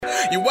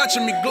You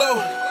watching me glow,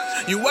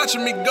 you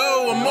watching me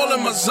go. I'm all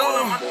in my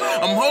zone,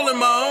 I'm holding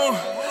my own.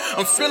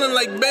 I'm feeling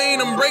like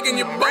Bane, I'm breaking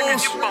your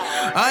bones.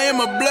 I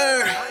am a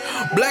blur,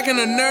 black and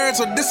a nerd,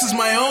 so this is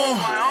my own.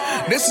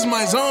 This is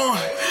my zone,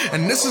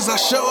 and this is our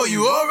show.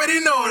 You already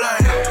know,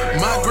 like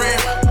my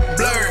gram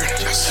blurred,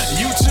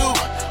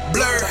 YouTube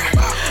blurred.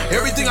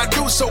 Everything I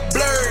do so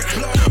blurred.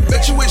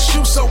 Bet you wish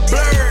you so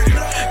blurred.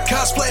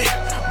 Cosplay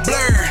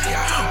blurred,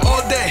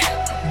 all day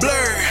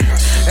blurred.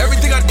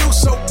 Everything I do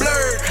so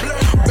blurred.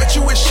 Bet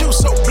you wish you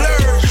so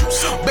blurred.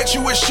 Bet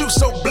you wish you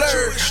so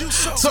blurred.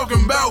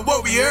 Talking about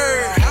what we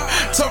heard,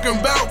 talking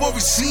about what we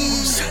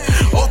seen,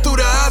 all through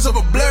the eyes of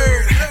a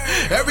blur.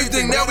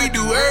 Everything that we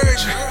do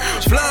urge,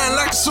 flying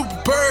like a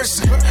super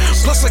person.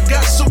 Plus I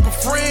got super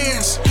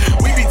friends,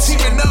 we be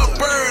teaming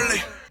up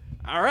early.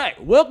 All right,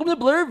 welcome to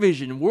Blur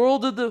Vision,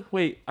 world of the...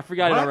 Wait, I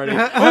forgot it already.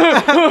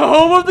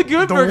 Home of the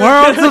Good The Burger.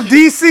 worlds of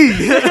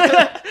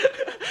DC.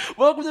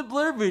 Welcome to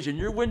Blur Vision,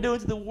 your window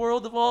into the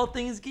world of all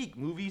things geek,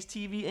 movies,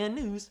 TV, and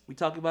news. We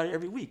talk about it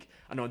every week.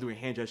 I know I'm doing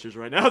hand gestures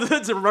right now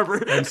to remember.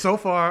 And so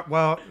far,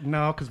 well,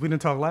 no, because we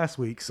didn't talk last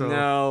week. So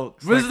No,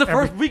 this is the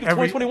first week of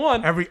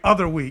 2021. Every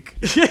other week.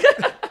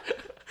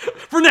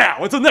 For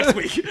now, until next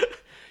week.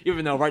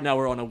 Even though right now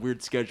we're on a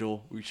weird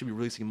schedule. We should be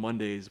releasing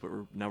Mondays, but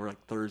now we're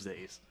like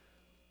Thursdays.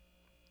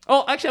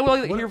 Oh, actually, I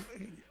would like to hear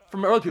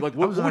from other people. Like,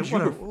 what would you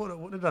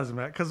prefer? It doesn't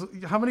matter. Because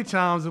how many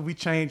times have we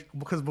changed?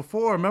 Because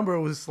before, remember,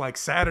 it was like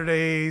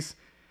Saturdays.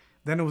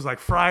 Then it was like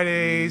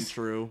Fridays.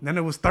 True. Then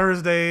it was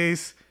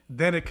Thursdays.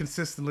 Then it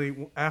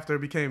consistently, after it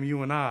became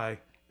you and I,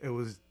 it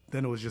was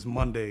just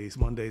Mondays.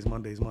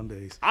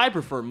 I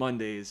prefer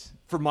Mondays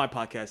for my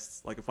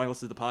podcasts. Like if I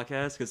listen to the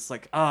podcast, because it's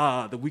like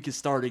the week is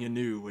starting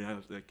anew,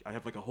 and I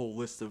have like a whole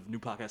list of new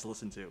podcasts to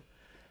listen to.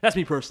 That's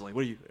me personally.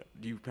 What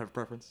do you have a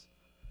preference?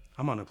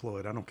 I'm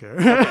unemployed. I don't care.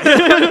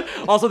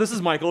 Also, this is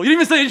Michael. You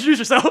didn't even say introduce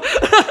yourself.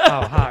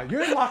 Oh, hi. You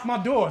didn't lock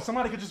my door.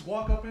 Somebody could just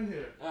walk up in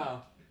here.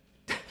 Oh.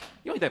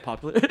 You ain't that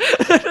popular.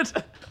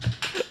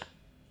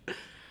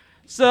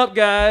 Sup,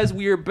 guys?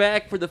 We are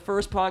back for the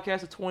first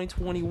podcast of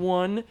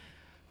 2021.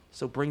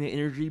 So bring the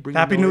energy, bring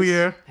Happy the noise. New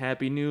Year.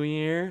 Happy New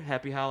Year.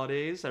 Happy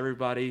holidays.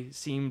 Everybody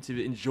seemed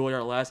to enjoy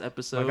our last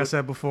episode. Like I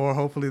said before,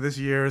 hopefully this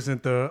year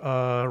isn't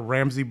the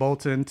Ramsey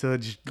Bolton to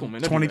Come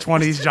on, don't do that.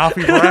 2020's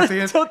Joffrey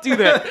Baratheon. Don't do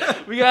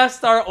that. We gotta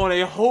start on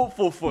a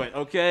hopeful foot,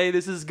 okay?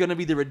 This is gonna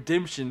be the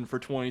redemption for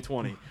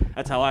 2020.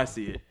 That's how I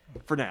see it.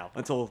 For now,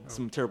 until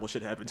some terrible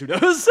shit happens. Who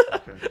knows?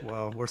 Okay,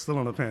 well, we're still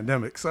in a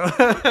pandemic, so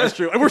That's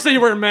true. And we're sitting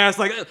here wearing masks,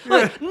 like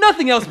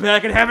nothing else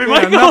bad can happen,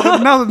 yeah,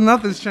 Michael.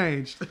 nothing's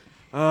changed.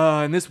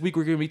 And this week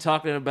we're going to be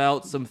talking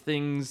about some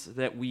things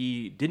that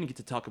we didn't get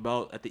to talk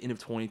about at the end of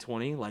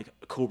 2020, like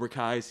Cobra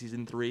Kai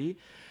Season 3.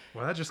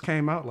 Well, that just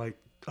came out like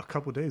a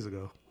couple days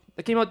ago.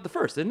 That came out the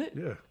first, didn't it?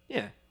 Yeah.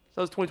 Yeah. So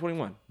that was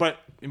 2021.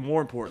 But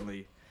more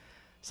importantly,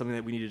 something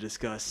that we need to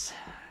discuss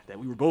that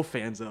we were both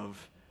fans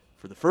of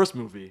for the first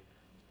movie,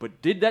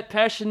 but did that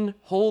passion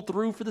hold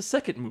through for the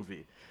second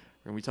movie?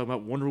 We're going to be talking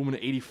about Wonder Woman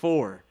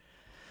 84.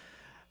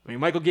 I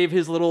mean, Michael gave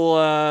his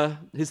little,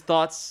 his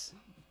thoughts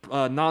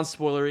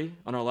non-spoilery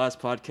on our last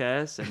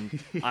podcast,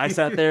 and I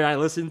sat there and I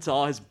listened to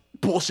all his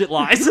bullshit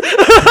lies. Were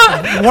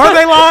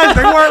they lies?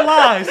 They weren't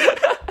lies.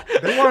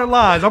 They weren't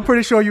lies. I'm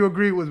pretty sure you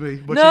agreed with me.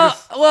 But No, you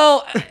just...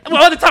 well, at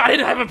the time I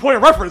didn't have a point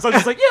of reference. I was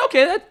just like, yeah,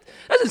 okay, that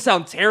doesn't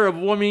sound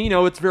terrible. I mean,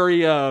 it's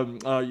very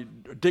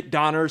Dick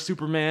Donner,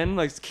 Superman,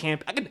 like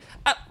camp.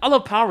 I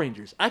love Power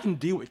Rangers. I can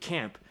deal with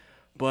camp,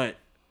 but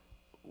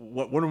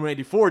what Wonder Woman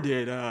 84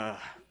 did, I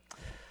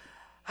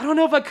don't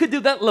know if I could do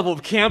that level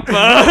of camp.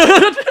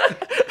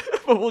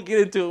 But we'll get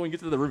into it when we get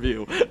to the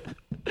review.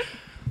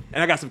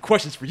 And I got some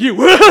questions for you.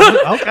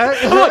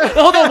 Okay.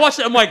 Hold on, watch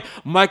it. I'm like,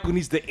 Michael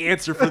needs the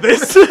answer for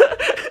this.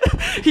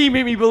 He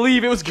made me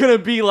believe it was going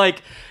to be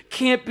like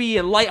campy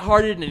and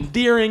lighthearted and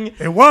endearing.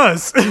 It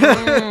was.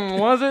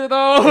 Was it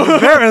though?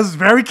 It was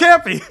very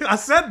campy. I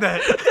said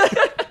that.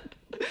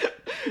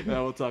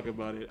 No, we'll talk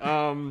about it.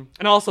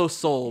 And also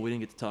Soul, we didn't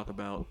get to talk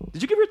about.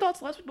 Did you give your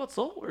thoughts last week about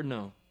Soul or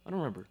no? I don't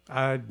remember.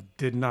 I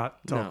did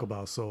not talk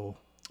about Soul.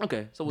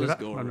 Okay, so we'll just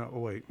go over it. No,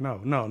 wait. No,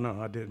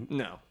 I didn't.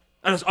 No.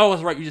 I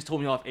was right. You just told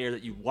me off air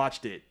that you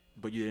watched it,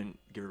 but you didn't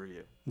give a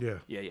review. Yeah.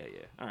 Yeah.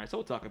 All right, so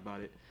we'll talk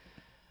about it.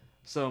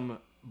 Some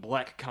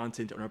black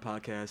content on our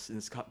podcast, in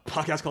this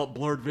podcast called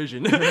Blurred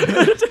Vision. Before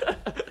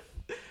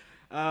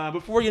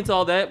we get into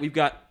all that, we've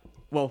got,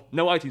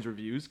 no iTunes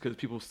reviews, because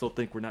people still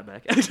think we're not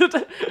back.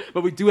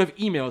 But we do have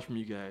emails from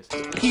you guys.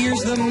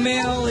 Here's the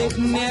mail, it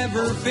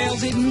never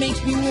fails. It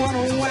makes me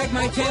want to wag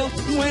my tail.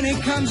 When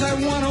it comes, I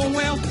want to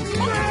wail.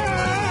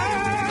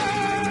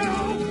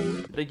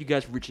 Thank you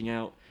guys for reaching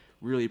out.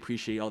 Really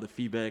appreciate all the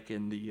feedback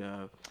and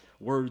the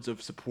words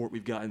of support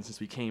we've gotten since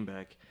we came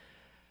back.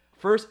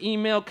 First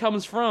email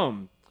comes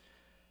from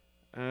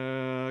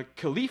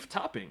Khalif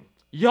Topping.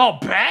 Y'all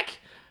back?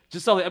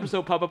 Just saw the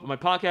episode pop up on my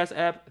podcast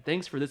app.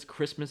 Thanks for this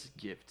Christmas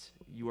gift.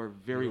 You are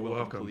very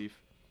welcome, Khalif.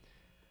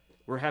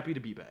 We're happy to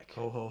be back.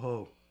 Ho, ho,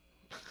 ho.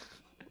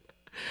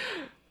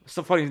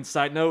 Some funny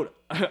side note,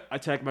 I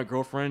tagged my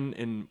girlfriend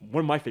in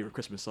one of my favorite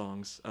Christmas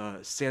songs,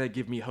 Santa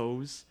Give Me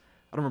Hose.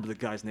 I don't remember the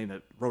guy's name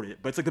that wrote it,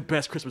 but it's like the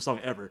best Christmas song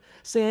ever.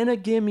 Santa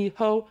give me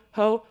ho,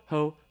 ho,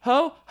 ho,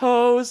 ho,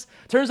 hose.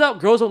 Turns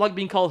out girls don't like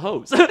being called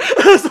hoes.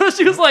 So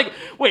she was like,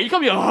 wait, you call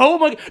me a hoe?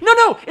 I'm like,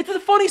 no, it's a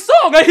funny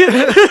song.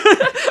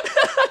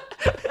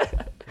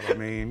 I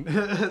mean,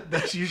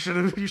 you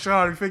should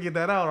already figured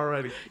that out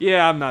already.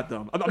 Yeah, I'm not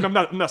dumb. I'm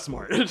not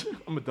smart.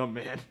 I'm a dumb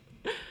man.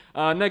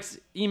 Next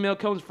email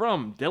comes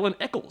from Dylan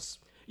Eccles.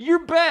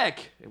 You're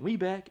back, and we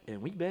back, and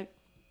we back.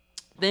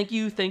 Thank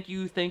you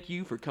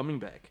for coming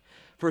back.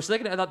 For a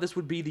second, I thought this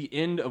would be the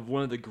end of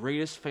one of the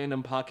greatest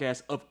fandom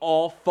podcasts of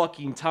all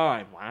fucking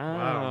time.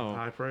 Wow.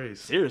 High praise.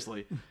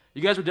 Seriously.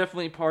 You guys were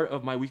definitely part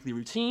of my weekly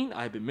routine.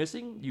 I've been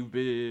missing.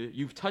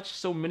 You've touched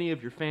so many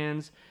of your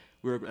fans.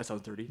 That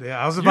sounds dirty.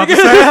 Yeah, I was about to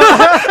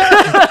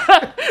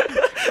say.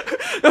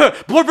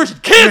 Blood version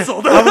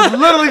canceled. I was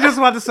literally just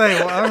about to say,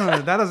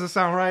 well, that doesn't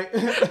sound right.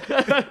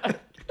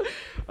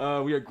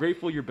 We are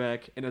grateful you're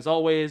back. And as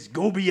always,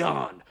 go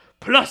beyond.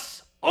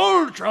 Plus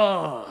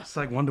Ultra. It's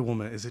like Wonder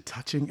Woman. Is it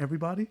touching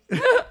everybody?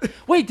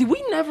 Wait, did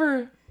we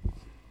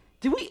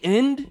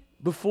end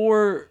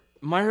before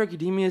My Hero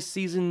Academia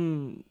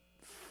season?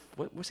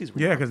 What season?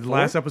 Yeah, because the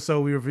last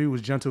episode we reviewed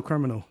was Gentle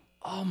Criminal.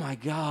 Oh my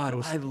god,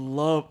 I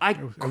cried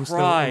It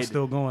was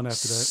still going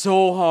after that.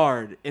 so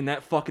hard in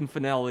that fucking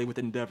finale with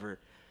Endeavor.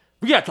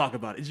 We gotta talk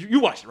about it. You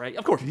watched it, right?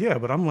 Of course. Yeah,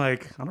 but I'm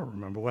like, I don't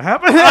remember what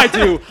happened. I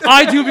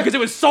do because it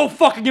was so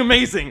fucking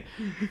amazing.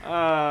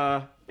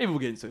 Maybe we'll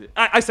get into it.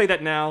 I say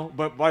that now,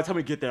 but by the time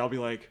we get there, I'll be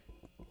like,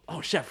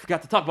 oh shit, I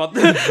forgot to talk about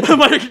My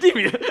Hero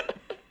Academia.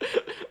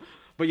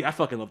 But yeah, I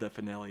fucking love that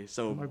finale.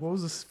 So Like, what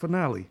was this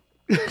finale?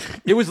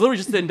 it was literally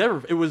just the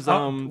Endeavor. It was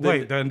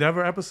the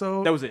Endeavor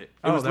episode. That was it.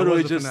 It was that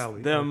literally was the just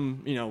finale.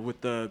 them,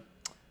 with the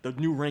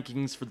new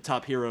rankings for the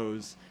top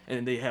heroes, and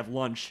then they have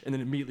lunch, and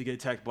then immediately get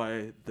attacked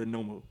by the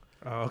Nomu.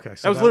 Oh, okay.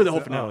 That was literally the whole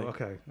finale. Oh,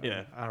 okay.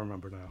 Yeah. I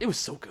remember now. It was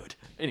so good.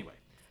 Anyway,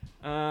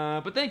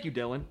 but thank you,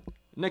 Dylan.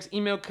 Next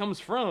email comes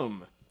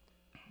from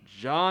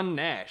John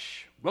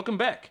Nash. Welcome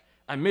back.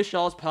 I miss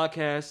y'all's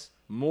podcast.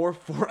 More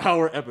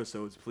 4-hour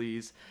episodes,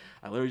 please.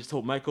 I literally just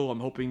told Michael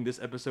I'm hoping this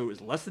episode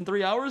is less than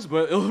 3 hours,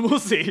 but we'll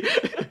see.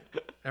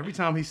 Every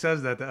time he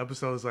says that, the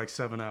episode is like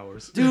 7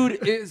 hours. Dude,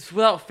 it's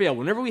without fail.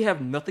 Whenever we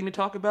have nothing to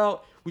talk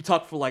about, we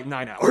talk for like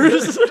 9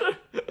 hours.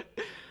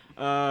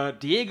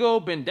 Diego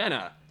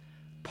Bandana.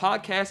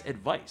 Podcast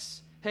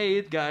advice. Hey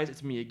guys,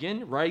 it's me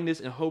again, writing this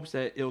in hopes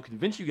that it'll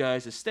convince you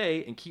guys to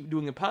stay and keep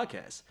doing a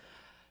podcast.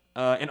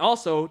 And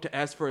also to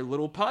ask for a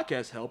little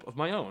podcast help of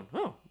my own.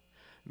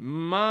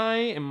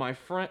 Me and my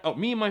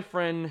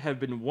friend have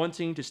been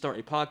wanting to start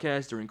a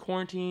podcast during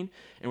quarantine,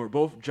 and we're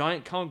both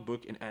giant comic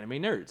book and anime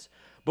nerds.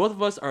 Both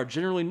of us are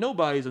generally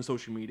nobodies on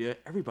social media.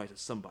 Everybody's a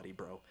somebody,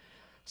 bro.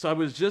 So I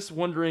was just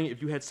wondering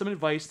if you had some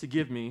advice to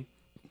give me,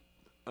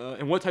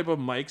 and what type of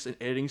mics and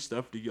editing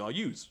stuff do y'all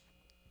use?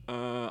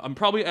 I'm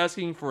probably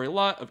asking for a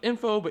lot of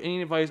info, but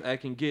any advice I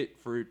can get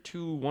for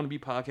two wannabe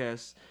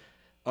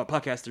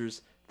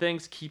podcasters.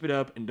 Thanks, keep it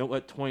up, and don't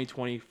let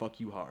 2020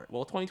 fuck you hard.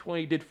 Well,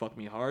 2020 did fuck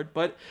me hard,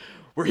 but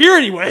we're here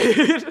anyway.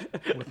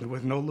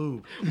 with no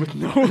lube. With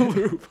no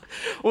lube.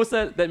 What's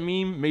that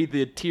meme? Made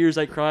the tears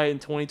I cry in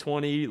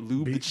 2020,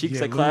 lube the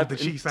cheeks I clap. The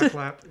cheeks I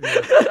clap.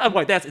 Yeah. I'm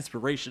like, that's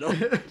inspirational.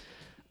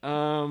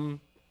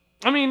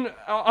 I mean,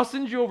 I'll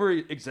send you over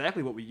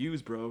exactly what we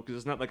use, bro, because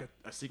it's not like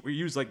a secret. We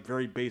use like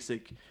very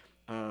basic,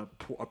 a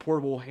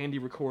portable handy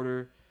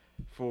recorder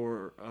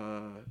for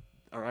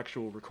our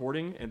actual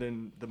recording, and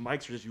then the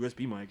mics are just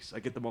USB mics. I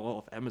get them all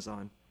off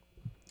Amazon,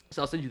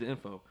 so I'll send you the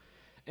info.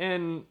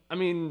 And I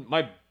mean,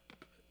 my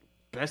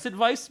best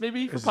advice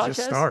maybe for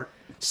podcasts: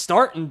 just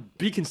start and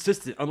be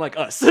consistent. Unlike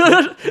us,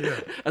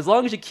 as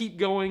long as you keep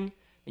going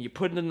and you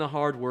put in the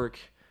hard work,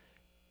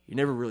 you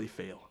never really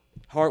fail.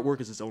 Hard work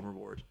is its own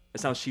reward.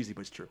 It sounds cheesy,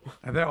 but it's true.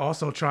 And then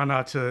also try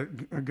not to,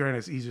 granted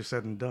it's easier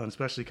said than done,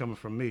 especially coming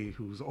from me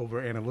who's over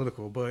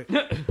analytical, but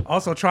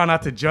also try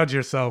not to judge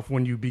yourself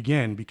when you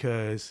begin,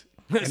 because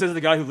says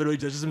the guy who literally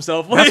judges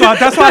himself. That's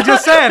what I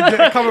just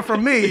said, coming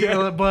from me.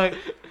 But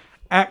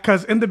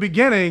because in the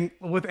beginning,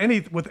 with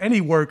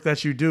any work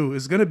that you do,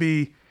 it's going to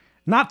be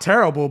not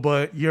terrible,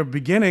 but your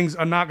beginnings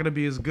are not going to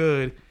be as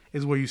good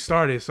as where you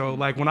started. So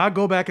like when I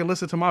go back and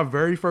listen to my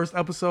very first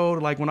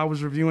episode, like when I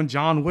was reviewing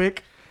John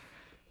Wick,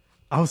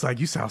 I was like,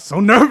 you sound so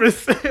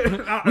nervous.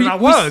 I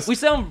was. We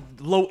sound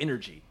low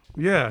energy.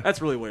 Yeah.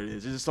 That's really what it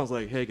is. It just sounds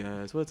like, hey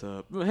guys, what's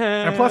up?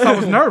 And plus I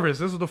was nervous.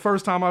 This was the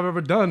first time I've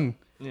ever done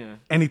Yeah.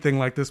 anything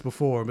like this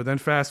before. But then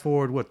fast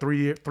forward,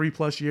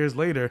 3+ years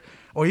later,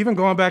 or even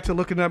going back to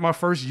looking at my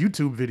first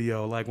YouTube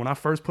video, like when I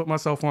first put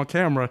myself on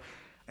camera,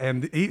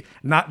 and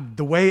not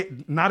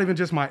even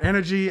just my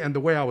energy and the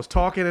way I was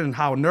talking and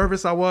how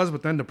nervous I was,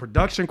 but then the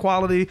production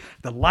quality,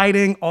 the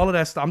lighting, all of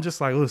that stuff. I'm just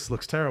like, oh, this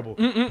looks terrible.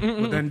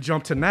 But then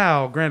jump to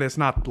now, granted, it's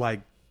not like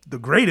the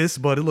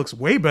greatest, but it looks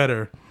way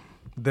better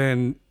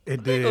than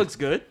it did. It looks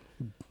good.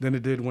 Than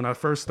it did when I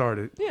first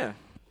started. Yeah.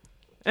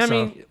 I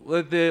mean,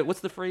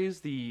 what's the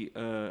phrase?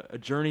 A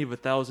journey of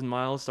 1,000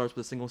 miles starts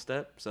with a single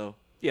step. So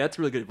Yeah, that's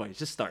really good advice.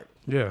 Just start.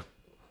 Yeah.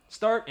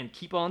 Start and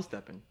keep on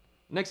stepping.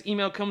 Next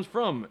email comes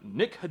from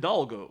Nick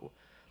Hidalgo,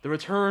 the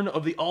return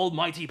of the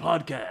almighty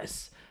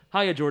podcast.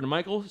 Hiya, Jordan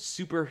Michael,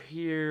 Super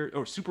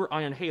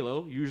Iron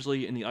Halo,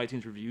 usually in the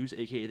iTunes reviews,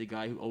 aka the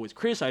guy who always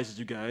criticizes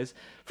you guys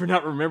for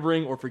not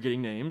remembering or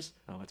forgetting names.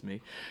 Oh, that's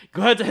me.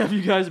 Glad to have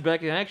you guys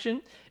back in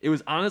action. It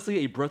was honestly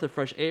a breath of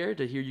fresh air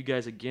to hear you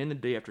guys again the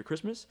day after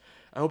Christmas.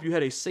 I hope you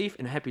had a safe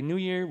and happy New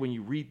Year when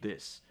you read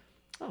this.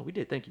 Oh, we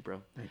did. Thank you,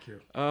 bro. Thank you.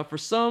 For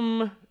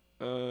some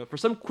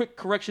quick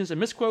corrections and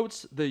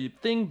misquotes, the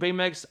thing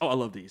Baymax. Oh, I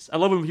love these. I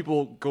love when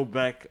people go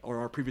back or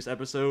our previous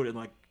episode and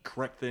like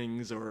correct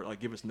things or like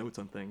give us notes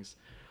on things.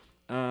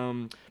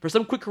 For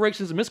some quick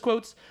corrections and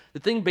misquotes, the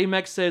thing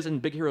Baymax says in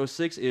Big Hero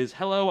 6 is,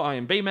 "Hello, I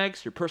am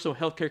Baymax, your personal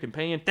healthcare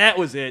companion." That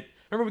was it.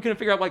 Remember, we couldn't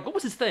figure out like what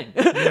was his thing.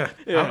 Yeah.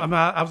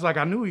 Yeah. I was like,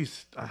 I knew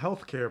he's a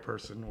healthcare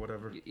person or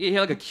whatever. He had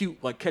like a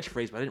cute like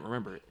catchphrase, but I didn't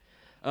remember it.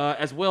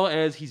 As well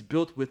as he's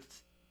built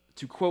with,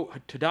 to quote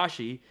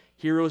Tadashi,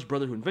 Hero's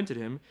brother who invented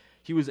him,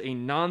 he was a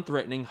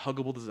non-threatening,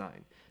 huggable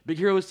design. Big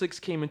Hero 6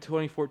 came in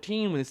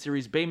 2014 when the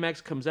series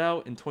Baymax comes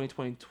out in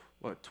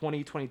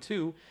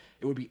 2022.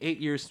 It would be 8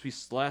 years since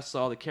we last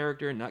saw the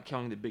character, not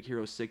counting the Big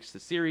Hero 6 the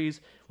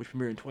series, which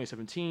premiered in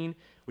 2017,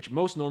 which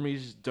most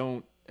normies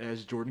don't,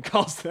 as Jordan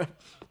calls them.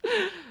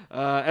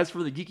 As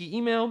for the geeky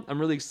email, I'm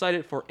really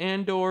excited for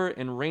Andor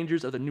and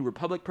Rangers of the New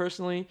Republic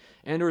personally.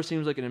 Andor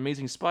seems like an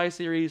amazing spy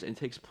series and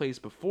takes place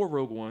before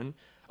Rogue One.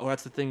 Oh,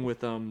 that's the thing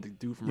with the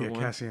dude from Rogue One.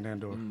 Cassian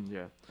Andor.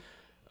 Yeah.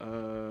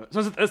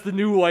 So that's the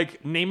new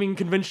like naming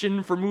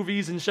convention for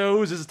movies and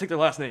shows is just take their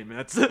last name.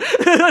 That's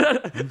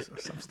I'm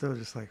still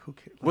just like, who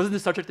cares? wasn't the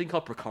Star Trek thing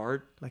called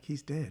Picard? Like,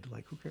 he's dead.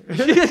 Like, who cares?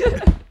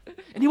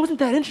 And he wasn't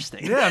that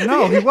interesting. Yeah,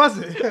 no, he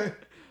wasn't. If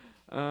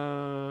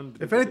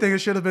Yeah, anything, it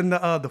should have been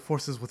the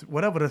forces with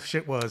whatever the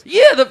shit was. the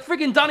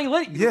freaking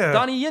Yeah.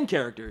 Donnie Yen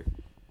character.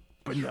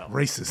 But no.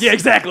 Racist. Yeah,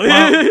 exactly.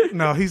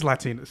 No, he's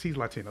Latino. He's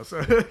Latino.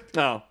 So.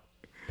 No.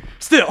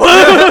 Still.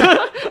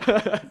 Where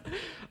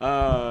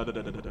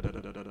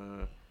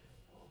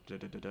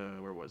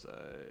was I?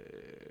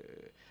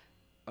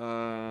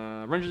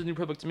 Rangers of the New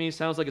Republic to me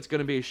sounds like it's going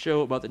to be a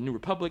show about the New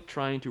Republic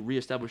trying to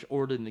reestablish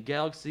order in the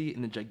galaxy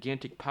in the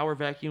gigantic power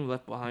vacuum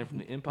left behind from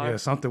the Empire. Yeah,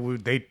 something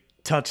they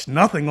touched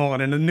nothing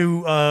on in the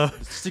new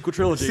Sequel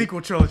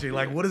trilogy.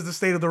 Like, what is the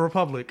state of the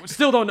Republic?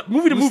 Still don't know.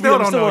 Movie to We movie. still I'm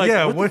don't still know. like,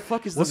 Yeah, what the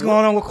fuck is what's the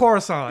going on with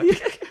Coruscant?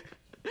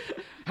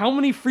 How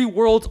many free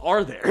worlds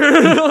are there?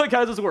 Like,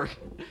 how does this work?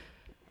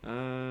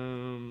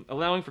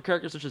 Allowing for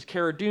characters such as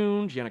Cara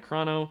Dune, Gianna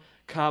Carano,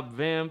 Cobb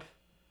Vamp,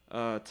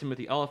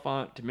 Timothy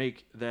Oliphant to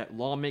make that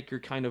lawmaker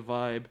kind of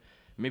vibe.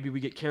 Maybe we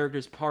get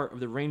characters part of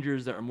the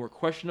Rangers that are more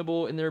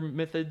questionable in their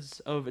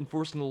methods of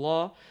enforcing the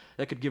law.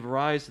 That could give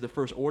rise to the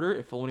First Order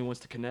if Filoni wants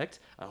to connect.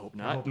 I hope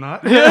not. I hope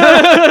not.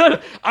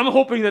 I'm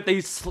hoping that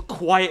they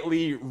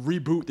quietly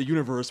reboot the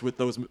universe with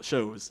those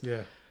shows.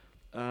 Yeah.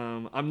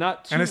 I'm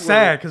not too And it's worried.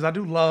 sad because I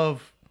do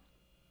love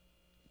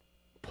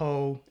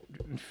Poe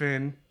and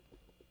Finn.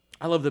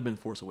 I love them in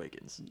Force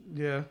Awakens.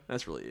 Yeah.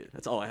 That's really it.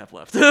 That's all I have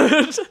left.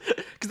 Because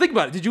think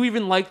about it. Did you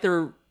even like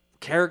their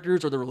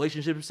characters or their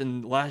relationships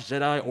in Last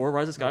Jedi or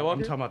Rise of Skywalker? I'm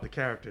talking about the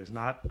characters,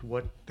 not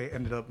what they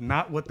ended up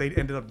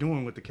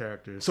doing with the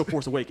characters. So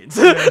Force Awakens.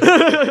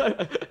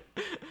 If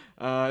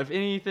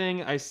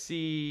anything, I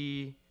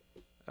see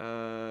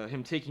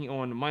him taking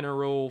on a minor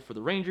role for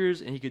the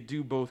Rangers, and he could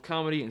do both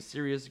comedy and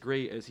serious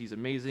great as he's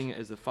amazing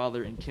as the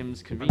father in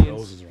Kim's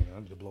Convenience. is running. I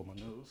need to blow my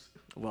nose.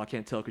 Well, I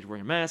can't tell because you're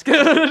wearing a mask.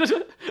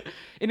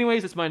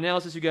 Anyways, that's my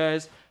analysis, you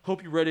guys.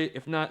 Hope you read it.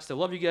 If not, still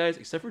love you guys,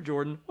 except for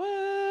Jordan.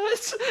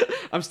 What?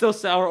 I'm still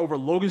sour over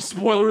Logan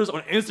spoilers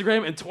on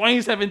Instagram in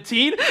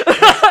 2017.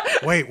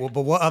 Wait, well,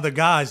 but what other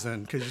guys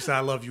then? Because you said I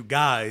love you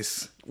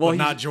guys, Well, but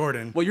not he's-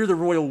 Jordan. Well, you're the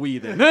royal we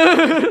then.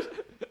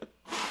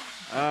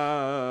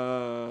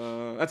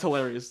 That's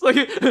hilarious. Like,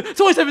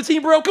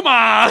 2017, bro. Come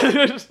on.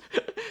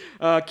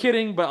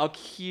 Kidding, but I'll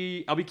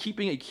be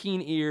keeping a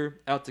keen ear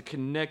out to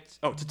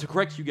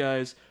correct you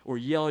guys or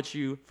yell at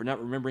you for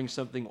not remembering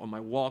something on my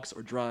walks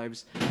or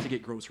drives to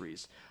get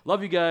groceries.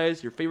 Love you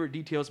guys, your favorite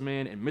details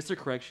man and Mr.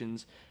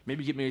 Corrections.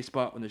 Maybe get me a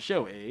spot on the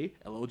show, eh?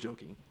 LOL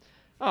joking.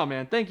 Oh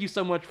man, thank you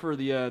so much for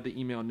the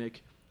email,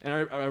 Nick. And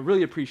I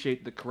really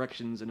appreciate the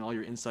corrections and all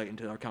your insight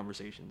into our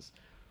conversations.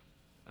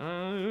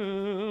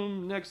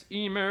 Next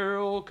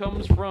email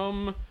comes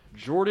from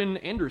Jordan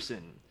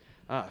Anderson.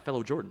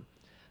 Fellow Jordan.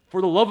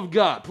 For the love of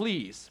God,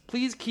 please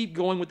keep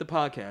going with the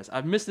podcast.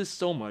 I've missed this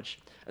so much.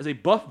 As a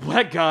buff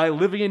black guy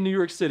living in New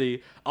York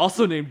City,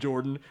 also named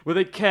Jordan, with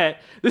a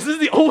cat, this is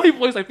the only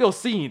place I feel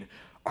seen.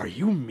 Are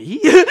you me?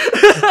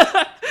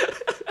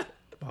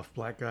 Buff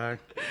black guy.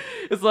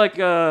 It's like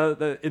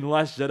in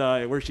Last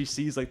Jedi where she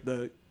sees like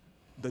the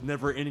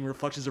never-ending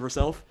reflections of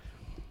herself.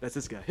 That's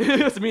this guy.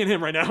 That's me and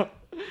him right now.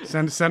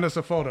 Send us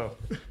a photo.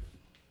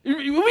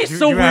 It would be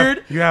so you weird.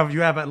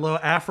 Have a little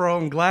afro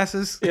and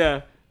glasses.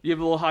 Yeah. You have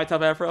a little high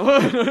top afro.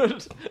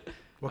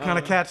 What kind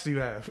of cats do you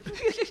have?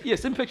 Yeah,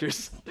 send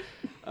pictures.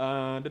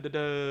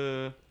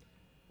 Da.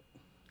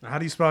 How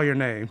do you spell your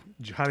name?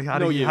 How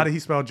do he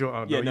spell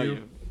Jordan? Yeah, no,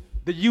 you.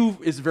 The U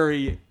is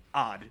very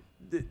odd.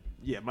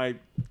 Yeah, my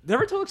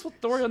never told the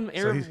story on the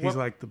air. So he's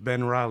like the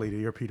Ben Riley to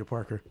your Peter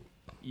Parker.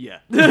 Yeah.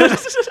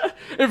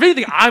 If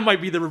anything, I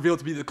might be the reveal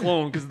to be the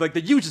clone because like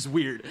the U's just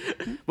weird.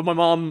 But my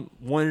mom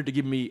wanted to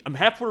give me. I'm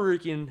half Puerto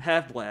Rican,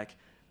 half black.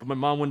 But my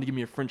mom wanted to give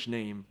me a French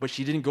name, but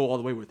she didn't go all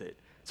the way with it.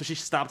 So she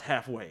stopped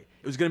halfway.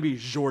 It was gonna be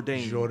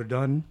Jourdain.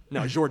 Jourdain?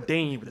 No,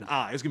 Jourdain with an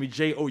I. It was gonna be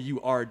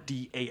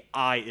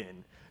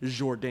Jourdain.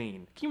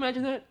 Jourdain. Can you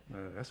imagine that?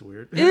 That's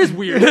weird. It is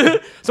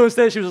weird. So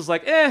instead, she was just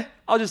like,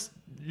 I'll just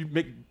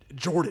make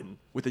Jordan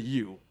with a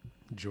U.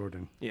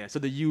 Jordan. Yeah. So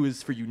the U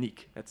is for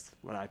unique. That's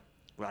what I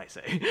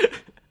say.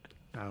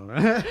 I don't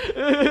know.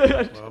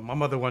 Well, my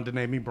mother wanted to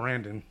name me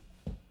Brandon.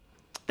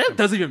 That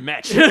doesn't even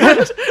match.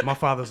 My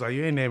father's like,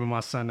 you ain't naming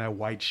my son that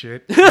white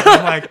shit.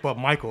 I'm like, but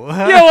Michael.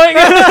 Yeah, like,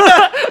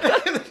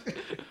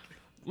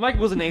 Mike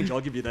was an angel.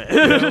 I'll give you that.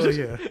 Hell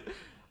yeah.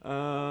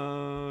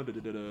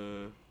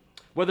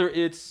 Whether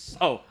it's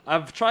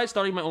I've tried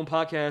starting my own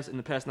podcast in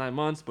the past 9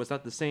 months, but it's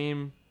not the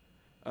same.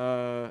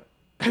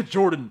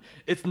 Jordan,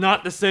 it's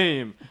not the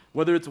same.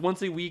 Whether it's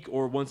once a week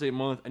or once a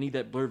month, I need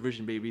that blurred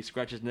vision, baby.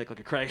 Scratch his neck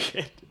like a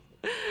crackhead.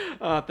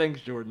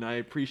 Thanks, Jordan. I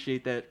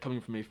appreciate that coming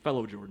from a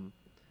fellow Jordan.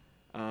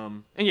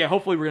 And yeah,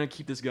 hopefully we're gonna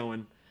keep this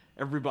going.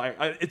 Everybody,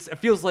 it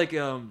feels like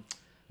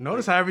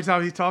Notice how every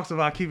time he talks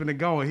about keeping it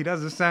going, he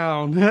doesn't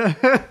sound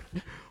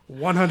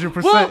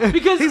 100%. Well,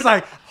 because he's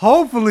like,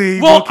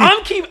 hopefully. Well, I'm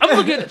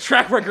looking at the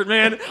track record,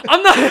 man.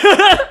 I'm not.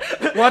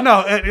 Well,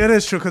 no, it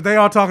is true because they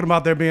are talking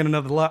about there being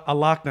another a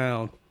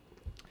lockdown.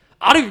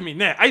 I don't even mean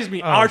that. I just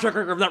mean our track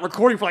record of not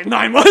recording for like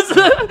 9 months.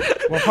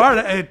 Well, part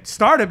of it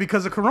started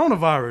because of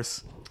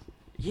coronavirus.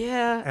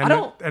 Yeah,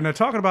 And they're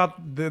talking about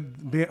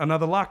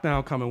another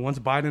lockdown coming once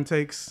Biden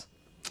takes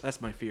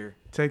That's my fear.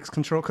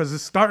 Control because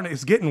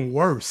it's getting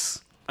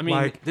worse. I mean,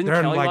 like didn't there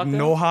are Cali like lock down?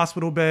 no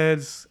hospital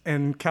beds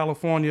in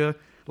California.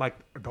 Like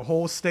the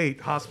whole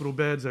state, hospital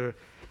beds are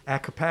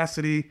at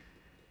capacity.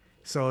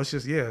 So it's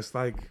just it's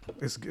like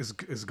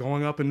it's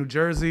going up in New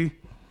Jersey.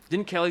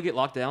 Didn't Kelly get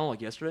locked down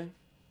like yesterday?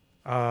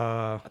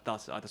 I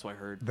thought so. That's what I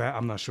heard. That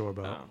I'm not sure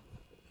about. Oh.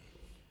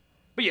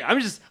 But yeah,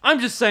 I'm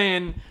just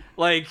saying,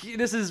 like,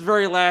 this is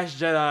very Last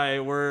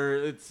Jedi, where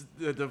it's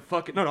the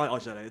fucking not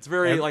Last Jedi. It's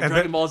very like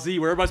Dragon Ball Z,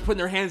 where everybody's putting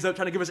their hands up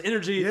trying to give us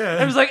energy. Yeah.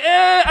 And it's like,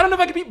 I don't know if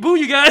I can beat Boo,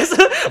 you guys.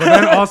 But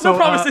then also, no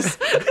promises.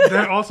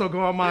 then also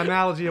go on my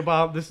analogy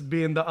about this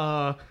being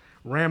the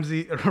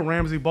Ramsey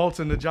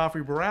Bolton to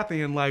Joffrey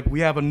Baratheon. Like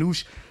we have a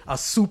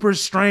super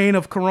strain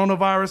of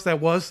coronavirus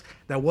that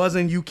was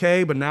in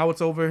UK, but now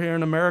it's over here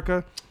in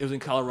America. It was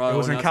in Colorado. It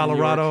was in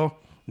Colorado.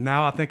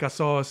 Now I think I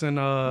saw us in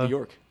New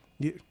York.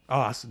 Yeah.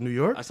 Oh, New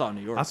York? I saw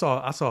New York. I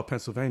saw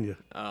Pennsylvania.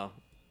 Oh,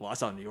 well, I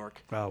saw New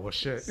York. Oh, well,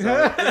 shit. So,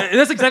 and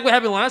that's exactly what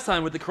happened last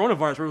time with the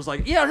coronavirus, where it was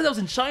like, I heard that was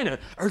in China.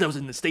 I heard that was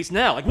in the States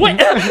now. Like, what?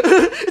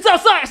 It's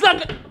outside. It's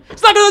not to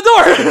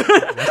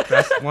the door.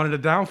 That's one of the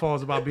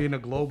downfalls about being a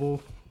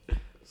global.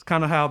 It's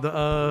kind of how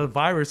the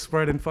virus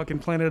spread in fucking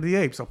Planet of the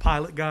Apes. A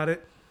pilot got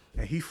it,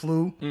 and he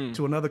flew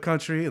to another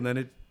country, and then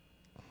it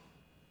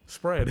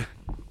spread.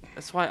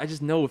 That's why I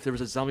just know if there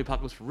was a zombie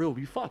apocalypse for real,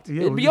 we'd be fucked.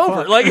 Yeah, it'd we'd be be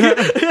over. fucked. Like,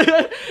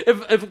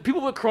 if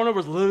people with corona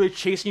was literally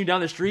chasing you down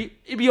the street,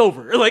 it'd be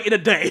over. Like, in a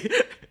day.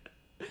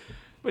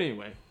 But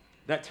anyway,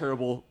 that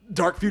terrible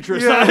dark future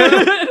aside.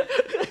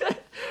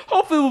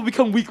 Hopefully we'll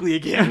become weekly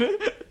again.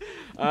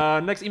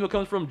 Next email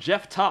comes from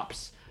Jeff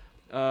Tops.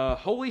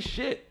 Holy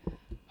shit.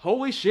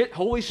 Holy shit.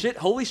 Holy shit.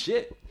 Holy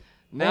shit.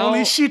 Now,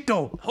 Holy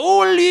shito.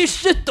 Holy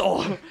shit.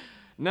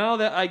 Now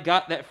that I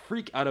got that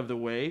freak out of the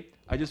way,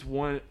 I just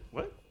want...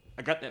 What?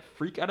 I got that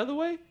freak out of the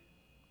way?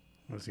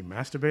 Was he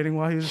masturbating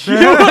while he was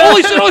there?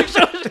 Holy shit, holy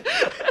shit.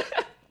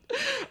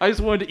 I just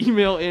wanted to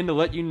email in to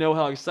let you know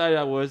how excited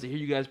I was to hear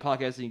you guys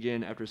podcasting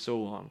again after so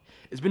long.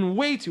 It's been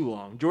way too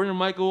long. Jordan and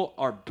Michael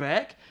are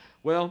back.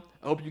 Well,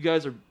 I hope you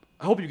guys are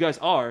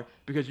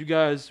because you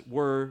guys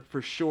were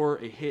for sure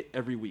a hit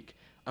every week.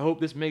 I hope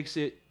this makes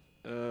it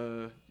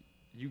you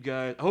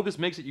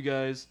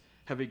guys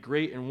have a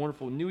great and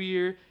wonderful new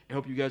year. I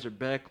hope you guys are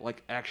back,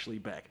 like actually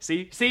back.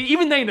 See,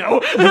 even they know.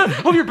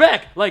 Hope you're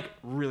back, like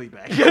really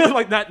back.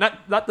 Like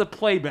not the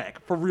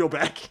playback, for real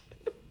back.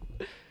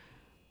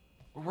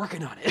 We're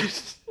working on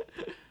it.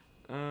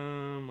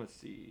 Let's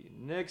see.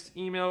 Next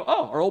email.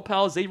 Oh, our old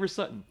pal Xavier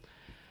Sutton.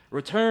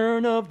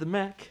 Return of the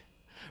Mac.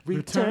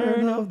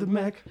 Return of the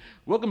Mac.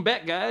 Welcome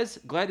back, guys.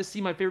 Glad to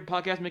see my favorite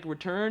podcast make a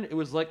return. It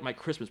was like my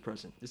Christmas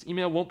present. This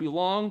email won't be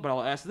long, but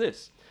I'll ask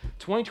this.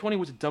 2020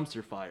 was a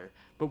dumpster fire,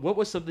 but what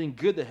was something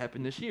good that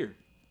happened this year?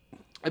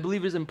 I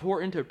believe it is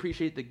important to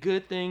appreciate the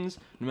good things,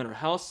 no matter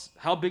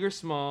how big or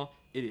small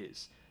it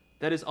is.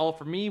 That is all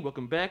for me.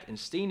 Welcome back, and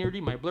stay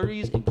nerdy, my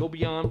blurries, and go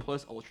beyond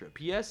plus ultra.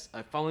 P.S.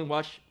 I finally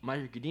watched My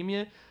Hero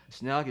Academia,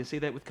 so now I can say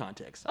that with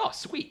context. Oh,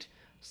 sweet.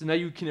 So now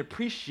you can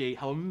appreciate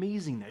how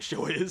amazing that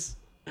show is.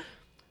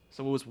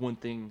 So what was one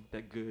thing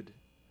that good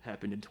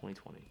happened in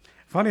 2020?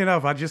 Funny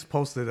enough, I just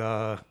posted,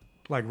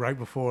 like right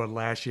before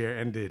last year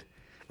ended,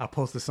 I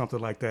posted something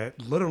like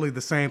that. Literally the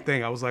same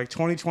thing. I was like,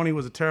 2020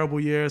 was a terrible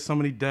year. So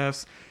many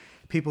deaths.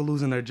 people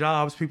losing their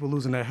jobs, people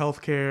losing their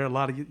health care, a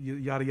lot of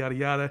yada, yada,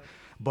 yada.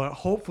 But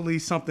hopefully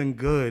something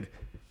good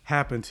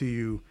happened to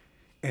you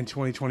in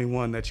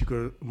 2021 that you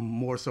could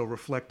more so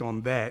reflect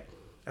on that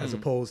as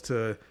opposed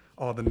to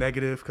all the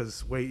negative, because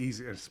it's way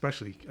easier,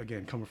 especially,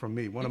 again, coming from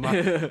me. One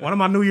of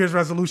my New Year's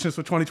resolutions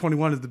for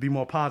 2021 is to be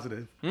more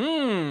positive.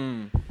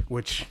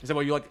 Which Is that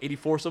why you like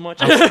 84 so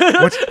much?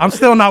 which I'm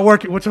still not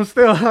working, which I'm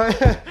still,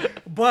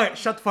 but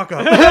shut the fuck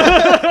up.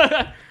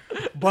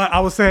 But I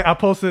would say I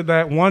posted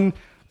that one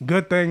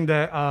good thing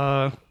that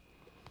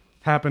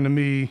happened to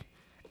me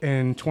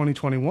in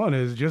 2021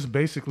 is just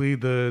basically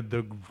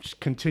the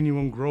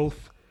continuing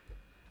growth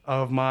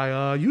of my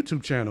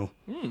YouTube channel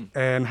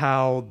and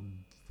how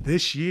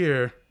this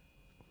year,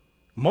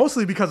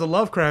 mostly because of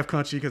Lovecraft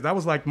Country, because that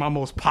was like my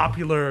most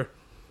popular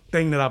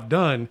thing that I've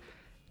done,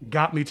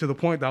 got me to the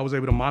point that I was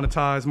able to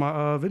monetize my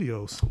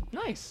videos.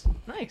 Nice.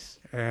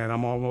 And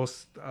I'm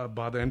almost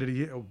by the end of the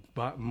year.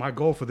 My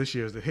goal for this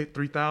year is to hit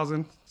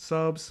 3,000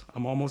 subs.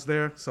 I'm almost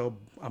there, so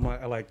I'm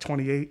at like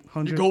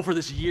 2,800. Your goal for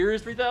this year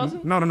is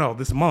 3,000? No,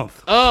 this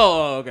month.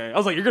 Oh, okay. I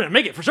was like, you're gonna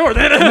make it for sure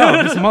then.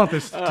 No, this month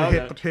is to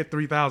okay. hit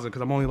 3,000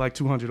 because I'm only like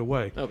 200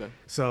 away. Okay.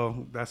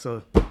 So that's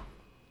a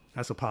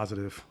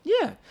positive.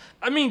 Yeah.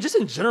 I mean, just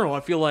in general, I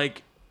feel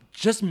like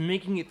just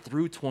making it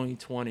through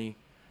 2020,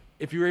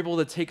 if you're able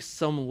to take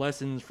some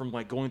lessons from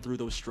like going through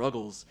those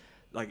struggles,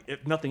 like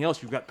if nothing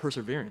else, you've got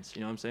perseverance.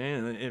 You know what I'm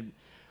saying? And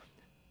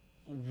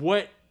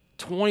what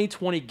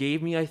 2020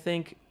 gave me, I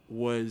think,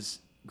 was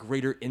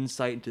greater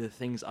insight into the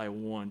things I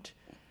want.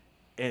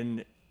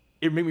 And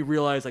it made me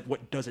realize like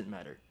what doesn't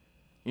matter.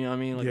 You know what I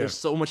mean? Like there's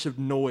so much of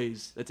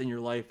noise that's in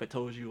your life that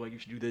tells you like you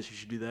should do this, you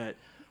should do that.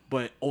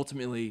 But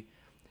ultimately,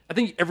 I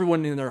think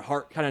everyone in their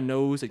heart kind of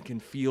knows and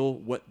can feel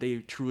what they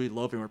truly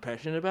love and are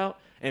passionate about.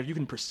 And if you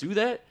can pursue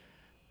that,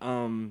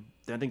 then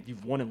I think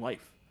you've won in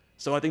life.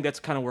 So I think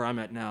that's kind of where I'm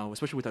at now,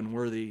 especially with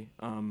Unworthy.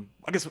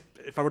 I guess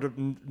if I were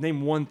to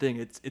name one thing,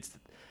 it's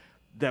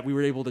that we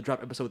were able to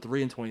drop episode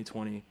 3 in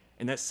 2020.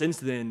 And that since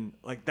then,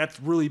 like that's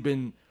really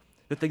been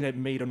the thing that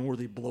made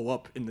Unworthy blow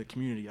up in the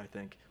community, I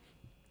think.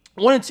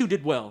 1 and 2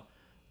 did well,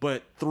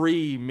 but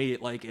 3 made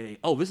it like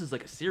this is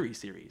like a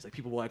series. Like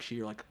people will actually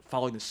are like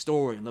following the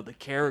story and love the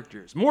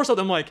characters. More so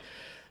than like,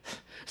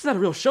 it's not a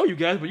real show, you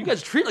guys, but you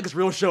guys treat it like it's a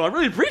real show. I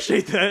really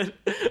appreciate that.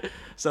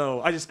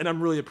 So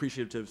I'm really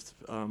appreciative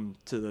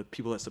to the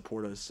people that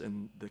support us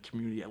and the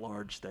community at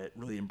large that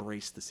really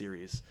embrace the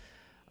series.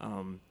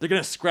 They're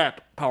gonna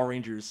scrap Power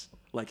Rangers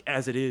like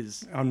as it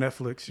is On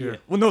Netflix, yeah.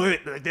 Well, no,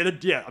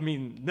 yeah. I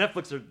mean,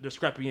 Netflix they're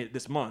scrapping it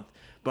this month,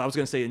 but I was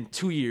gonna say in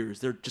 2 years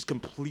they're just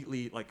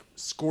completely like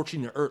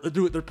scorching the earth.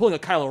 They're pulling a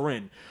Kylo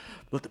Ren,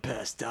 let the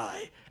past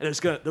die, and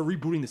they're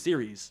rebooting the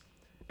series,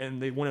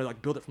 and they want to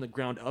like build it from the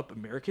ground up,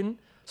 American.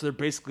 So they're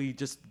basically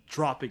just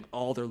dropping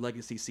all their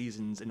legacy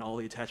seasons and all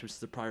the attachments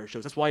to the prior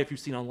shows. That's why if you've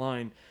seen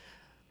online,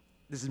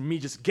 this is me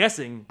just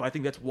guessing, but I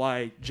think that's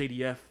why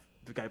JDF,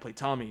 the guy who played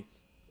Tommy,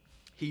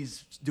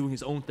 he's doing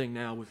his own thing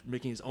now with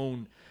making his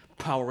own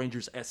Power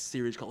Rangers-esque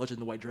series called Legend of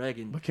the White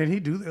Dragon. But can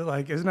he do that?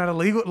 Like, isn't that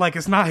illegal? Like,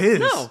 it's not his.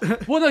 No.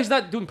 Well, no, he's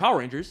not doing Power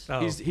Rangers.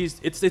 Oh.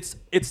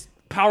 It's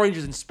Power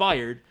Rangers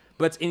inspired,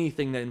 but it's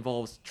anything that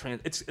involves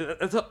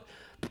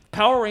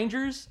Power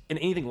Rangers and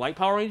anything like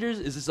Power Rangers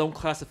is its own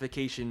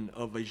classification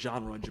of a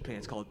genre in Japan.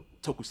 It's called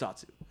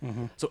tokusatsu.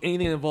 Mm-hmm. So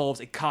anything that involves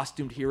a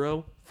costumed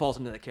hero falls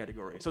into that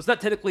category. So it's not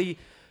technically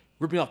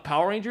ripping off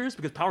Power Rangers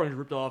because Power Rangers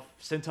ripped off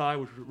Sentai,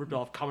 which ripped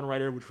off Kamen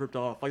Rider, which ripped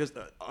off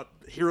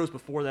heroes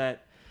before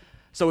that.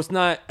 So it's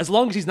not, as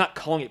long as he's not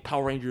calling it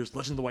Power Rangers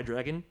Legend of the White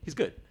Dragon, he's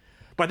good.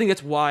 But I think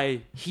that's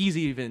why he's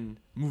even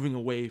moving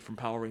away from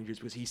Power Rangers,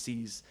 because he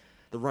sees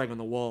the writing on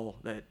the wall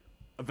that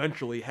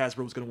eventually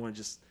Hasbro's going to want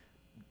to just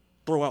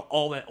throw out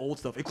all that old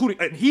stuff, including,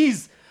 and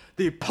he's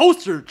the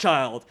poster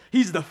child.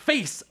 He's the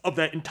face of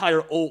that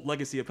entire old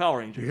legacy of Power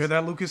Rangers. You hear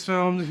that,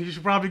 Lucasfilm? You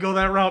should probably go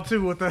that route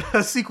too with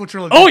the sequel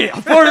trilogy. Oh yeah,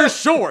 for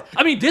sure.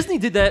 I mean, Disney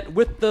did that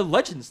with the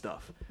Legend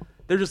stuff.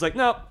 They're just like,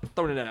 nope,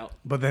 throwing it out.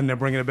 But then they're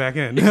bringing it back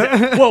in.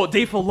 Well,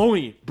 Dave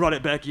Filoni brought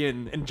it back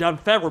in, and Jon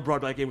Favreau brought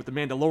it back in with The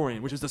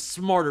Mandalorian, which is a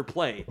smarter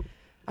play.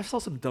 I saw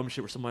some dumb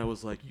shit where somebody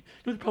was like, you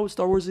know what the problem with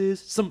Star Wars is?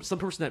 Some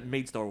person that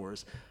made Star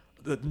Wars,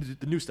 the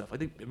new stuff. I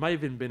think it might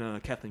have even been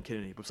Kathleen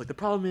Kennedy, but it's like the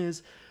problem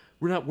is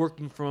we're not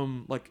working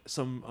from like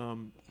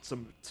some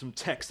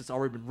text that's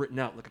already been written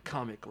out, like a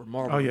comic or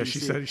Marvel. Oh yeah, she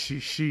said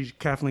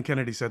Kathleen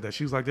Kennedy said that.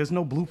 She was like, "There's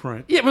no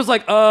blueprint." Yeah, it was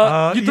like,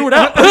 you threw it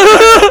out.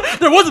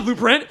 There was a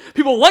blueprint.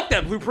 People like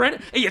that blueprint,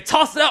 and you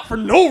toss it out for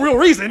no real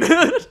reason.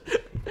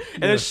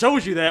 And it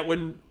shows you that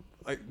when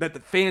that the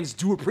fans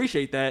do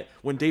appreciate that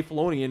when Dave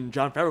Filoni and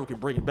Jon Favreau can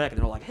bring it back,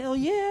 and they're like, hell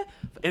yeah,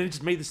 and it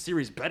just made the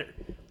series better.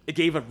 It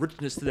gave a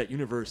richness to that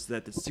universe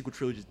that the sequel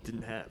trilogy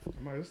didn't have.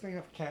 Does this thing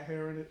have cat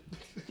hair in it?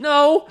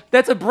 No,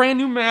 that's a brand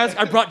new mask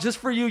I brought just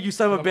for you, you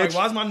son of a bitch. Like,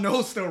 why is my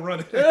nose still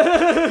running?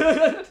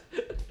 It's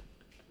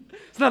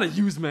not a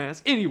used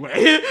mask.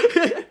 Anyway.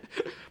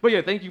 But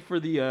yeah, thank you for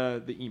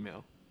the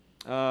email.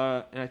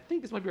 And I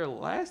think this might be our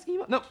last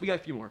email. No, we got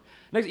a few more.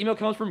 Next email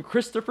comes from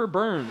Christopher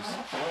Burns.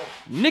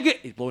 Nigga,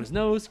 he's blowing his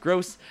nose.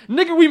 Gross.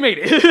 Nigga, we made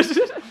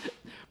it.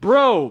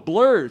 Bro,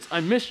 blurs,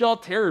 I miss y'all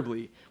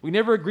terribly. We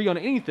never agree on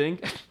anything.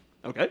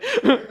 Okay.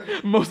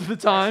 Most of the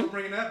time.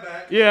 Bringing that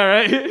back. Yeah,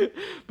 right?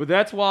 But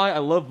that's why I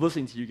love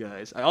listening to you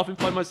guys. I often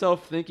find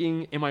myself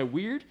thinking, am I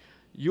weird?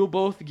 You'll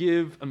both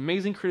give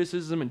amazing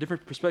criticism and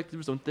different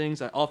perspectives on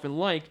things I often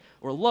like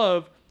or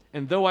love,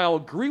 and though I'll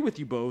agree with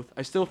you both,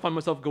 I still find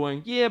myself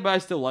going, yeah, but I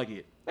still like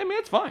it. I mean,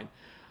 it's fine.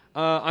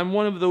 I'm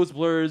one of those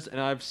blurs,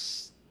 and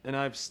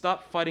I've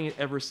stopped fighting it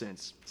ever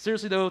since.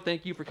 Seriously, though,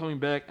 thank you for coming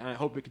back, and I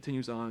hope it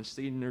continues on.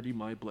 Stay nerdy,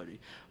 my bloody.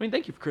 I mean,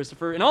 thank you,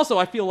 Christopher. And also,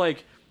 I feel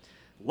like,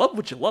 love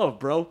what you love,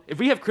 bro. If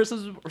we have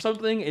criticism or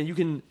something, and you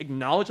can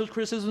acknowledge those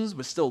criticisms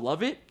but still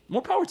love it,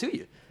 more power to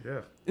you.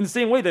 Yeah. In the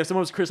same way that if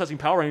someone was criticizing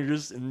Power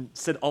Rangers and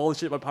said all the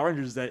shit about Power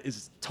Rangers that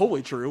is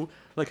totally true,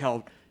 like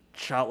how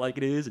childlike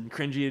it is and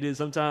cringy it is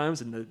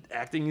sometimes, and the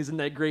acting isn't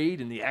that great,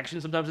 and the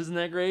action sometimes isn't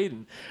that great,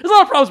 and there's a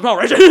lot of problems with Power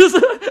Rangers.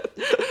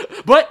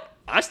 But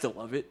I still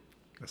love it.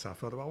 That's how I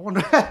felt about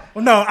Wonder.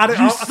 Well, no, I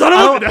didn't. son of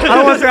I a-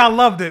 don't want to say I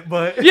loved it,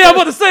 but Yeah, I'm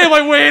about to say,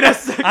 like, wait a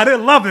second. I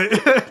didn't love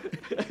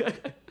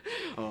it.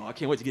 Oh, I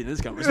can't wait to get into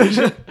this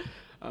conversation.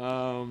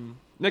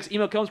 Next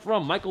email comes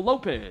from Michael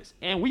Lopez,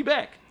 and we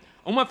back.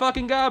 Oh my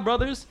fucking god,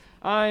 brothers!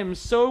 I am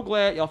so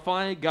glad y'all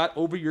finally got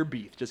over your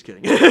beef. Just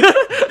kidding.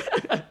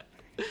 It's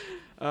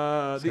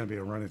gonna be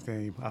a running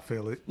theme. I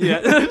feel it.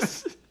 Yeah.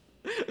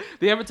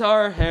 The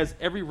Avatar has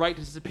every right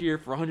to disappear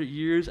for 100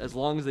 years as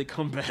long as they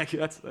come back.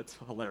 That's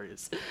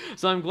hilarious.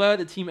 So I'm glad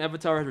that Team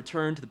Avatar has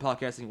returned to the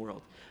podcasting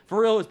world. For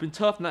real, it's been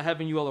tough not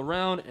having you all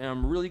around, and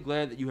I'm really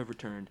glad that you have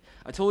returned.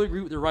 I totally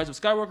agree with the Rise of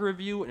Skywalker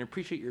review and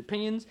appreciate your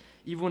opinions,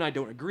 even when I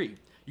don't agree.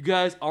 You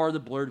guys are the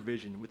Blurred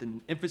Vision, with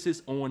an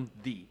emphasis on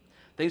the.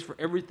 Thanks for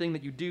everything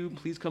that you do.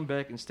 Please come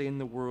back and stay in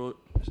the words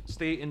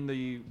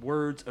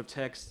of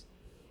text.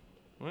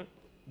 What?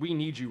 We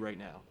need you right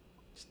now.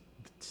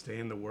 Stay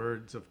in the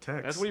words of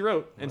text. That's what he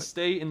wrote. And What?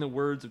 stay in the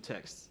words of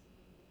text.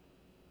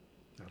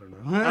 I don't know.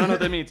 I don't know what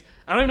that means.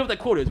 I don't even know what that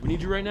quote is. We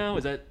need you right now.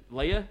 Is that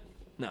Leia?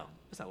 No,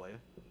 that's not Leia.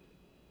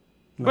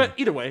 No. But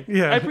either way,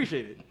 Yeah. I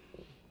appreciate it.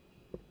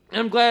 And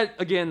I'm glad,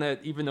 again,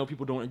 that even though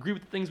people don't agree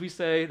with the things we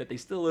say, that they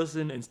still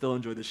listen and still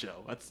enjoy the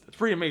show. That's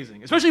pretty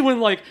amazing. Especially when,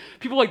 like,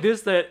 people like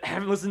this that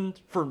haven't listened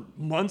for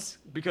months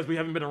because we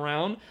haven't been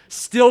around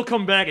still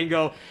come back and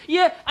go,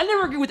 yeah, I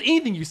never agree with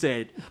anything you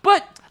said,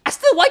 but I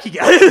still like you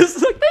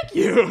guys. Like, thank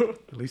you.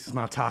 At least it's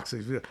not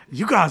toxic.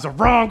 You guys are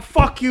wrong.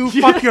 Fuck you.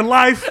 Fuck your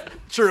life.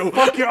 True.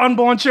 Fuck your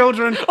unborn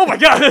children. Oh my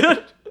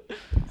god!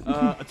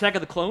 Attack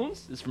of the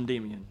Clones is from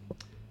Damien.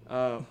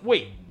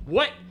 Wait,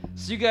 what?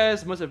 So you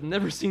guys must have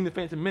never seen The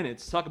Phantom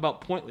Menace. Talk about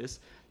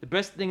pointless. The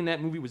best thing in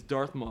that movie was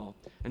Darth Maul,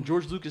 and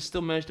George Lucas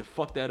still managed to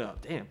fuck that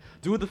up. Damn.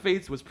 Duel of the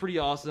Fates was pretty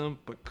awesome,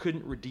 but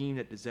couldn't redeem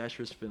that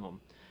disastrous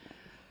film.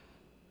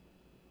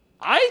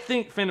 I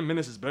think Phantom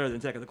Menace is better than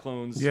Attack of the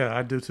Clones. Yeah,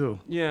 I do too.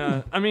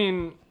 Yeah, I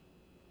mean,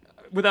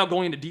 without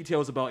going into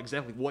details about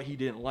exactly what he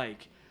didn't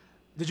like,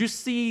 did you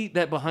see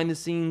that behind the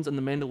scenes on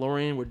The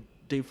Mandalorian where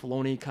Dave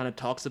Filoni kind of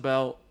talks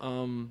about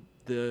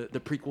the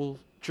prequel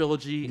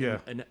trilogy Yeah.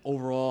 and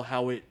overall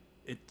how it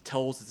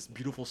tells this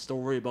beautiful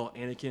story about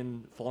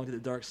Anakin falling to the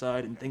dark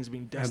side and things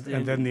being destined?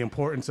 And then the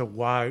importance of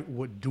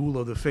what Duel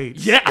of the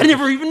Fates. yeah, I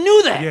never even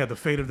knew that. Yeah, the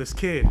fate of this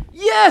kid.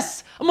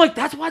 Yes! I'm like,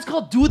 that's why it's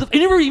called Duel of the... I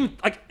never even...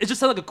 Like, it just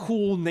sounded like a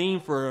cool name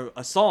for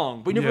a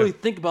song, but you never Yeah. really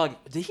think about,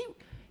 like, did he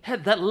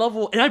have that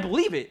level... And I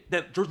believe it,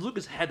 that George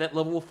Lucas had that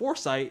level of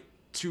foresight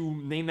to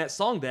name that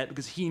song that,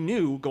 because he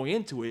knew, going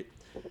into it,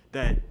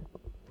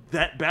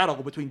 that battle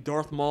between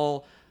Darth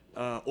Maul,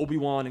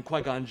 Obi-Wan, and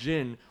Qui-Gon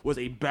Jinn was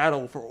a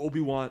battle for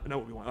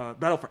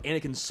battle for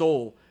Anakin's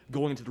soul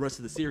going into the rest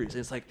of the series. And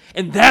it's like,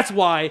 and that's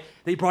why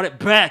they brought it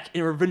back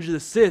in Revenge of the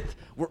Sith,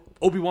 where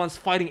Obi-Wan's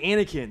fighting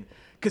Anakin,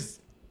 because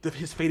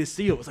his fate is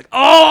sealed. It's like,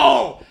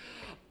 oh,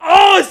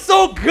 it's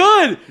so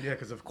good. Yeah,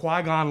 because if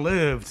Qui-Gon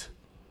lived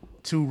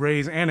to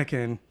raise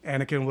Anakin,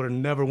 Anakin would have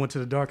never went to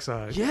the dark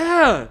side.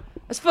 Yeah,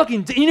 that's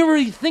fucking. You never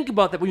really think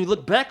about that when you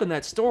look back on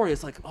that story.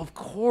 It's like, of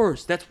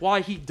course, that's why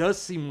he does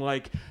seem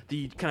like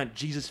the kind of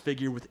Jesus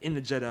figure within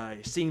the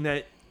Jedi. Seeing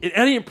that, and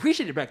I didn't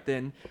appreciate it back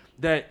then,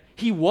 that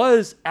he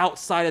was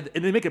outside of,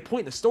 and they make a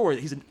point in the story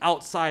that he's an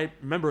outside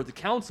member of the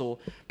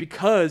council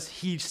because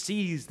he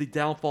sees the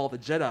downfall of the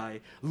Jedi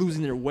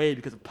losing their way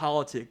because of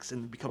politics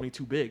and becoming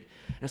too big.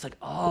 And it's like,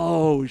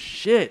 oh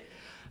shit!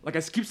 Like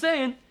I keep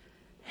saying.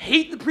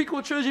 Hate the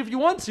prequel trilogy if you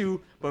want to,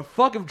 but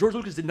fuck if George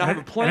Lucas did not have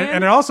a plan.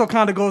 And it also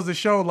kind of goes to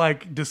show,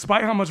 like,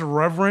 despite how much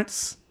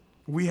reverence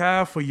we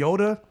have for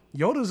Yoda,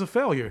 Yoda's a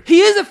failure. He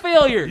is a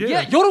failure. Yeah.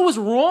 Yeah, Yoda was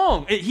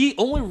wrong. And he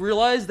only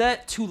realized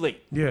that too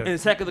late. Yeah. In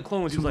Attack of the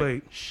Clones, he was Too like,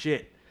 late.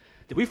 shit.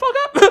 Did we fuck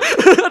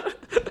up?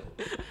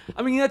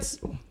 I mean, that's...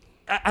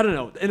 I don't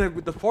know.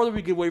 And the farther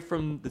we get away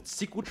from the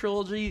sequel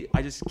trilogy,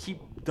 I just keep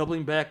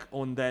doubling back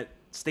on that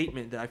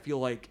statement that I feel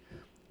like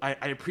I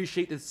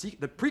appreciate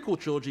the prequel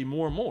trilogy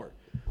more and more.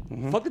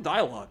 Mm-hmm. Fuck the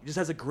dialogue. It just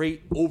has a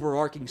great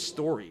overarching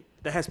story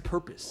that has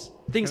purpose.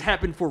 Things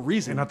happen for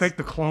reasons. And I think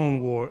the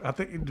Clone War, I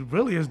think it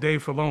really is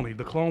Dave Filoni,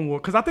 the Clone War.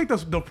 Because I think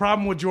the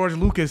problem with George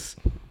Lucas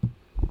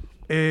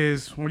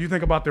is when you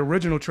think about the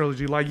original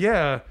trilogy, like,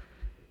 yeah,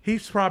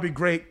 he's probably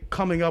great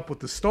coming up with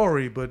the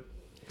story, but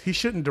he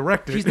shouldn't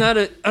direct it. He's not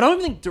a. I don't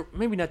even think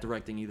maybe not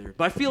directing either.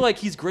 But I feel like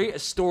he's great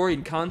at story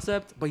and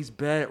concept, but he's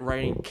bad at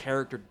writing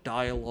character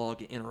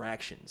dialogue and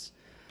interactions.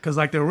 Because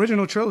like the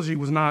original trilogy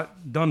was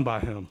not done by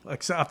him.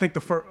 Except I think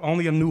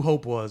only A New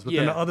Hope was, but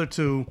then the other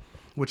two,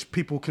 which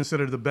people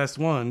consider the best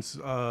ones,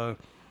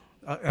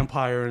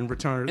 Empire and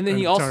Return. And then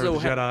he Return also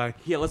of the Jedi.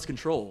 he had Less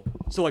Control.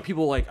 So like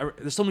people like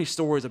there's so many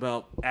stories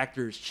about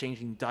actors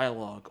changing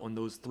dialogue on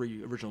those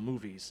 3 original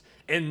movies.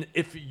 And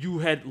if you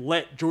had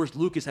let George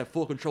Lucas have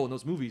full control in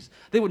those movies,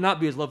 they would not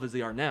be as loved as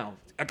they are now.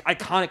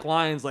 Iconic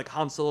lines like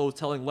Han Solo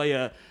telling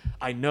Leia,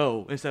 "I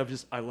know," instead of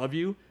just "I love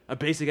you." A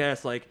basic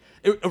ass like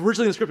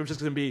originally in the script it was just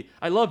gonna be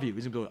 "I love you."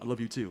 He's gonna go "I love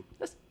you too."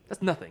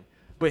 That's nothing.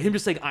 But him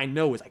just saying "I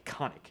know" is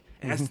iconic,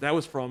 and that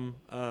was from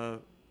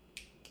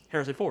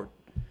Harrison Ford.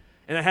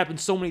 And that happened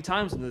so many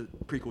times in the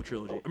prequel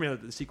trilogy. I mean,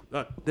 the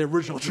sequel, the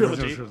original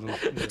trilogy.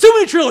 Too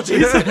many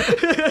trilogies.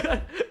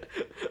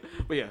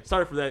 But yeah,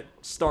 sorry for that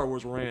Star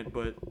Wars rant,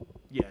 but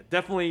yeah,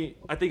 definitely.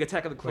 I think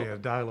Attack of the Clones. Yeah,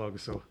 dialogue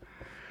is so.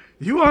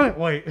 You want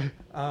wait?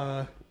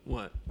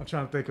 What? I'm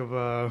trying to think of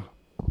a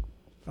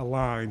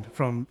line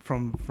from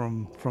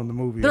the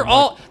movie. They're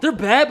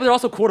bad, but they're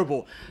also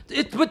quotable.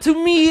 But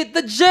to me,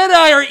 the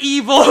Jedi are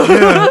evil.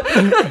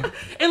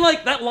 And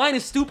like that line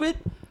is stupid,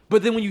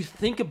 but then when you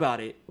think about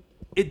it,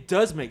 it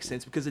does make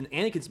sense because in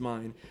Anakin's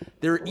mind,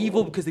 they're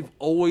evil because they've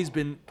always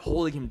been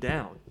holding him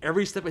down.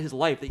 Every step of his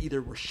life, they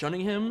either were shunning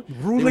him,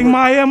 ruling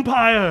my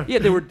empire. Yeah,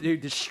 they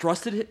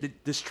distrusted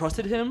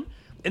him,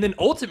 and then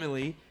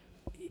ultimately,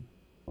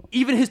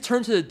 even his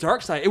turn to the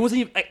dark side. It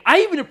wasn't even.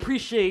 I even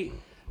appreciate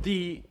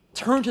the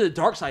turn to the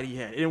dark side he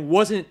had, and it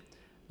wasn't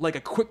like a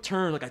quick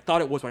turn like I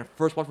thought it was when I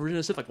first watched Revenge of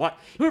the Sith. Like, what?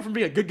 He went from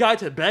being a good guy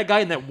to a bad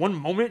guy in that one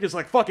moment. Just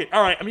like, fuck it.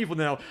 All right, I'm evil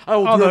now. I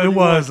will do it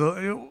was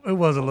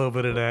a little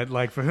bit of that.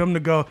 Like for him to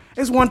go,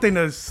 it's one thing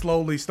to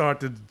slowly start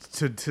to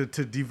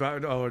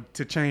divide or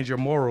to change your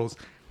morals,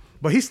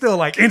 but he's still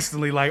like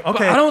instantly like,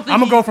 okay, I'm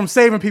gonna go from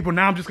saving people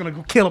now. I'm just gonna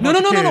go kill a bunch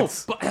of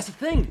kids. No. But that's the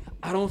thing.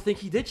 I don't think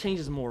he did change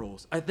his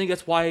morals. I think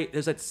that's why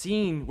there's that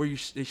scene where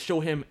they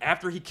show him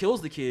after he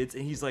kills the kids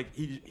and he's like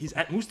he's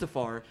at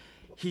Mustafar,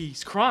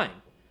 he's crying.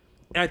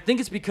 And I think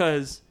it's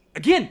because,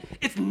 again,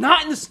 it's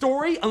not in the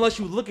story unless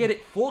you look at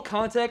it full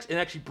context and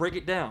actually break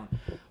it down.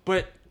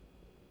 But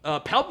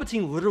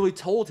Palpatine literally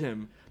told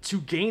him to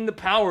gain the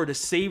power to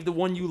save the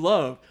one you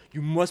love,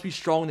 you must be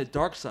strong in the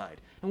dark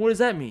side. And what does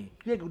that mean?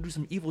 You gotta go do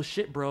some evil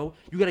shit, bro.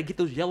 You gotta get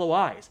those yellow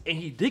eyes. And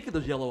he did get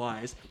those yellow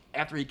eyes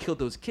after he killed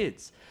those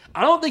kids.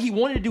 I don't think he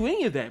wanted to do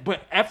any of that,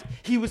 but after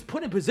he was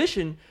put in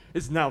position,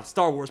 this is now a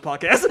Star Wars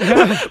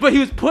podcast, but he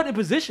was put in a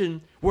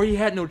position where he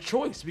had no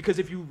choice. Because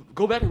if you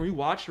go back and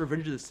rewatch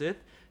Revenge of the Sith,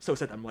 so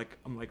sad I'm like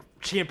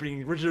championing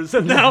Revenge of the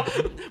Sith now,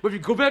 but if you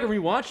go back and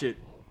rewatch it,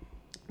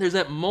 there's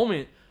that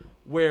moment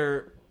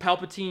where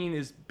Palpatine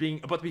is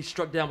about to be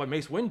struck down by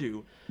Mace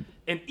Windu,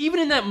 and even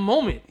in that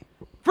moment,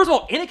 first of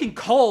all, Anakin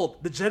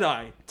called the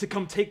Jedi to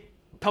come take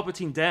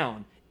Palpatine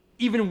down,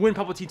 even when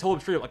Palpatine told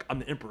him straight up, like, I'm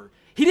the Emperor.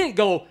 He didn't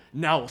go,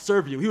 now I'll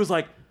serve you. He was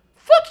like,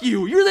 fuck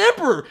you, you're the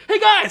Emperor. Hey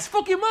guys,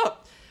 fuck him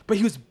up. But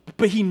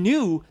he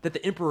knew that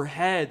the Emperor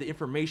had the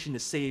information to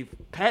save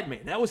Padme.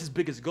 That was his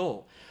biggest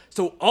goal.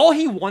 So all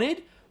he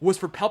wanted was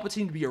for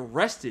Palpatine to be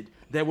arrested.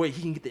 That way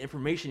he can get the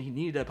information he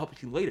needed at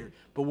Palpatine later.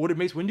 But what did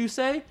Mace Windu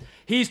say?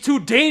 He's too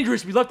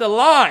dangerous to be left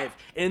alive.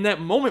 And in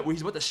that moment where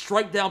he's about to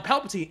strike down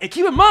Palpatine, and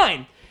keep in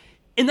mind,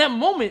 in that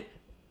moment,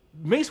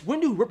 Mace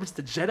Windu, who represents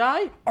the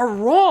Jedi, are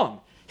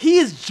wrong. He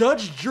is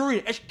judge, jury,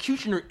 and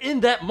executioner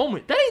in that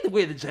moment. That ain't the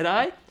way of the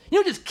Jedi. You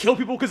don't just kill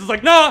people because it's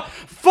like, nah,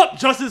 fuck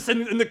justice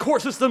and the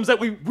court systems that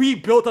we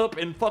built up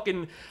and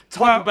fucking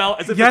talk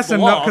about as if yes it's the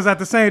and law. no, because at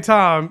the same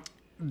time,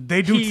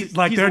 they do He's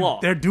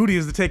their duty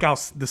is to take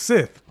out the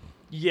Sith.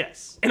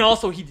 Yes, and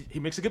also he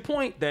makes a good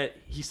point that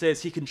he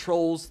says he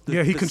controls.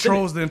 He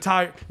controls Senate. the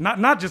entire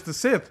not just the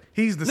Sith.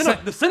 He's the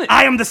Senate. The Senate.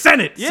 I am the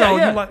Senate. Yeah, so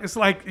yeah. it's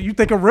like you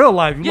think of real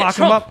life. You lock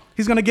Trump. him up,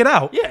 he's gonna get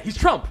out. Yeah, he's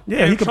Trump.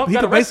 Yeah, and he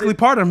could basically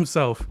pardon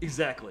himself.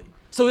 Exactly.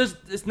 So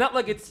it's not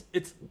like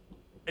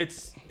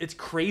it's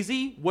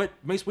crazy what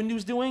Mace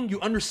Windu's doing.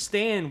 You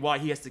understand why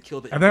he has to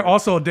kill the And then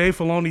also Dave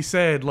Filoni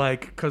said,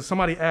 like, because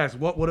somebody asked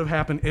what would have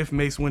happened if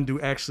Mace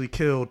Windu actually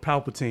killed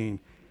Palpatine.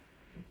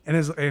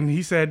 And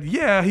he said,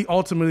 yeah, he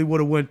ultimately would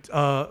have went,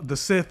 the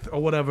Sith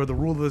or whatever, the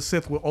rule of the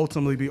Sith would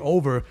ultimately be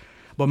over.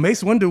 But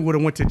Mace Windu would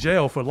have went to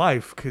jail for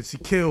life because he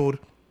killed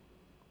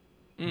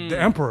the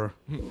Emperor.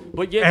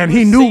 But yeah, and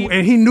he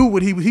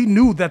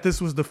knew that this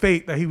was the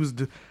fate that he was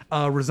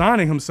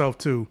resigning himself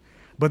to.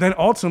 But then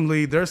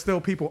ultimately, there's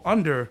still people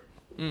under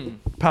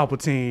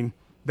Palpatine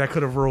that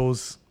could have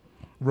rose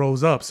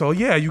up. So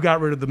yeah, you got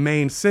rid of the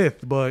main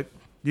Sith, but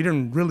you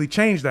didn't really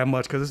change that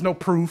much because there's no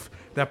proof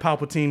that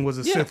Palpatine was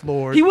a Sith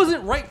Lord. He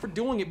wasn't right for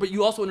doing it, but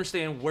you also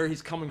understand where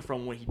he's coming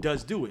from when he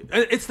does do it.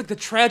 It's like the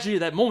tragedy of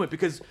that moment,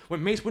 because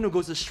when Mace Windu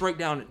goes to strike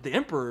down the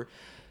Emperor,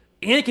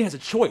 Anakin has a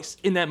choice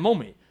in that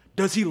moment.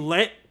 Does he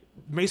let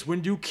Mace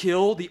Windu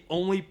kill the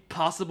only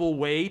possible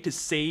way to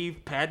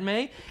save Padme?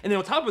 And then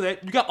on top of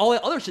that, you got all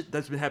that other shit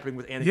that's been happening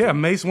with Anakin. Yeah,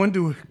 Mace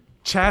Windu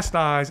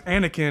chastise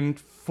Anakin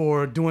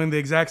for doing the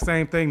exact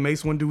same thing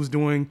Mace Windu was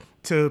doing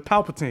to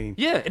Palpatine.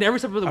 Yeah, and every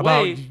step of the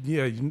About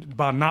way.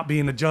 about not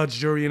being a judge,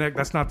 jury, and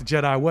that's not the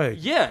Jedi way.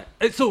 Yeah,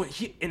 and so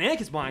in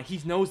Anakin's mind,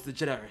 he knows the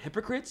Jedi are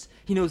hypocrites.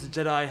 He knows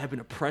the Jedi have been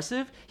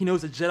oppressive. He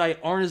knows the Jedi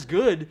aren't as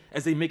good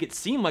as they make it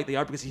seem like they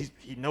are because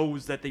he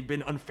knows that they've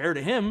been unfair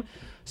to him.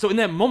 So in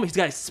that moment, he's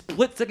got a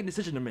split-second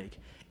decision to make.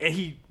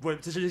 And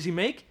what decision does he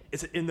make?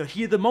 It's in the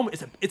heat of the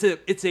moment.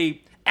 It's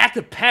a act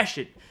of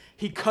passion.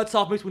 He cuts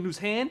off Mace Windu's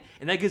hand,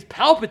 and that gives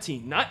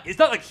Palpatine. It's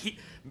not like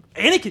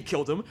Anakin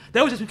killed him.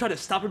 That was just him trying to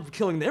stop him from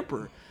killing the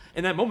Emperor.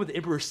 In that moment, the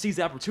Emperor seized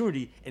the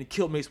opportunity and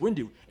killed Mace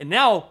Windu. And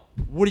now,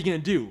 what are you gonna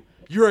do?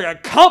 You're an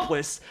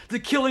accomplice to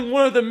killing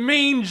one of the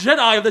main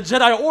Jedi of the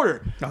Jedi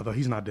Order. Although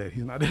he's not dead.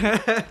 He's not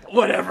dead.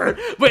 Whatever.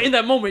 But in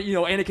that moment,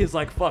 Anakin's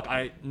like, "Fuck!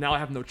 Now I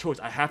have no choice.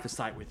 I have to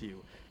side with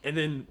you." And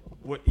then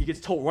he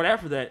gets told right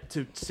after that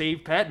to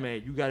save Padme,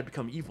 you got to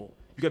become evil.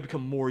 You got to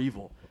become more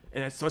evil.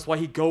 And that's why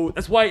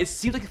That's why it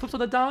seems like he flips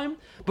on a dime,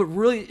 but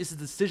really it's a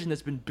decision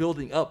that's been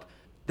building up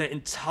that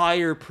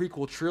entire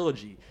prequel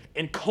trilogy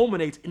and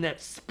culminates in that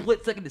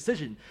split-second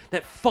decision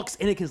that fucks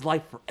Anakin's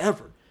life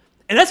forever.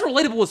 And that's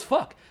relatable as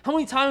fuck. How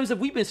many times have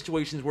we been in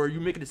situations where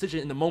you make a decision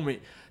in the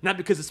moment, not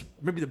because it's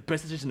maybe the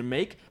best decision to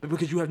make, but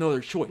because you have no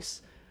other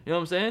choice? You know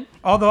what I'm saying?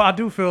 Although I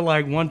do feel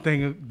like one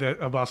thing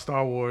about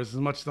Star Wars, as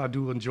much as I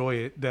do enjoy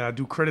it, that I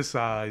do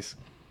criticize,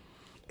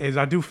 is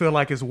I do feel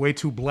like it's way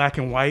too black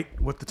and white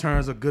with the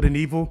terms of good and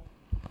evil.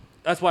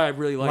 That's why I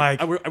really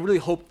I really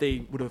hope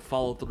they would have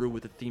followed through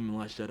with the theme in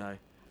Last Jedi.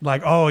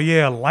 Like, oh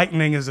yeah,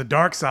 lightning is a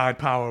dark side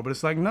power, but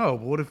it's like, no,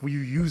 but what if you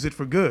use it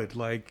for good?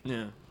 Like,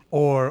 yeah.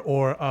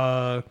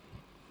 Or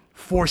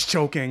force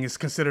choking is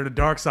considered a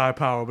dark side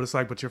power, but it's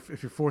like, but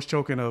if you're force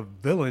choking a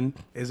villain,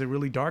 is it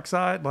really dark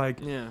side? Like,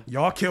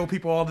 y'all kill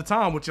people all the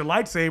time with your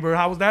lightsaber.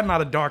 How is that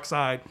not a dark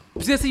side?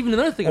 See, that's even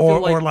another thing.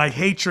 Or like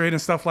hatred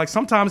and stuff. Like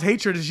sometimes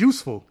hatred is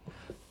useful.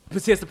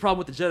 But see, that's the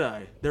problem with the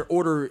Jedi. Their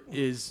order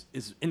is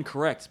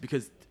incorrect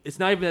because it's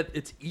not even that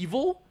it's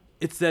evil.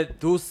 It's that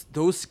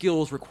those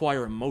skills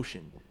require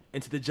emotion,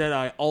 and to the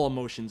Jedi, all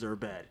emotions are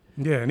bad.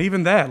 Yeah, and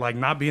even that, like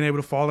not being able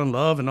to fall in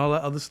love and all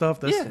that other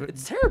stuff.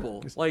 It's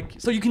terrible. Like,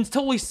 so you can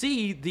totally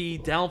see the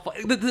downfall.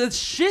 The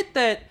shit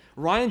that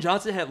Rian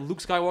Johnson had Luke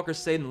Skywalker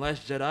say in The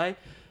Last Jedi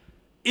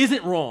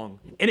isn't wrong,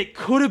 and it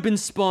could have been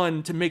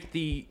spun to make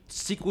the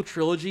sequel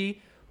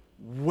trilogy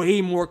way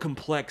more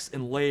complex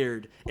and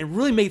layered, and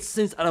really made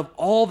sense out of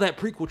all that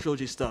prequel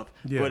trilogy stuff.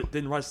 Yeah. But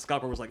then Rise of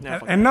Skywalker was like, nah,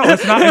 fuck and that. No,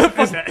 it's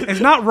not. It's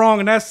not wrong,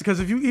 and that's because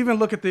if you even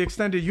look at the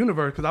extended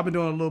universe, because I've been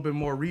doing a little bit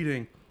more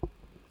reading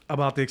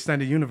about the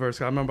extended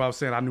universe. I remember I was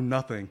saying I knew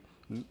nothing.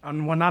 I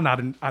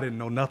didn't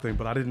know nothing,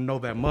 but I didn't know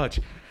that much.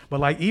 But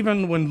like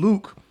even when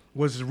Luke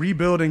was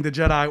rebuilding the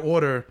Jedi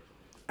Order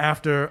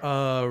after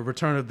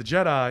Return of the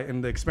Jedi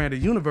in the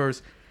expanded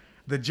universe,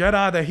 the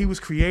Jedi that he was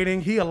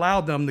creating, he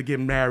allowed them to get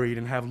married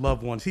and have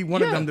loved ones. He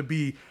wanted them to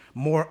be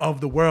more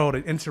of the world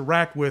and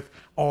interact with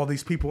all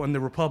these people in the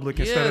Republic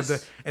instead of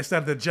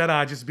the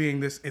Jedi just being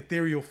this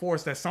ethereal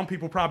force that some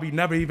people probably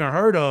never even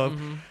heard of.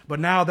 Mm-hmm.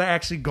 But now they're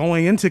actually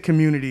going into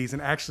communities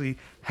and actually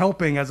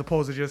helping, as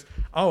opposed to just,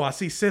 oh, I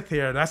see Sith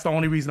here. That's the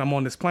only reason I'm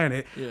on this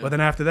planet. Yeah. But then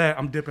after that,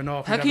 I'm dipping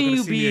off. How can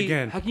you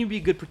be a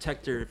good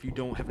protector if you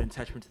don't have an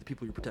attachment to the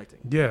people you're protecting?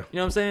 Yeah, you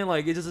know what I'm saying?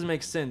 Like, it just doesn't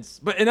make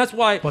sense. And that's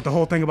why. But the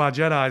whole thing about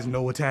Jedi is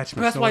no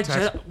attachment. That's why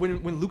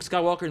when Luke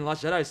Skywalker in The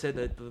Last Jedi said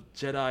that the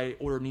Jedi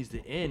Order needs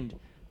to end,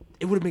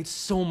 it would have made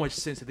so much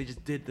sense if they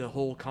just did the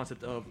whole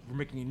concept of we're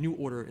making a new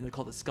order and they're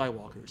called the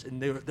Skywalkers, and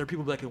they're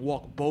people that can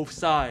walk both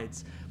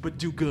sides but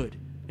do good.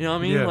 You know what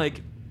I mean? Yeah.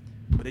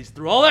 But they just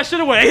threw all that shit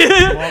away.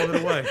 All of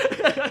it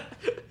away.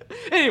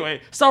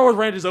 Anyway, Star Wars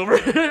rant is over.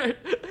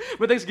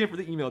 But thanks again for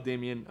the email,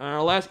 Damien.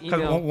 Our last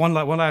email. One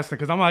last thing,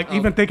 because I'm like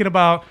even thinking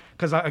about,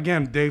 because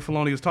again, Dave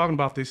Filoni was talking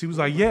about this. He was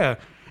like, yeah,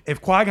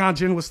 if Qui-Gon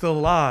Jinn was still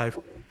alive,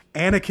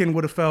 Anakin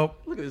would have felt.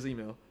 Look at this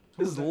email.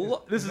 This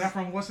is that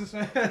from what's his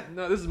name?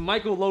 No, this is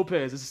Michael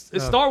Lopez.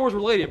 It's Star Wars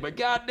related, but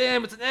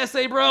goddamn, it's an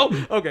essay, bro.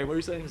 Okay, what were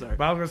you saying? Sorry.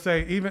 But I was gonna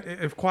say, even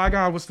if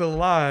Qui-Gon was still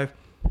alive,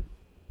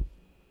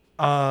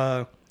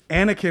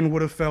 Anakin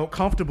would have felt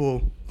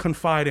comfortable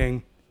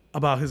confiding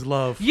about his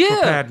love for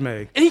Padme.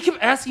 And he kept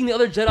asking the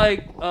other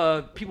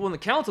Jedi people in the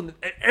council, and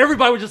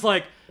everybody was just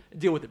like,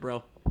 deal with it,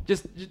 bro.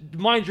 Just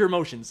mind your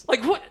emotions.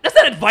 Like, what? That's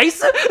not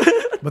advice.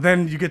 But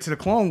then you get to the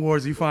Clone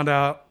Wars, you find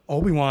out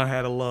Obi-Wan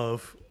had a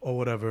love or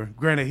whatever.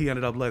 Granted, he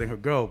ended up letting her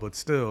go, but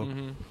still.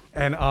 Mm-hmm.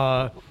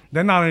 And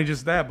then not only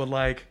just that, but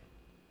like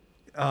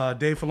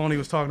Dave Filoni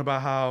was talking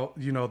about how,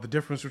 the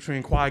difference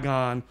between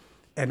Qui-Gon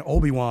and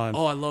Obi-Wan.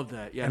 Oh, I love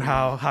that. Yeah. And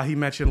how he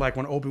mentioned like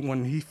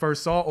when he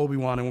first saw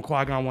Obi-Wan and when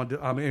Qui-Gon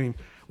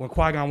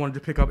wanted to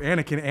pick up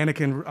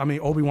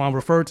Obi-Wan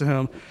referred to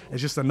him as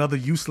just another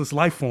useless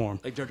life form.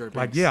 Like Jar Jar Binks.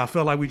 Like, yeah, I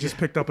felt like we just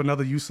picked up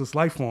another useless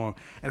life form.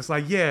 And it's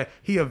like, yeah,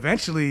 he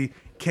eventually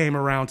came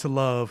around to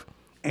love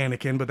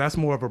Anakin, but that's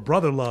more of a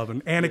brother love,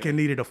 and Anakin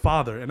needed a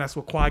father, and that's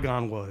what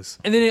Qui-Gon was.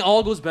 And then it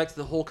all goes back to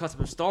the whole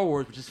concept of Star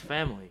Wars, which is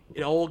family.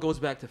 It all goes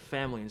back to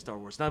family in Star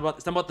Wars. It's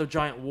not about the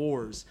giant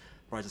wars.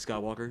 Rise of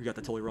Skywalker. You got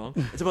that totally wrong.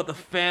 It's about the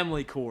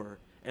family core,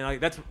 and like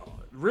that's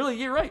really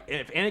you're right.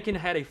 If Anakin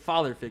had a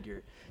father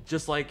figure,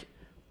 just like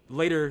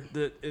later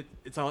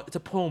it's a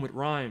poem. It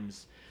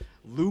rhymes.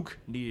 Luke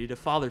needed a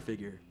father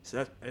figure,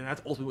 so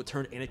that's ultimately what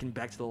turned Anakin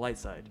back to the light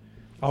side.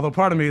 Although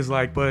part of me is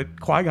like, but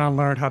Qui-Gon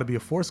learned how to be a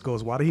Force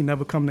Ghost. Why did he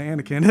never come to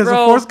Anakin as a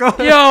Force Ghost?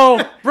 Yo,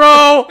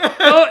 bro.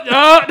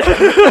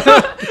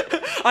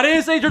 I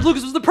didn't say George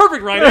Lucas was the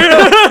perfect writer.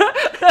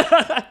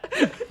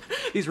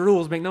 These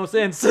rules make no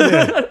sense.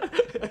 Yeah.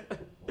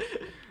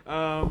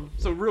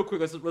 So real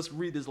quick, let's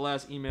read this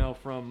last email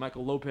from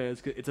Michael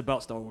Lopez. It's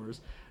about Star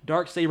Wars.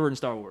 Darksaber and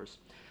Star Wars.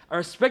 I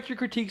respect your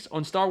critiques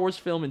on Star Wars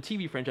film and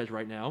TV franchise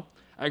right now.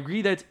 I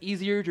agree that it's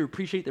easier to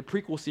appreciate the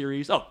prequel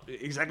series. Oh,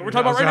 exactly what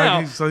we're talking about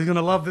right now. So he's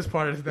gonna love this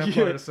part of part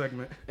of the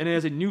segment. And it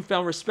has a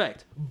newfound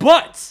respect.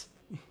 But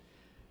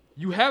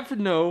you have to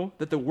know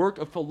that the work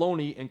of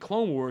Filoni and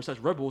Clone Wars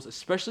 / Rebels,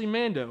 especially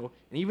Mando,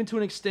 and even to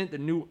an extent the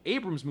new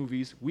Abrams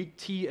movies, weak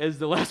T as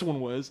the last one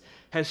was,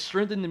 has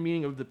strengthened the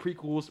meaning of the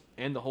prequels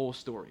and the whole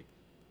story.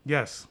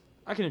 Yes.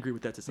 I can agree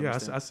with that to some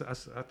extent.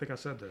 I think I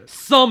said that.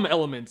 Some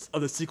elements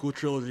of the sequel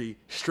trilogy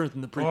strengthen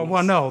the prequels.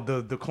 Well, no,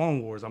 the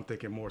Clone Wars, I'm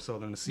thinking more so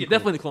than the sequel. Yeah,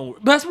 definitely the Clone Wars.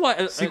 But that's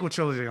why... sequel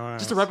trilogy.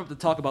 Just to wrap up the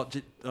talk about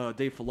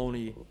Dave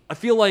Filoni, I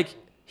feel like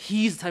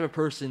he's the type of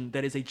person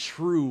that is a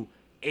true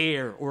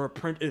heir or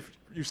apprentice, if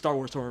you Star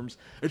Wars terms,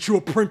 a true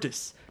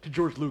apprentice to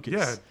George Lucas.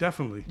 Yeah,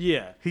 definitely.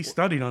 Yeah. He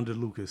studied under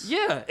Lucas.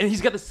 Yeah, and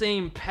he's got the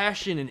same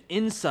passion and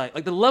insight.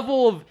 Like the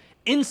level of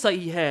insight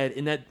he had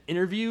in that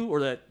interview or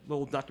that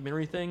little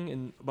documentary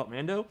thing about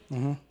Mando,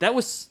 that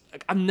was...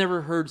 Like, I've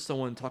never heard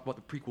someone talk about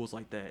the prequels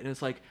like that. And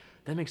it's like,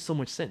 that makes so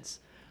much sense.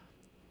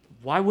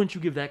 Why wouldn't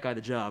you give that guy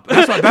the job?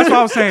 That's what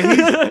I was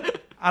saying.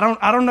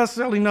 I don't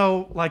necessarily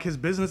know like his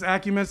business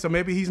acumen, so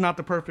maybe he's not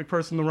the perfect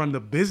person to run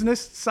the business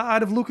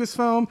side of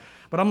Lucasfilm.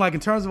 But I'm like, in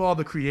terms of all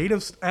the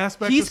creative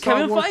aspects, He's of Star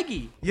Kevin Wars,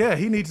 Feige. Yeah,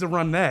 he needs to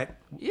run that.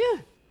 Yeah,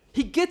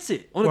 he gets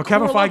it. Well,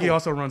 Kevin Feige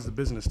also runs the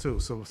business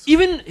too. So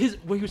even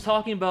what he was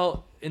talking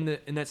about in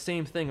that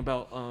same thing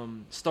about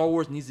Star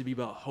Wars needs to be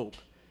about hope,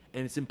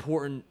 and it's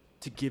important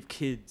to give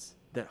kids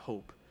that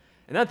hope.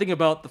 And I'm thinking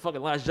about the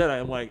fucking Last Jedi.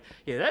 I'm like,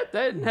 yeah, that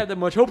didn't have that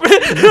much hope in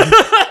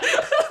it.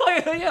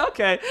 Like, yeah,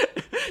 okay.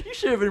 You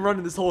should have been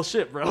running this whole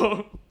shit,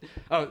 bro.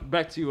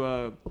 Back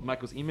to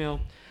Michael's email.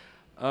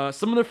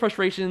 Some of the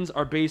frustrations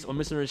are based on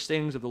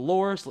misunderstandings of the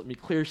lore, so let me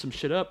clear some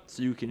shit up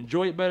so you can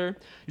enjoy it better.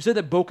 You said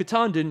that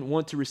Bo-Katan didn't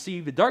want to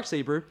receive the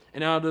Darksaber,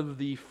 and out of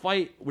the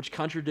fight, which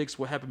contradicts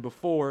what happened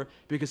before,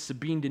 because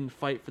Sabine didn't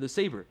fight for the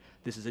saber.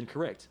 This is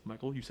incorrect.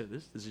 Michael, you said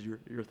this. This is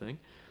your thing.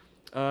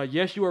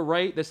 Yes, you are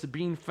right that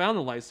Sabine found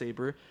the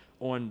lightsaber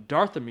on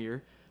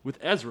Dathomir with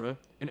Ezra,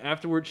 and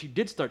afterwards she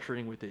did start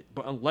training with it.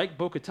 But unlike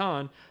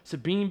Bo-Katan,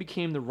 Sabine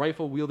became the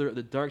rightful wielder of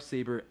the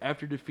Darksaber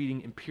after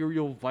defeating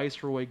Imperial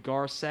Viceroy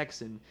Gar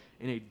Saxon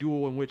in a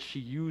duel in which she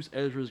used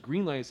Ezra's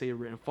green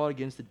lightsaber and fought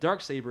against the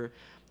Darksaber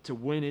to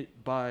win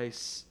it by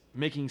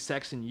making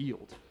Saxon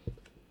yield.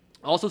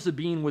 Also,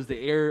 Sabine was the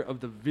heir of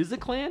the Vizsla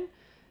clan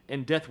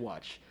and Death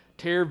Watch.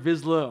 Ter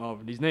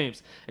Vizsla, these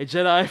names, a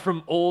Jedi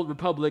from Old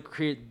Republic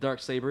created the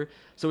Darksaber,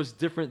 so it's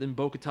different than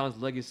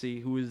Bo-Katan's legacy,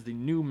 who is the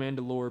new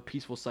Mandalore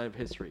peaceful side of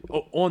history.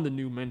 On the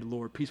new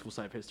Mandalore peaceful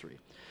side of history.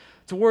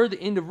 Toward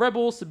the end of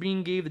Rebels,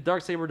 Sabine gave the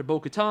Darksaber to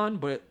Bo-Katan,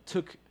 but it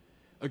took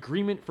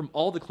agreement from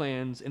all the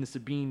clans and the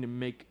Sabine to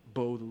make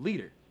Bo the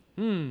leader.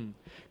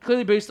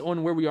 Clearly based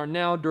on where we are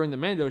now during the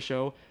Mando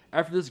show,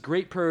 after this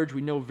great purge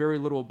we know very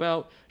little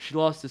about, she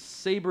lost the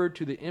saber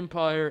to the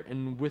Empire,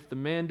 and with the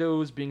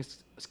Mandos being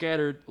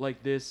scattered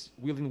like this,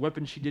 wielding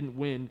weapons she didn't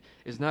win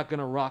is not going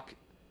to rock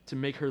to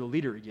make her the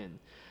leader again.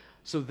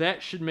 So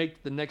that should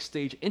make the next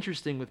stage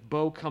interesting, with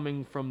Bo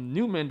coming from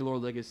new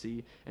Mandalore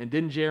legacy, and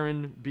Din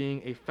Djarin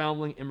being a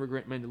foundling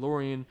immigrant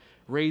Mandalorian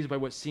raised by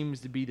what seems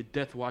to be the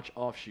Death Watch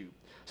offshoot.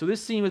 So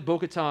this scene with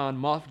Bo-Katan,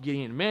 Moff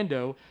Gideon, and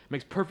Mando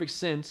makes perfect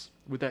sense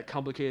with that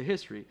complicated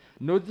history.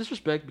 No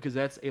disrespect, because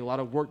that's a lot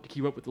of work to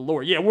keep up with the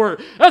lore. Yeah,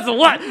 that's a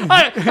lot.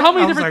 How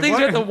many different things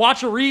you have to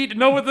watch or read to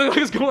know what the fuck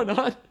is going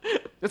on?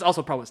 That's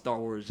also probably Star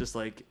Wars, just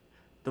like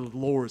the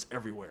lore is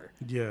everywhere.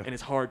 Yeah. And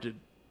it's hard to...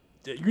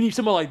 You need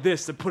someone like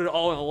this to put it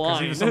all in a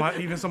line.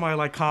 Even somebody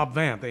like Cobb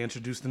Vanth, they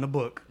introduced in the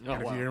book. Oh,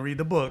 and if you didn't read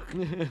the book,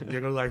 you're going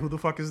to be like, who the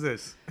fuck is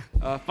this?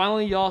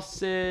 Finally, y'all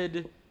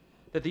said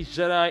that these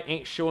Jedi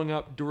ain't showing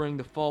up during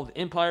the Fall of the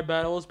Empire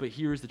battles, but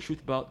here's the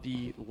truth about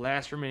the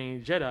last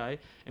remaining Jedi,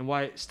 and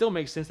why it still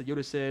makes sense that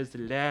Yoda says, the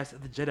last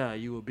of the Jedi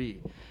you will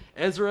be.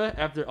 Ezra,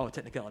 after... Oh,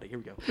 technicality. Here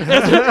we go.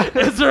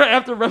 Ezra,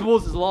 after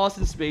Rebels, is lost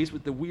in space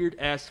with the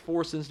weird-ass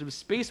Force-sensitive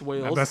space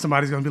whales. I bet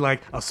somebody's going to be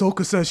like,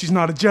 Ahsoka says she's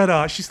not a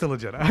Jedi. She's still a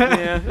Jedi.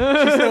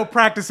 Yeah. She's still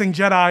practicing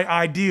Jedi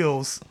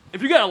ideals.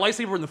 If you got a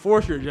lightsaber in the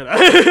Force, you're a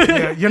Jedi.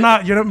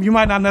 Yeah, you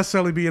might not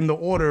necessarily be in the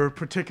order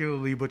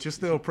particularly, but you're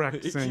still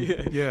practicing.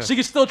 Yeah. She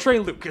can still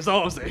train Luke, is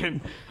all I'm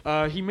saying.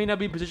 He may not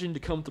be positioned to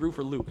come through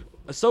for Luke.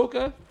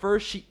 Ahsoka,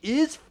 first, she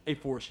is a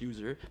Force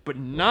user, but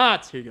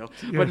not, here you go,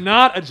 but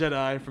not a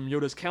Jedi from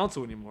Yoda's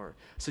council anymore.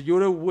 So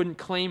Yoda wouldn't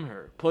claim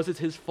her. Plus, it's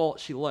his fault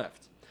she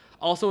left.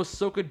 Also,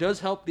 Ahsoka does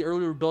help the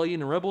early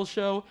Rebellion and Rebels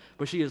show,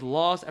 but she is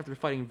lost after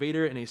fighting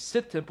Vader in a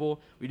Sith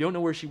temple. We don't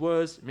know where she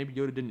was. Maybe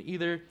Yoda didn't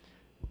either.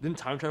 Didn't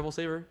time travel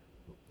save her?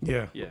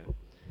 Yeah. Yeah.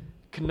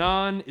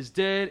 Kanan is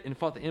dead and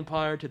fought the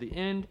Empire to the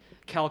end.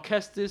 Cal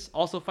Kestis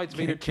also fights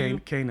Vader too.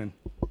 Kanan.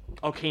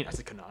 Oh, Kanan. I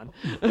said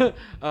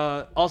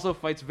Kanan. Also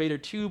fights Vader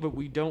too, but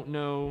we don't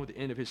know the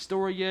end of his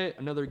story yet.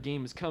 Another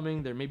game is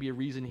coming. There may be a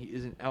reason he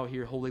isn't out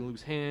here holding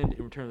Luke's hand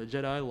in Return of the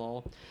Jedi.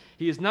 Lol.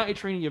 He is not a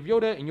trainee of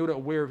Yoda, and Yoda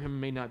aware of him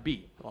may not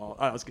be. Oh,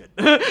 that was good.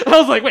 I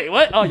was like, wait,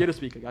 what? Oh, Yoda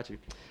speak. I got you.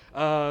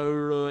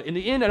 In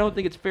the end, I don't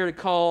think it's fair to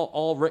call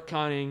all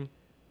retconning.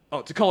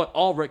 Oh, to call it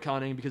all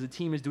retconning because the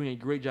team is doing a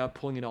great job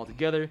pulling it all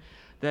together.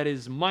 That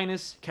is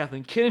minus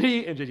Kathleen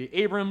Kennedy and J.J.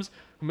 Abrams,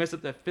 who messed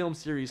up that film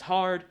series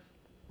hard.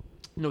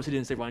 Notice he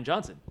didn't say Rian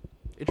Johnson.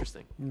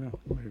 Interesting. Yeah,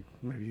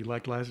 maybe you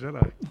liked Last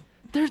Jedi.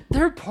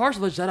 There are parts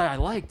of the Jedi I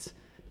liked.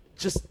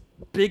 Just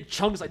big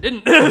chunks I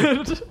didn't.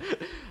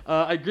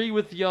 I agree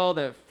with y'all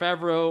that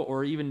Favreau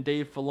or even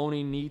Dave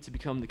Filoni need to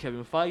become the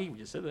Kevin Feige, we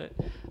just said that,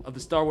 of the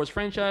Star Wars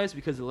franchise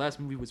because the last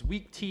movie was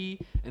weak tea,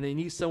 and they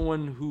need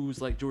someone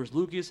who's like George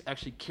Lucas,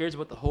 actually cares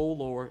about the whole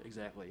lore,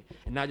 exactly,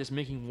 and not just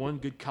making one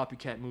good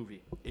copycat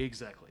movie,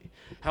 exactly.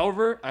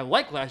 However, I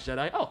like Last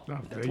Jedi. Oh,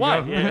 that's why.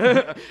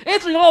 Yeah.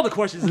 Answering all the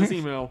questions in this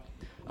email.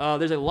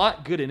 There's a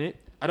lot good in it.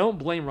 I don't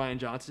blame Rian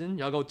Johnson.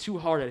 Y'all go too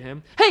hard at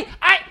him. Hey,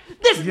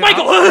 this is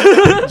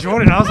Michael.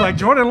 Jordan, I was like,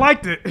 Jordan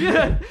liked it.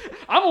 Yeah,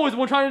 I'm always the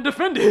one trying to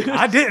defend it.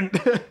 I didn't.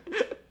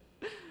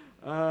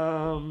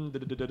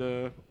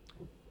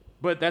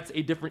 But that's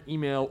a different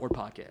email or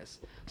podcast.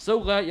 So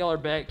glad y'all are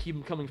back. Keep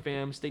them coming,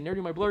 fam. Stay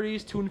nerdy, my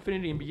blurties. To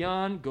infinity and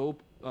beyond. Go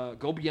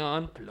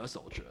beyond plus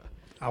ultra.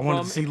 I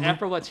wanted to see Luke.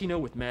 Afro Latino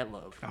with mad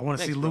love. I want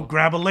to see Thanks, Luke bro.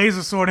 grab a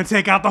laser sword and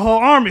take out the whole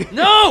army.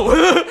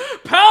 No!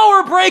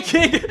 Power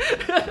breaking!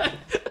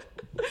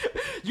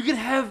 You can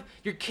have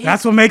your kids.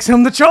 That's what makes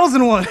him the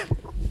chosen one.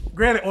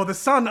 Granted, or the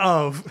son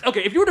of.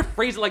 Okay, if you were to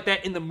phrase it like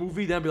that in the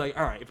movie, then I'd be like,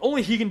 all right, if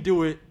only he can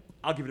do it,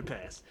 I'll give it a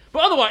pass.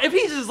 But otherwise, if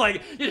he's just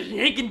like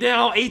yanking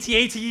down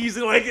AT-ATs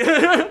and like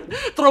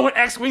throwing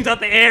X-Wings out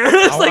the air,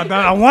 it's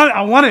I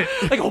want it.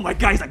 like, oh my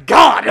God, he's a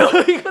god.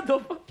 What the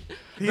fuck?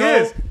 He No,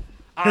 is.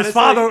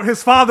 honestly,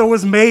 His father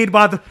was made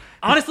by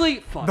honestly,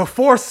 fuck. the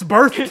Force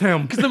birthed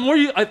him. Because the more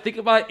I think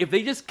about it, if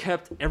they just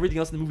kept everything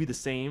else in the movie the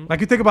same.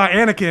 Like you think about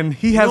Anakin,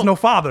 he has no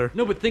father.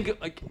 No, but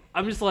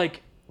I'm just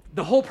like,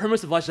 the whole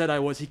premise of Last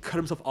Jedi was he cut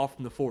himself off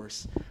from the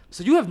Force.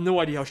 So you have no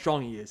idea how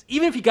strong he is.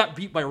 Even if he got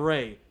beat by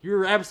Rey,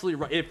 you're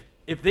absolutely right.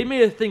 If they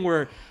made a thing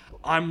where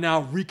I'm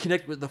now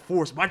reconnected with the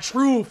Force, my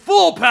true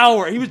full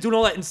power, and he was doing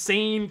all that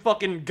insane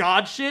fucking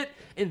god shit,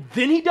 and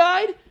then he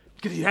died,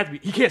 because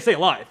he can't stay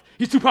alive.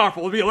 He's too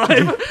powerful to be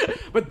alive.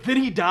 But then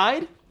he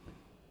died,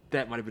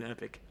 that might have been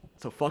epic.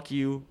 So fuck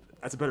you.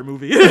 That's a better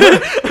movie.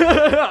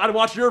 I'd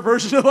watch your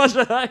version of Last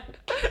Jedi.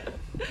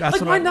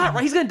 That's Like, why not?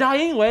 Right? He's gonna die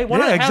anyway. Why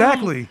not have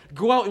exactly. him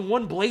go out in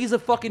one blaze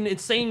of fucking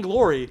insane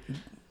glory?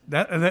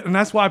 And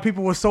that's why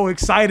people were so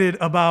excited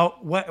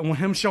about when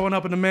him showing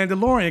up in The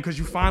Mandalorian, because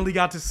you finally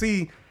got to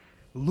see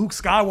Luke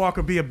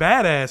Skywalker be a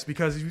badass.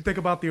 Because if you think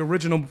about the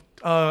original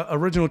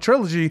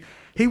trilogy,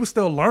 he was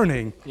still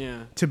learning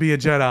to be a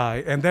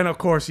Jedi. And then of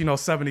course,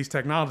 70s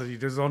technology.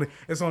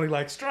 It's only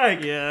like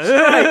strike. Yeah,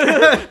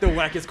 the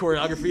wackest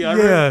choreography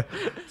ever. Yeah.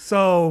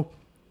 So,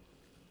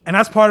 and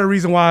that's part of the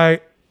reason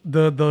why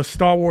the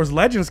Star Wars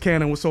Legends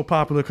canon was so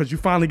popular, because you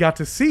finally got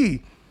to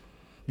see,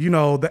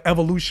 the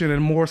evolution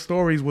and more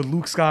stories with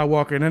Luke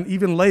Skywalker, and then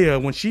even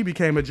Leia when she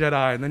became a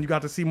Jedi, and then you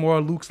got to see more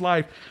of Luke's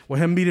life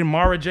with him meeting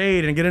Mara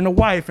Jade and getting a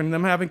wife and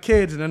them having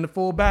kids and then the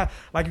full back.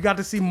 Like you got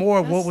to see more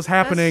of what was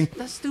happening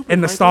that's stupid,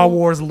 in the Michael. Star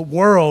Wars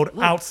world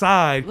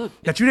outside look,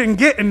 that you didn't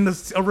get in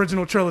the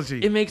original trilogy.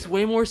 It makes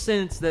way more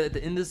sense that at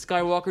the end of the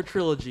Skywalker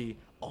trilogy,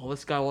 all the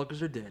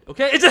Skywalkers are dead.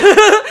 Okay,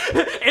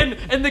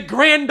 and the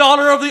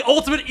granddaughter of the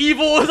ultimate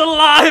evil is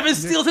alive and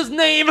steals his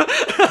name.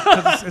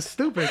 It's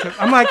stupid. 'Cause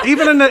I'm like,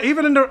 even in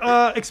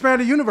the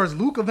expanded universe,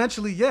 Luke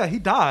eventually, he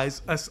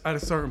dies at a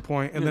certain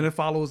point, and then it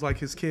follows like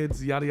his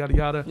kids, yada yada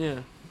yada.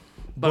 Yeah,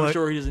 but I'm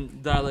sure he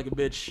doesn't die like a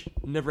bitch,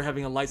 never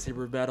having a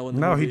lightsaber battle. In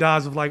the movie. He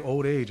dies of like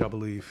old age, I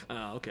believe.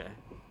 Oh, okay.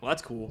 Well,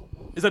 that's cool.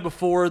 Is that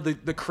before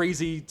the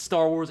crazy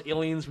Star Wars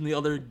aliens from the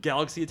other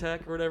galaxy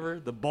attack or whatever?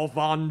 The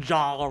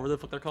Bolvanja or whatever the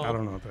fuck they're called? I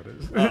don't know what that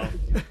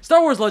is.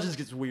 Star Wars Legends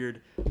gets weird.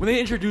 When they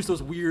introduce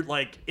those weird,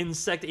 like,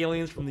 insect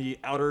aliens from the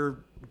outer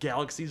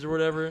galaxies or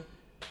whatever. You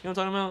know what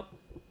I'm talking about?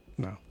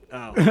 No.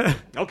 Oh.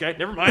 Okay,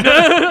 never mind.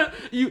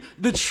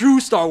 The true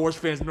Star Wars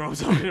fans know what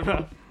I'm talking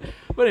about.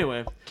 But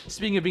anyway,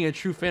 speaking of being a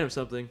true fan of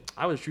something,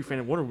 I was a true fan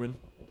of Wonder Woman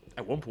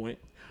at one point.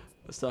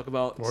 Let's talk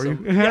about. Were you?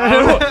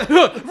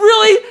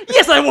 Really?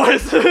 Yes, I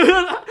was.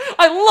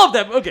 I love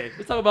that. Okay,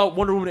 let's talk about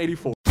Wonder Woman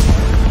 84.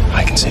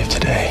 I can save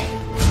today,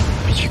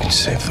 but you can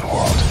save the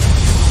world.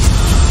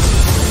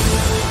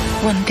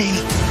 One day,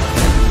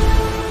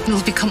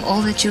 you'll become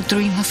all that you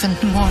dream of and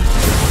more.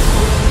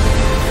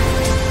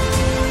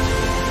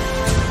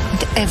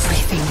 And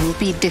everything will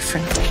be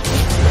different.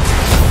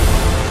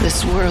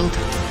 This world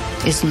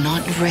is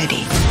not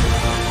ready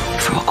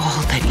for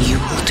all that you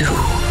will do.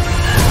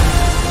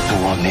 The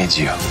world needs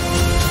you.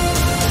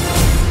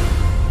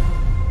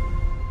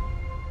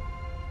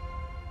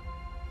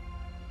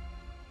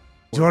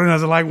 Jordan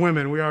doesn't like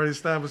women. We already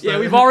established that. Yeah,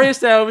 we've already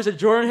established that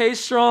Jordan hates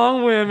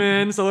strong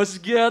women, so let's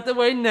just get out the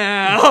way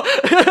now.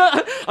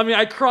 I mean,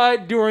 I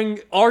cried during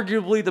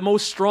arguably the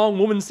most strong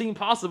woman scene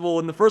possible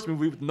in the first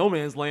movie with the No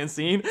Man's Land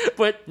scene,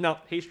 but no,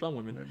 hate strong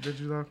women. Did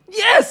you though?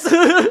 Yes!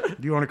 Do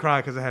you want to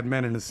cry because it had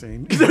men in the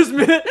scene?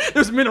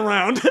 There's men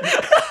around.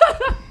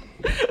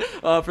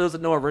 For those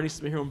that know our rating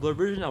system here on Blurred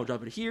Vision, I will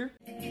drop it here.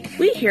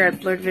 We here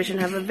at Blurred Vision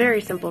have a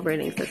very simple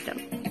rating system.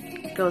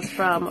 It goes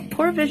from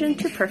poor vision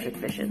to perfect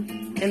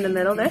vision. In the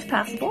middle, there's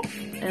passable,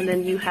 and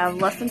then you have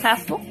less than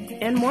passable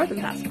and more than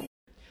passable.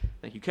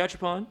 Thank you,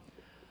 Catchupon.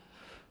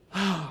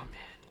 Oh, man.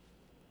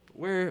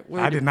 Where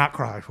I did not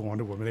cry for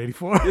Wonder Woman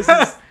 84. This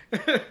is...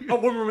 Oh,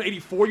 Wonder Woman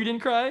 84, you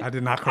didn't cry? I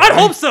did not cry. I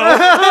hope so.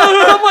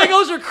 I'm like,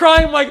 those are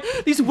crying. I'm like,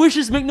 these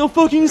wishes make no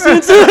fucking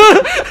sense.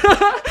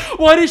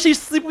 Why did she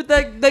sleep with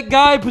that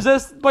guy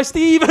possessed by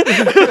Steve?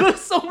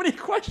 So many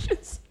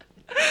questions.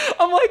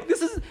 I'm like,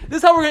 this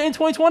is how we're gonna end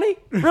 2020?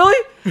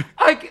 Really?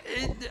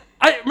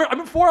 I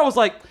before I was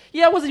like,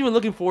 yeah, I wasn't even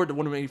looking forward to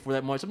Wonder Woman 84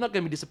 that much. I'm not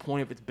gonna be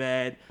disappointed if it's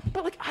bad.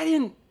 But like,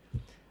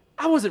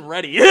 I wasn't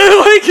ready. Like,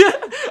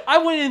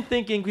 I went in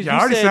thinking because I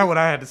already said what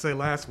I had to say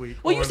last week.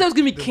 Well, you said it was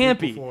gonna be the week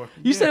campy. before.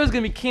 You said it was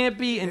gonna be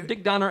campy and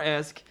Dick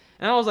Donner-esque,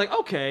 and I was like,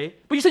 okay.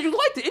 But you said you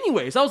liked it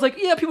anyway, so I was like,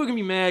 yeah, people are gonna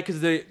be mad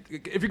because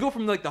if you go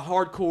from like the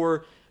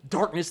hardcore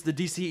darkness to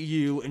the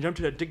DCEU and jump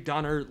to that Dick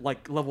Donner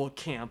like level of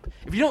camp.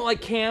 If you don't like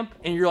camp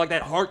and you're like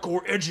that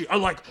hardcore edgy, I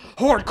like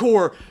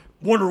hardcore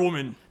Wonder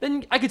Woman,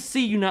 then I could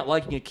see you not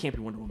liking a campy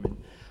Wonder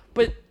Woman.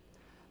 But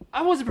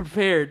I wasn't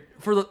prepared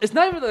for it's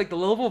not even like the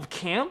level of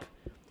camp.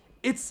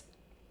 It's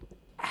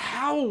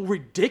how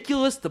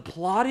ridiculous the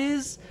plot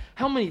is,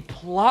 how many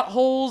plot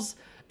holes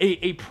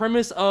a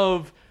premise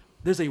of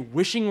there's a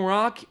wishing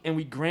rock and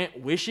we grant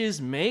wishes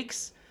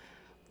makes.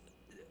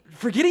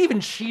 Forget even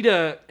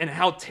Cheetah and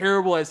how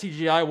terrible that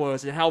CGI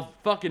was and how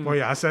fucking... Oh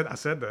yeah, I said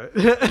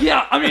that.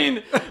 Yeah, I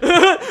mean...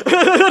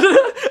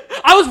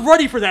 I was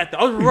ready for that, though.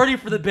 I was ready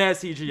for the bad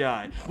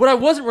CGI. What I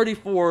wasn't ready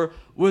for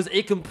was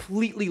a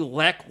completely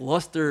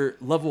lackluster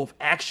level of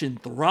action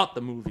throughout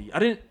the movie.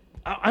 I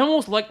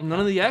almost liked none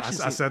of the action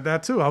scenes. I said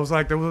that too. I was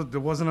like, there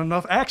wasn't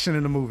enough action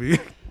in the movie.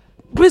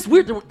 But it's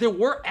weird. There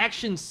were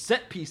action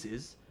set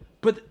pieces,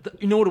 but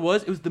you know what it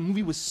was? It was the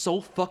movie was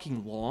so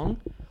fucking long.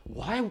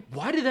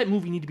 Why did that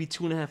movie need to be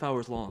 2.5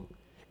 hours long?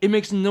 It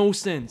makes no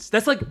sense.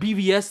 That's like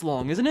BVS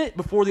long, isn't it?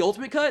 Before the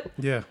Ultimate Cut?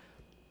 Yeah.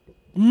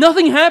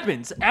 Nothing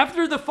happens.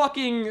 After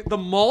the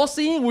mall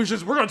scene, which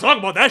is, we're going to talk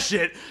about that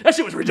shit. That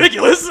shit was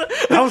ridiculous.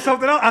 That was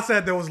something else. I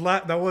said there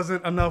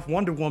wasn't enough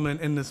Wonder Woman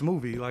in this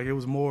movie. Like, it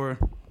was more...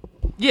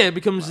 Yeah, it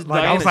becomes just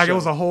like Diana I was like, show. it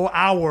was a whole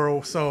hour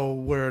or so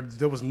where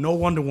there was no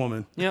Wonder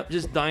Woman. Yep,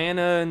 just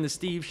Diana and the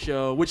Steve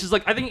show, which is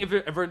like, I think if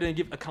you're ever going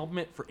to give a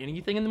compliment for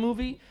anything in the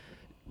movie,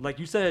 like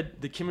you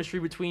said, the chemistry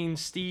between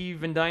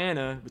Steve and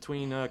Diana,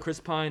 between Chris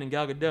Pine and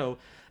Gal Gadot,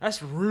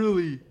 that's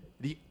really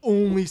the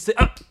only...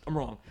 I'm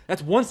wrong.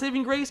 That's one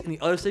saving grace, and the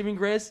other saving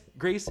grace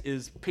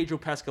is Pedro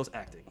Pascal's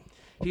acting.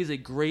 He's a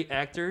great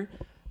actor.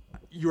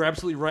 You're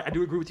absolutely right. I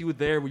do agree with you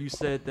there where you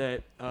said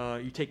that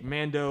you take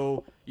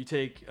Mando, you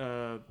take,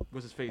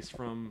 what's his face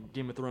from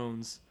Game of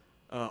Thrones,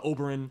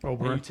 Oberyn,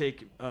 and you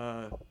take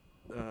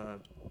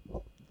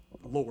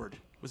Lord.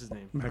 What's his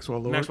name? Maxwell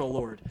Lord. Maxwell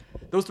Lord.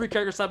 Those three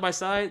characters side by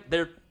side,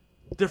 they're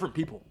different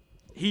people.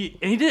 He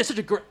did such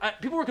a great...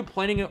 people were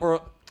complaining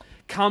or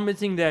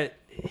commenting that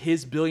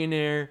his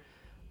billionaire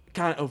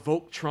kind of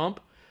evoked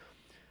Trump.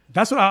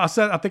 That's what I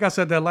said. I think I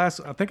said that last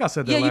week.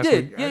 Yeah, you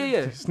did. Yeah.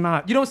 It's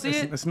not. You don't see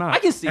it? It's not. I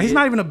can see it. He's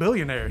not even a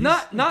billionaire.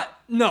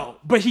 No,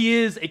 but he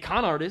is a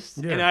con artist.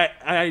 Yeah. And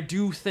I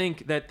do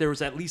think that there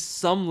was at least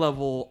some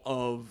level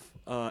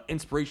of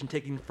inspiration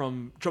taken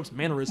from Trump's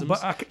mannerisms.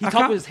 But he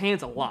talked with his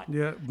hands a lot.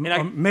 Yeah,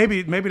 And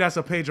maybe that's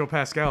a Pedro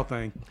Pascal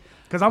thing.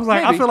 Because I was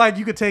like, Maybe. I feel like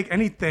you could take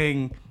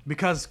anything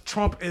because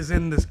Trump is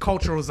in this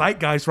cultural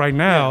zeitgeist right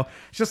now. Yeah.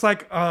 It's just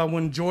like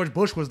when George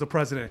Bush was the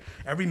president.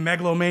 Every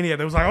megalomaniac,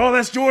 they was like, oh,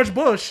 that's George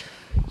Bush.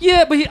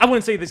 Yeah, but I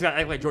wouldn't say this guy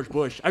acted like George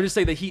Bush. I would just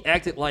say that he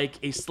acted like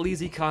a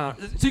sleazy con.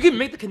 So you can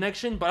make the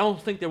connection, but I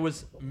don't think there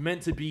was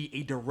meant to be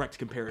a direct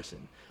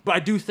comparison. But I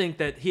do think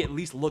that he at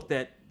least looked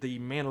at the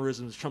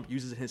mannerisms Trump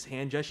uses in his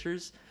hand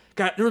gestures.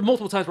 God, there were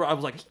multiple times where I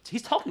was like,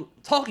 he's talking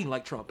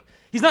like Trump.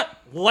 He's not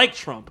like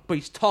Trump, but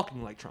he's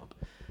talking like Trump.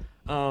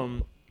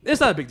 It's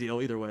not a big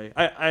deal either way.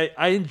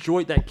 I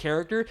enjoyed that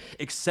character,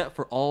 except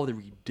for all the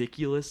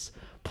ridiculous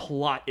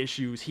plot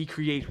issues he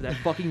creates with that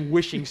fucking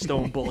wishing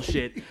stone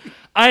bullshit.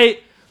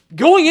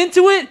 Going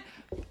into it,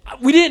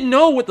 we didn't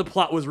know what the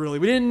plot was really.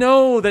 We didn't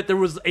know that there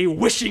was a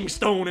wishing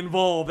stone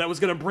involved that was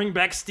going to bring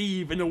back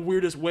Steve in the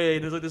weirdest way.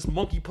 And there's like this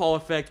monkey paw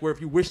effect where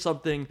if you wish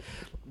something,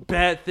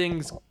 bad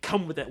things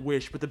come with that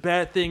wish, but the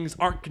bad things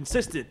aren't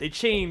consistent. They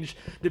change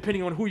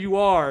depending on who you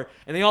are,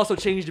 and they also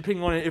change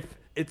depending on if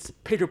it's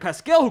Pedro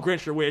Pascal who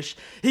grants your wish.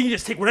 He can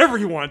just take whatever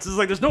he wants. It's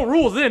like there's no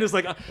rules in. It's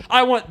like,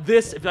 I want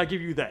this if I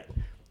give you that.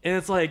 And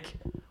it's like,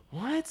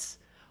 what?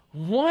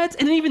 What?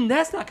 And even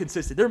that's not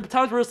consistent. There are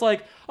times where it's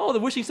like, oh, the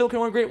wishing stone can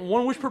only grant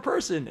one wish per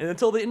person, and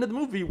until the end of the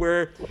movie,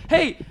 where,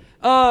 hey,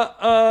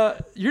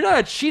 you're not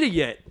a cheetah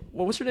yet.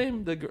 What's her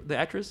name? The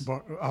actress?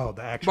 The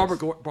actress.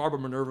 Barbara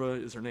Minerva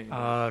is her name.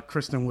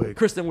 Kristen Wiig.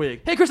 Kristen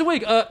Wiig. Hey, Kristen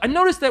Wiig. I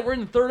noticed that we're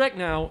in the third act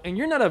now, and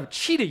you're not a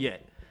cheetah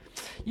yet.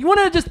 You want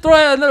to just throw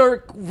out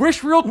another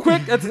wish real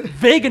quick that's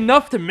vague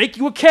enough to make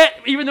you a cat,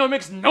 even though it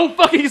makes no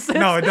fucking sense?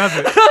 No, it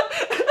doesn't. And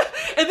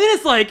then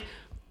it's like,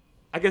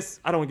 I guess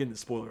I don't want to get into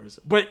spoilers,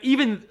 but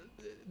even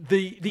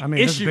the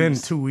issues. It's been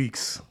 2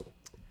 weeks.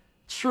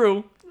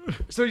 True.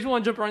 So you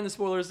want to jump right into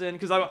spoilers then?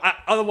 Because I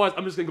otherwise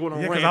I'm just gonna go on a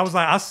rant. Because I was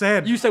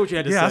like, You said what you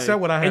had to say. Yeah, I said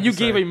what I had to say. And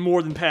you gave a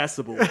more than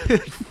passable. You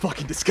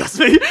fucking disgust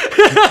me.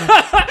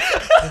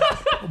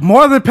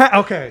 More than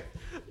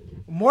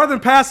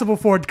passable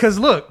for it. Because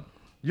look,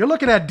 you're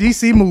looking at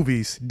DC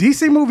movies.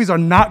 DC movies are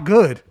not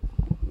good.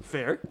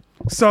 Fair.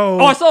 So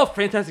I saw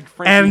Fantastic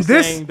Frankie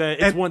saying that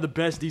it's one of the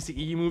best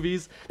DCEU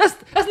movies.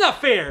 That's not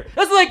fair.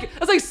 That's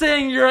like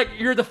saying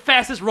you're the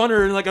fastest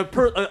runner in like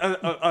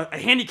a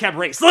handicap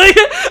race. Like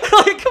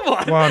come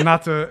on. Well,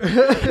 not to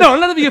no,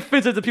 not to be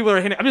offensive to people that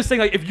are handicapped. I'm just saying,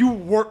 like, if you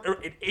were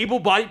an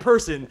able-bodied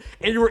person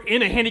and you were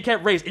in a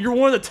handicap race and you're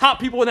one of the top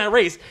people in that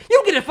race, you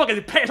don't get a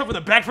fucking pat yourself on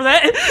the back for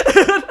that.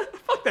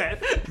 Fuck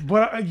that.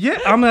 But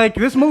I'm like,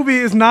 this movie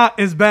is not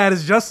as bad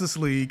as Justice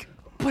League.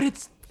 But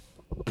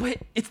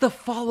it's the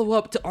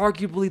follow-up to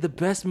arguably the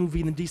best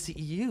movie in the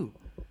DCEU.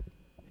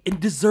 It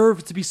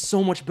deserves to be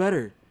so much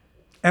better.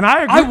 And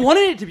I agree. I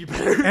wanted it to be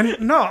better. And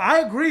no, I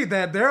agree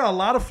that there are a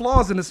lot of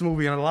flaws in this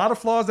movie, and a lot of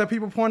flaws that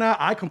people point out,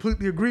 I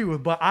completely agree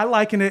with. But I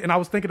liken it, and I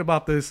was thinking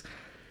about this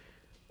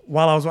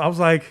while I was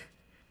like,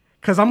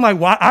 because I'm like,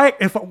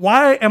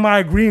 why am I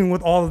agreeing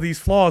with all of these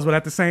flaws, but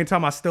at the same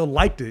time I still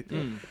liked it?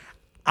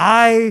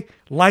 I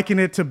liken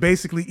it to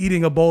basically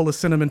eating a bowl of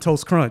Cinnamon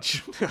Toast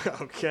Crunch.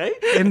 Okay.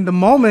 In the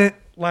moment,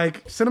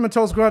 like, Cinnamon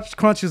Toast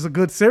Crunch is a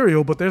good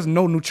cereal, but there's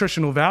no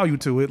nutritional value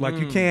to it. Like,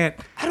 you can't.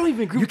 I don't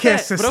even agree with that. You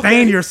can't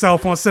sustain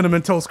yourself on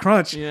Cinnamon Toast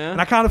Crunch. Yeah.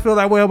 And I kind of feel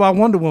that way about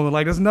Wonder Woman.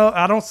 Like,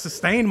 I don't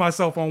sustain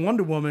myself on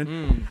Wonder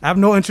Woman. I have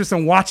no interest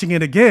in watching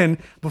it again.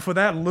 But for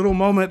that little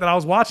moment that I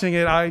was watching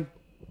it, I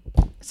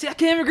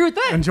can't even agree with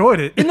that. Enjoyed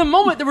it. In the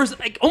moment, there was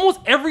like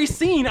almost every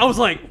scene. I was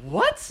like,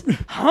 what?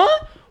 Huh?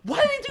 Why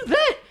did they do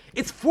that?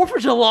 It's 4th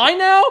of July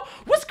now?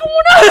 What's going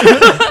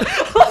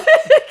on?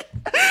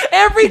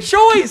 Every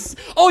choice.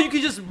 Oh, you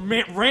could just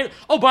rant.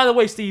 Oh, by the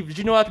way, Steve, did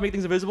you know I can make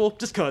things invisible?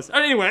 Just cuz.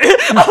 Anyway,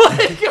 I'm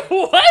like,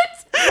 what?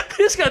 I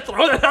just gotta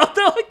throw that out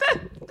there like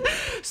that.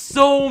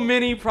 So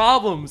many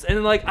problems,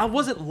 and like I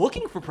wasn't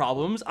looking for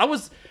problems.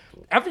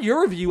 After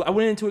your review, I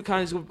went into it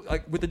kind of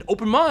like with an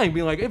open mind,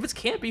 being like, if it's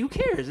campy, who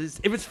cares?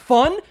 If it's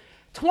fun,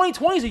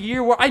 2020 is a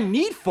year where I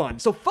need fun.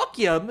 So fuck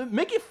yeah,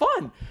 make it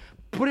fun.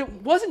 But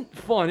it wasn't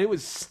fun. It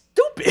was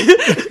stupid.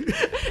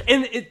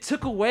 And it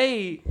took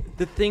away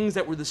the things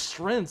that were the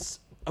strengths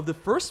of the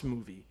first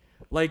movie.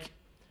 Like,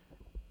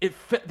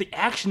 the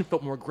action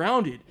felt more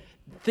grounded.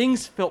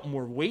 Things felt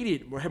more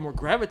weighted, had more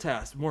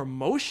gravitas, more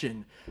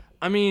emotion.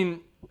 I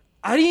mean,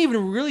 I didn't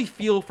even really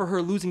feel for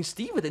her losing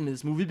Steve at the end of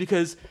this movie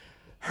because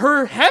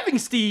her having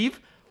Steve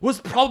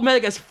was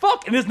problematic as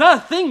fuck. And it's not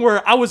a thing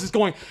where I was just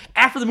going,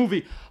 after the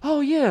movie,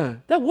 oh yeah,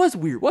 that was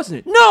weird, wasn't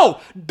it?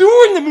 No!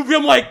 During the movie,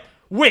 I'm like,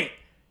 wait.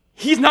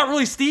 He's not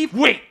really Steve?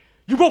 Wait.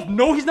 You both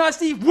know he's not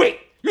Steve? Wait.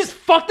 You just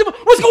fucked him?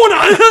 What's going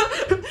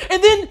on?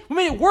 And then what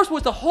made it worse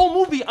was the whole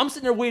movie, I'm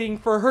sitting there waiting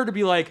for her to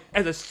be like,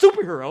 as a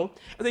superhero,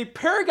 as a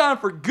paragon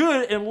for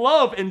good and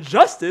love and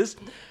justice,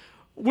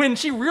 when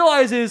she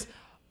realizes,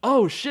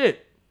 oh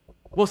shit,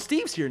 well,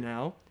 Steve's here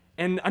now,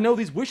 and I know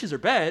these wishes are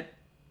bad.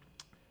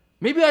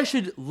 Maybe I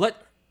should let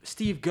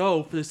Steve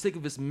go for the sake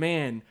of this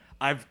man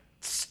I've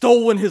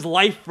stolen his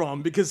life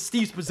from because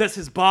Steve's possessed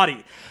his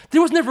body.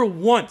 There was never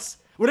once.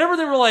 Whenever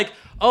they were like,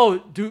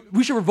 oh,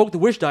 we should revoke the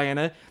wish,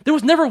 Diana, there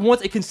was never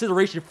once a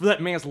consideration for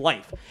that man's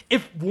life.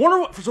 If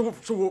so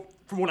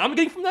from what I'm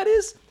getting from that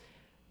is,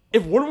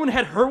 if Wonder Woman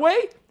had her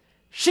way,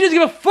 she doesn't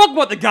give a fuck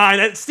about the guy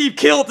that Steve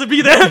killed to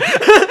be there.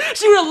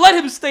 She would have let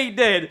him stay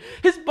dead.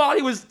 His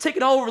body was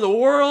taken all over the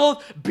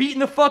world, beaten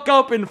the fuck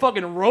up in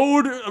fucking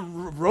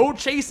road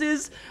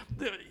chases.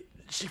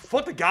 She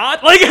fucked a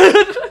god. Like,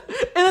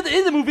 and at the end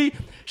of the movie,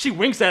 she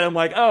winks at him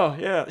like, oh,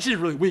 yeah. She's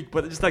really weak,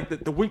 but it's like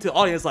the wink to the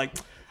audience like,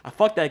 I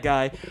fucked that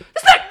guy.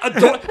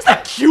 It's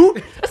not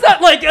cute. It's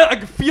not like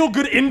a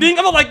feel-good ending.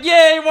 I'm not like,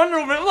 yay, Wonder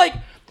Woman. I'm like,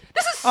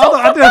 this is so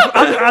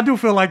I do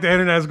feel like the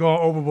internet's going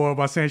overboard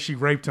by saying she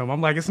raped him.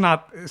 I'm like, it's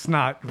not,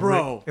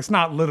 bro. It's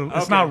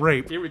not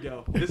rape. Here we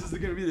go. This is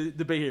going to be the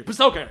debate here. But it's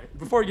okay.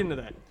 Before we get into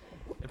that,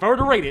 if I were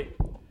to rate it,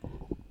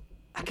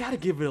 I got to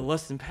give it a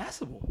less than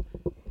passable.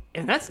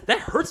 And that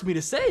hurts me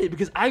to say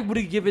because I would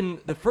have given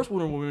the first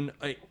Wonder Woman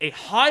a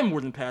high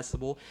more than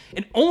passable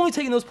and only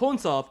taking those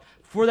points off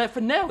for that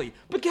finale.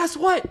 But guess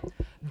what?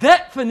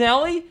 That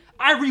finale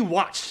I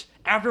rewatched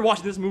after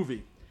watching this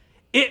movie.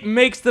 It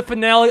makes the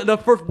finale of the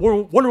first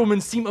Wonder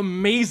Woman seem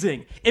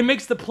amazing. It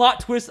makes the plot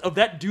twist of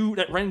that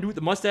random dude with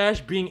the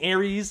mustache, being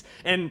Ares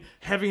and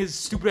having his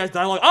stupid ass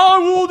dialogue. I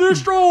will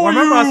destroy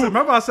you.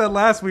 Remember I said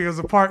last week it was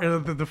a part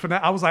of the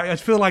finale. I was like, I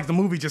feel like the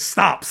movie just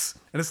stops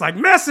and it's like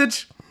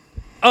message.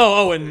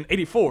 Oh, in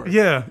 '84.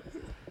 Yeah.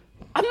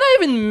 I'm not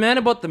even mad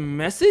about the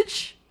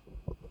message,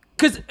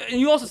 because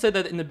you also said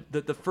that in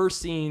the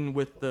first scene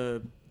with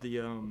the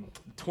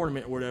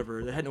tournament or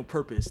whatever, that had no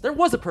purpose. There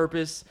was a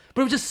purpose,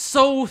 but it was just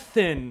so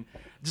thin,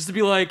 just to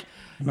be like,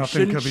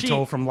 nothing could be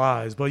told from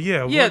lies. But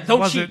yeah,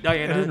 don't cheat,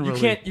 Diana.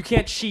 Really... You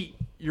can't cheat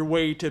your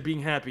way to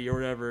being happy or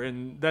whatever,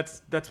 and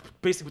that's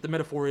basically what the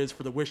metaphor is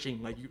for the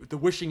wishing. Like the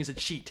wishing is a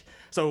cheat,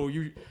 so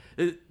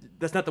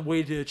that's not the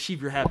way to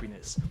achieve your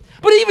happiness.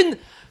 But even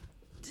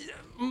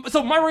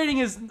so, my rating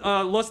is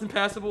less than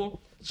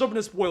passable. Jumping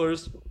to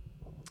spoilers.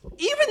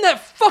 Even that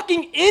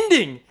fucking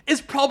ending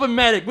is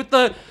problematic with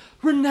the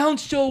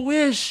renounce your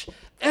wish.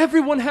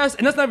 Everyone has,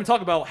 and let's not even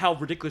talk about how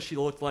ridiculous she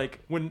looked like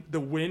when the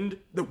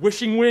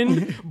wishing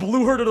wind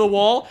blew her to the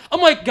wall.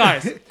 I'm like,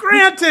 guys,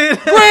 granted.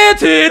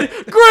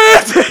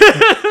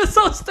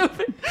 So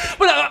stupid.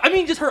 But I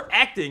mean, just her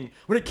acting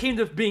when it came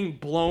to being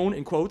blown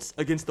in quotes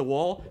against the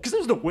wall, because it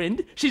was the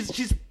wind.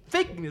 She's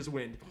faking this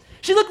wind.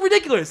 She looked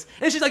ridiculous,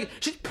 and she's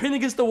pinned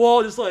against the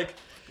wall, just like,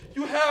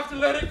 you have to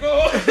let it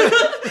go.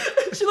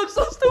 She looks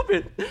so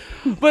stupid.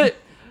 But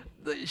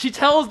she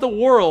tells the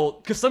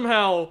world, because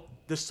somehow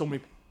there's so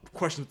many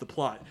questions with the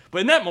plot. But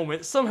in that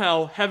moment,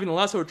 somehow having the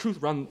lasso of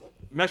truth around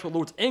Maxwell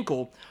Lord's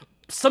ankle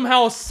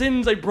somehow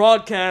sends a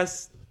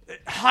broadcast,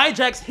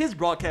 hijacks his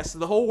broadcast to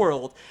the whole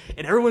world,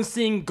 and everyone's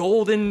seeing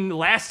golden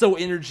lasso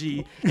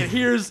energy, and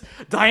hears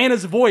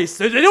Diana's voice.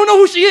 They don't know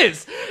who she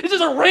is. It's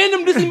just a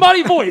random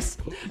disembodied voice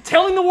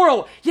telling the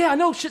world, yeah, I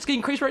know shit's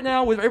getting crazy right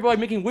now with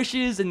everybody making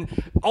wishes and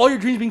all your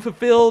dreams being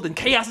fulfilled and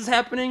chaos is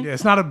happening. Yeah,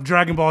 it's not a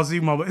Dragon Ball Z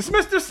moment. It's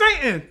Mr.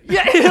 Satan.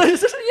 Yeah,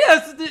 yes.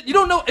 You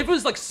don't know if it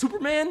was like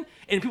Superman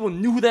and people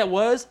knew who that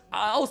was.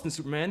 I'll listen to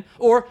Superman,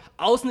 or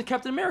I'll listen to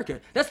Captain America.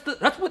 That's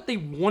what they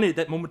wanted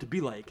that moment to be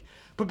like.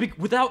 But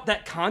without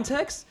that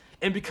context,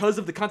 and because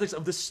of the context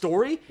of this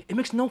story, it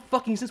makes no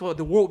fucking sense why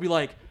the world would be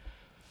like,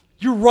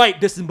 you're right,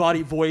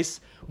 disembodied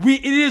voice.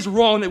 It is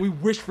wrong that we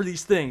wish for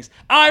these things.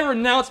 I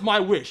renounce my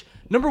wish.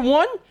 Number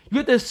one, you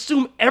have to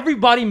assume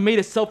everybody made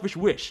a selfish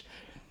wish.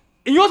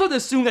 And you also have to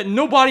assume that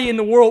nobody in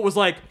the world was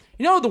like,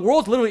 the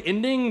world's literally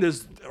ending.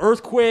 There's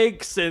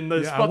earthquakes and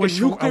there's fucking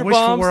nuclear bombs. I wish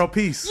for world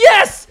peace.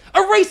 Yes!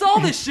 Erase all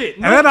this shit.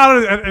 And then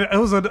it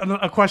was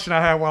a question I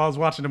had while I was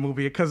watching the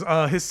movie, because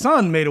his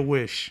son made a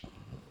wish.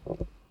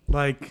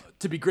 Like,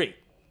 to be great.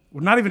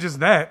 Well, not even just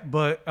that,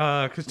 but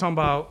because talking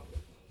about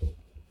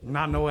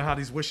not knowing how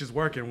these wishes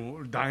work,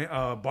 and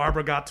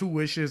Barbara got 2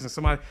 wishes, and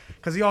somebody,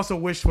 because he also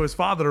wished for his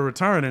father to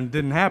return and it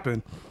didn't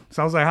happen.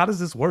 So I was like, how does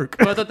this work?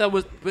 But I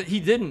thought but he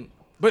didn't.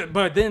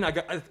 But then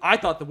I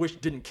thought the wish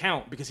didn't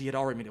count because he had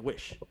already made a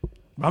wish.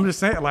 I'm just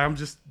saying, like, I'm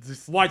just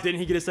why didn't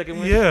he get a second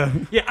wish? Yeah.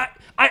 Yeah,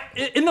 I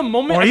in the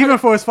moment, or even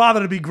for his father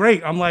to be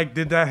great, I'm like,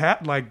 did that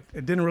happen? Like,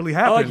 it didn't really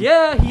happen.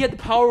 Yeah, he had the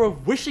power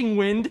of wishing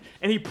wind,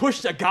 and he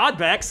pushed a god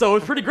back, so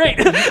it's pretty great.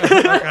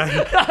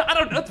 I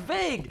don't know, it's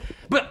vague.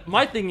 But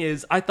my thing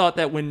is, I thought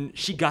that when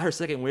she got her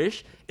second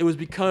wish, it was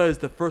because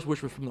the first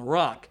wish was from The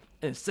Rock,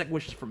 and the second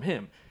wish is from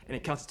him. And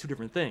it counts as 2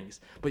 different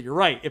things. But you're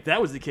right. If that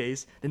was the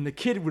case, then the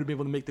kid would have been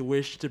able to make the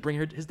wish to bring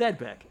his dad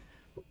back.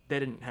 That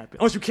didn't happen.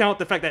 Unless you count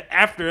the fact that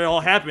after it all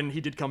happened,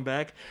 he did come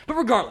back. But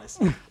regardless,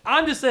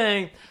 I'm just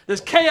saying,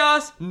 there's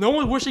chaos. No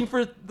one's wishing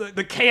for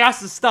the chaos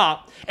to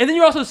stop. And then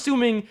you're also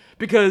assuming,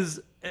 because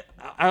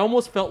I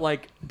almost felt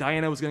like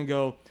Diana was going to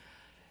go,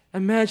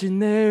 imagine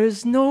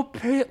there's no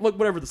pain. Look,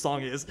 whatever the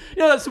song is.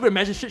 That stupid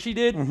imagine shit she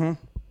did? Mm-hmm.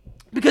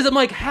 Because I'm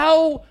like,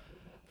 how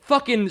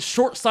fucking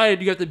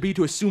short-sighted you have to be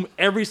to assume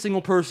every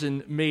single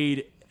person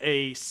made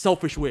a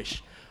selfish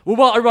wish.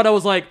 Well, everybody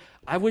was like,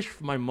 I wish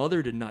my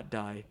mother did not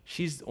die.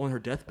 She's on her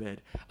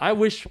deathbed. I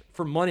wish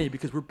for money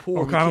because we're poor.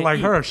 Or kind of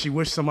like her. She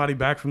wished somebody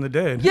back from the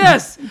dead.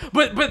 Yes,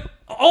 but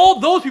all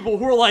those people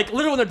who are like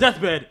literally on their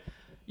deathbed,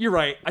 you're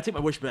right. I take my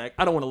wish back.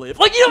 I don't want to live.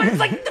 Like, it's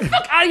like, the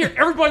fuck out of here.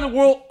 Everybody in the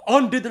world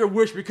undid their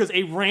wish because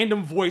a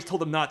random voice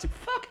told them not to.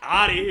 Fuck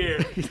out of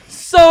here.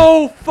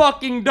 So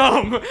fucking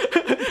dumb.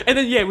 And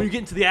then, when you get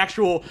into the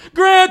actual,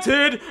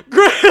 granted,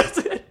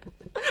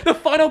 the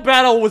final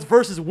battle was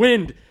versus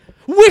wind.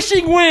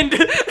 Wishing wind.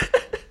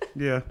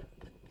 Yeah.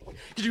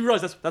 Did you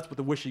realize that's what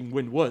the wishing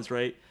wind was,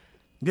 right?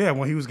 Yeah,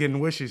 when he was getting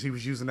wishes, he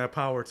was using that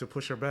power to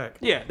push her back.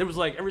 Yeah, there was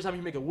like, every time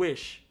you make a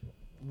wish,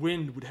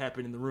 wind would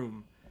happen in the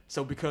room.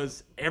 So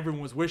because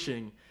everyone was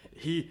wishing,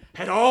 he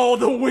had all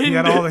the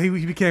wind.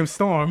 He became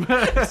Storm.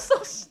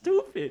 So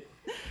stupid.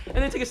 And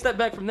then take a step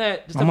back from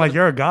that. I'm like,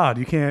 you're a god.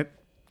 You're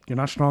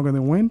not stronger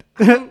than wind?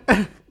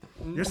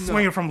 You're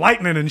swinging from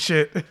lightning and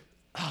shit.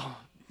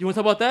 You want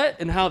to talk about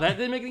that and how that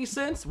didn't make any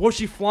sense? Was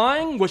she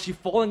flying? Was she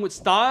falling with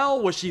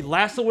style? Was she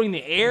lassoing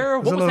the air?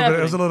 What was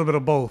happening? It was a little bit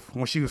of both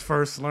when she was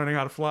first learning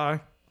how to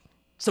fly.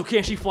 So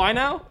can she fly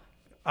now?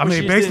 I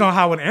mean, based on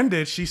how it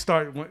ended, she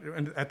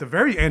started, at the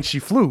very end, she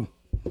flew.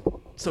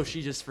 So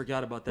she just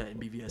forgot about that in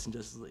BVS and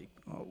Justice League.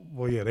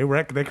 Well, yeah,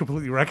 they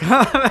completely wreck.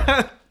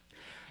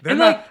 They're And,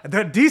 not.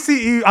 They're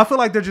DCEU. I feel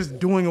like they're just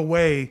doing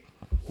away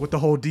with the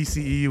whole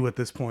DCEU at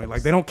this point.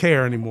 Like they don't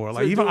care anymore. So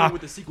Like they're even doing it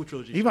with the sequel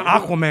trilogy. even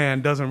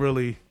Aquaman doesn't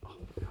really.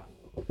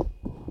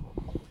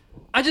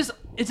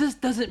 It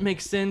just doesn't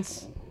make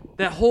sense.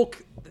 That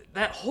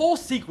whole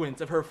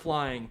sequence of her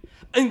flying.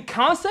 In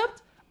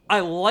concept, I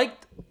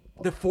liked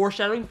the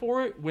foreshadowing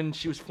for it when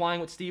she was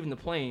flying with Steve in the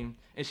plane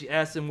and she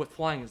asked him what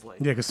flying is like.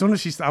 Yeah, because soon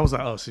as I was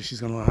like, oh, so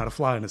she's gonna learn how to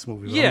fly in this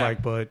movie. But Yeah. I'm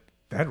like, but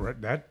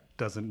that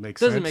doesn't make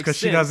Doesn't sense make because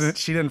sense.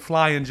 she didn't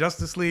fly in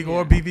Justice League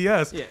or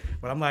BVS. Yeah.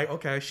 But I'm like,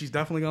 okay, she's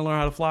definitely gonna learn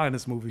how to fly in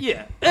this movie.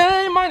 Yeah, and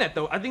I didn't mind that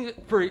though. I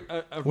think for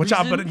a Which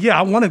reason,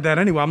 I wanted that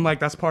anyway. I'm like,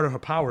 that's part of her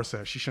power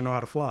set. She should know how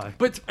to fly.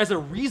 but as a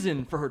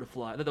reason for her to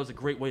fly, I thought that was a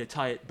great way to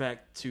tie it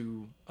back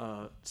to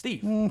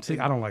Steve. See,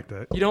 I don't like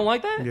that. You don't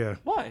like that? Yeah.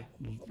 Why?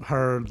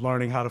 Her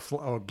learning how to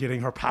fly or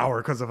getting her power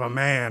because of a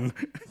man.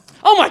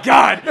 Oh my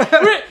God! That's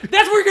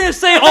what we're gonna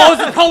say. Oh,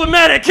 this is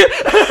problematic.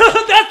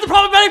 That's the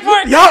problematic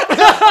part. Yup.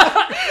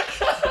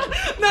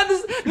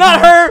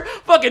 Not her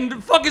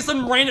fucking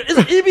some random.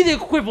 It'd be the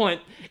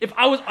equivalent if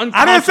I was unconscious.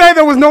 I didn't say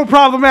there was no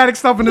problematic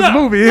stuff in this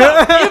movie.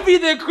 No, it'd be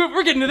the equivalent.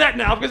 We're getting to that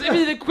now because it'd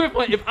be the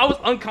equivalent if I was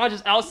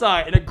unconscious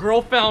outside and a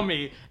girl found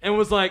me and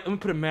was like, "I'm gonna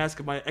put a mask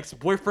of my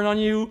ex-boyfriend on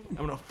you. I'm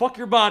gonna fuck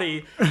your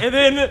body," and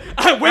then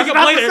I wake up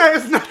later.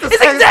 It's not the It's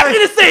same exactly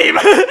thing.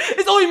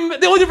 the same.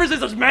 The only difference is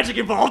there's magic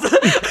involved.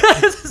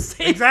 It's the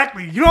same.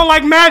 Exactly. You don't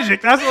like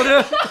magic. That's what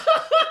it is.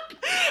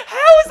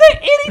 How is that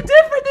any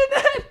different than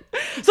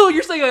that? So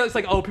you're saying it's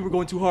like, oh, people are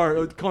going too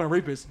hard, calling a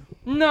rapist.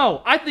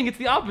 No, I think it's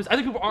the opposite. I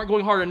think people aren't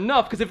going hard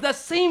enough because if this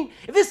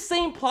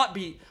same plot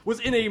beat was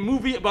in a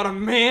movie about a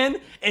man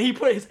and he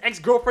put his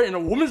ex-girlfriend in a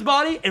woman's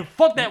body and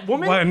fucked that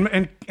woman, Well,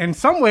 and in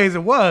some ways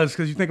it was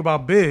because you think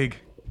about Big.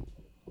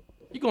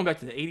 you're going back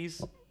to the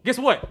 80s. Guess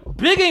what?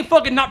 Big ain't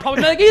fucking not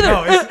problematic either.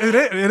 No, it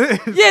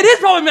is. Yeah, it is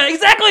problematic.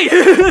 Exactly.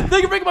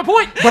 Thank you for making my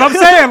point. But I'm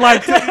saying,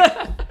 like,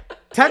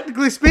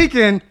 technically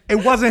speaking,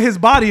 it wasn't his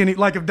body. And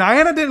like, if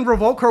Diana didn't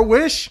revoke her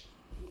wish,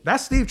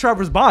 that's Steve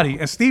Trevor's body,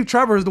 and Steve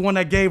Trevor is the one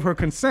that gave her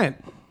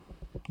consent.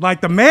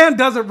 Like, the man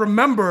doesn't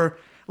remember.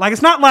 Like,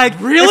 it's not like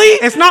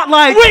Really? It's not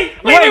like Wait.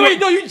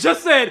 No, you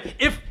just said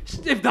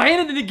if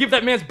Diana didn't give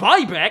that man's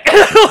body back.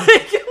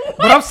 Like,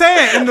 But I'm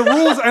saying in the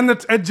rules and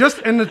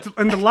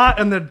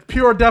the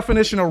pure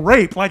definition of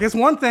rape, like it's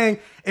one thing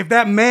if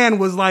that man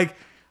was like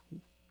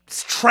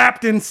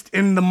trapped in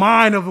the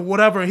mind of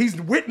whatever, and he's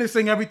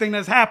witnessing everything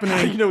that's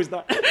happening. you know he's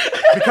not.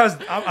 Because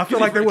I feel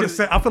like they would have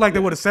said. I feel like they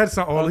would have said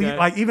something. Or Okay.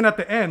 like even at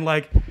the end,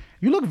 like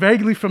you look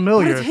vaguely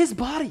familiar. But it's his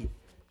body.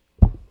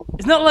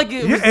 It's not like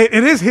it was, Yeah,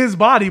 it is his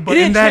body, but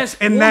He in didn't that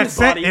transform his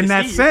body into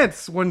Steve.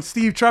 sense, when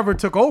Steve Trevor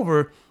took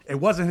over, it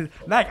wasn't his.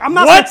 Like I'm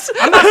not. What?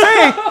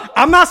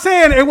 I'm not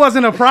saying it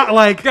wasn't a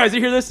like. Guys, you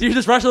hear this? You hear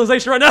this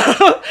rationalization right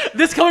now?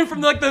 This coming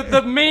from like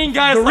the main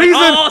guy. The Like,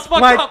 reason, oh, it's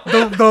fucked like up.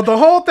 the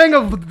whole thing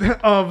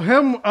of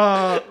him,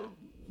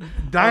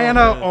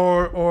 Diana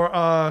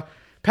or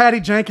Patty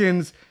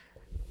Jenkins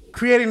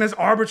creating this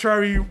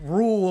arbitrary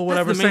rule or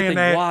whatever, That's the main saying thing.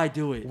 that Why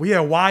do it?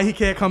 why he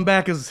can't come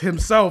back as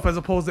himself as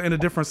opposed to in a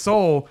different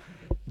soul.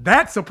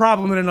 That's a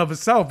problem in and of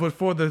itself. But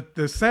for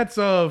the sense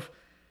of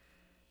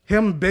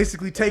him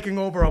basically taking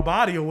over a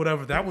body or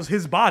whatever, that was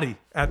his body.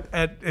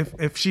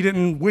 If she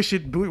didn't wish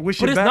it But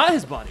back. it's not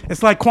his body.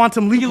 It's like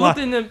quantum leap. You looked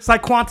in the- It's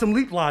like quantum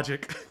leap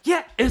logic.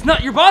 Yeah, it's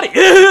not your body.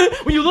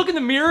 When you look in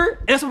the mirror,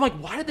 and that's what I'm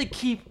like, why did they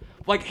keep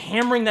like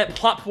hammering that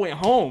plot point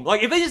home?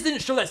 Like, if they just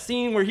didn't show that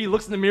scene where he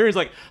looks in the mirror, he's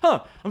like,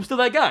 huh, I'm still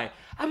that guy.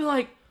 I'd be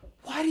like,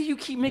 why do you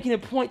keep making a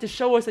point to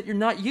show us that you're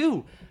not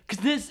you?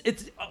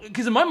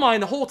 Because in my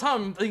mind, the whole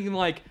time, I'm thinking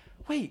like,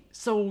 wait,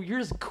 so you're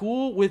just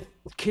cool with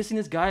kissing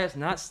this guy that's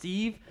not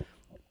Steve?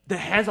 That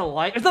has a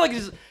life. It's not like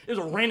it's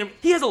a random.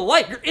 He has a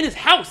life. You're in his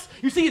house.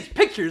 You see his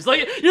pictures.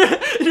 Like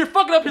you're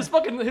fucking up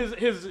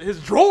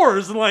his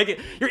drawers and like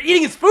you're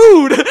eating his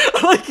food.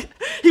 Like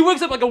he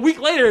wakes up like a week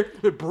later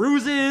with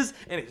bruises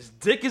and his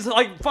dick is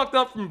like fucked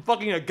up from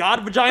fucking a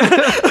god vagina.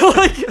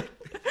 Like,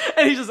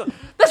 and he's just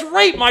that's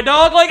rape, my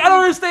dog. Like I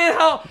don't understand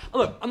how.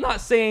 Look, I'm not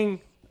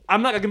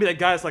gonna be that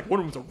guy that's like one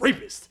of them's a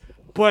rapist,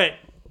 but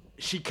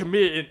she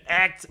committed an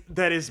act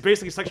that is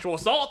basically sexual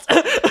assault.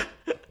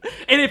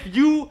 And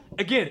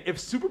if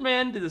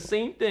Superman did the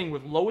same thing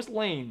with Lois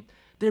Lane,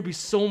 there'd be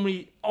so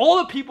many, all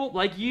the people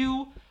like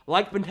you,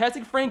 like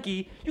Fantastic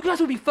Frankie, you guys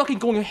would be fucking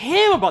going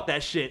ham about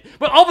that shit.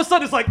 But all of a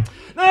sudden it's like,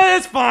 nah,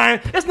 it's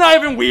fine. It's not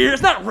even weird.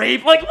 It's not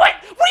rape. Like, what?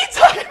 What are you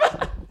talking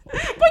about?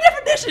 By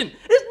definition,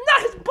 it's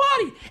not his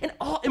body. And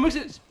all it makes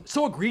it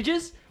so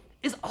egregious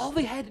is all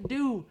they had to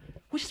do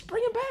was just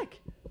bring him back.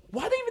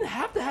 Why do they even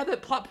have to have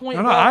that plot point?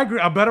 No, I agree.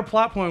 A better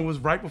plot point was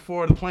right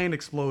before the plane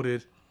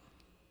exploded.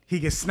 He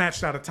gets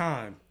snatched out of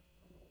time,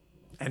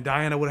 and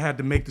Diana would have had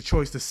to make the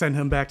choice to send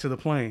him back to the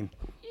plane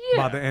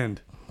by the end.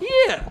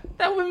 Yeah,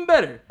 that would have been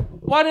better.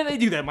 Why didn't they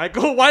do that,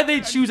 Michael? Why did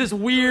they choose this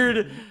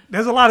weird?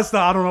 There's a lot of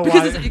stuff I don't know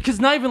Because why. because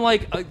not even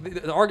like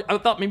I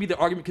thought maybe the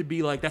argument could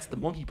be like that's the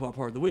monkey paw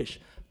part of the wish,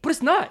 but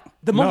it's not.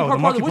 The monkey paw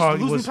part of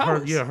the wish is losing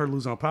powers. Her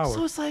losing her powers.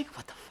 So it's like,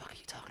 what the fuck are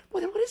you talking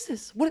about? What is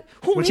this? Who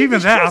Which made even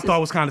these that choices? I thought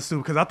was kind of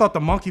stupid because I thought the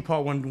monkey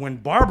part when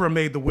Barbara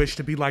made the wish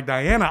to be like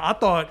Diana, I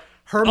thought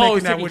her making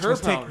it's that taking wish her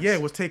was powers.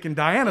 was taking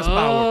Diana's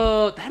power.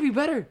 Oh, that'd be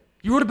better.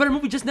 You wrote a better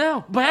movie just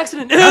now by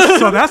accident.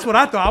 So that's what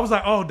I thought. I was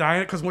like, oh,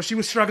 Diana, because when she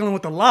was struggling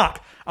with the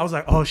lock, I was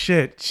like, oh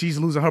shit, she's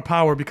losing her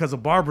power because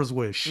of Barbara's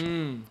wish.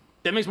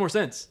 That makes more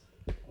sense.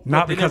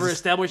 Not They because never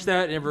established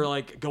that. They never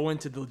like go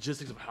into the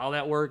logistics of how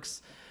that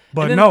works.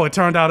 But And then- no, it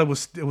turned out it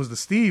was the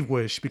Steve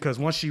wish because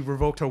once she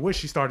revoked her wish,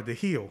 she started to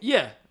heal.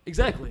 Yeah,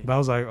 exactly. But I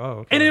was like, oh,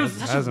 okay. And it was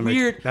that such a doesn't make-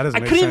 weird. that doesn't I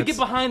make couldn't even sense.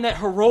 get behind that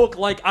heroic.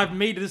 Like I've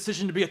made the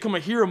decision to become a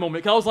hero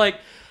moment. 'Cause I was like,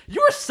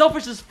 you're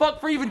selfish as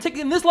fuck for even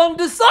taking this long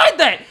to decide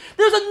that.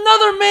 There's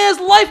another man's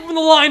life on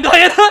the line,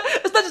 Diana.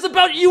 It's not just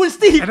about you and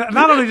Steve. And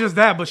not only just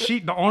that, but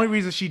the only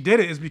reason she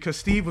did it is because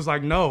Steve was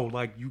like, no,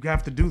 like you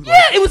have to do. Like,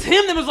 Yeah, it was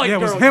him that was like, yeah, it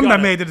was "Girl, him you that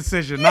gotta-" made the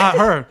decision, not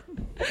her.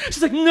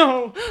 She's like,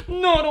 no,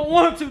 I don't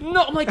want to.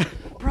 No, I'm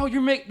like, bro,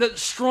 you're making the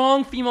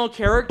strong female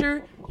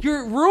character.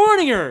 You're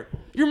ruining her.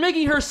 You're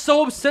making her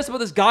so obsessed about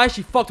this guy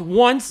she fucked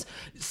once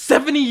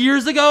 70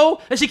 years ago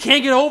that she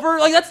can't get over.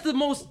 Like that's the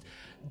most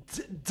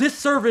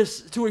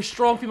disservice to a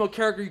strong female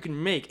character you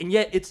can make. And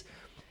yet it's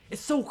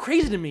so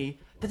crazy to me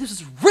that this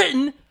is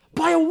written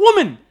by a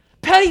woman.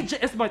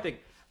 That's my thing.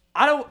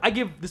 I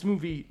give this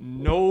movie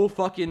no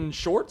fucking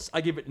shorts.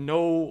 I give it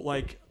no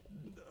like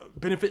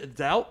benefit of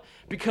doubt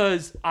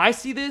because I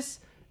see this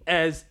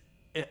as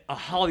a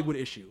Hollywood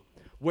issue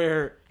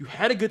where you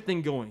had a good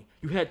thing going.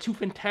 You had two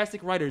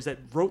fantastic writers that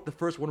wrote the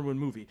first Wonder Woman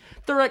movie.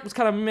 Third act was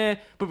kind of meh,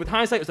 but with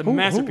hindsight, it was a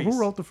masterpiece. Who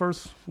wrote the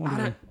first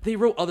one? They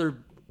wrote other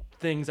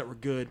things that were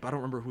good, but I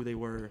don't remember who they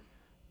were.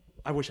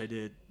 I wish I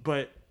did.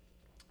 But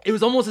it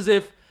was almost as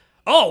if,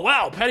 oh,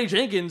 wow, Patty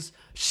Jenkins,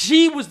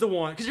 she was the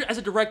one. Because as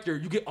a director,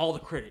 you get all the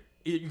credit.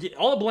 You get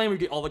all the blame, you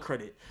get all the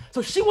credit.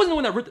 So she wasn't the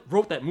one that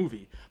wrote that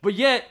movie. But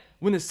yet,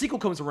 when the sequel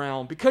comes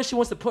around, because she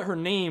wants to put her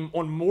name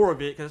on more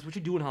of it, because that's what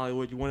you do in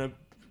Hollywood, you want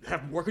to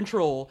have more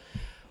control,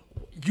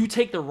 you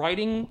take the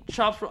writing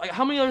chops for, like,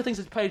 how many other things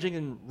has Patty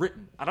Jenkins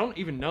written? I don't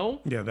even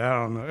know. Yeah, that I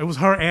don't know. It was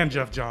her and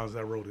Jeff Johns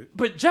that wrote it.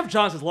 But Jeff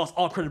Johns has lost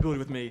all credibility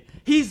with me.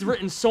 He's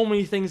written so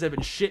many things that have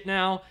been shit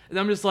now, and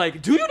I'm just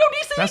like, do you know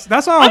these things?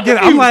 That's all I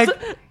get. I'm like,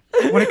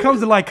 confused. when it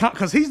comes to like,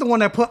 because he's the one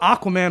that put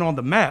Aquaman on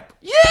the map.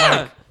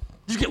 Yeah.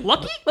 Did you get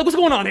lucky? Like, what's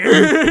going on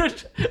here?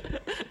 Because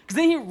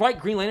didn't he write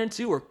Green Lantern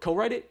too, or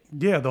co-write it?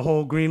 Yeah, the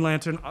whole Green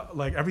Lantern,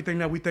 like everything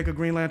that we think of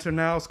Green Lantern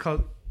now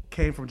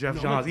came from Jeff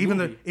Johns. Even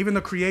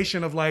the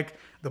creation of like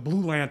the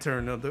Blue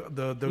Lantern,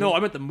 the No, I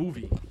meant the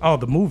movie. Oh,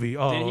 the movie.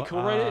 Oh, Did he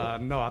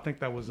co-write it? No, I think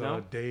that was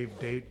No? David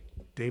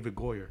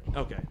Goyer.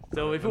 Okay,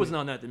 so if it wasn't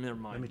on that, then never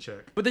mind. Let me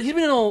check. But then he's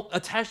been all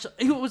attached.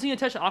 Was he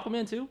attached to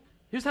Aquaman too?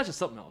 He was attached to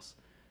something else.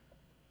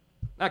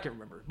 I can't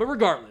remember. But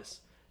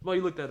regardless, while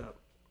you look that up,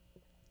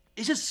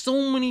 it's just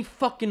so many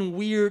fucking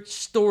weird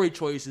story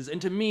choices.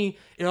 And to me,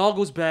 it all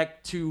goes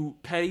back to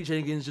Patty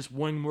Jenkins just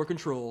wanting more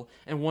control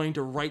and wanting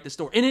to write the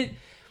story. And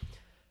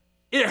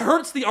it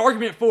hurts the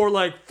argument for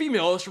like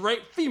females should write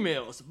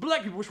females,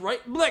 black people should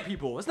write black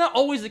people. That's not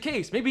always the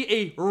case. Maybe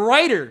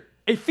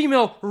a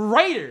female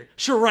writer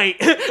should write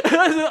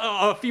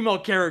a female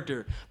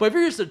character. But if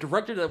you're just a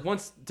director that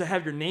wants to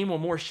have your name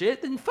on more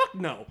shit, then fuck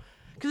no.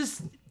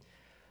 Because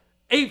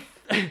it's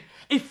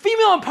a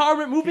female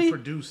empowerment movie. He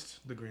produced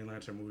the Green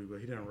Lantern movie, but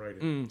he didn't write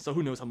it. So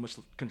who knows how much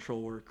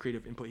control or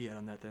creative input he had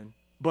on that then.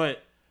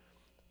 But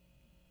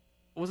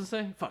what was I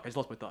saying? Fuck, I just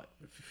lost my thought.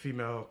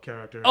 Female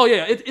character. Oh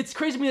yeah, it's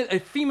crazy to me that a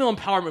female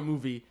empowerment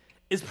movie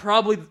is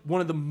probably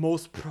one of the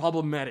most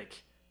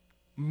problematic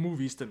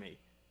movies to me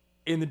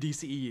in the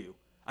DCEU.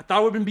 I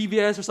thought it would have been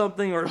BVS or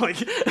something, or like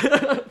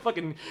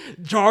fucking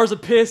jars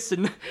of piss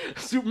and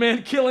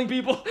Superman killing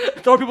people,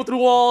 throwing people through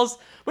walls.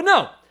 But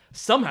no,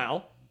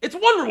 somehow it's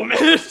Wonder Woman.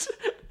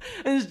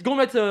 And just going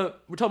back to,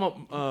 we're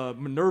talking about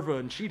Minerva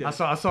and Cheetah.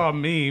 I saw a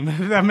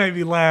meme that made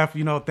me laugh.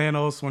 You know,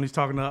 Thanos when he's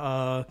talking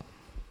to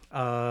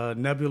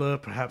Nebula.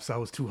 Perhaps I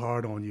was too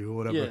hard on you, or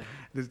whatever.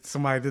 Yeah.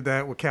 Somebody did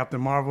that with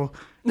Captain Marvel.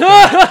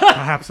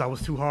 Perhaps I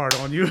was too hard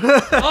on you.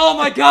 Oh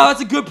my god,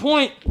 that's a good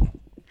point.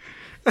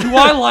 Do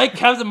I like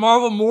Captain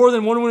Marvel more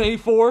than Wonder Woman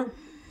 84?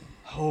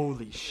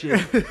 Holy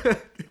shit.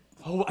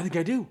 Oh, I think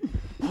I do.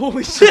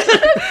 Holy shit.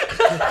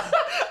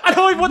 I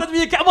don't even want that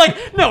to be I'm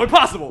like, no,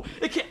 impossible.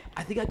 It can't.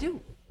 I think I do.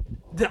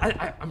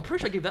 I'm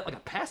pretty sure I gave that like a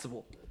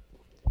passable.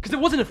 Because it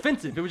wasn't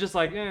offensive. It was just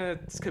like,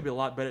 this could be a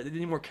lot better. They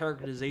need more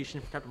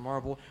characterization for Captain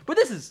Marvel. But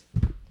this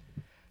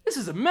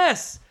is a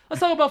mess.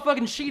 Let's talk about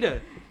fucking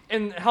Cheetah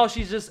and how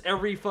she's just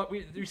every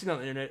you've seen that on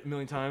the internet a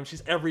million times.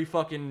 She's every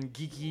fucking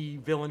geeky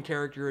villain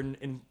character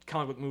in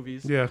comic book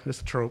movies. Yeah,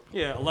 it's a trope.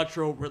 Yeah,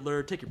 Electro,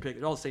 Riddler, take your pick.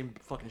 They're all the same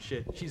fucking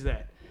shit. She's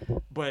that.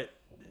 But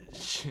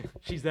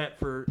she's that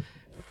for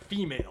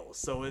females.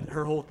 So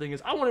her whole thing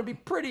is, I want to be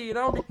pretty and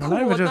I want to be cool.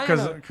 Not even like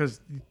just because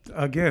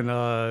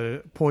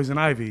again, Poison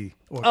Ivy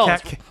or Oh,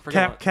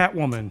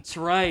 Catwoman. That's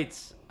right.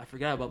 I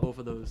forgot about both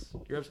of those.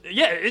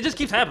 Yeah, it just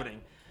keeps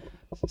happening.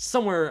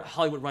 Somewhere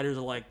Hollywood writers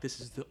are like,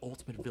 this is the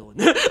ultimate villain.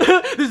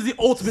 This is the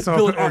ultimate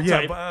villain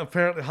archetype. Yeah, but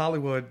apparently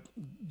Hollywood,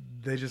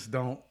 they just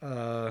don't.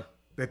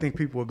 They think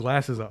people with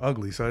glasses are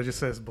ugly, so it just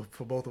says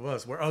for both of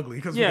us, we're ugly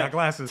because we got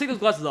glasses. Take those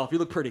glasses off. You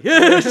look pretty.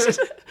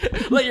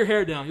 Let your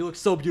hair down. You look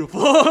so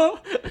beautiful.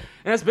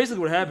 And that's basically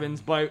what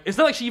happens. It's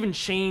not like she even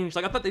changed.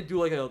 Like I thought they'd do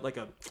like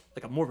a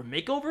more of a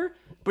makeover,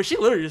 but she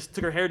literally just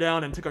took her hair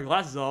down and took her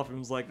glasses off and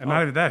was like. And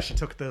not even that, she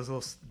took those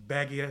little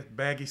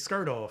baggy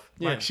skirt off.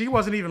 Yeah. Like she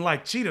wasn't even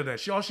like Cheetah.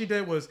 That all she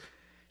did was.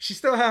 She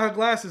still had her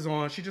glasses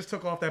on. She just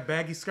took off that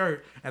baggy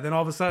skirt, and then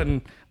all of a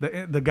sudden,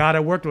 the guy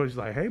that worked with her was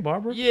like, "Hey,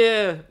 Barbara."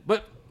 Yeah,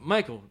 but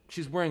Michael,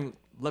 she's wearing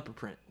leopard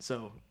print,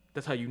 so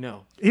that's how you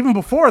know. Even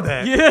before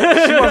that,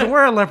 she wasn't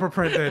wearing leopard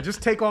print then.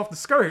 Just take off the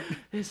skirt.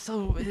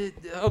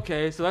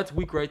 Okay, so that's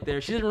weak right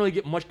there. She doesn't really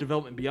get much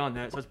development beyond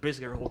that, so that's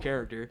basically her whole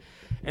character.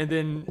 And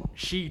then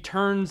she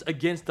turns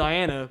against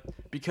Diana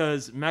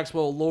because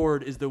Maxwell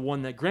Lord is the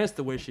one that grants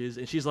the wishes,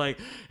 and she's like,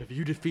 if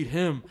you defeat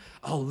him,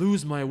 I'll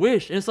lose my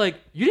wish. And it's like,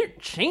 you didn't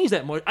change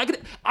that much.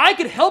 I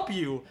could help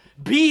you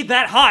be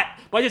that hot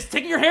by just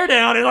taking your hair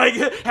down and like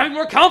having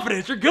more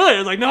confidence. You're good.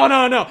 It's like, no.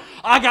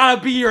 I gotta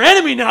be your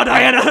enemy now,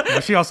 Diana.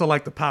 But she also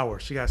liked the power.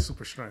 She got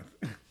super strength.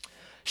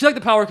 She liked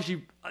the power because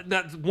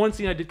that one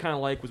scene I did kind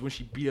of like was when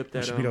she beat up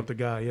that. She beat up the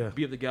guy, yeah.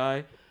 Beat up the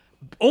guy.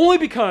 Only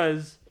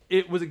because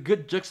it was a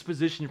good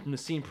juxtaposition from the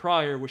scene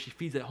prior where she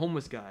feeds that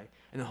homeless guy,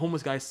 and the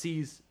homeless guy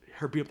sees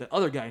her beat up that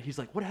other guy, and he's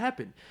like, what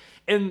happened?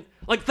 And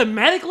like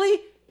thematically,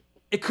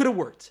 it could have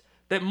worked.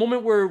 That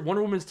moment where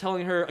Wonder Woman's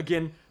telling her,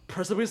 again,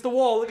 press up against the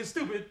wall, looking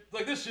stupid,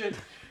 like this shit.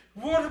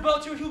 What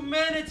about your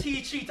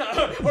humanity,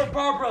 Cheetah? Or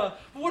Barbara?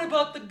 What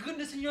about the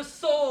goodness in your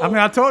soul? I mean,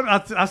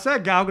 I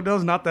said Gal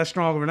Gadot's not that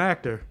strong of an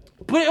actor.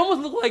 But it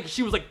almost looked like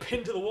she was like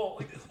pinned to the wall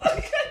like this.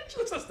 She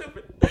looks so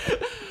stupid.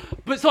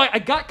 But so I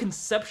got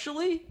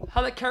conceptually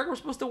how that character was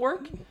supposed to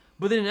work,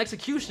 but then in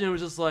execution it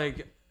was just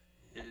like,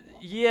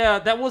 yeah,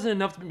 that wasn't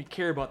enough to make me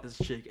care about this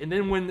chick. And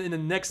then when in the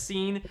next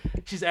scene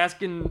she's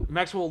asking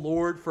Maxwell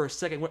Lord for a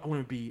second, I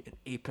want to be an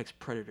apex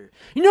predator.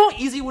 You know how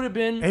easy it would have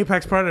been?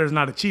 Apex predator is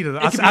not a cheetah.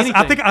 It could be I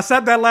anything. think I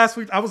said that last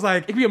week. I was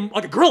like, it could be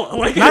like a gorilla.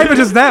 Like, not even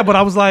just that, but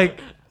I was like,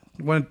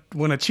 when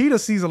a cheetah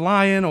sees a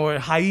lion or a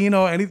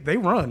hyena or anything, they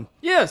run.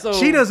 Yeah, so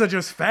cheetahs are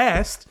just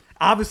fast.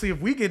 Obviously, if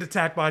we get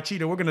attacked by a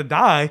cheetah, we're gonna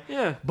die.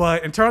 Yeah.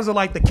 But in terms of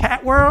like the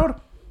cat world,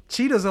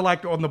 cheetahs are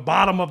like on the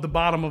bottom of the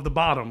bottom of the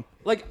bottom.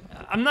 Like,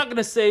 I'm not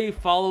gonna say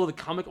follow the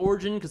comic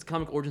origin because the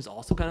comic origin is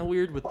also kind of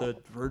weird with the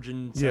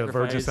virgin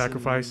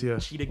sacrifice. Yeah.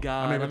 Cheetah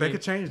god. I mean, but they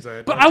could change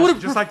that. But like, I would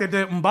have just like they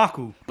did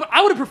M'Baku. But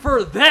I would have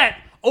preferred that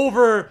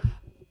over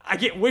I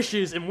get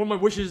wishes and one of my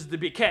wishes is to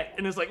be a cat,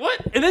 and it's like what?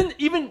 And then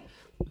even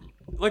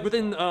like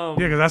within yeah,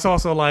 because that's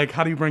also like,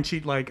 how do you bring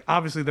Cheetah? Like,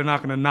 obviously they're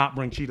not gonna not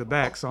bring Cheetah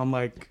back. So I'm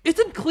like, it's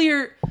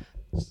unclear.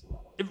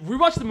 If we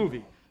watch the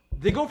movie,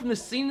 they go from the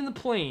scene in the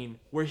plane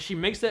where she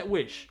makes that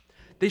wish.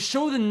 They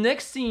show the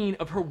next scene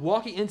of her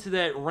walking into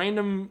that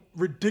random,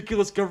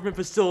 ridiculous government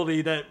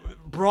facility that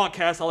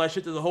broadcasts all that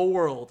shit to the whole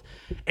world,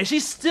 and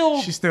she's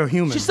still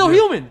human. She's still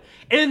human.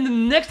 And the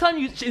next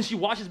time she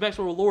watches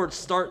Maxwell Lord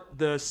start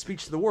the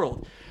speech to the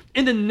world,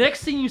 and the next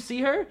scene you see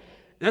her,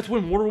 that's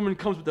when Wonder Woman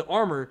comes with the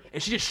armor,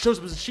 and she just shows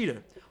up as a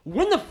cheetah.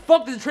 When the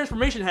fuck did the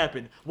transformation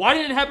happen? Why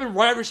didn't it happen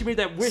right after she made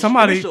that wish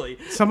initially?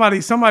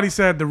 Somebody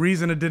said the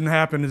reason it didn't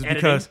happen is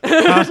because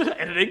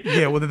editing.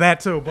 Yeah, well,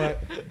 that too.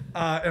 But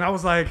and I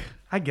was like,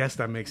 I guess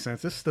that makes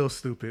sense. It's still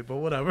stupid, but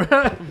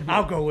whatever.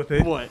 I'll go with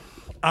it. What?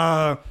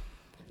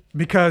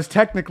 Because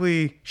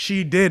technically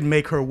she did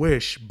make her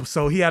wish,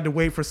 so he had to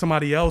wait for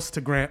somebody else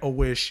to grant a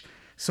wish,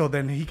 so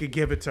then he could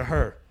give it to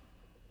her.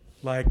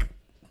 Like,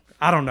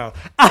 I don't know.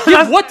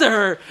 Give what to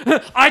her?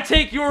 I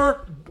take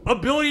your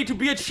ability to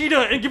be a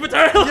cheetah and give it to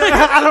her.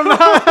 Yeah, I don't know.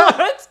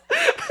 What?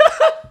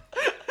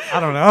 I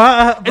don't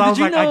know. But I was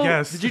like, I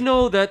guess. Did you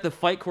know that the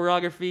fight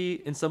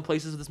choreography in some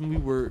places of this movie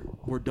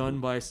were done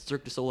by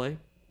Cirque du Soleil?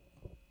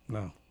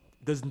 No.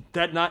 Does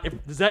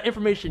that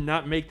information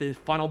not make the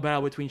final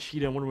battle between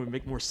Cheetah and Wonder Woman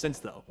make more sense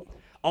though?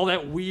 All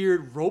that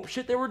weird rope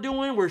shit they were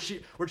doing, where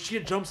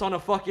Cheetah jumps on a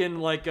fucking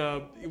like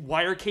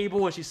wire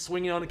cable and she's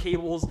swinging on the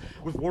cables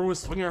with Wonder Woman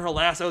swinging on her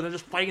lasso and they're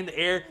just fighting in the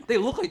air. They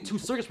look like two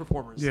circus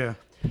performers. Yeah.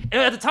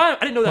 And at the time,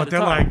 I didn't know that. But they're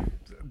like,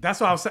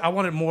 that's why I was saying I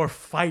wanted more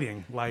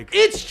fighting. Like,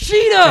 it's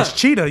Cheetah. It's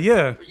Cheetah,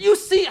 yeah. You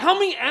see how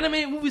many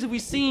animated movies have we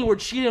seen where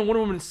Cheetah and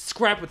Wonder Woman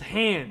scrap with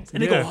hands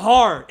and they go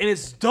hard and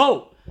it's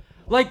dope.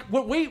 Like,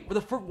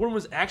 the first one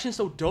was action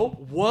so dope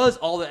was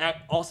all the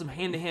awesome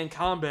hand-to-hand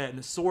combat and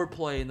the sword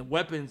play and the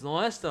weapons and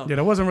all that stuff. Yeah,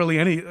 there wasn't really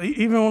any.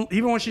 Even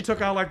when she took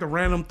out like the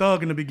random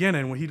thug in the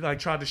beginning when he like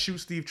tried to shoot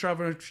Steve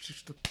Trevor,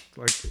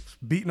 like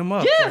beating him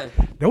up. Yeah,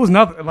 like, there was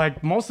nothing.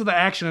 Like most of the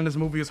action in this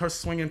movie is her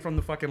swinging from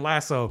the fucking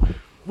lasso.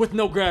 with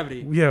no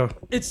gravity. Yeah.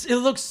 It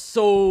looks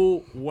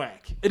so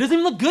whack. It doesn't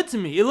even look good to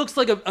me. It looks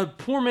like a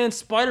poor man's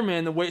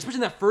Spider-Man the way, especially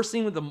in that first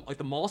scene with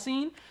the mall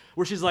scene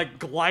where she's like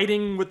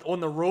gliding on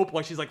the rope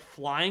like she's like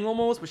flying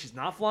almost, but she's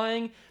not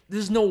flying.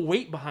 There's no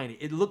weight behind it.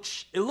 It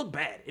looked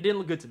bad. It didn't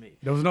look good to me.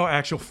 There was no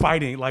actual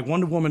fighting. Like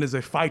Wonder Woman is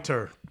a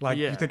fighter. Like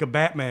you think of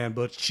Batman,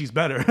 but she's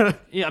better.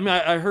 Yeah, I mean,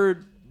 I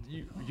heard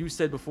you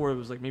said before it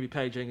was like maybe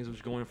Patty Jenkins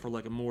was going for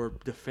like a more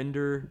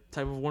defender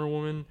type of Wonder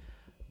Woman,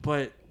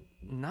 but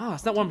no,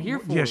 that's not what I'm here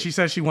for. Yeah, she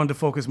said she wanted to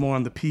focus more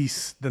on the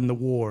peace than the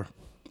war.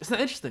 It's not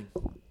interesting.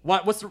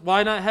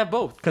 Why not have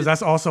both? Because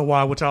that's also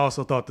why, which I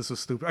also thought this was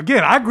stupid.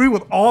 Again, I agree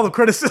with all the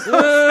criticism,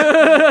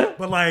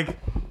 but like,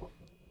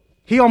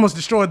 he almost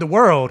destroyed the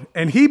world,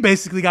 and he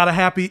basically got a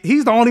happy.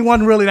 He's the only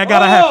one really that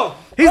got a happy.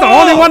 He's the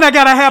only one that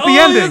got a happy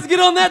ending. Let's get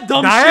on that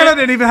dumb Diana shit.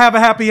 didn't even have a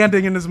happy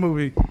ending in this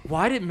movie.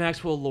 Why did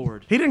Maxwell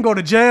Lord? He didn't go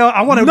to jail.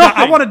 I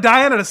wanted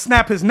Diana to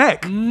snap his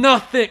neck.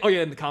 Nothing. Oh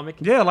yeah, in the comic.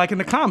 Yeah, like in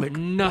the comic.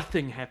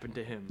 Nothing happened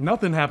to him.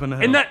 Nothing happened to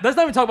him. And that's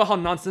not even talking about how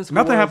nonsensical.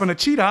 Nothing happened to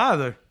Cheetah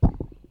either.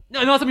 No,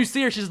 the last time you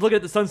see her, she's looking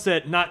at the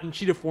sunset, not in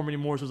cheetah form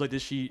anymore. So it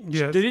was like,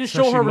 Yeah, they didn't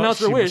show her renounce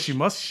her wish.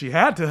 She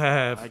had to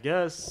have. I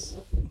guess.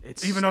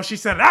 Even though she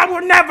said, I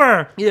will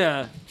never.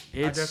 Yeah.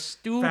 It's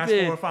stupid. Fast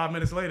forward 5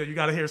 minutes later, you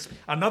got to hear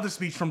another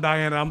speech from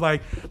Diana. I'm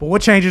like, but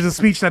what changes the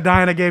speech that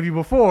Diana gave you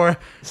before?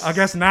 I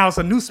guess now it's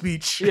a new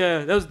speech.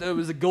 Yeah, that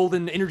was a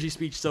golden energy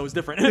speech, so it's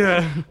different.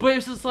 Yeah. But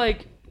it's just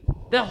like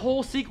that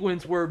whole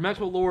sequence where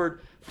Maxwell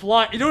Lord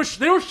fly. They don't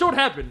show what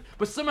happened,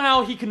 but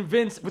somehow he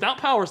convinced, without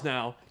powers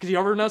now, because he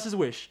already announced his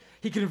wish,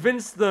 he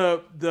convinced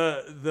the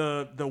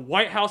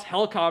White House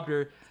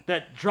helicopter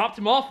that dropped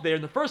him off there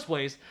in the first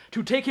place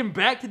to take him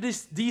back to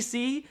this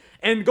DC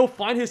and go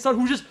find his son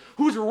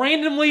who's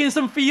randomly in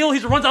some field. He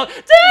just runs out,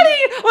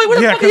 Daddy! I'm like,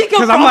 where the fuck did he come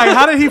from? Because I'm like,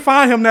 how did he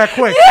find him that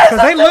quick?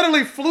 Because they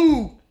literally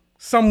flew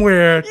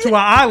somewhere to an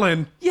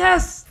island.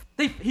 Yes!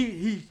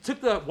 He took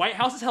the White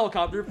House's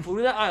helicopter, flew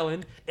to that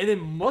island, and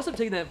then must have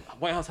taken that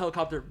White House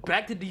helicopter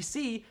back to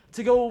DC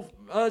to go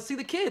see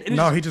the kid.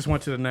 And he just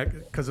went to the neck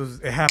because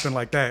it happened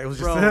like that. It was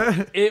just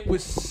bro, it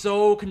was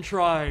so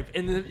contrived,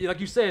 and then,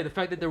 like you said, the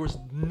fact that there was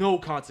no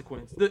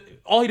consequence.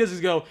 All he does is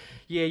go,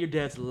 "Yeah, your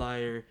dad's a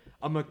liar.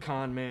 I'm a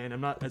con man.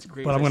 I'm not as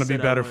great. But as I'm going I to be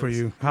said better I for was.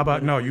 you. How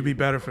about no? You be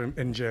better for him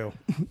in jail.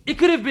 It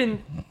could have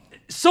been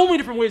so many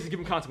different ways to give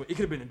him consequence. It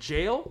could have been in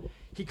jail.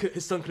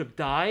 His son could have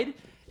died.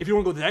 If you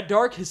want to go that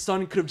dark, his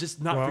son could have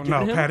just not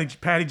forgiven him.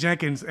 Patty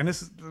Jenkins, and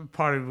this is the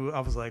part of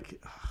I was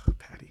like, oh,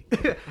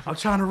 Patty, I'm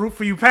trying to root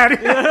for you, Patty.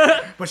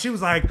 But she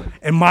was like,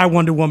 in my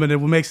Wonder Woman,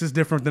 what makes this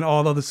different than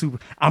all other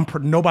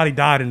nobody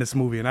died in this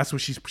movie, and that's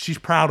what she's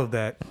proud of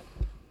that.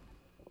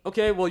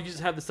 Okay, well, you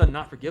just have the son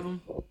not forgive him.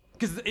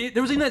 Because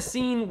there was in that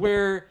scene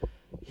where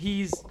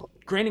he's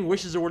granting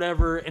wishes or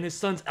whatever, and his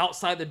son's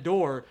outside the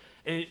door,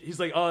 and he's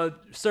like,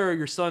 sir,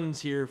 your son's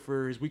here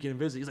for his weekend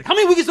visit. He's like, how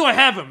many weekends do I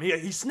have him?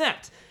 He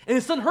snapped. And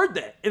his son heard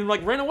that and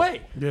like ran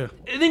away. Yeah.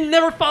 And they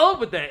never follow up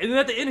with that. And then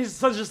at the end, his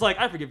son's just like,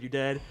 I forgive you,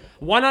 Dad.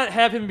 Why not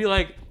have him be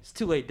like, it's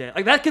too late, Dad?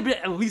 Like, that could be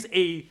at least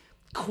a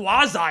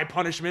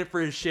quasi-punishment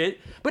for his shit.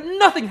 But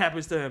nothing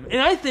happens to him.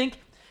 And I think,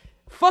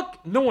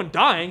 fuck no one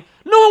dying.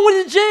 No one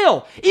went to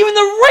jail. Even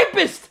the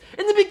rapist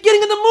in the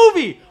beginning of the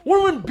movie.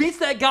 Wonder Woman beats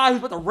that guy who's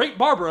about to rape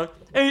Barbara.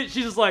 And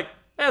she's just like,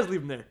 let's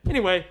leave him there.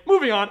 Anyway,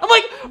 moving on. I'm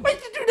like, wait,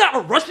 you do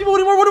not arrest people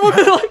anymore? Wonder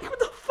Woman? Like, what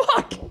the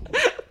fuck?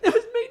 It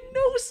was made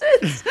no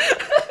sense.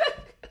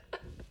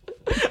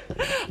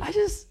 I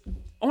just,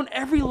 on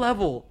every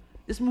level,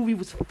 this movie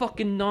was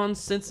fucking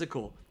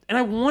nonsensical. And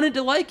I wanted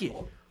to like it.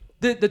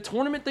 The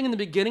tournament thing in the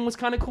beginning was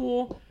kind of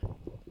cool.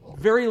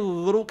 Very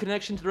little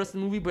connection to the rest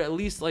of the movie, but at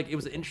least like it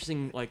was an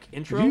interesting like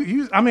intro.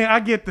 I mean, I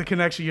get the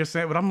connection you're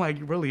saying, but I'm like,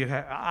 really,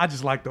 I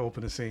just like the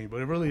opening scene,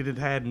 but it really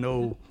had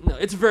no. No,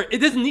 it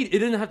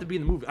didn't have to be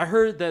in the movie. I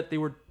heard that they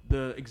were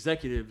the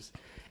executives.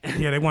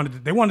 Yeah, they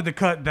wanted to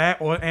cut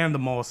that and the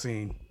mall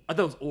scene. I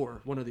thought it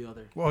was one or the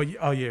other. Well,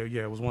 yeah,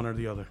 it was one or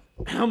the other.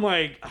 And I'm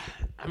like,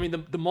 I mean,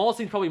 the mall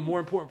scene's probably more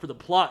important for the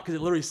plot because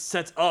it literally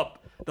sets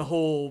up the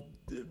whole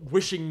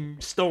wishing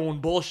stone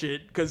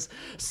bullshit. Because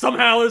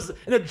somehow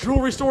in a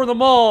jewelry store in the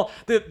mall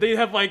that they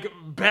have like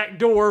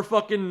backdoor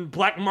fucking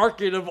black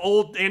market of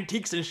old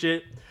antiques and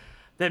shit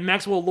that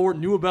Maxwell Lord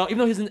knew about, even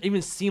though he doesn't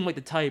even seem like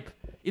the type.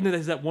 Even though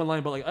there's that one line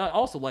about like I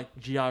also like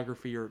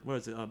geography or what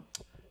is it?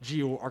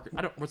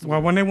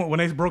 When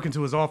they broke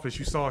into his office,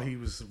 you saw he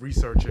was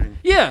researching.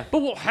 Yeah,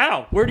 but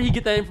how? Where did he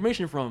get that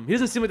information from? He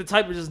doesn't seem like the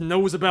type who just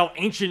knows about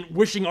ancient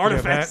wishing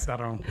artifacts. Yeah, I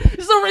don't.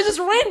 It's just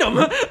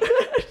random.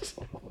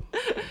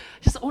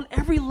 Just on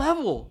every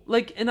level,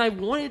 like, and I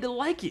wanted to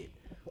like it.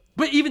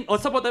 But even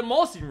let's talk about that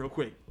mall scene real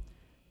quick,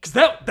 because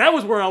that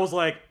was where I was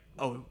like,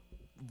 oh,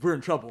 we're in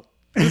trouble.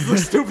 This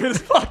looks stupid as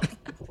fuck.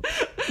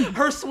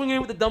 Her swinging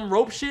with the dumb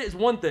rope shit is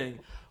one thing,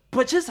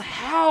 but just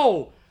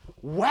how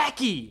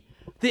wacky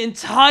the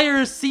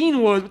entire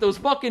scene was with those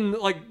fucking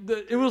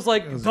it was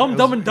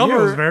Dumb and Dumber.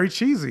 Yeah, it was very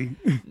cheesy.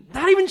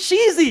 Not even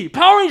cheesy.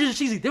 Power Rangers are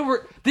cheesy. They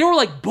were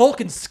like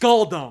Bulk and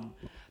Skull dumb.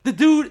 The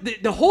dude,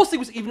 the whole thing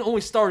was even only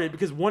started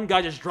because one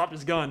guy just dropped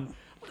his gun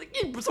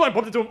Somebody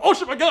bumped into him. Oh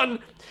shit, my gun!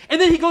 And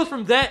then he goes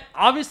from that.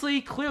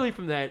 Obviously, clearly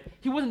from that,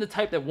 he wasn't the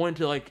type that wanted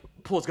to like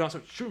pull his gun and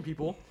start shooting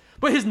people.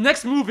 But his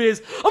next move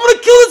is, I'm gonna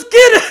kill this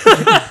kid.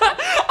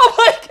 I'm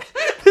like,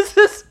 this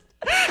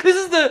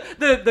is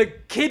the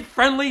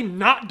kid-friendly,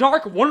 not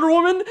dark Wonder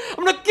Woman.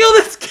 I'm gonna kill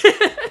this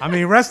kid. I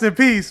mean, rest in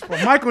peace.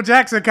 Well, Michael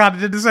Jackson kind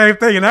of did the same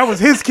thing, and that was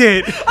his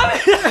kid.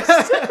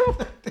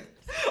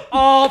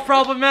 All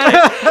problematic.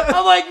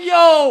 I'm like,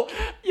 yo,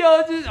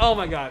 just, oh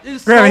my god.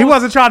 Granted, he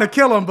wasn't trying to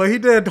kill him, but he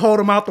did hold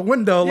him out the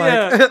window,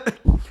 like.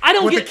 I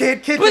don't with get the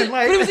kid kitchen, but,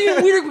 like. but it was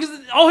even weirder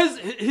because all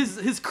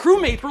his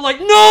crewmates were like,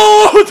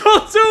 no,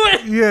 don't do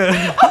it.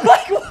 Yeah. I'm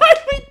like, why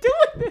are we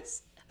doing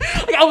this?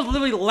 Like, I was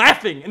literally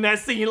laughing in that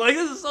scene. Like,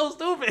 this is so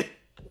stupid.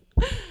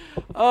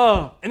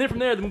 Oh, and then from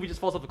there, the movie just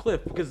falls off a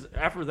cliff because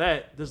after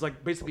that, there's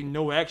like basically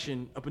no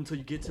action up until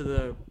you get to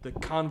the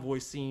convoy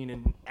scene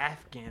in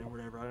Afghan or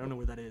whatever. I don't know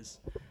where that is.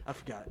 I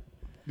forgot.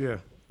 Yeah.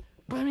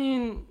 But I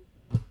mean,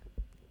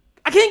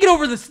 I can't get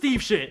over the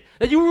Steve shit.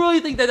 That you really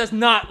think that that's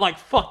not like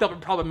fucked up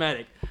and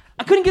problematic.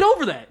 I couldn't get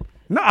over that.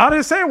 No, I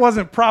didn't say it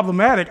wasn't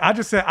problematic. I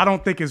just said I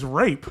don't think it's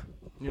rape.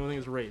 You don't think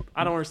it's rape?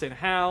 I don't understand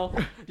how.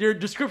 Your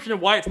description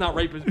of why it's not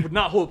rape would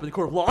not hold up in the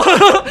court of law.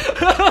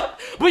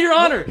 But Your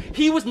Honor,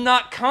 he was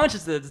not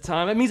conscious at the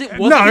time. That means it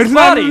wasn't his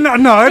body. No,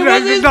 it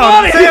wasn't his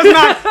body.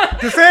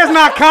 To say it's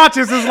not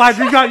conscious is like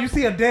you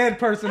see a dead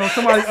person or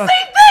somebody. Same thing.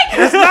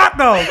 It's not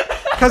though,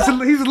 because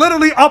he's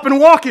literally up and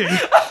walking.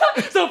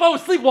 So if I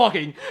was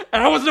sleepwalking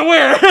and I wasn't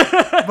aware,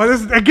 but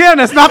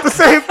it's not the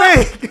same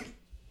thing.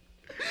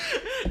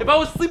 If I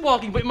was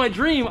sleepwalking, but in my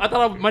dream, I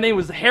thought my name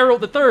was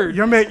Harold III.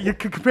 You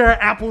could compare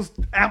apples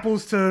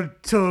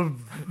to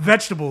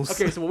vegetables.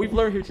 Okay, so what we've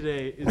learned here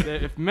today is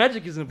that if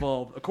magic is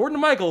involved, according to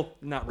Michael,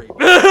 not rape.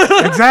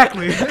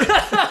 Exactly.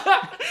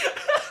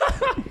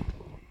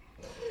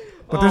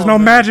 But there's no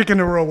magic in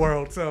the real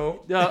world,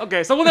 so.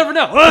 Okay, so we'll never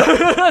know.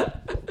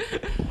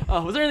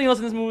 Was there anything else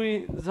in this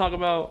movie to talk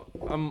about?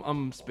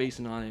 I'm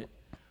spacing on it.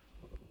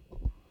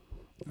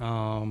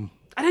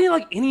 I didn't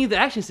like any of the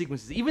action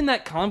sequences, even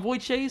that convoy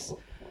chase.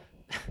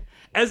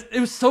 As it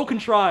was so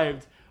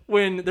contrived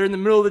when they're in the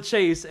middle of the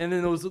chase and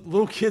then those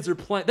little kids are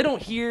playing. They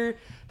don't hear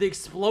the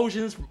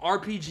explosions from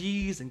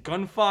RPGs and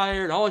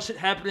gunfire and all that shit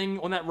happening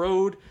on that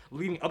road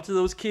leading up to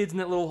those kids in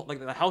that little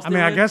like the house. I mean,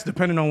 I guess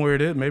depending on where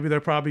it is, maybe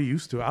they're probably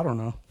used to it. I don't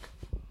know.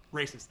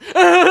 Racist.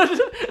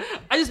 I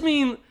just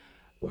mean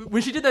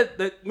when she did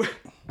that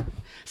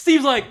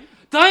Steve's like,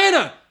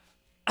 Diana,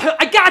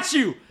 I got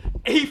you.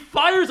 And he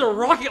fires a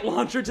rocket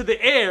launcher to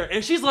the air,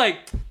 and she's like,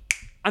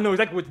 I know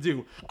exactly what to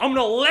do. I'm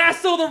gonna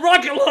lasso the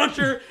rocket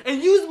launcher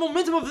and use the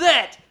momentum of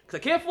that, because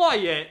I can't fly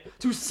yet,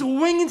 to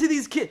swing into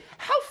these kids.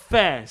 How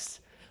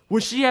fast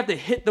would she have to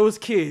hit those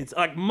kids,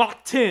 like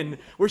Mach 10,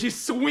 where she's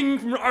swinging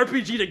from an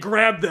RPG to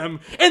grab them?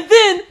 And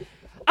then,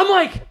 I'm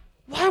like,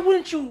 why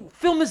wouldn't you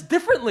film this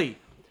differently?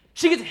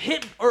 She gets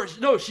hit, or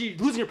no, she's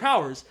losing her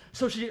powers,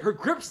 so her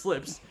grip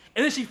slips,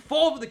 and then she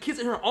falls with the kids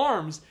in her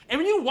arms, and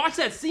when you watch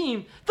that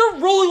scene, they're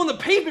rolling on the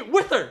pavement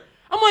with her.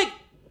 I'm like,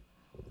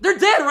 they're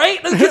dead,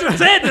 right? Those kids are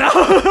dead now.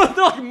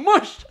 They're like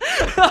mushed.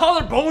 All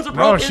their bones are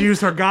broken. No, she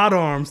used her god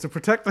arms to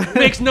protect them.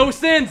 Makes no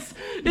sense.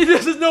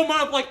 This is no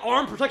amount of like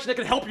arm protection that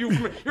can help you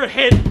from your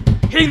head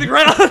hitting the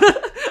ground. I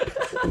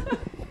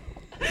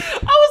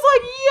was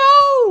like,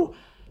 yo,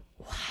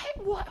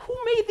 what? Who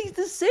made these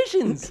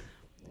decisions?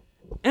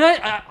 And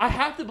I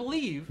have to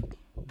believe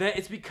that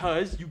it's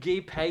because you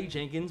gave Patty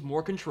Jenkins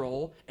more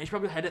control, and she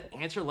probably had to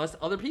answer less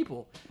to other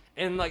people.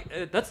 And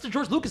like that's the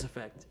George Lucas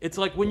effect. It's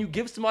like when you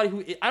give somebody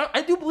who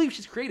I do believe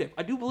she's creative.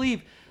 I do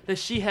believe that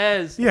she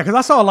has. Yeah, because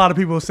I saw a lot of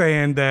people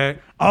saying that.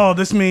 Oh,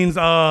 this means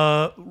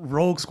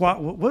Rogue Squad.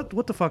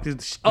 What the fuck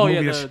is? Oh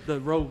yeah, the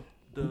Rogue.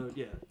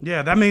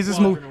 Yeah, that means this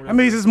movie. That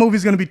means this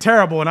movie's gonna be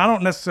terrible, and I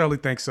don't necessarily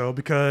think so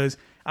because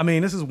I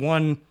mean this is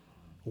one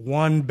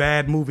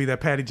bad movie that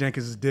Patty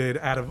Jenkins did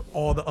out of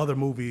all the other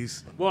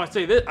movies. Well, I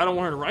say this, I don't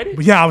want her to write it.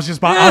 But yeah, I was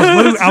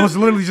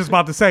literally just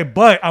about to say,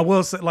 but I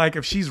will say, like,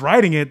 if she's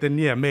writing it, then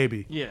yeah,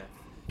 maybe. Yeah,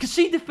 because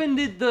she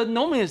defended the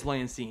No Man's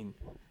Land scene,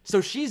 so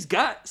she's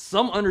got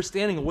some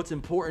understanding of what's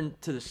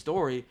important to the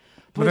story.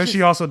 But then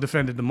she also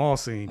defended the mall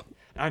scene.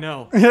 I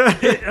know.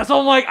 That's why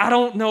I'm like, I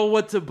don't know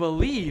what to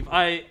believe.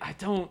 I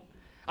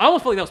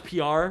almost feel like that was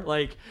PR.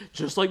 Like,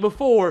 just like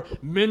before,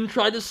 men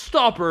tried to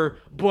stop her,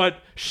 but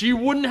she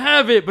wouldn't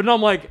have it. But now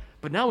I'm like,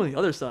 but now on the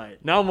other side.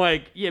 Now I'm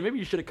like, yeah, maybe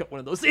you should have cut one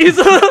of those scenes.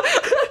 I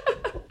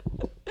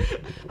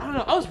don't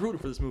know. I was rooting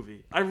for this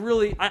movie.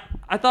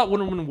 I thought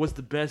Wonder Woman was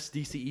the best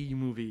DCEU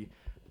movie.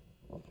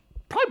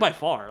 Probably by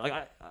far. Like,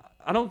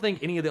 I don't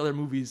think any of the other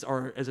movies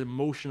are as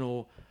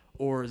emotional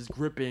or as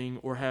gripping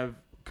or have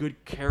good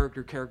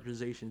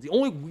characterizations. The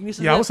only weakness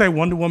is I would say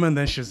Wonder Woman,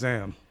 then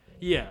Shazam.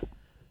 Yeah.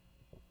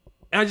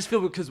 And I just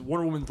feel because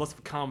Wonder Woman's less of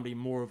a comedy,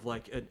 more of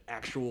like an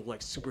actual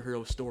like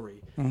superhero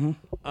story.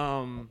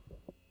 Mm-hmm.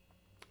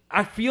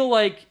 I feel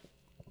like,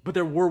 but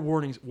there were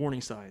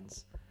warning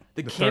signs.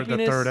 The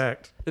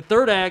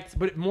third act,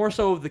 but more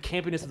so the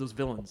campiness of those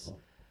villains.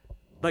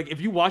 Like if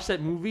you watch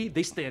that movie,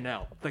 they stand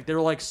out. Like they're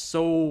like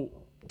so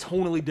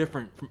tonally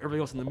different from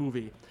everything else in the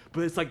movie.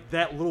 But it's like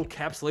that little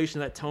encapsulation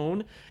of that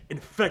tone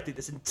infected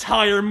this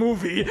entire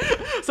movie.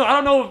 So I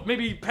don't know if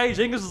maybe Patty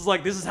Jenkins was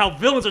like, this is how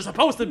villains are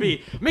supposed to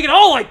be. Make it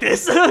all like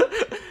this.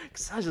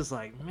 Because I was just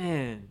like,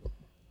 man,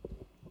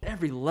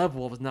 every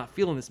level I was not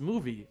feeling this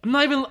movie. I'm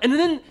not even, and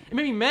then it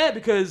made me mad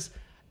because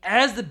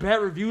as the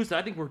bad reviews that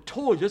I think were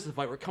totally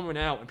justified were coming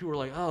out and people were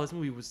like, oh, this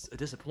movie was a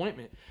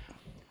disappointment.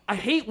 I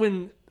hate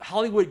when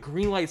Hollywood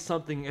greenlights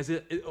something as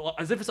if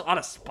it's out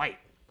of spite.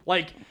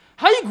 Like,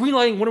 how are you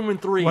greenlighting Wonder Woman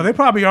 3? Well, they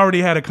probably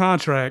already had a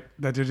contract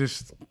that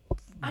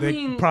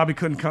they probably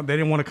couldn't come. They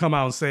didn't want to come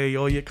out and say,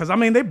 oh, yeah. Because, I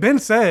mean, they've been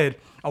said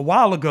a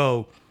while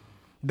ago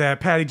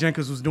that Patty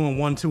Jenkins was doing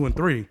 1, 2, and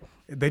 3.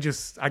 They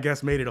just, I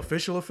guess, made it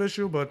official.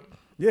 But,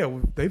 yeah,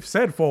 they've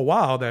said for a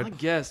while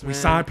that we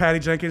signed Patty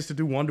Jenkins to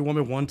do Wonder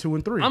Woman 1, 2,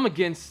 and 3. I'm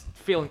against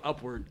failing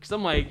upward because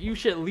I'm like, you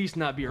should at least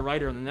not be a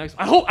writer on the next.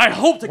 I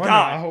hope to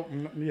God.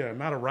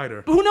 Not a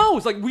writer. But who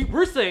knows? Like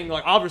we're saying,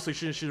 like obviously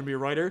she shouldn't be a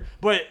writer,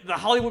 but the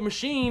Hollywood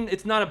machine,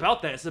 it's not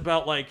about that. It's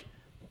about like,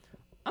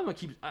 I'm gonna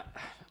keep.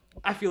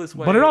 I feel this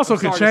way. But it also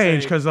could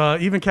change because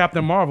even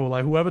Captain Marvel,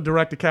 like whoever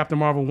directed Captain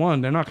Marvel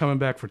 1, they're not coming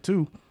back for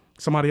 2.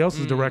 Somebody else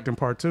is directing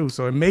part 2,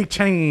 so it may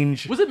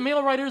change. Was it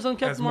male writers on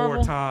Captain Marvel?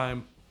 More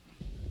time.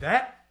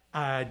 That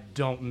I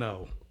don't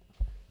know.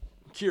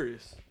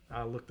 Curious.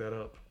 I'll look that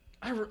up.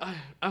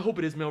 I hope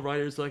it is male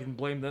writers so I can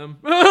blame them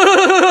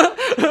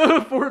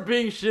for it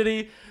being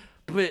shitty.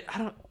 But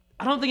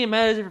I don't think it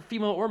matters if you're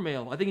female or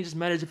male. I think it just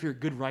matters if you're a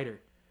good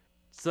writer.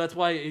 So that's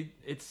why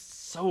it's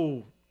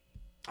so,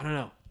 I don't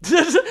know.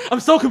 I'm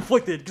so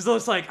conflicted because I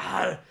was like,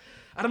 I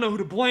don't know who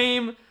to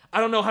blame.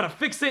 I don't know how to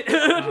fix it.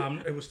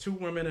 It was 2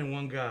 women and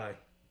 1 guy.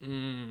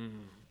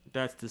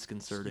 That's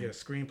disconcerting. Yeah,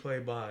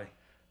 screenplay by.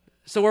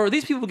 So are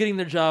these people getting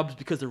their jobs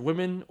because they're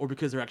women or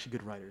because they're actually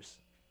good writers?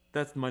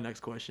 That's my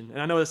next question.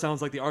 And I know that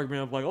sounds like the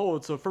argument of like, oh,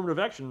 it's affirmative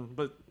action,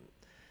 but...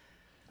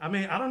 I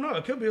mean, I don't know.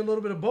 It could be a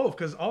little bit of both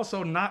because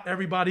also not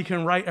everybody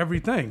can write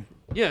everything.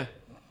 Yeah.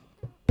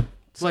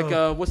 It's like,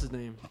 what's his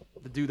name?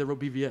 The dude that wrote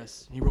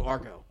BVS. He wrote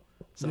Argo.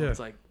 So it's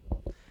like,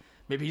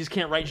 maybe he just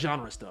can't write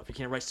genre stuff. He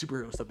can't write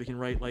superhero stuff. He can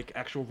write like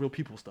actual real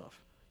people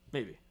stuff.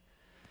 Maybe.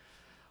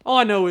 All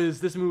I know is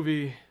this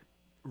movie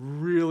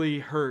really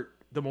hurt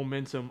the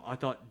momentum I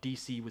thought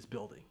DC was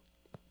building.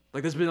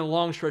 Like, there's been a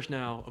long stretch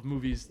now of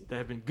movies that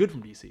have been good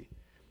from DC.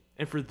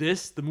 And for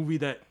this, the movie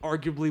that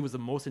arguably was the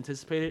most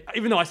anticipated,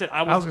 even though I said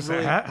I was going to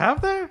say,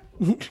 have there?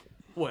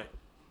 What?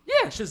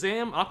 Yeah,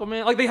 Shazam,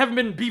 Aquaman. Like, they haven't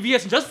been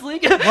BVS and Justice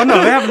League. Well,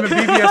 no, they haven't been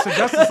BVS and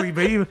Justice League.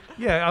 But even,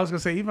 I was going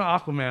to say, even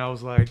Aquaman, I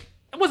was like...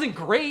 It wasn't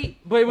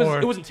great, but it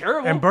wasn't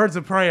terrible. And Birds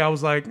of Prey, I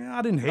was like,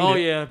 I didn't hate it. Oh,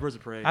 yeah, Birds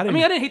of Prey. I didn't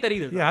hate that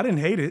either. Yeah, I didn't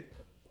hate it.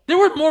 There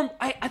were more...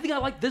 I think I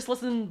liked this less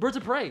than Birds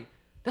of Prey.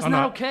 That's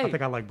not okay. I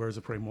think I like Birds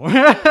of Prey more.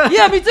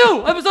 Yeah, me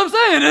too. That's what I'm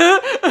saying.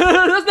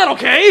 That's not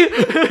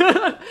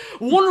okay.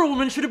 Wonder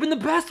Woman should have been the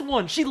best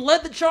one. She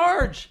led the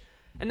charge.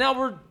 And now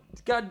we're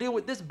got to deal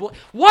with this boy.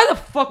 Why the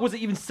fuck was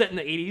it even set in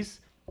the 80s?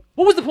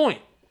 What was the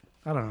point?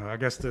 I don't know. I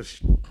guess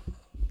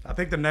I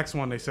think the next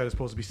one they said is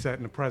supposed to be set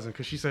in the present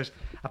because she says,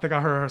 I think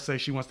I heard her say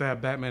she wants to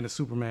have Batman and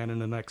Superman in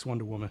the next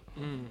Wonder Woman. I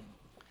mean,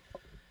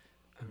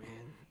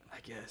 I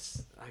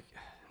guess.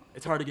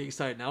 It's hard to get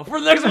excited now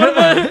for the next one,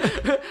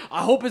 but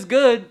I hope it's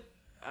good.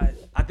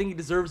 I think it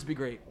deserves to be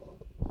great.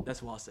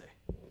 That's what I'll say.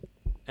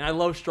 And I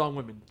love strong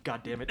women.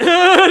 God damn it. Do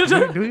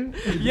you?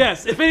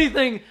 Yes. If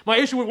anything, my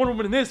issue with Wonder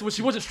Woman in this was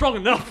she wasn't strong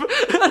enough.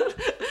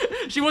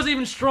 She wasn't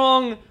even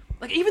strong.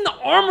 Like, even the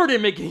armor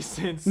didn't make any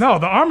sense. No,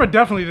 the armor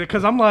definitely did.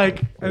 Because I'm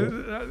like,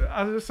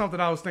 there's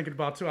something I was thinking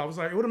about too. I was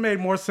like, it would have made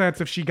more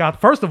sense if she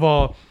got, first of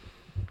all,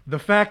 the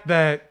fact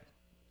that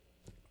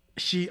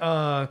she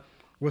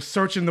was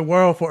searching the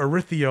world for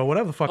Erythia,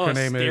 whatever the fuck her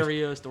name is.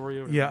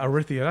 Astoria. Yeah,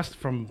 Erythia. That's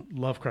from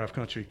Lovecraft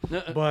Country.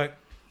 But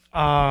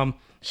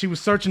she was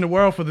searching the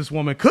world for this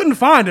woman. Couldn't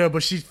find her,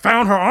 but she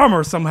found her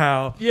armor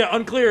somehow. Yeah,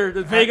 unclear.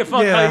 The Vega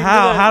fuck. Yeah,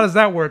 how does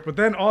that work? But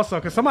then also,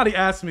 because somebody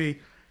asked me,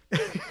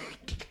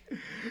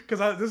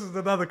 because this is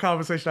another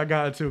conversation I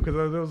got into, because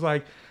it was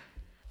like,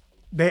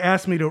 they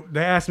asked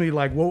me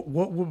like, what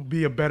would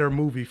be a better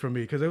movie for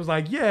me? Because it was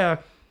like,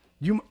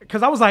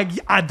 because I was like,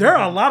 there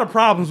are a lot of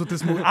problems with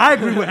this movie. I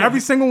agree with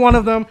every single one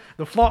of them.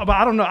 The flaw, but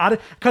I don't know.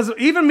 Because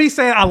even me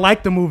saying I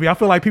like the movie, I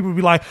feel like people would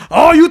be like,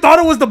 "Oh, you thought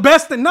it was the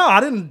best thing?" No, I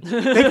didn't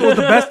think it was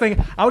the best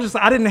thing.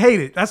 I didn't hate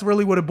it. That's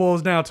really what it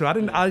boils down to.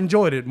 I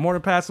enjoyed it. More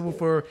than passable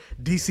for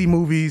DC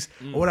movies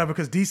or whatever.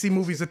 Because DC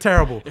movies are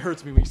terrible. It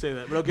hurts me when you say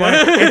that, but okay.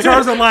 But in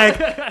terms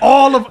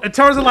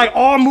of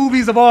all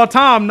movies of all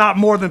time, not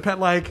more than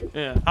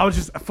I was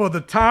just, for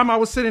the time I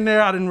was sitting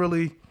there, I didn't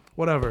really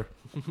whatever.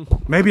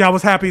 Maybe I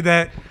was happy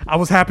that I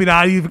got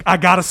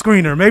a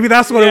screener. Maybe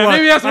that's what it was.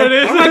 Maybe that's what it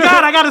is. Oh my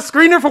God, I got a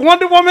screener for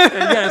Wonder Woman. You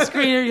got a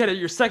screener. You had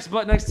your sex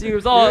butt next to you. It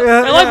was all.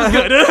 Life was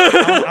good.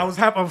 I was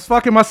happy. I was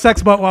fucking my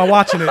sex butt while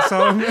watching it.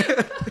 So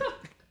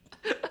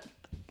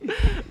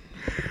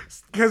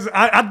Because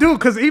I do,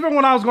 because even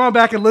when I was going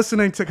back and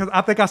listening to, because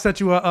I think I sent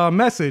you a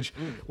message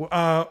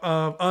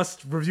of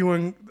us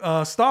reviewing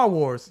Star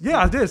Wars. Yeah,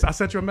 I did. I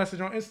sent you a message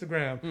on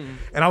Instagram.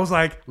 And I was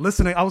like,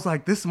 listening, I was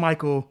like, this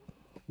Michael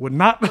would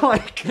not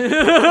like.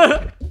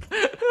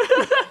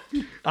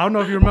 I don't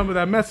know if you remember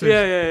that message.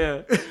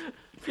 Yeah.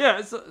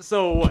 Yeah,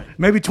 so what?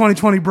 Maybe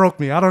 2020 broke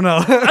me. I don't know.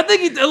 I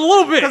think he did a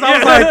little bit.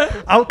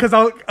 Because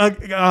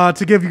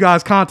to give you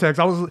guys context,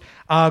 I was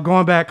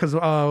going back because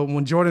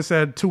when Jordan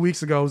said 2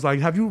 weeks ago, it was like,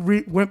 have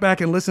you went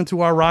back and listened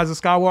to our Rise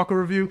of Skywalker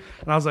review?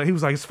 And I was like, he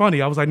was like, it's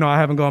funny. I was like, no, I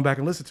haven't gone back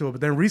and listened to it.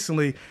 But then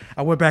recently,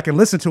 I went back and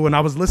listened to it, and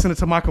I was listening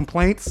to my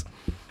complaints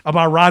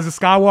about Rise of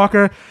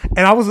Skywalker,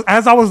 and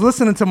as I was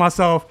listening to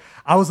myself,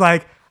 I was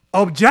like,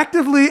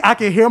 objectively, I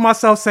can hear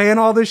myself saying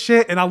all this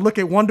shit, and I look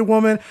at Wonder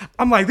Woman.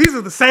 I'm like, these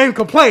are the same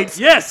complaints.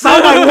 Yes. So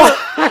I'm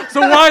like, what?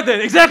 So why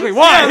then? Exactly.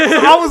 Why? Yeah,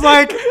 so I was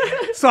like,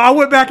 so I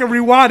went back and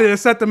rewinded and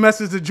sent the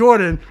message to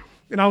Jordan,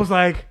 and I was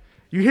like,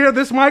 you hear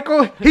this,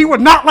 Michael? He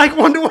would not like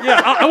Wonder Woman.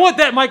 Yeah, I want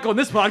that Michael in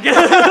this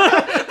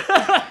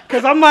podcast.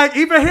 Because I'm like,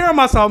 even hearing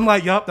myself, I'm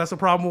like, yup, that's a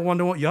problem with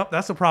Wonder Woman. Yup,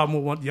 that's a problem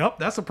with Wonder. Yup,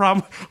 that's a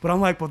problem. But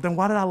I'm like, but then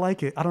why did I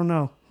like it? I don't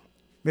know.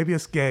 Maybe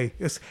it's gay.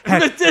 It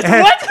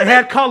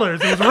had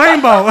colors. It was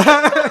rainbow.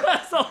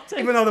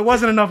 Even though there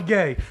wasn't enough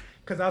gay.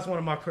 Because that's one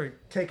of my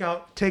take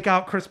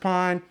out Chris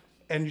Pine,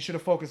 and you should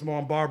have focused more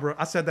on Barbara.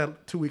 I said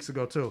that 2 weeks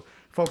ago too.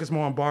 Focus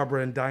more on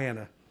Barbara and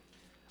Diana.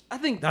 I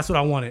think that's what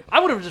I wanted.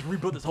 I would have just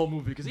rebuilt this whole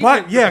movie because.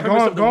 But yeah,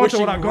 going to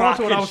what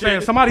I was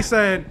saying. Somebody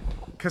said,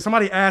 because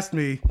somebody asked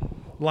me,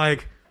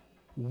 like,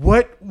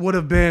 what would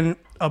have been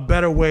a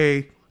better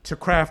way to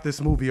craft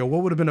this movie, or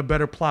what would have been a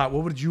better plot?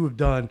 What would you have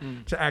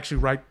done to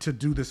actually to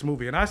do this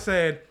movie? And I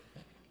said,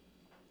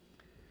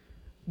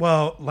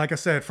 well, like I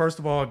said, first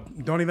of all,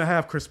 don't even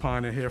have Chris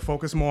Pine in here.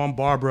 Focus more on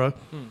Barbara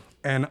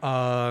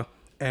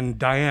and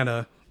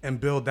Diana and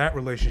build that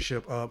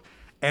relationship up.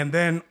 And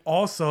then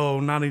also,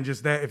 not even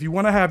just that, if you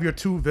want to have your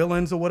two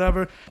villains or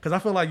whatever, because I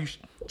feel like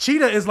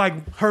Cheetah is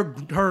like her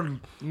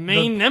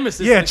main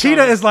nemesis. Yeah,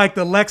 Cheetah is like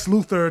the Lex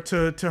Luthor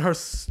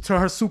to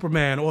her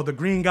Superman, or the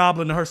Green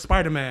Goblin to her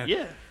Spider-Man.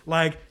 Yeah.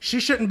 Like,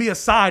 she shouldn't be a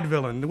side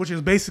villain, which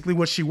is basically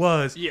what she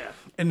was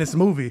in this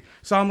movie.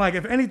 So I'm like,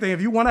 if anything,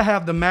 if you want to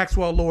have the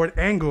Maxwell Lord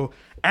angle,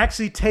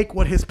 actually take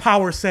what his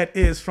power set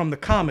is from the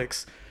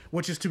comics,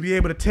 which is to be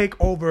able to take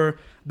over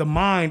the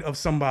mind of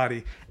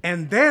somebody.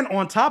 And then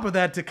on top of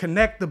that, to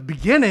connect the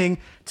beginning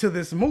to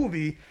this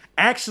movie,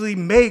 actually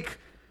make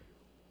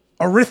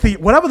Arithia,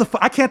 whatever the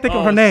fuck, I can't think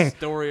of her name.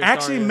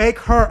 Actually make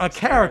her a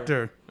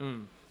character.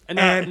 And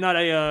not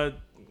a,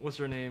 what's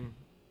her name?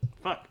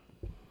 Fuck.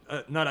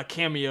 Not a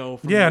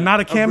cameo. Not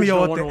a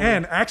cameo at the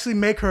end. Actually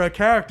make her a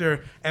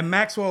character, and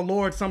Maxwell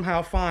Lord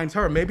somehow finds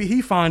her. Maybe he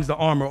finds the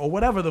armor or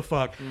whatever the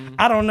fuck.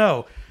 I don't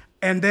know.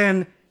 And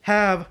then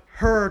have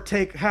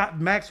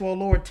Maxwell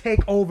Lord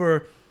take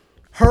over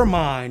her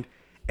mind,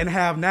 and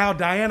have now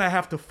Diana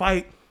have to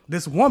fight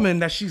this woman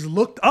that she's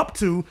looked up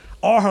to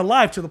all her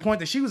life, to the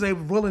point that she was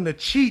willing to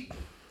cheat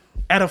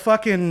at a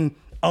fucking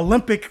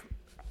Olympic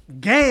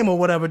game or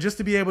whatever just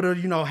to be able to,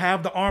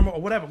 have the armor or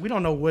whatever. We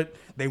don't know what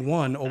they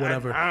won or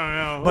whatever. I don't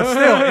know. But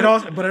still,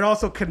 it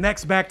also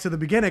connects back to the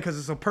beginning, because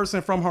it's a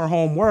person from her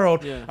home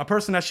world, a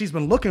person that she's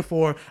been looking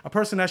for, a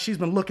person that she's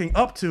been looking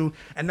up to,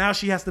 and now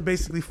she has to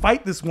basically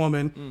fight this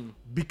woman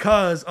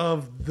because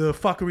of the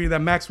fuckery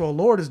that Maxwell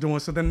Lord is doing.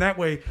 So then that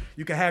way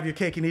you can have your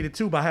cake and eat it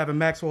too by having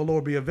Maxwell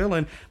Lord be a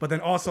villain, but then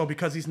also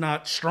because he's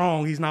not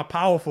strong, he's not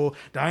powerful,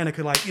 Diana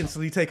could like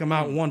instantly take him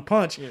out in one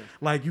punch.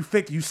 Like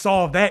you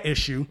solve that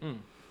issue.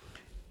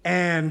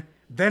 And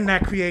then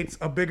that creates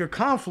a bigger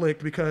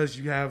conflict, because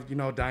you have,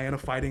 Diana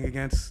fighting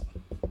against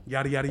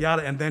yada, yada,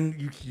 yada. And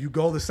then you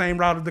go the same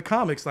route of the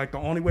comics. Like, the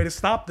only way to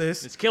stop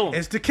this is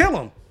to kill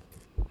him.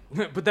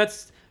 But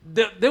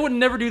they would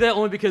never do that,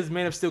 only because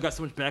Man of Steel got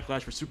so much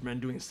backlash for Superman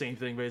doing the same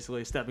thing,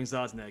 basically, stabbing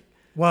Zod's neck.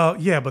 Well,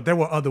 yeah, but there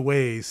were other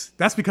ways.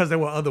 That's because there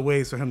were other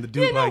ways for him to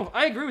do it.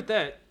 I agree with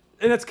that.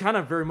 And that's kind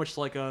of very much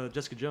like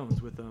Jessica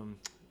Jones with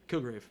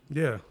Kilgrave.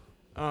 Yeah.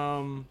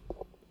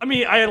 I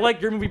mean, I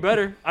like your movie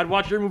better. I'd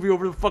watch your movie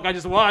over the fuck I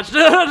just watched.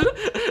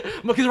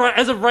 Because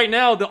as of right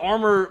now, the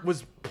armor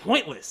was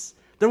pointless.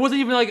 There wasn't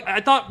even I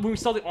thought when we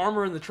saw the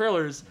armor in the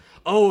trailers,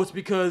 it's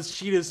because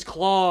Cheetah's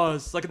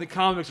claws, like in the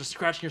comics, are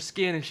scratching her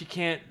skin and she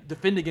can't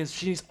defend against.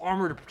 She needs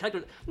armor to protect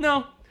her.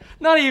 No,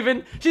 not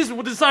even. She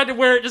just decided to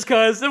wear it just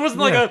because. It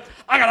wasn't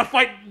I gotta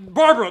fight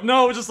Barbara.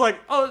 No, it was just I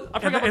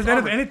forgot what's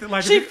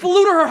armor. She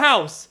flew to her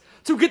house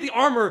to get the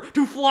armor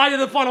to fly to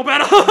the final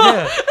battle.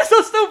 It's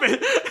so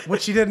stupid.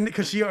 What she didn't,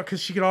 because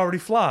she could already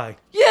fly.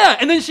 Yeah,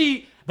 and then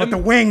she. But the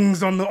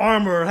wings on the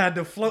armor had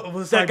to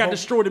float. That got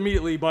destroyed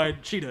immediately by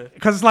Cheetah.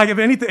 Because it's like,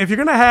 if you're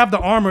gonna have the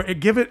armor,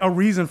 give it a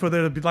reason for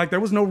there to be. Like, there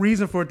was no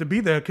reason for it to be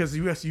there, because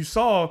you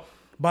saw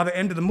by the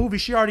end of the movie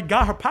she already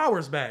got her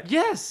powers back.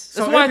 Yes,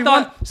 that's why I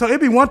thought. So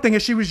it'd be one thing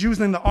if she was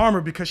using the armor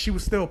because she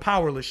was still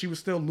powerless. She was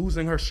still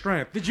losing her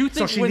strength. Did you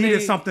think so? She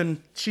needed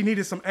something. She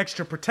needed some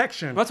extra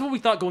protection. That's what we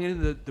thought going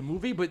into the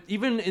movie. But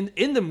even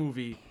in the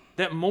movie,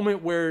 that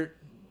moment where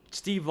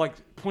Steve like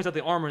points out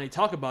the armor and they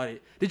talk about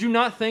it, did you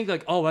not think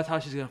like, oh, that's how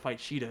she's gonna fight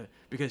Cheetah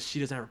because she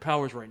doesn't have her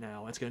powers right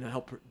now? And it's gonna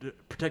help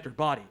protect her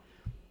body.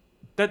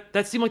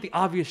 That seemed like the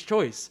obvious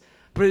choice,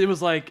 but it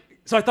was like,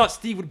 so I thought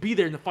Steve would be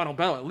there in the final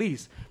battle at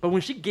least. But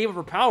when she gave up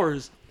her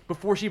powers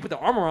before she put the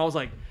armor on, I was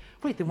like,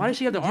 wait, then why does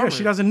she have the armor? Yeah,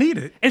 she doesn't need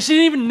it. And she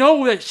didn't even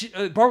know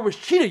that Barbara was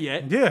Cheetah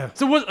yet. Yeah.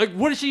 So what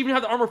did she even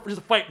have the armor for,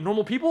 just to fight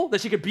normal people that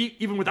she could beat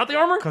even without the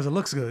armor? Because it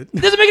looks good.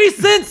 It doesn't make any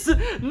sense. None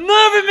of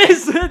it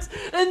makes sense.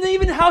 And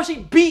even how she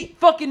beat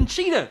fucking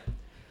Cheetah.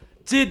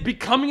 Did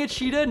becoming a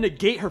cheetah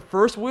negate her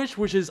first wish,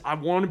 which is I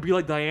want to be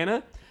like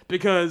Diana?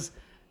 Because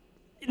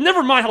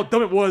never mind how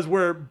dumb it was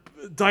where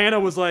Diana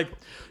was like,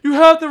 you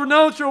have to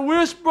renounce your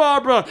wish,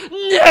 Barbara.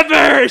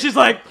 Never! She's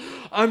like,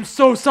 I'm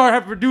so sorry I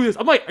have to do this.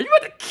 I'm like, are you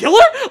about to kill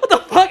her? What the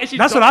fuck? And she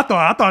That's what I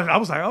thought. I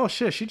was like, oh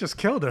shit, she just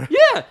killed her.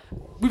 Yeah.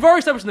 We've already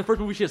established in the first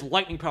movie she has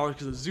lightning powers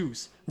because of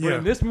Zeus. But Yeah.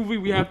 in this movie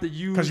we have to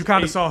use... Because you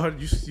kind of saw her,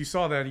 you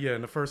saw that,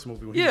 in the first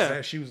movie. When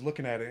Yeah. she was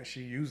looking at it and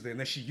she used it, and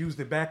then she used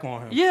it back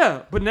on him.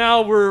 Yeah, but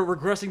now we're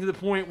regressing to the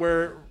point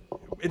where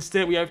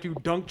instead we have to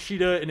dunk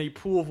Cheetah in a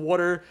pool of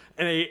water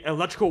and a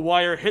electrical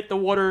wire hit the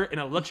water and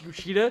electric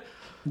Cheetah.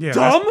 Yeah,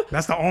 Dumb?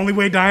 That's the only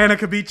way Diana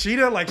could beat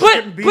Cheetah. Like, she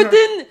couldn't But beat her.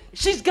 then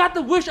she's got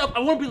the wish of I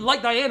want to be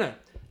like Diana.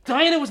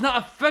 Diana was not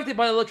affected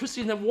by the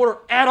electricity in that water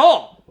at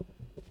all.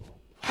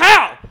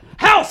 How?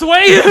 How, Sway?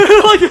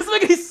 Like, it doesn't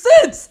make any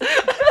sense.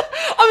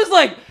 I was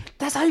like,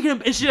 that's how you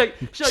get. And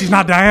She's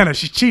not Diana.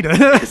 She's Cheetah.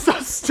 It's so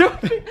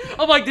stupid.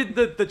 I'm like, did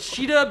the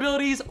Cheetah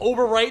abilities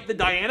overwrite the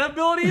Diana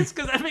abilities?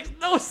 Because that makes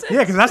no sense. Yeah,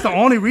 because that's the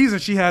only reason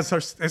she has her.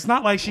 It's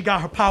not like she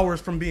got her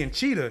powers from being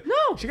Cheetah.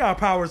 No. She got her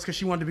powers because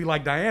she wanted to be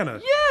like Diana.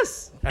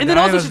 Yes. And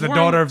Diana's the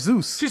daughter of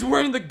Zeus. She's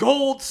wearing the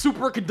gold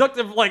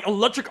superconductive like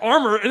electric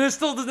armor, and it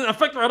still doesn't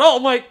affect her at all.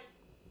 I'm like,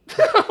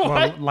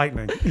 Well,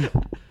 lightning. yeah,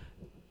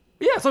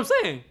 that's what I'm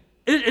saying.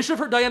 It should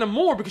hurt Diana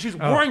more because she's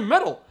wearing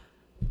metal.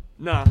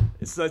 Nah,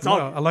 it's all.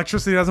 No,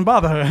 electricity doesn't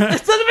bother her.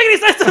 It doesn't make any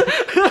sense.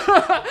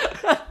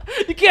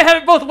 You can't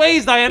have it both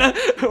ways, Diana.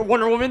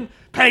 Wonder Woman,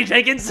 Patty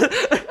Jenkins.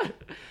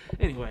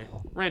 Anyway,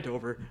 rant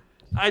over.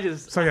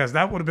 So yes,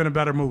 that would have been a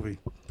better movie.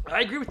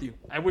 I agree with you.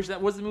 I wish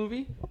that was the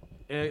movie.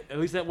 At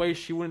least that way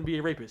she wouldn't be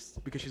a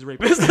rapist because she's a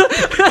rapist.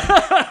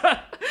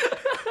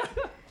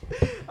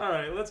 All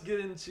right, let's get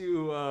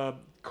into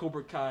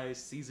Cobra Kai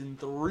season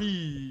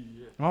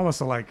 3.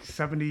 Almost like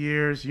 70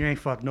 years. You ain't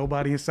fucked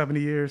nobody in 70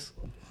 years.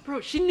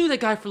 Bro, she knew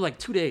that guy for like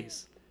 2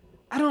 days.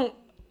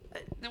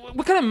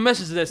 What kind of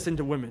message does that send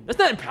to women? That's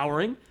not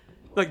empowering.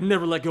 Like,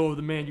 never let go of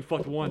the man you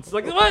fucked once.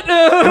 Like, what?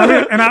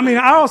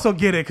 I also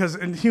get it because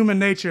in human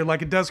nature,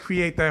 like, it does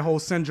create that whole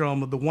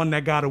syndrome of the one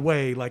that got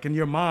away. Like, in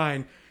your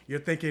mind, you're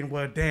thinking,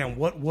 well, damn,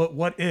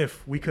 what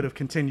if we could have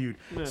continued?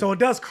 Yeah. So it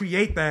does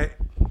create that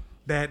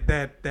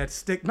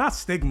not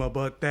stigma,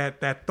 but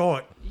that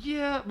thought.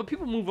 Yeah, but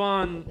people move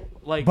on.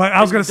 Like, but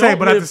I was gonna say,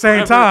 but at the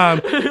same time.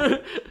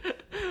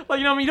 Like,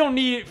 you know, I mean, you don't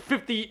need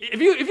 50.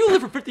 If you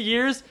live for 50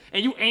 years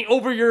and you ain't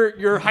over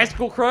your high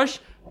school crush,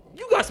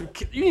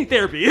 you need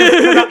therapy.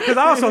 Because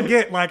I also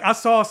get, like, I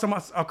saw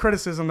a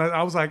criticism that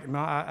I was like, no,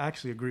 I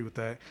actually agree with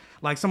that.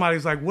 Like,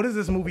 somebody's like, what is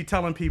this movie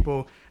telling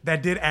people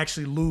that did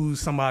actually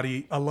lose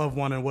somebody, a loved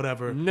one and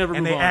whatever? And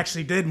they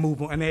actually did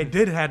move on, and they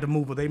did had to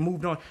move on. They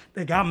moved on.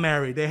 They got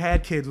married. They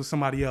had kids with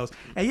somebody else.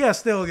 And yeah,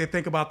 still you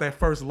think about that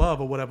first love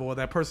or whatever, or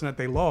that person that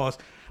they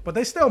lost, but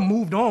they still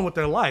moved on with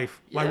their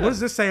life. Yeah. Like, what does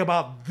this say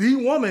about the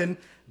woman,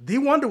 the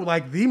Wonder,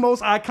 like the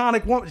most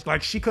iconic woman?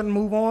 Like, she couldn't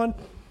move on?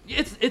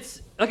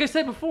 It's like I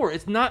said before,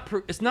 it's not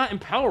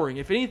empowering.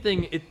 If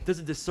anything, it does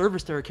a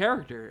disservice to her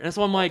character, and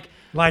so I'm like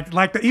even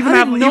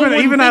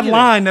that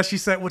line that she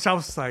said, which I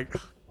was like,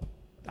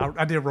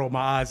 I did roll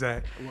my eyes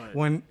at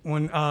when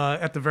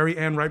at the very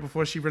end, right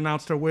before she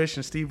renounced her wish,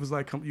 and Steve was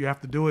like, "Come, you have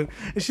to do it,"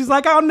 and she's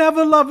like, "I'll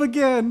never love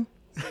again."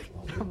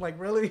 I'm like,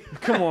 really?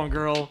 Come on,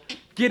 girl.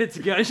 Get it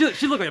together. And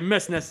she looked like a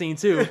mess in that scene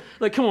too.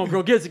 Like, come on,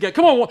 girl, get it together.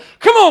 Come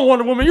on,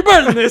 Wonder Woman, you're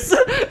better than this.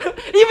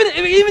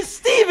 even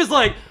Steve is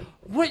like,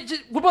 what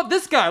about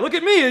this guy? Look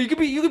at me. You could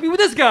be with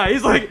this guy.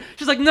 She's like,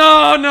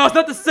 no, it's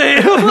not the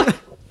same.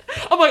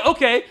 I'm like,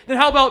 okay, then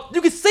how about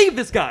you can save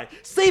this guy?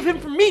 Save him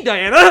from me,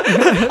 Diana.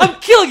 I'm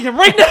killing him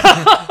right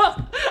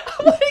now.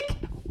 I'm like,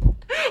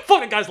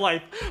 fuck that guy's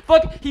life.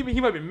 Fuck, he might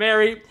have been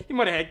married. He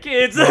might have had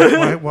kids.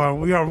 Well,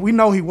 we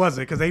know he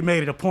wasn't because they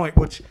made it a point,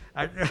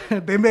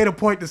 they made a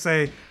point to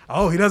say,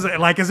 oh, he doesn't,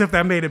 like as if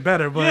that made it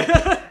better,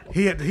 but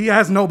he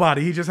has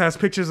nobody. He just has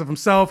pictures of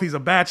himself. He's a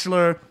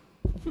bachelor.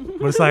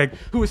 But it's like,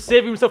 who was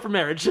saving himself from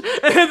marriage, and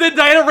then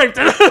Diana raped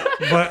him.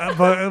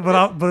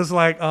 but it's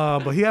like,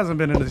 but he hasn't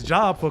been in his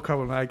job for a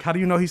couple. Like, how do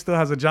you know he still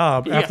has a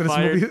job after this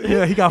movie?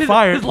 Yeah, he got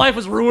fired. His life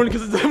was ruined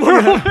because of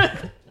Wonder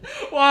Woman.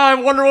 Why,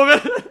 Wonder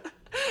Woman?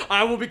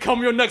 I will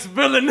become your next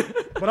villain.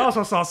 But I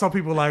also saw some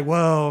people like,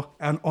 well,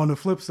 and on the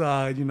flip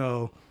side, you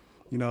know,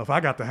 if I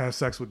got to have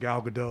sex with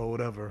Gal Gadot or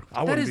whatever,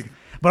 I wouldn't be.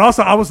 But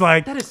also, I was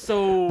like, that is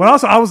so. But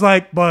also, I was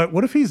like, but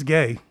what if he's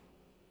gay?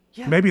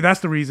 Yeah. Maybe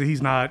that's the reason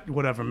he's not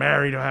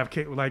married or have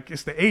kids. Like,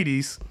 it's the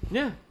 80s.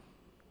 Yeah.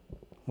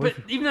 But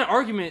even that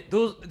argument,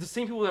 the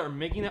same people that are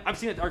making that, I've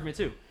seen that argument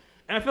too.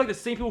 And I feel like the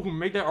same people who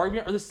make that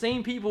argument are the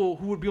same people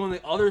who would be on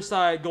the other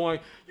side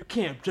going, you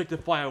can't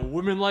objectify a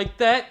woman like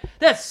that.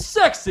 That's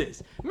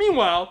sexist.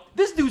 Meanwhile,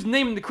 this dude's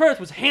name in the credits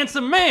was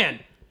Handsome Man.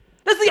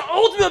 That's the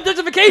ultimate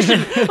objectification.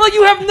 Like,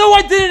 you have no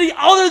identity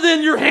other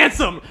than you're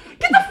handsome.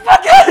 Get the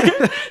fuck out of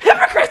here,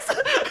 hypocrites.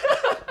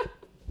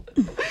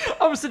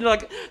 I'm sitting there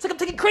like, it's like I'm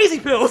taking crazy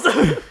pills.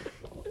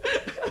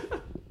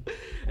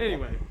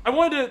 Anyway, I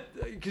wanted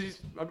to,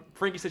 because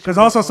Frankie said... Because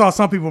I also saw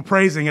some people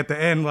praising at the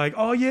end, like,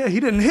 oh yeah, he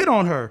didn't hit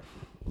on her.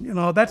 You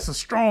know, that's a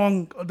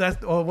strong,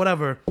 that's or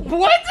whatever.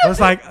 What? I was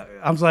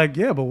like,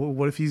 yeah, but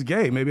what if he's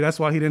gay? Maybe that's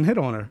why he didn't hit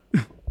on her.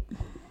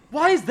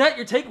 Why is that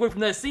your takeaway from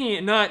that scene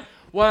and not,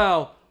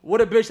 wow,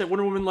 what a bitch that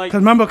Wonder Woman like...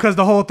 Because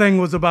the whole thing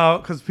was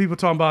about, because people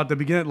talking about at the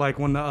beginning, like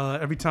when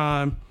every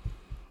time...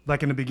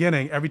 Like in the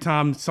beginning, every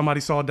time somebody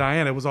saw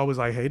Diana, it was always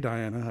like, "Hey,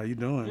 Diana, how you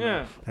doing?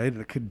 Yeah. Hey,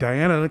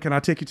 Diana, can I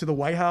take you to the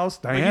White House?"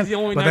 Diana. Like he's the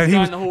only nice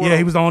guy in the whole world. Yeah,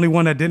 he was the only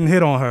one that didn't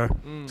hit on her.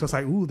 So it's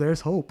like, ooh,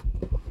 there's hope.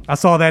 I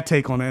saw that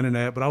take on the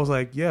internet, but I was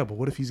like, yeah, but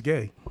what if he's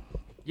gay?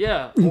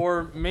 Yeah,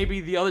 or maybe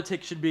the other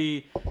take should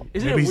be,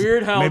 isn't it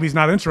weird how... Maybe he's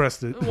not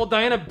interested. Well,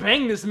 Diana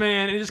banged this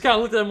man and just kind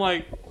of looked at him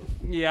like,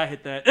 yeah, I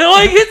hit that. And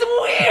like, it's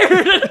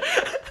weird.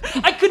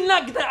 I could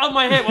not get that out of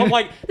my head. I'm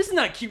like, this is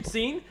not a cute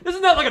scene. This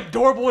is not like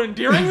adorable and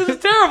endearing. This is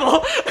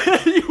terrible.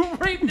 You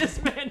raped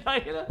this man,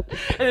 Diana.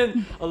 And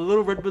then a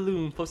little red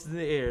balloon floats in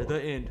the air.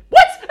 The end.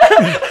 What?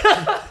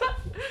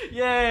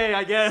 Yay,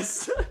 I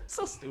guess.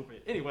 So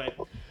stupid. Anyway,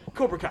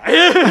 Cobra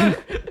Kai.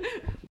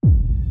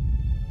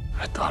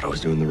 I thought I was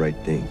doing the right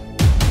thing,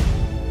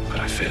 but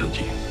I failed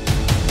you.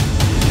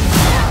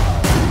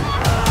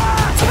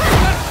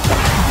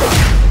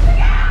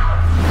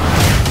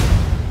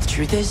 The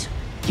truth is,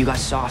 you got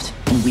soft,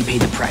 and we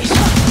paid the price.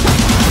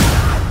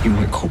 You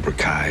want Cobra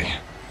Kai?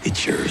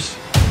 It's yours.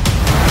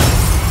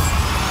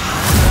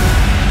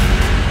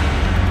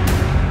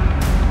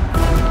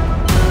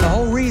 The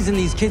whole reason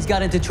these kids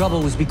got into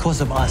trouble was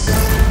because of us.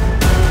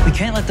 We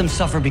can't let them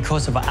suffer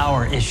because of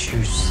our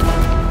issues.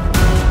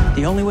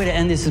 The only way to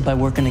end this is by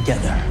working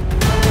together.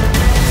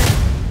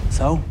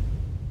 So,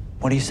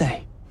 what do you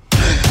say?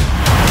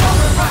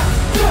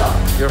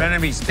 Your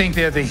enemies think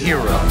they're the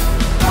hero,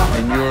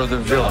 and you're the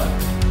villain.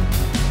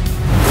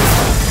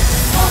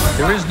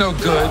 There is no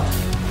good.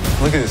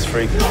 Look at this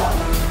freak.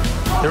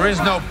 There is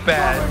no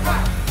bad.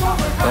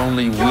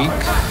 Only weak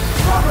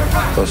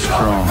or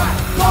strong.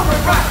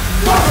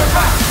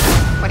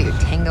 What are you,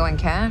 Tango and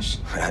Cash?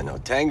 No,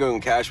 Tango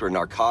and Cash were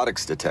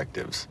narcotics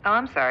detectives. Oh,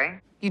 I'm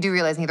sorry. You do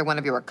realize neither one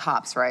of you are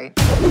cops, right?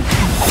 I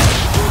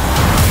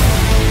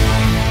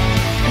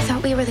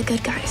thought we were the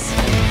good guys.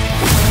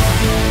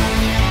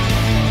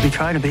 We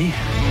try to be.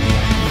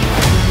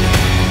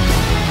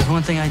 There's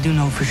one thing I do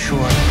know for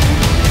sure.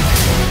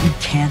 You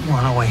can't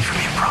run away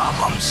from your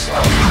problems.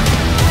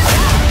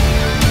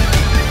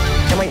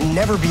 I might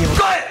never be able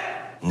to...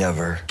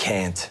 Never,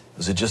 can't.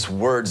 Those are just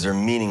words, they're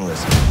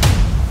meaningless.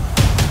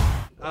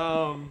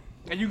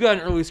 And you got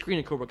an early screen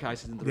of Cobra Kai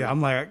season 3. Yeah,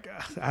 I'm like,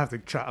 I have to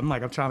try. I'm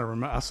trying to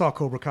remember. I saw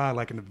Cobra Kai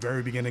like in the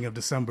very beginning of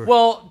December.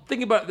 Well,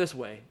 think about it this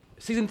way.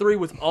 Season 3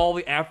 with all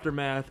the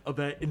aftermath of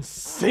that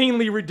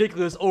insanely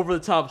ridiculous,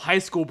 over-the-top high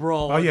school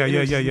brawl. Oh, yeah.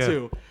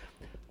 2.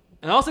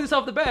 And I'll say this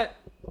off the bat.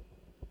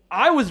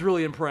 I was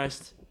really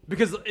impressed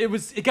because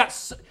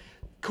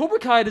Cobra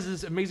Kai does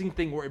this amazing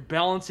thing where it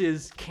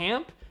balances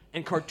camp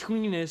and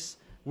cartooniness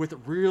with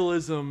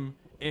realism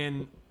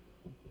and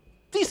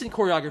decent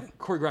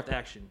choreographed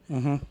action.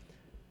 Mm-hmm.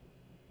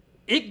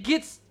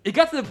 It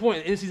got to the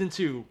point in season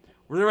 2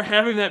 where they were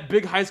having that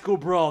big high school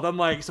brawl. I'm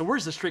like, so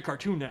where's the straight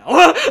cartoon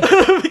now?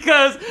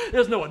 Because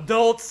there's no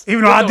adults.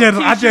 Even though I did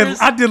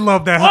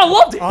love that. Oh, I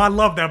loved it. Oh, I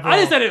love that brawl. I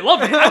didn't say I didn't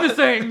love it. I'm just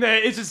saying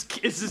that it's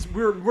just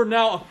we're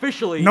now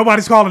officially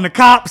nobody's calling the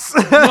cops.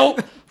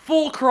 Nope.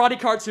 Full karate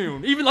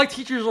cartoon. Even like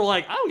teachers are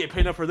like, I don't get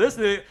paid enough for this.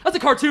 That's a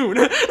cartoon.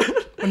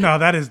 No,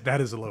 that is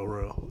a little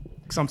real.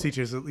 Some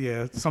teachers,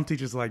 some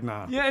teachers are like,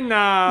 nah. Yeah,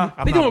 nah.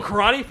 They doing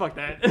karate? Fuck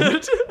that.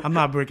 I'm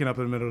not breaking up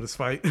in the middle of this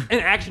fight.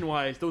 And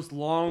action-wise, those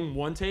long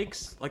one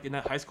takes, like in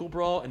that high school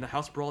brawl and the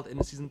house brawl at the end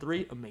of season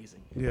 3,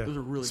 amazing. Yeah. Those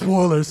are really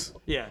spoilers.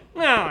 Good.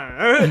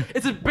 Yeah.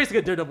 It's basically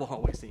a Daredevil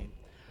hallway scene.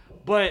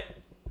 But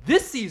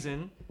this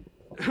season,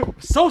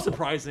 so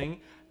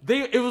surprising,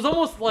 it was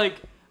almost like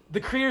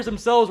the creators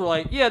themselves were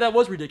like, yeah, that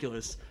was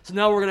ridiculous. So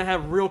now we're going to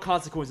have real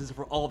consequences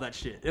for all that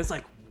shit. And it's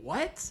like,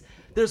 what?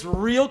 There's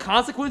real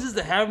consequences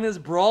to having this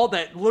brawl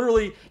that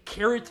literally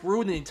carried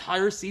through the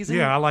entire season.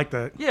 Yeah, I like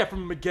that. Yeah,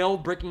 from Miguel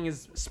breaking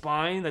his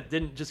spine that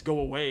didn't just go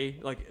away.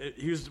 Like,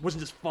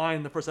 wasn't just fine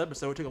in the first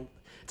episode. It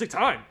took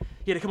time.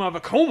 He had to come out of a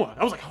coma.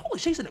 I was like, holy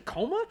shit, he's in a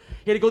coma?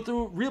 He had to go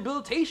through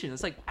rehabilitation.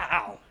 It's like,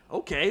 wow,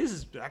 okay, this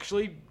is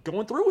actually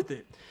going through with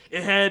it.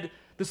 It had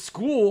the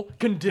school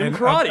condemn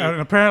karate. And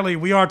apparently,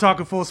 we are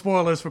talking full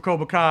spoilers for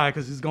Cobra Kai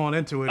because he's going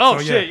into it. Oh,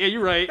 so, shit. Yeah,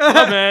 you're right. My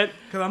bad.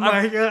 Because I'm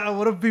like,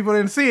 what if people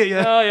didn't see it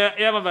yet? Oh,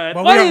 yeah, my bad.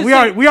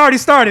 Well, we already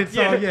started,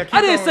 so yeah.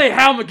 I didn't say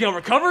how Miguel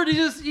recovered.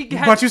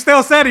 But you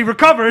still said he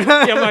recovered.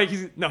 Yeah, I'm like,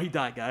 no, he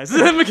died, guys.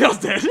 Miguel's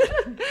dead.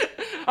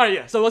 right,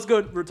 yeah. So let's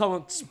go. We're talking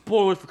about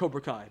spoilers for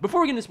Cobra Kai.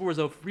 Before we get into spoilers,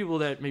 though, for people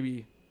that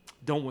maybe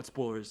don't want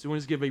spoilers, do you want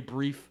to just give a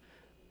brief,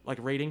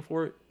 rating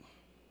for it?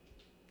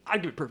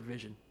 I'd give it Perfect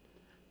Vision.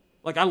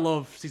 I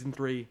love season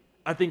 3.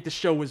 I think the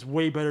show is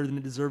way better than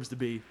it deserves to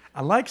be.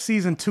 I like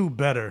season 2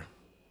 better,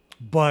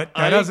 but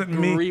that doesn't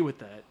mean. I agree with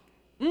that.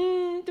 Do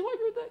I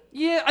agree with that?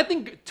 Yeah, I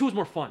think 2 is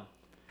more fun.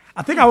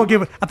 I think I would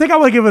give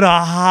it a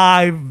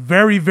high,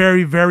 very,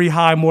 very, very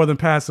high, more than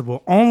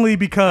passable. Only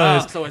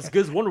because. So as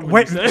good as Wonder Woman.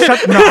 Wait, no,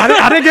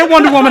 I didn't get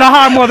Wonder Woman a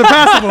high, more than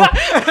passable.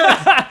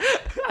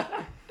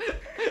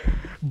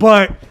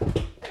 But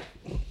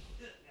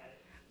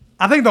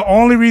I think the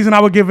only reason I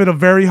would give it a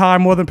very high,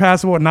 more than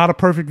passable, and not a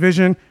Perfect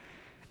Vision,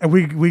 and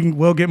we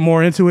will get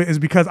more into it, is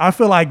because I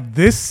feel like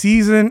this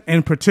season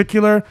in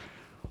particular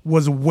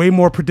was way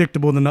more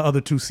predictable than the other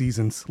 2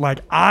 seasons.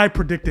 I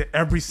predicted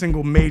every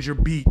single major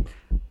beat.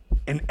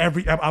 And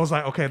I was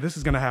like, okay, this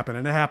is gonna happen,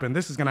 and it happened.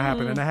 This is gonna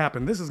happen, and it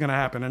happened. This is gonna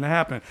happen, and it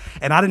happened.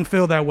 And I didn't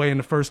feel that way in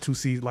the first 2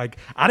 seasons.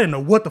 I didn't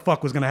know what the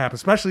fuck was gonna happen,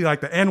 especially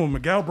the end when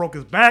Miguel broke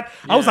his back.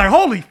 Yeah. I was like,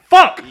 holy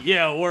fuck.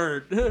 Yeah,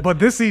 word. But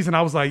this season,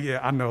 I was like, yeah,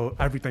 I know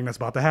everything that's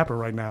about to happen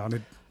right now.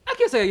 And I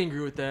can't say I can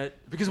agree with that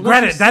because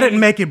granted, that didn't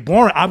make it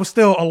boring. I was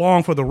still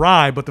along for the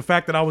ride, but the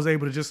fact that I was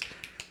able to just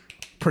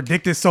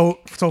predict it so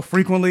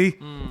frequently,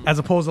 as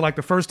opposed to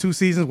the first 2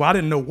 seasons where I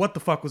didn't know what the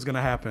fuck was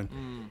gonna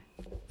happen.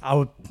 I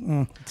would.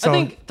 I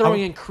think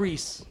throwing in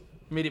Kreese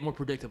made it more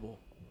predictable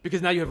because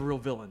now you have a real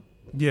villain.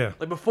 Yeah.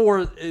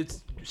 Before,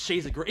 it's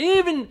shades of gray.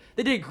 Even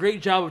they did a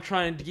great job of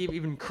trying to give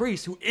even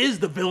Kreese, who is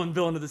the villain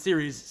of the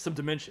series, some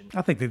dimension.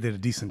 I think they did a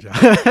decent job.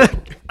 I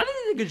think they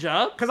did a good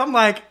job. Because I'm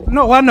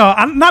no,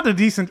 I'm not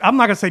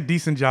gonna say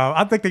decent job.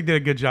 I think they did a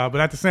good job, but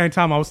at the same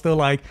time, I was still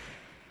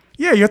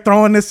yeah, you're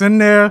throwing this in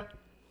there.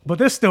 But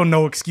there's still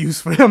no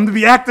excuse for him to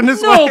be acting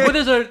this way. No, but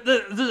there's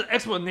an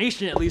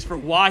explanation at least for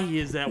why he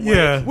is that way.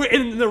 Yeah.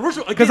 In the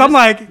original, because the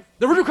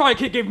original Karate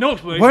Kid gave no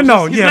explanation. Well,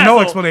 no, no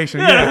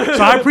explanation. Yeah.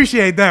 So I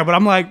appreciate that, but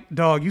I'm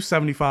dog, you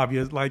 75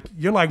 years,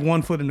 you're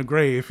 1 foot in the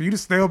grave. For you to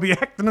still be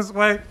acting this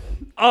way.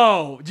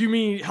 Oh, do you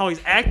mean how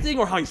he's acting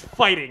or how he's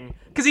fighting?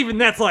 Because even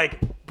that's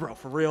bro,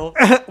 for real.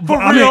 I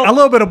mean, a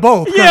little bit of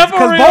both. Yeah, for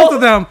real. Because both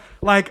of them,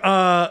 why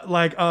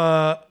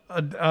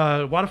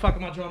the fuck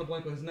am I drawing a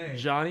blank on his name?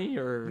 Johnny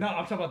or no?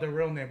 I'm talking about their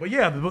real name. But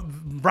yeah,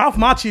 Ralph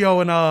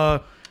Macchio and I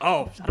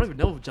don't even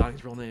know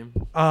Johnny's real name.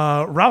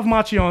 Ralph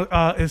Macchio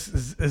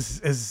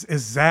is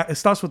it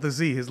starts with a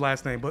Z, his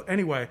last name. But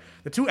anyway,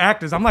 the 2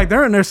 actors, I'm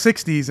they're in their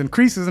 60s and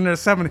Kreese is in their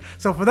 70s.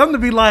 So for them to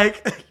be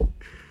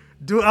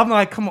dude,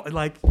 I'm come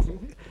on,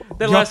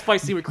 that last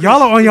fight scene with Kreese,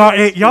 y'all are on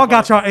y'all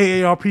got your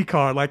AARP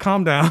card.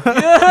 Calm down.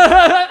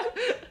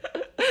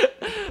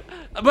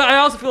 But I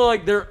also feel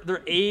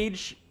their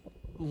age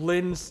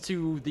lends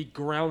to the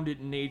grounded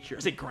nature.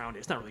 I say grounded,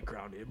 it's not really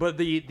grounded, but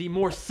the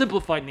more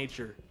simplified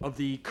nature of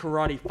the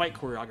karate fight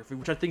choreography,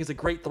 which I think is a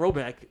great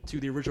throwback to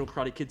the original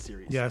Karate Kid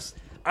series. Yes.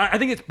 I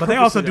think it's. But they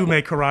also do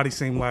make karate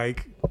seem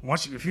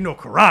if you know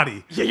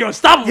karate. Yeah, you're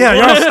unstoppable. Yeah,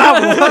 you're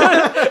unstoppable.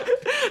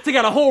 Take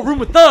out a whole room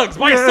with thugs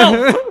by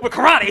yourself with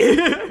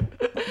karate.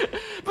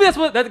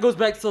 But that goes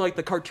back to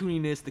the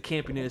cartooniness, the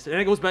campiness, and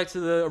it goes back to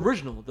the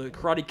original, the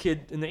Karate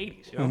Kid in the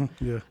 80s. You know?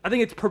 Yeah. I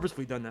think it's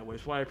purposefully done that way.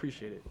 That's why I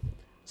appreciate it.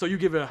 So you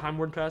give it a high,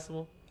 more than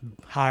passable?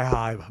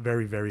 High,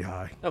 very, very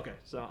high. Okay,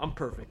 so I'm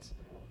perfect.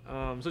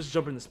 So let's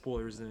jump into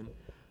spoilers then.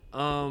 You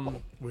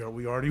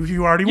already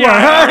were.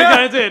 Yeah,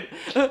 I did.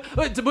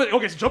 But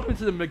okay, so jumping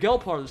into the Miguel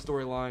part of the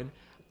storyline,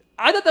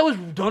 I thought that was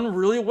done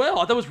really well.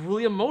 I thought it was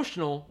really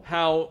emotional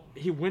how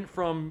he went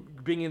from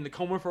being in the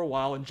coma for a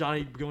while and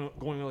Johnny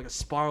going a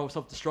spiral of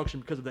self-destruction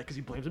because of that, because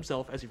he blames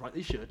himself, as he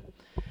rightly should.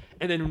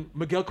 And then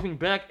Miguel coming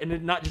back and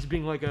then not just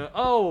being my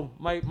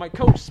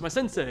coach, my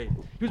sensei.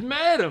 He was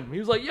mad at him. He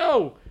was like,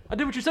 yo, I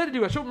did what you said to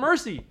do. I showed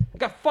mercy. I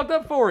got fucked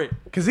up for it.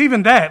 Because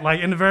even that,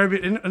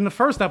 in the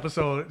first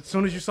episode, as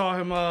soon as you saw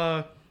him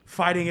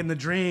fighting in the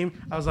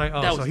dream, I was like,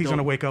 oh, so he's going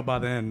to wake up by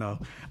the end, though.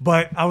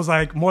 But I was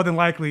more than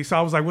likely. So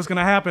I was what's going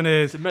to happen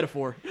is... It's a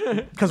metaphor.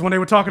 Because when they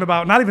were talking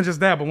about, not even just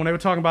that, but when they were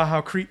talking about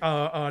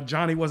how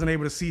Johnny wasn't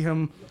able to see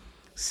him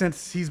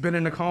since he's been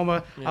in the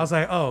coma, yeah. I was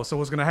like, oh, so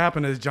what's going to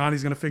happen is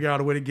Johnny's going to figure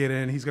out a way to get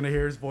in. He's going to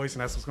hear his voice,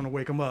 and that's what's going to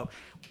wake him up.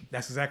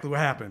 That's exactly what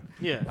happened.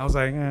 Yeah. I was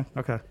like,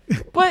 okay.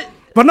 But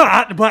no,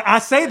 I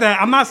say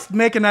that. I'm not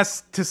making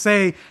that to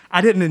say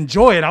I didn't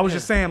enjoy it. I was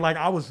just saying,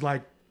 I was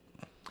like,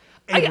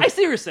 I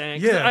see what you're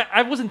saying. Yeah.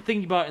 I wasn't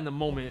thinking about it in the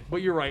moment,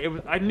 but you're right.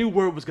 I knew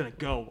where it was going to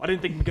go. I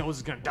didn't think Miguel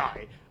was going to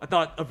die. I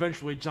thought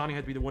eventually Johnny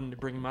had to be the one to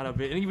bring him out of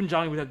it, and even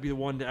Johnny would have to be the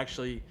one to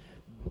actually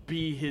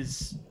be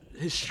his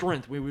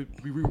strength when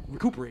we were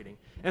recuperating.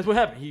 And that's what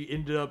happened. He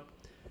ended up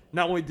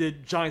not only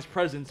did Johnny's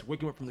presence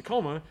wake him up from the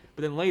coma,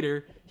 but then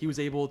later he was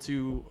able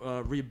to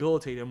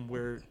rehabilitate him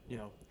where,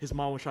 his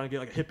mom was trying to get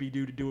like a hippie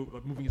dude to do it,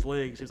 like moving his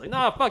legs. He was like,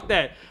 nah, fuck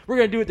that. We're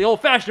going to do it the old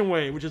fashioned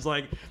way, which is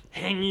like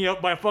hanging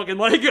up by a fucking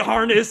like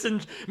harness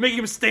and making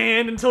him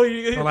stand until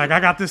you... I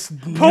got this...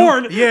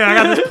 Porn! Yeah, I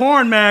got this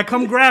porn, man.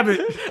 Come grab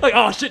it. Like,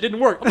 oh, shit, didn't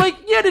work. I'm like,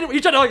 yeah, it didn't work.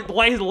 You tried to like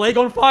light his leg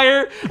on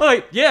fire. I'm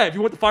like, yeah, if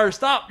you want the fire to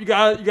stop, you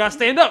gotta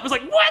stand up. It's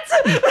like,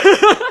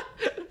 what?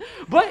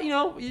 But,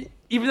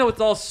 even though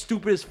it's all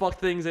stupid as fuck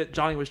things that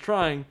Johnny was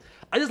trying,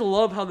 I just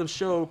love how the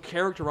show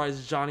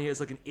characterizes Johnny as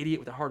like an idiot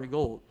with a heart of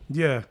gold.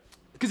 Yeah.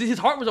 Because his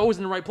heart was always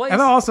in the right place.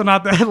 And also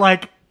not that,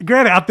 like,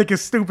 granted, I think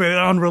it's stupid and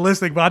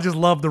unrealistic, but I just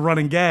love the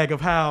running gag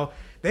of how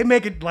they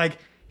make it like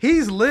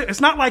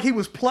it's not like he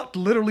was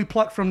literally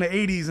plucked from the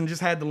 80s and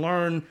just had to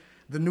learn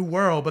the new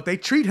world, but they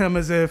treat him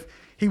as if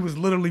he was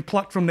literally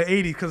plucked from the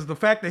 80s because of the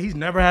fact that he's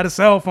never had a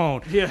cell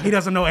phone. Yeah. He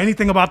doesn't know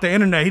anything about the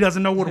internet. He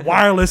doesn't know what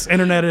wireless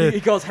internet is.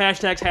 He calls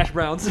hashtags hash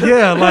browns.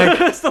 Yeah,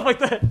 like stuff like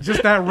that.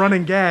 Just that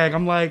running gag.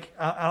 I'm like,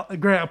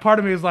 Grant, a part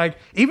of me is like,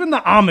 even the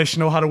Amish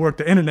know how to work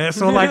the internet.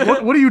 So like,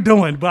 what are you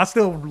doing? But I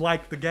still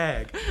like the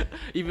gag.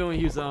 Even when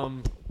he was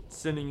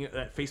sending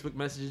that Facebook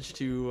message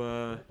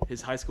to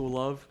his high school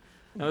love.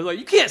 I was like,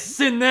 you can't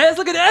send that. It's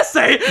like an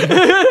essay.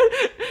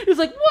 He was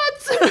like,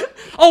 what?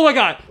 Oh my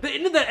god, the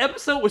end of that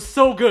episode was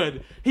so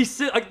good. He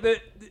said like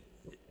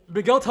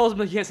Miguel tells him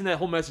that he can't send that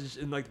whole message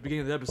in like the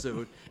beginning of the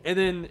episode, and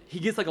then he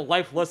gets like a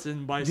life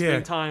lesson by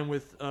spending time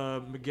with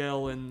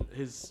Miguel and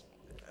his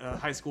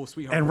high school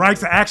sweetheart. And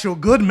writes an actual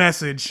good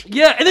message.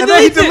 Yeah, and then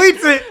he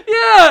deletes it.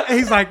 Yeah. And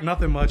he's like,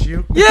 nothing much,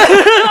 you. Yeah.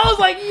 I was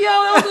like, yo,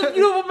 that was a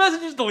beautiful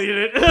message. Just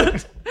deleted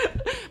it.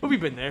 But we've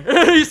been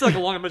there. He's like a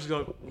long message.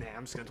 Go, nah,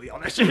 I'm just gonna delete all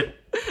that shit.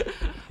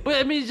 But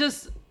I mean, it's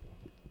just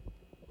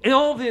in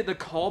all of the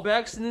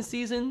callbacks in this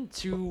season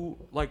to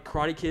like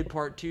Karate Kid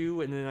Part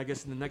 2, and then I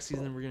guess in the next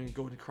season we're gonna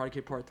go into Karate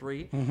Kid Part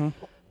 3.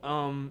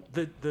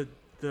 Mm-hmm.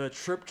 The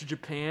trip to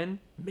Japan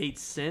made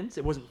sense.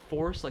 It wasn't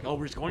forced. Like, oh,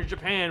 we're just going to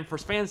Japan for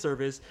fan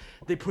service.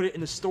 They put it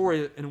in the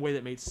story in a way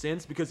that made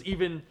sense because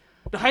even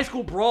the high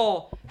school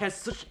brawl has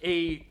such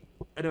an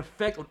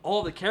effect on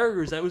all the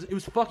characters that it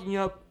was fucking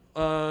up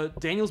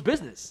Daniel's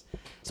business.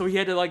 So he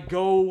had to like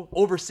go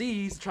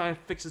overseas to try and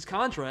fix his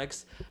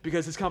contracts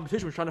because his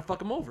competition was trying to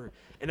fuck him over,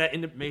 and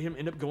that made him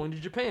end up going to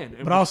Japan.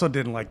 But I also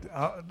didn't like.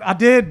 I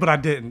did, but I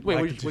didn't. Wait,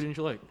 like what didn't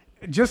you like?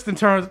 Just in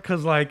terms,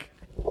 because like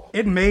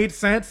it made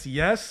sense,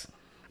 yes.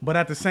 But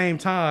at the same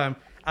time,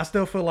 I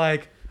still feel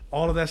like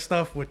all of that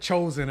stuff with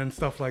Chosen and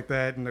stuff like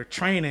that and their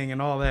training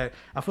and all that,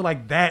 I feel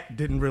like that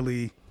didn't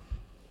really...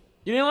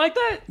 You didn't like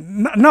that?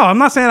 No, I'm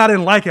not saying I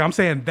didn't like it. I'm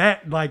saying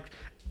that, like,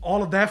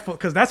 all of that,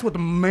 because that's what the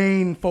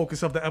main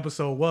focus of the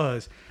episode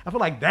was. I feel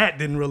like that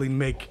didn't really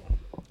make...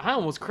 I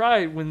almost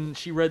cried when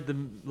she read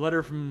the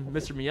letter from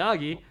Mr.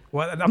 Miyagi.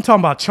 Well, I'm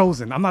talking about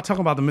Chosen. I'm not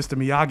talking about the Mr.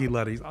 Miyagi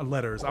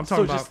letters. I'm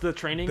talking about just the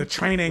training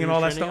and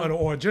all that stuff,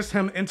 or just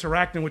him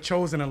interacting with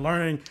Chosen and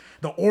learning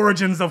the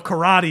origins of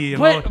karate.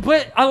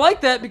 But I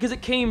like that because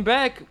it came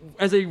back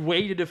as a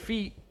way to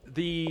defeat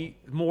the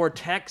more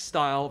tech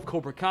style of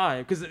Cobra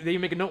Kai, because they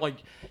make a note like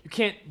you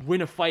can't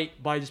win a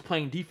fight by just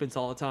playing defense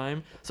all the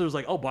time. So it was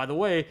like, oh, by the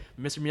way,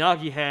 Mr.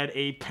 Miyagi had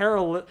a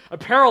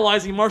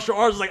paralyzing martial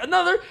arts, like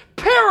another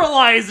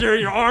paralyzer.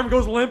 Your arm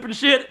goes limp and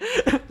shit,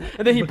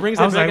 and then he brings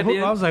it back at the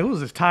end. I was like,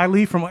 who's this? Ty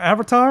Lee from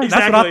Avatar?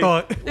 Exactly. That's what I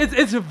thought.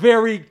 It's a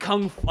very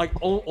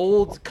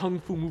old kung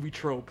fu movie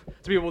trope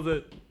to be able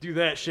to do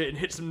that shit and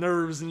hit some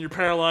nerves and you're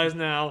paralyzed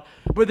now.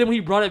 But then when he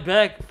brought it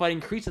back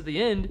fighting Kreese at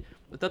the end,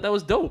 I thought that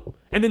was dope.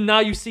 And then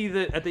now you see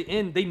that at the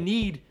end, they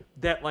need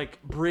that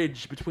like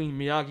bridge between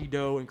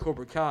Miyagi-Do and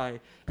Cobra Kai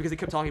because they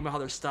kept talking about how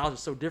their styles are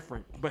so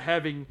different. But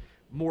having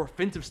more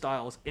offensive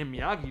styles in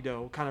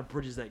Miyagi-Do kind of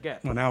bridges that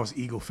gap. Well, now it's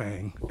Eagle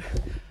Fang.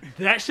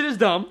 That shit is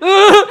dumb.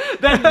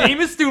 That name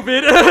is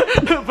stupid.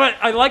 But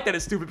I like that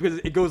it's stupid because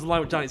it goes in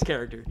line with Johnny's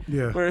character.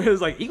 Yeah. Where it was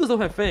like, Eagles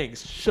don't have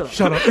fangs. Shut up.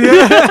 Shut up.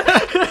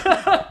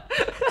 Yeah.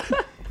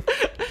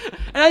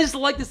 And I just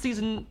like this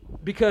season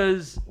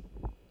because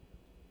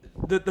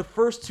the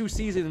first two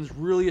seasons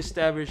really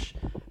establish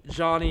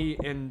Johnny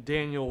and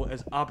Daniel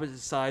as opposite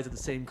sides of the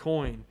same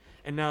coin,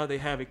 and now they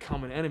have a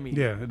common enemy.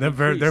 Yeah, they're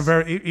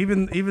very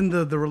even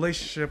the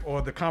relationship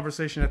or the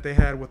conversation that they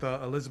had with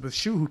Elizabeth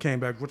Shue, who came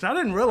back, which I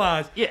didn't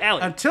realize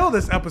until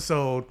this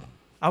episode.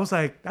 I was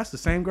like, that's the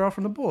same girl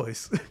from The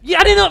Boys.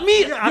 Yeah, I didn't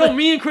know.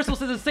 Me and Crystal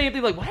said the same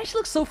thing. Like, why does she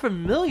look so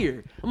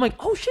familiar? I'm like,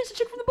 oh shit, it's a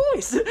chick from The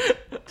Boys.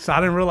 So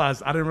I didn't realize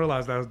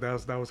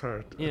that was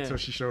her until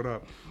she showed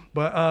up.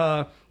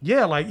 But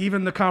yeah, like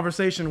even the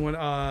conversation when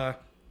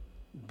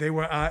they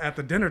were at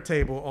the dinner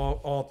table,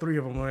 all three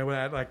of them, when they were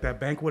at like that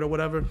banquet or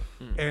whatever,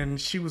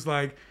 and she was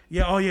like,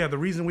 yeah, the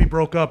reason we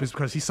broke up is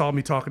because he saw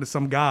me talking to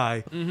some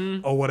guy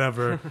or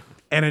whatever,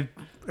 and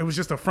it was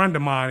just a friend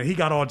of mine, and he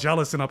got all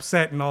jealous and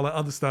upset and all that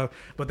other stuff.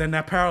 But then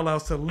that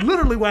parallels to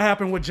literally what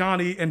happened with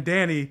Johnny and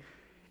Danny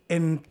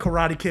in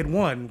Karate Kid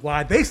 1,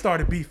 why they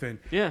started beefing.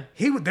 Yeah.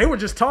 They were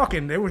just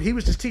talking. He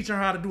was just teaching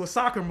her how to do a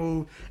soccer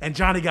move, and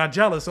Johnny got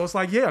jealous. So it's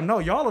like, yeah, no,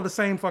 y'all are the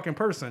same fucking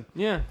person.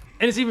 Yeah.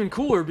 And it's even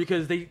cooler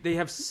because they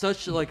have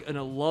such like a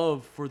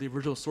love for the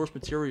original source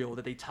material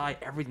that they tie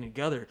everything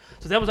together.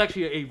 So that was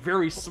actually a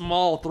very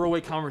small throwaway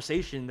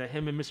conversation that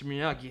him and Mr.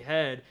 Miyagi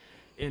had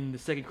in the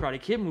second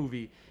Karate Kid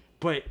movie,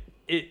 but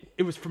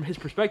it was from his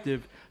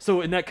perspective.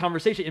 So in that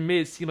conversation, it made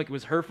it seem like it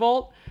was her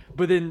fault.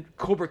 But then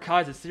Cobra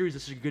Kai as a series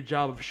does such a good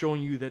job of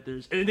showing you that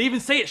there's, and they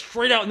even say it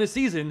straight out in this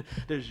season,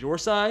 there's your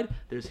side,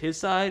 there's his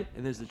side,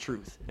 and there's the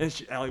truth.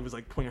 And Allie was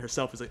like pointing at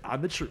herself, was like,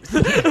 I'm the truth.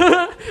 And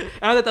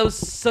I thought that was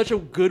such a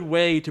good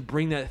way to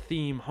bring that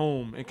theme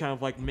home and kind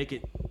of like make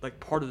it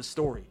like part of the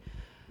story.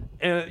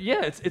 And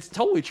yeah, it's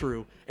totally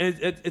true. And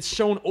it's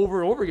shown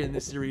over and over again in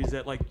this series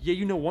that like, yeah,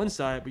 you know one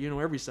side, but you know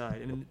every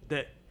side. And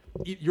that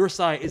your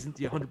side isn't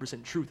the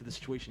 100% truth of the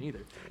situation either.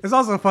 It's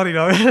also funny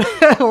though,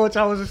 which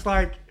I was just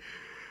like,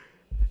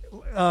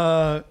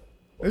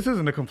 this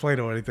isn't a complaint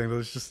or anything.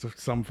 It's just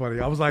something funny.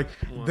 I was like,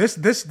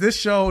 this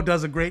show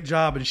does a great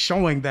job in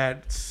showing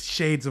that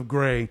shades of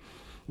gray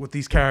with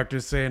these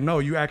characters saying, no,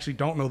 you actually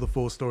don't know the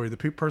full story. The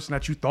person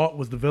that you thought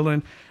was the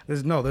villain,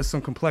 there's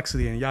some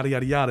complexity and yada,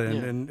 yada, yada.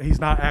 And he's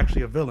not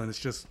actually a villain. It's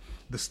just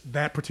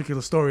that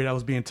particular story that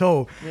was being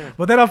told. Yeah.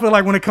 But then I feel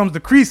like when it comes to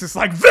Kreese, it's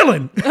like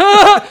villain.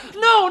 No.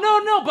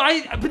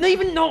 But they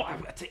even know.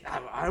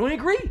 I don't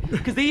agree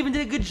because they even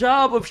did a good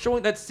job of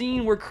showing that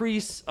scene where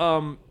Kreese.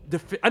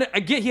 I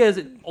get he has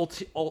an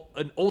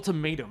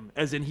ultimatum,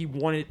 as in he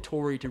wanted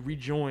Tori to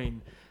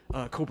rejoin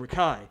Cobra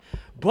Kai,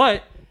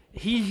 but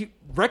he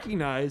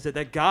recognized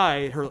that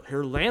guy,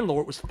 her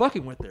landlord, was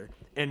fucking with her,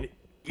 and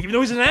even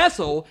though he's an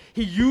asshole,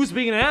 he used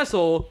being an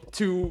asshole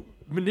to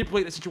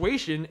manipulate the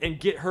situation and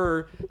get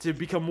her to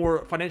become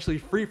more financially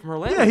free from her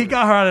landlord. Yeah, he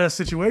got her out of that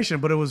situation,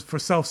 but it was for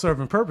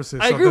self-serving purposes.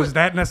 I agree does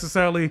that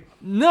necessarily...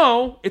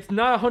 No, it's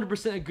not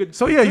 100% a good...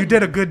 So yeah, you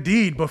did a good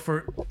deed, but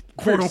for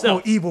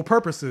quote-unquote evil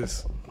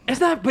purposes. It's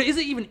not, but is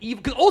it even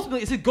evil? Because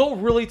ultimately, is his goal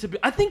really to be...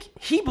 I think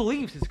he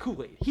believes his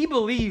Kool-Aid. He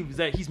believes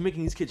that he's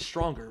making these kids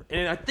stronger.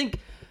 And I think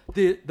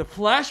the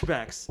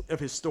flashbacks of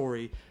his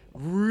story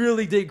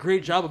really did a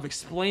great job of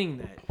explaining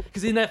that.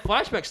 Because in that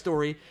flashback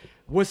story...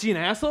 Was he an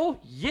asshole?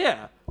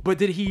 Yeah. But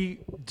did he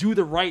do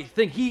the right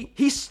thing?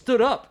 He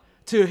stood up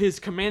to his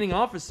commanding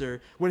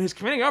officer when his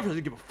commanding officer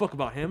didn't give a fuck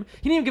about him.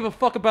 He didn't even give a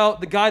fuck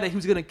about the guy that he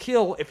was going to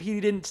kill if he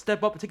didn't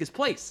step up and take his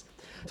place.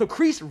 So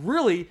Kreese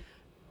really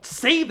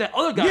saved that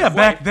other guy's life.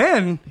 Back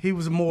then, he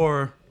was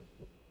more...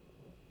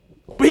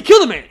 But he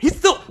killed the man. He's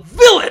still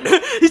villain.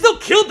 He still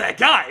killed that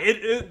guy.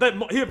 He had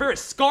a very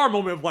scar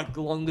moment of like,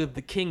 long live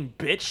the king,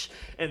 bitch,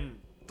 and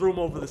threw him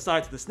over the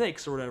sides of the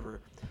snakes or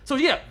whatever. So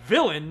yeah,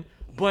 villain...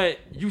 But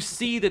you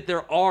see that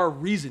there are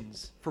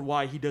reasons for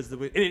why he does the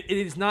way. And it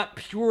is not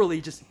purely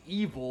just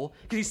evil,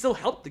 because he still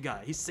helped the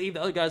guy. He saved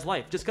the other guy's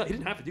life. He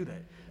didn't have to do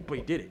that, but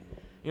he did it.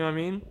 You know what I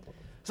mean?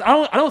 So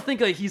I don't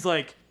think that he's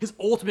like his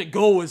ultimate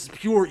goal is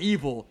pure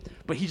evil,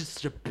 but he's just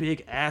such a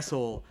big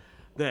asshole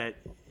that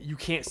you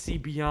can't see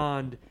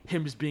beyond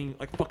him just being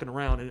like fucking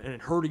around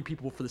and hurting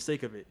people for the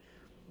sake of it.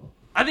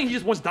 I think he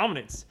just wants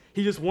dominance.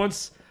 He just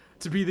wants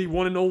to be the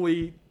one and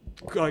only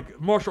like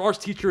martial arts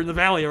teacher in the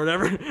valley or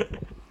whatever.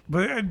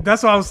 But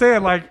that's what I was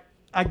saying. Like,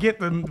 I get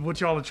what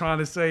y'all are trying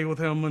to say with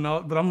him, and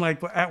all, but I'm like,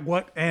 but at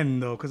what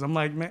end though? Because I'm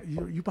like, man,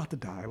 you about to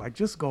die. Like,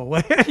 just go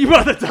away. You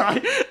about to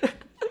die.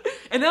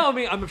 And now, I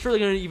mean, I'm sure they're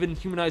gonna even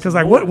humanize. Because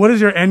like, what is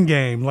your end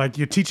game? Like,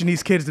 you're teaching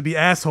these kids to be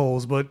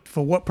assholes, but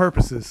for what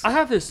purposes? I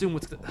have to assume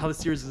how the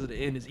series is gonna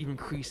end is even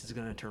Kreese is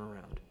gonna turn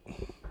around.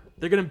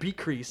 They're gonna beat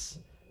Kreese.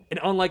 And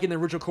unlike in the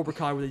original Cobra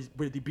Kai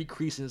where they beat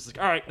Kreese and it's like,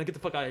 all right, now get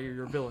the fuck out of here,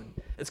 you're a villain.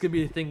 It's gonna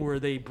be a thing where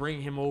they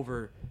bring him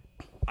over.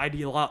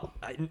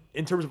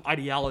 In terms of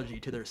ideology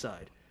to their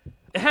side,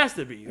 it has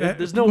to be.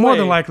 There's no more way.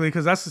 Than likely,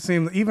 because that's the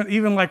same.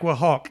 Even like with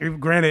Hawk,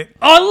 granted.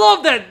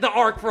 Oh, I love the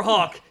arc for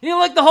Hawk. You don't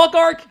like the Hawk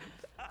arc?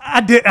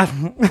 I did.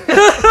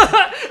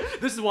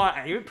 This is why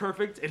I gave it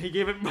perfect, and he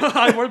gave it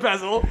high more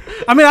passable.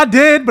 I mean, I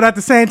did, but at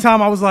the same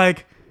time, I was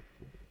like,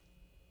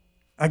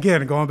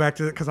 again, going back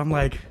to it, because I'm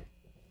like.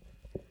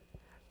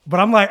 But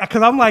I'm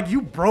like,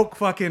 you broke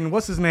fucking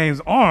what's his name's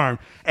arm,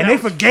 and they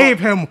forgave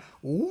him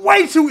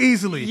way too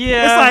easily.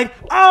 Yeah, it's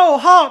like, oh,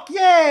 Hawk,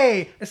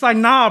 yay! It's like,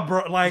 nah,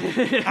 bro. Like,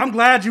 I'm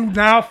glad you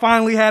now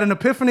finally had an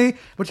epiphany,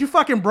 but you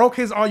fucking broke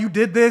his arm. You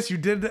did this. You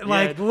did that.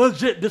 Like,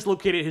 legit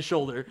dislocated his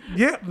shoulder.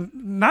 Yeah,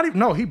 not even.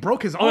 No, he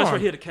broke his arm. Oh, that's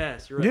right. He had a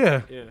cast. You're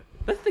right. Yeah.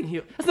 That's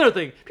another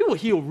thing. People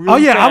heal really. Oh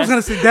yeah, fast. I was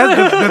gonna say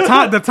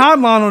that the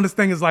timeline on this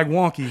thing is like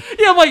wonky.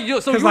 Yeah, I'm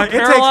like, so you're like,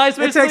 paralyzed.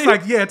 It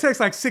takes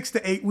like 6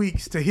 to 8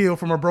 weeks to heal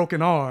from a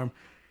broken arm.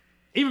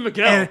 Even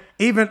Miguel. And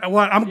even I'm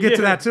gonna get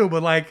to that too,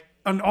 but like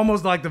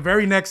almost like the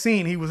very next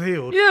scene, he was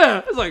healed.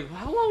 Yeah, it's like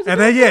how long? And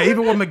then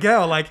even with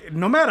Miguel, like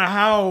no matter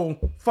how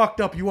fucked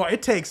up you are,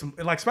 it takes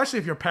like especially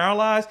if you're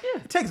paralyzed,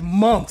 it takes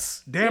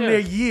months, damn near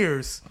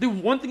years. The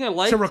one thing I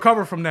like to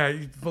recover from that,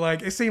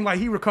 like it seemed like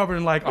he recovered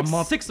in like a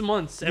month, 6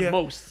 months at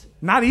most.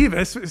 Not even.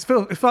 It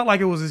felt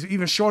like it was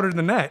even shorter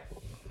than that.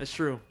 That's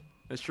true.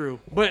 That's true.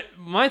 But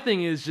my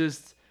thing is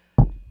just,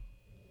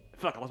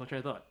 fuck, I lost my train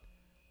of thought.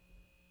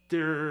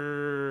 They're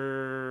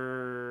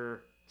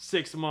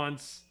 6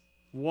 months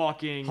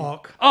walking.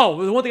 Hawk.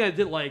 Oh, the one thing I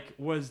did like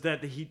was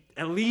that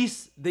at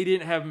least they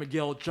didn't have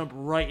Miguel jump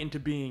right into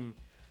being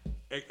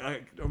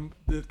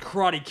the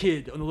Karate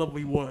Kid on the level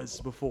he was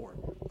before.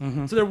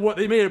 Mhm. So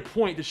they made a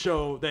point to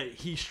show that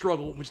he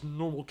struggled with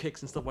normal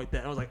kicks and stuff like that.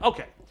 And I was like,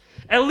 okay,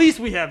 at least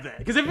we have that.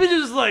 Because if it's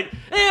just like,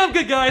 hey, I'm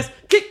good, guys,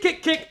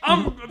 kick,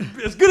 I'm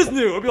as good as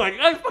new, I'd be like,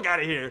 oh, fuck out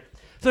of here.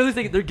 So at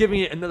least they're giving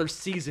it another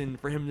season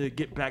for him to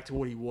get back to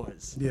what he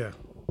was. Yeah.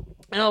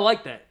 And I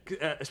like that,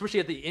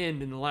 especially at the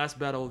end in the last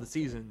battle of the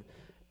season,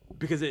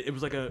 because it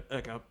was like a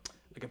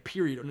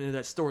period in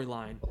that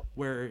storyline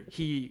where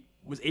he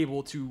was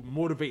able to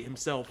motivate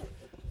himself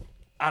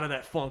out of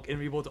that funk and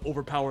be able to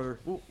overpower.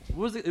 What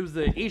was it? It was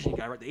the Asian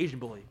guy, right? The Asian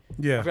bully.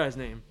 Yeah. I forgot his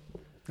name.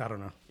 I don't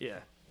know. Yeah.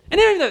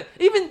 And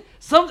even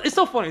some, it's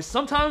so funny.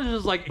 Sometimes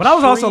it's like. But I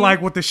was also like,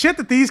 with the shit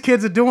that these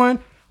kids are doing,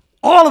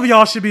 all of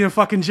y'all should be in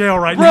fucking jail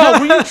right Bro, now.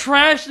 when you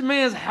trash the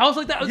man's house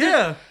like that,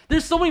 Yeah.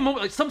 there's so many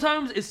moments. Like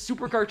sometimes it's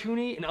super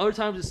cartoony, and other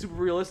times it's super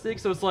realistic.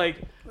 So it's like,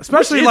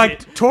 Especially which is like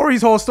it?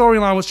 Tori's whole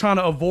storyline was trying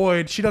to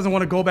avoid. She doesn't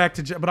want to go back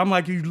to jail. But I'm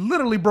like, you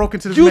literally broke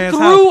into this You man's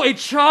threw house. a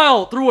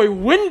child through a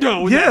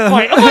window in Yeah. that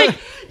fight.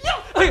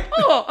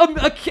 I'm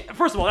like,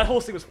 first of all, that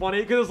whole scene was funny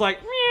because it was like,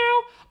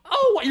 meow.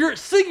 Oh, you're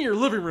sitting in your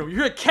living room. You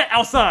hear a cat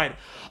outside.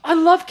 I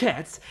love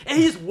cats. And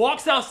he just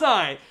walks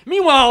outside.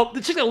 Meanwhile, the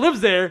chick that lives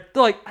there,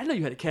 they're like, I know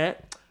you had a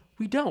cat.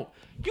 We don't.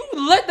 You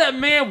let that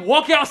man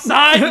walk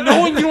outside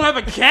knowing you don't have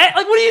a cat?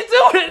 Like, what are you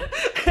doing?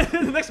 And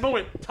then the next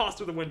moment, tossed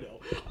through the window.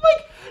 I'm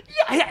like,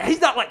 yeah,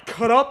 he's not like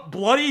cut up,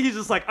 bloody. He's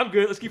just like, I'm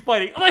good. Let's keep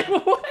fighting. I'm like,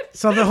 what?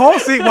 So the whole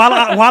scene, while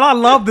I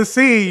love the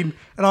scene,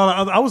 and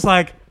all, I was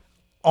like,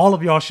 all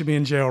of y'all should be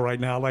in jail right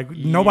now. Like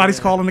nobody's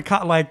calling the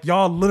cop. Like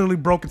y'all literally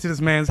broke into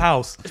this man's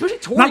house. Especially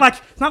Tori.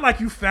 It's not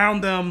like you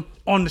found them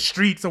on the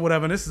streets or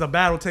whatever. And this is a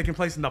battle taking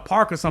place in the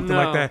park or something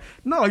like that.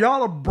 No,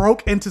 y'all are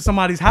broke into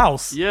somebody's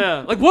house.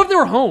 Yeah. Like what if they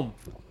were home?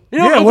 You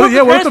know, Yeah, what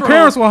if the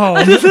parents were home?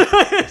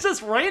 It's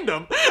just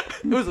random.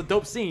 It was a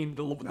dope scene.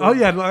 Oh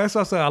yeah, that's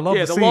what I said. I love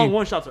the the scene. long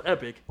one shots are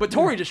epic. But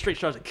Tori just straight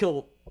tries to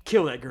kill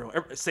that girl.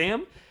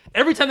 Sam.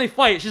 Every time they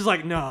fight, she's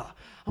like, nah,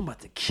 I'm about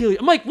to kill you.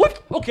 I'm like,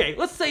 what? Okay,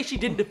 let's say she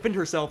didn't defend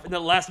herself in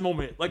that last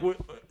moment, like in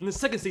the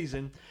second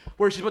season,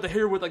 where she's about to hit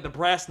her with like the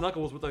brass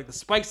knuckles with like the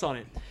spikes on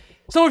it.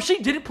 So if she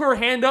didn't put her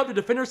hand up to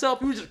defend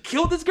herself, you would just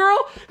kill this girl?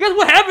 Guess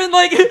what happened?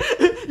 Like,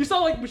 you saw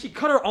like when she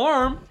cut her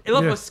arm, it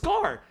left a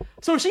scar.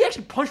 So if she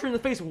actually punched her in the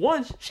face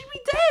once, she'd be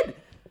dead.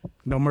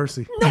 No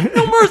mercy.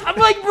 No mercy. I'm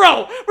like,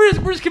 bro, we're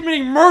just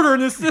committing murder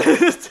in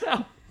this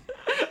town.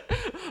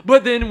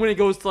 But then when it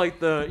goes to like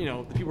the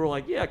people are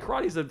like, yeah,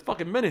 karate's a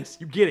fucking menace.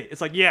 You get it. It's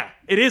like, yeah,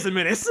 it is a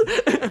menace.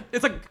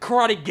 It's like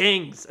karate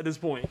gangs at this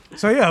point.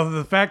 So yeah,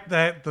 the fact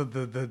that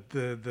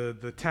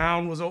the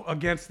town was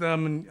against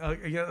them and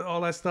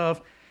all that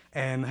stuff,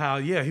 and how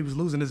he was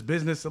losing his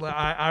business.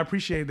 I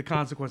appreciate the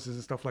consequences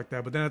and stuff like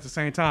that. But then at the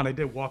same time, they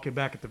did walk it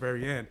back at the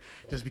very end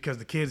just because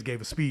the kids gave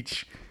a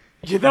speech.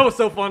 Yeah, that was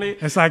so funny.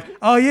 It's like,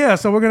 oh yeah,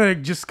 so we're gonna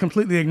just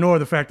completely ignore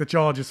the fact that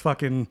y'all just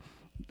fucking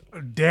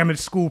damaged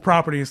school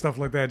property and stuff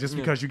like that just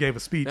because you gave a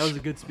speech. That was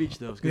a good speech,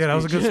 though. That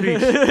was a good speech.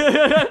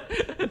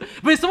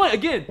 But it's like,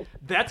 again,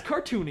 that's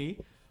cartoony.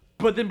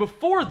 But then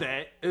before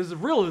that is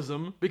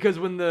realism, because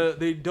when the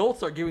adults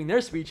start giving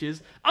their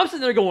speeches, I'm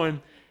sitting there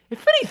going,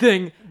 if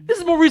anything, this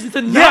is more reason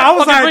to not I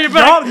was fucking bring it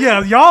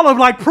back. y'all are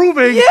like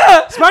proving.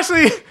 Yeah.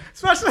 Especially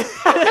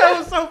that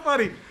was so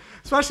funny.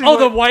 Especially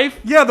the wife?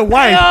 Yeah, the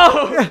wife.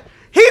 No. Yeah.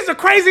 He's a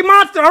crazy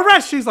monster.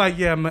 Arrest. She's like,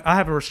 yeah, man, I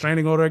have a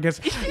restraining order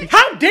against.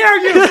 How dare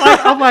you?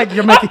 I'm like,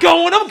 you're making.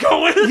 I'm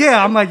going.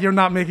 Yeah, I'm like, you're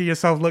not making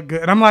yourself look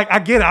good. And I'm like, I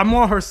get it. I'm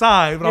on her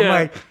side, but I'm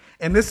like,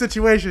 in this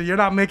situation, you're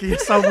not making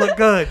yourself look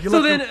good.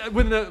 So then,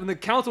 when the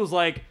council was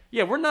like,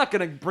 yeah, we're not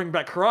gonna bring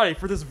back karate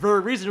for this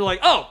very reason, you're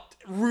like, oh,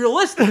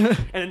 realistic. And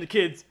then the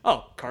kids,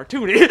 oh,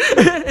 cartoony.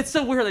 It's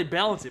so weird how they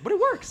balance it, but it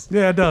works.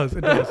 Yeah, it does.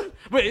 It does.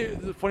 But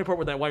the funny part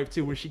with that wife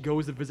too, when she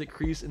goes to visit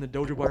Kreese in the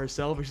dojo by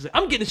herself, and she's like,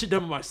 I'm getting this shit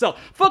done by myself.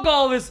 Fuck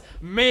all this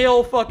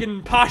male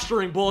fucking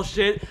posturing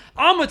bullshit.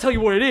 I'm gonna tell you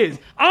what it is.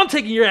 I'm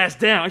taking your ass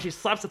down. And she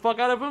slaps the fuck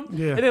out of him.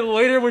 Yeah. And then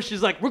later when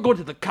she's like, we're going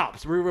to the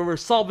cops. We're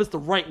solve this the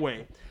right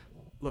way.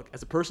 Look,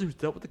 as a person who's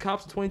dealt with the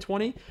cops in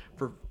 2020,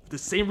 for the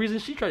same reason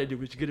she tried to do,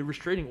 which is get a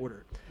restraining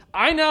order,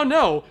 I now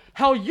know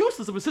how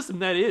useless of a system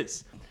that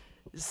is.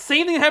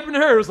 Same thing happened to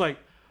her. It was like,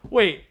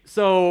 wait,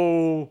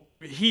 so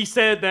he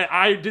said that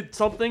I did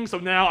something, so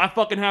now I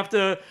fucking have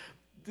to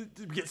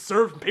get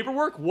served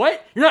paperwork?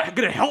 What? You're not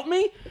gonna help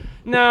me?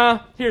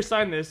 Nah, here,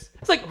 sign this.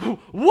 It's like, what?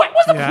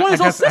 What's the point of this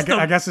whole system?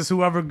 I guess it's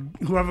whoever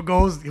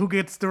goes, who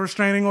gets the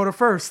restraining order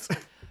first.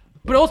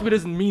 But ultimately, it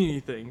doesn't mean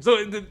anything. So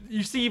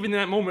you see, even in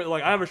that moment,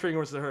 like, I have a restraining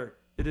order to her.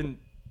 It didn't.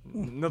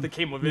 Nothing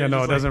came of it. Yeah,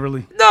 no, it doesn't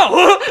really.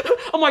 No!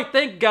 I'm like,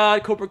 thank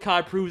God Cobra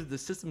Kai proves that the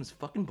system is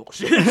fucking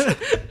bullshit.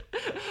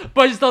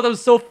 But I just thought that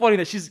was so funny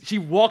that she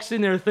walks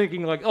in there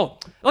thinking like, oh,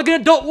 like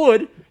an adult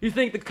would. You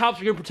think the cops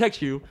are gonna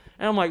protect you,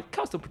 and I'm like,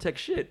 cops don't protect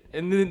shit.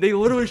 And then they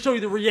literally show you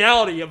the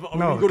reality of when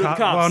you go to the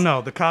cops. Well,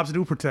 no, the cops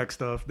do protect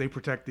stuff. They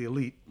protect the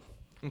elite.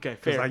 Okay,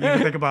 fair. Like you can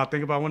think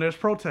about when there's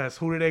protests.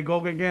 Who do they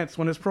go against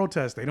when there's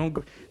protests? They don't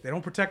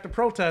protect the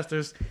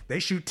protesters. They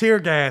shoot tear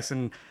gas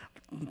and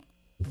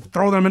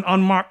throw them in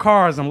unmarked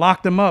cars and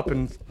lock them up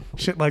and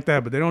shit like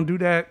that. But they don't do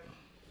that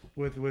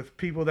with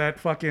people that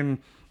fucking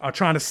are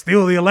trying to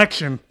steal the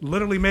election,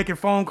 literally making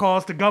phone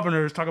calls to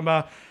governors talking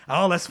about,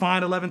 oh, let's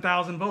find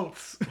 11,000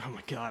 votes. Oh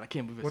my God, I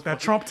can't believe it. With that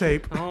Trump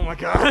tape. Oh my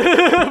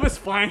God. Let's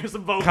find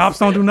some votes. Cops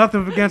don't do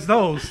nothing against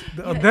those.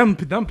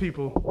 Them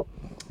people.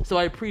 So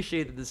I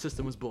appreciate that the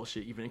system was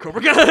bullshit, even in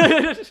Cobra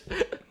Kai.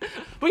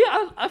 But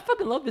yeah, I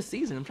fucking love this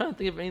season. I'm trying to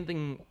think of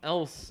anything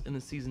else in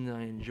the season that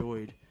I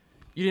enjoyed.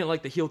 You didn't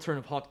like the heel turn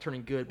of Hawk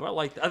turning good, but I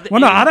liked it.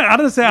 Well, no, I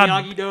didn't say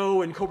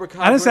Miyagi-Do and Cobra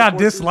Kai. I didn't say I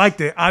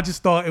disliked it. I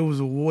just thought it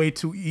was way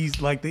too easy,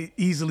 like they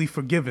easily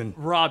forgiven.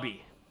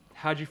 Robbie,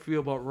 how'd you feel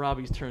about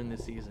Robbie's turn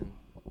this season?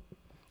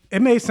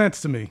 It made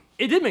sense to me.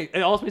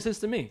 It also made sense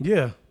to me.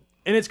 Yeah.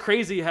 And it's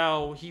crazy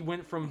how he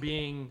went from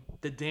being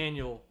the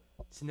Daniel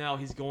to now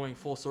he's going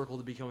full circle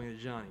to becoming the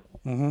Johnny.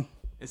 Mm-hmm.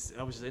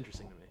 That was just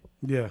interesting to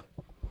me. Yeah.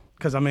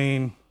 Because, I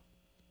mean,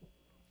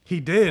 he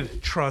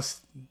did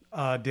trust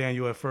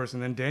Daniel at first,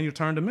 and then Daniel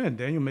turned him in.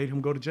 Daniel made him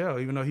go to jail,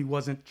 even though he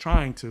wasn't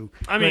trying to.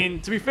 I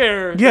mean, to be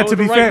fair, yeah, to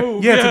be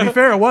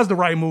fair, it was the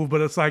right move. But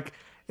it's like,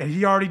 and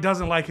he already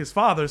doesn't like his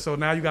father, so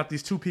now you got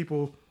these two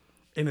people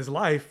in his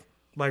life.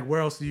 Like,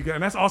 where else do you go?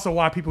 And that's also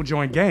why people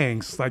join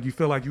gangs. Like, you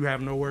feel like you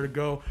have nowhere to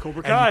go.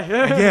 Cobra Kai,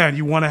 and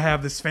you want to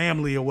have this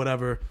family or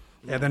whatever.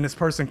 Yeah. And then this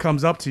person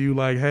comes up to you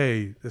like,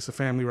 hey, it's a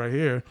family right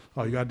here.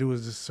 All you got to do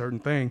is this certain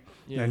thing,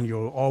 and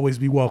you'll always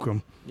be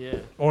welcome.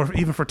 Yeah. Or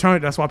even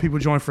fraternity. That's why people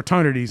join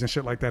fraternities and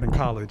shit like that in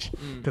college,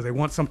 because they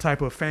want some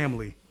type of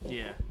family.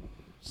 Yeah.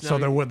 So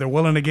they're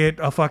willing to get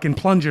a fucking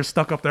plunger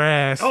stuck up their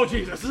ass. Oh,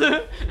 Jesus.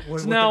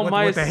 with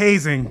the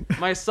hazing.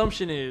 My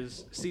assumption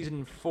is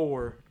season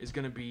 4 is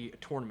going to be a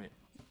tournament,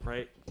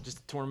 right? Just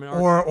a tournament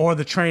arc? Or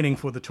the training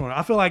for the tournament.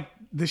 I feel like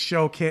this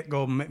show can't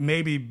go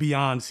maybe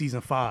beyond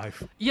season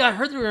 5. Yeah, I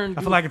heard they were going to do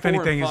I feel like if 4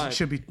 anything, and 5. it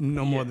should be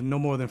no more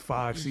than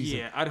 5 seasons.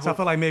 Yeah, I'd so hope. I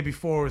feel like maybe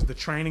 4 is the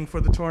training for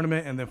the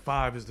tournament, and then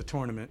 5 is the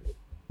tournament.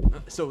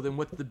 So then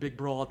what's the big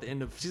brawl at the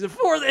end of season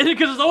 4?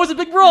 Because there's always a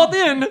big brawl at the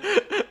end.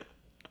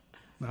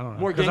 I don't know.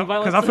 More gang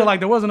violence? Because I feel like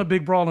there wasn't a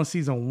big brawl in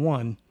season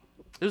 1.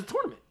 There's a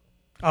tournament.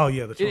 Oh,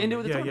 yeah, the tournament. It ended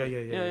with the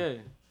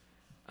tournament.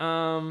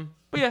 Yeah.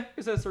 But yeah, I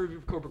guess that's the review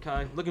of Cobra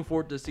Kai. Looking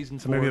forward to season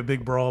 4. So maybe a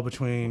big brawl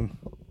between...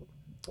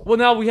 Well,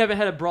 now we haven't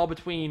had a brawl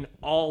between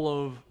all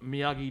of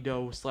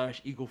Miyagi-Do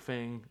 / Eagle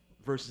Fang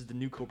versus the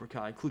new Cobra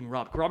Kai, including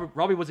Rob.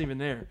 Robbie wasn't even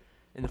there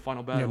in the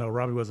final battle. Yeah, no,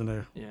 Robbie wasn't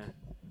there. Yeah.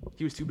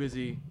 He was too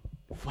busy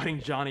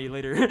fighting Johnny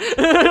later.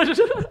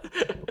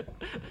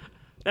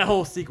 That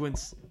whole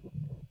sequence.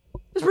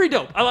 It's pretty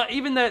dope.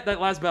 Even that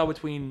last battle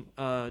between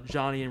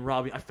Johnny and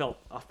Robbie, I felt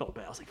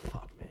bad. I was like,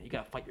 fuck, man, you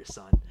gotta fight your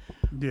son.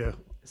 Yeah.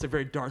 It's a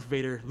very Darth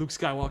Vader, Luke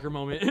Skywalker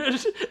moment.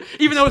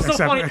 Even though it's so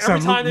funny, every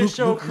time they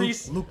show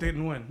Kreese... Luke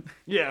didn't win.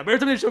 Yeah, but every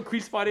time they show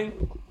Kreese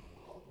fighting,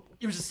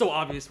 it was just so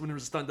obvious when there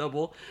was a stunt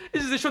double.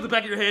 It's just they show the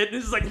back of your head, and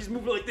it's just like he's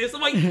moving like this.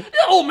 I'm like,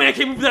 that old man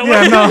can't move that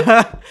way. No.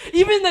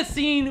 Even that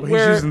scene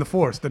where... he's using the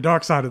Force, the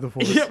dark side of the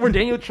Force. Yeah, where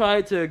Daniel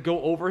tried to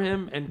go over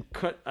him and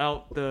cut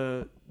out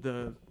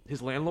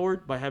his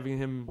landlord by having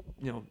him,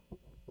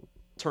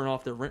 turn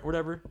off their rent or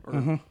whatever,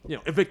 or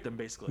evict them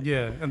basically.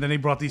 Yeah, and then they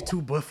brought these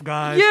 2 buff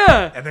guys.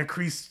 Yeah, and then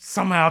Kreese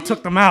somehow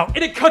took them out.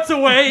 And it cuts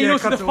away. You don't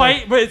see the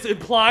fight, but it's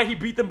implied he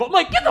beat them both. I'm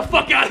like, get the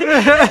fuck out of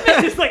here! This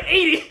man is like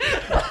 80.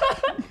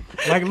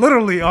 Like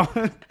literally.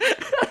 But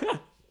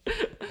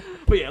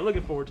yeah,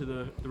 looking forward to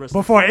the rest.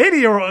 But for an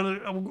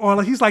 80-year-old,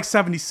 or he's like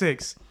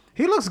 76.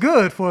 He looks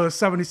good for a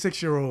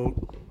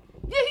 76-year-old.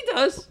 Yeah, he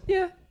does.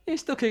 Yeah, he's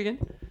still kicking.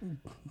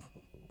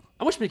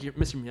 I wish Mr.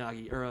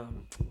 Miyagi or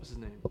what's his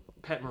name?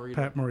 Pat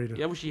Morita.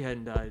 Yeah, I wish he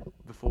hadn't died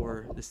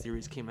before this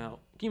series came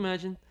out. Can you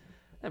imagine?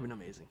 That'd been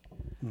amazing.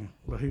 Yeah,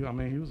 but he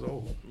was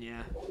old.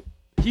 Yeah.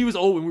 He was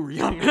old when we were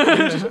young.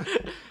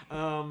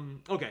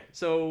 Okay,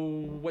 so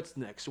what's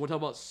next? We'll talk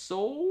about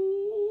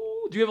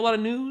Soul. Do you have a lot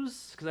of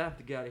news? Because I have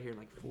to get out of here in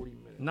like 40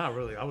 minutes. Not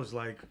really. I was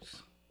like...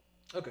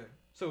 Okay,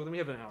 so then we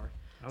have an hour.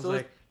 I was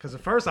like... Because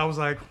at first I was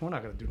like, we're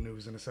not going to do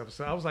news in this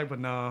episode. I was like, but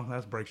no,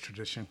 that's breaks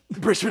tradition.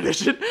 Breaks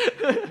tradition.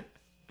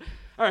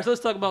 All right, so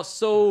let's talk about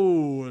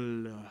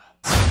Soul.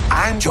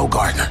 I'm Joe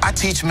Gardner. I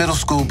teach middle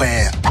school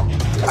band.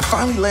 I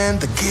finally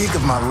land the gig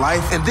of my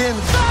life, and then...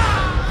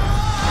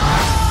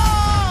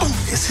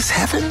 Is this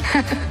heaven?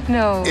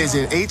 No. Is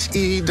it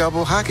H-E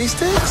double hockey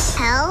sticks?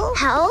 Hell.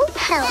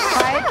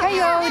 Quiet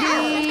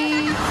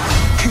Coyote.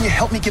 Can you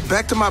help me get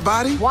back to my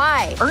body?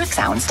 Why? Earth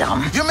sounds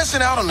dumb. You're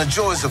missing out on the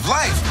joys of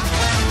life.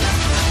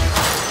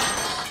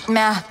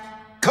 Nah.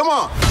 Come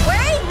on.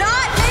 Wait,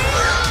 not me!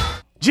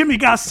 Jimmy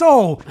got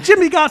soul.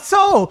 Jimmy got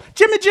soul.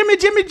 Jimmy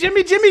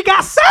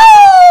got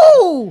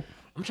soul.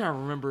 I'm trying to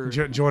remember.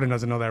 Jordan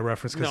doesn't know that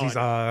reference because he's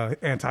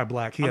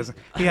anti-black. He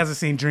hasn't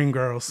seen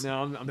Dreamgirls.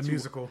 No, I'm the too,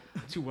 musical.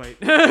 I'm too white.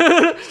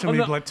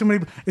 Too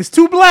many. It's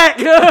too black.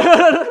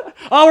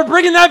 Oh, we're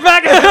bringing that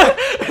back.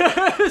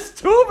 It's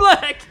too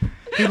black.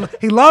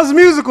 He loves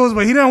musicals,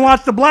 but he didn't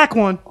watch the black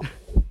one.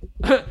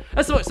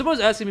 That's what someone was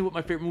asking me what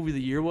my favorite movie of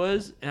the year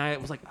was, and I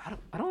was like,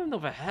 I don't even know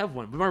if I have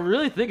one. But when I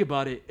really think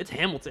about it, it's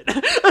Hamilton.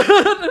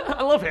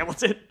 I love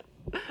Hamilton.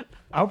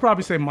 I would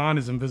probably say mine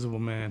is Invisible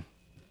Man.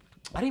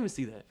 I didn't even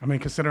see that. I mean,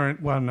 considering,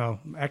 no,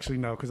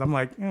 because I'm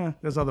like,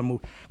 there's other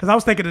movies. Because I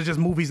was thinking of just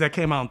movies that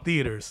came out in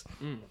theaters.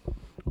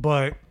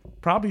 But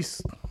probably...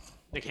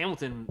 Like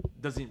Hamilton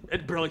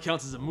it barely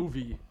counts as a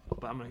movie,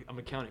 but I'm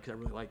gonna count it because I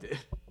really liked it.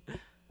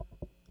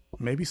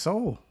 Maybe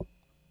Soul.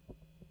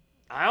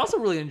 I also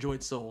really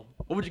enjoyed Soul.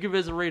 What would you give it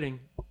as a rating?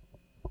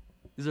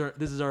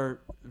 This is our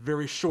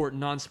very short,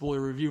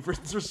 non-spoiler review for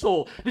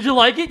Soul. Did you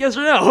like it? Yes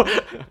or no?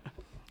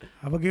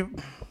 I will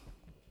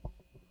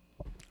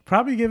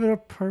probably give it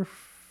a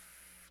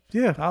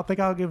Yeah, I think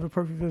I'll give it a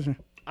perfect vision.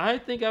 I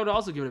think I would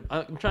also give it.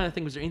 I'm trying to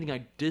think. Was there anything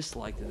I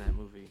disliked in that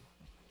movie?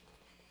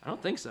 I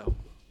don't think so.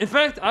 In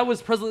fact, I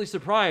was pleasantly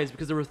surprised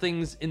because there were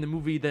things in the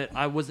movie that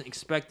I wasn't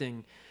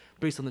expecting,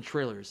 based on the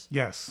trailers.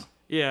 Yes.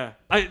 Yeah,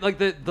 I like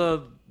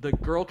the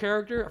girl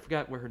character. I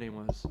forgot what her name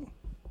was.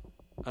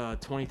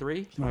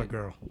 23. Not a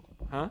girl.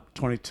 Huh?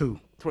 22.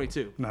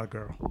 22. Not a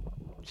girl.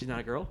 She's not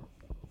a girl.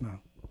 No.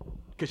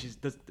 Because she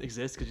does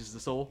exist. Because she's the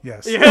soul.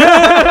 Yes.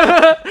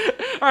 Yeah.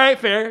 All right,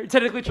 fair.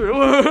 Technically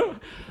true.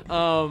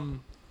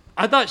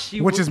 I thought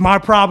Which is my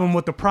problem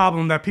with the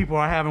problem that people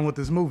are having with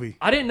this movie.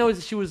 I didn't know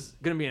that she was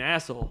gonna be an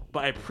asshole,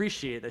 but I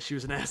appreciate that she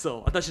was an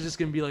asshole. I thought she was just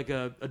gonna be like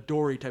a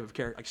Dory type of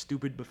character, like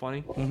stupid but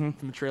funny from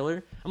the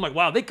trailer. I'm like,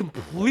 wow, they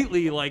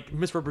completely like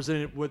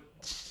misrepresented what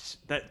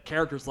that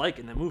character's like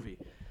in that movie.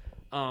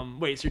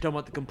 Wait, so you're talking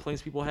about the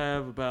complaints people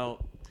have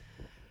about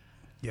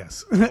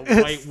yes,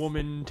 a white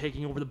woman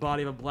taking over the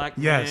body of a black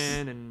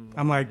man? And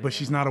I'm like, but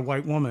she's not a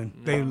white woman.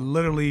 No. They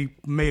literally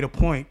made a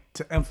point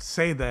to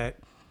say that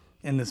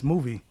in this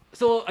movie.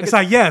 So it's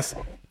like, yes,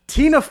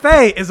 Tina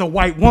Fey is a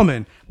white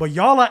woman, but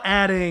y'all are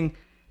adding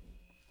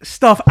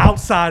stuff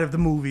outside of the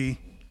movie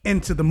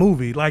into the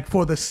movie. Like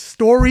for the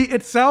story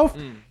itself,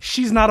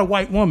 she's not a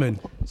white woman.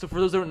 So for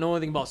those that don't know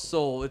anything about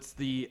Soul, it's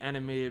the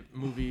animated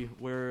movie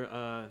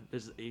where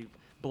there's a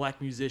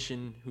black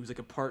musician who's like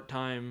a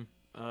part-time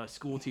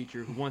school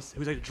teacher who's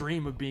like a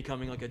dream of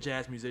becoming like a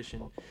jazz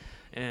musician,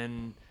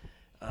 and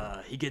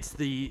he gets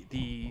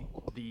the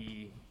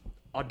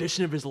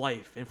audition of his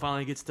life and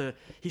finally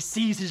he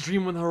sees his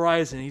dream on the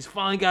horizon. He's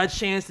finally got a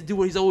chance to do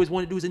what he's always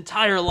wanted to do his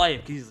entire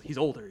life. He's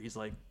older. He's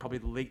like probably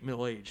late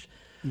middle age.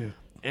 Yeah.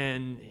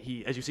 And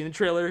he, as you see in the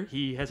trailer,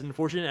 he has an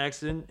unfortunate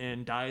accident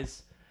and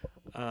dies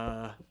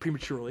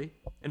prematurely.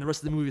 And the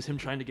rest of the movie is him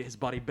trying to get his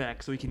body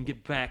back so he can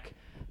get back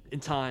in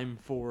time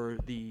for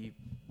the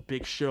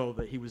big show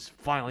that he was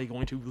finally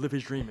going to live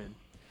his dream in.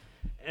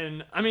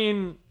 And I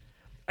mean,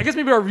 I guess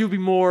maybe our review would be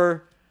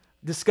more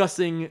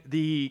discussing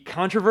the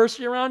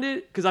controversy around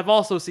it, because I've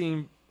also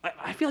seen,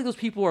 I feel like those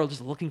people are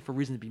just looking for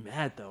reason to be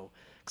mad though,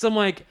 because I'm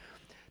like,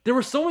 there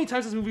were so many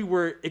times in this movie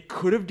where it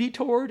could have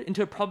detoured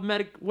into a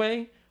problematic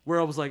way, where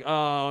I was like,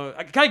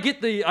 I kind of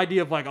get the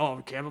idea of like,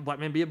 oh, can't a black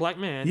man be a black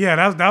man?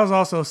 Yeah, that was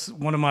also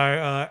one of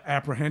my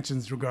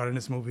apprehensions regarding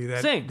this movie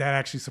that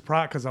actually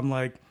surprised, because I'm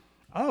like,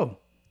 oh,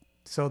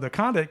 so they're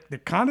kind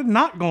of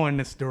not going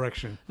this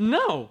direction.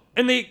 No,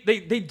 and they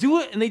do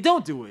it and they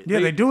don't do it.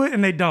 Yeah, they do it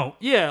and they don't.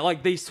 Yeah,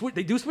 like they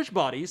do switch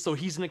bodies. So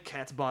he's in a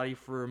cat's body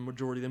for a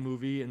majority of the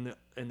movie, and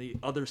the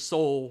other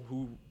soul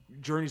who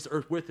journeys to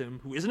Earth with him,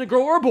 who isn't a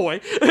girl or a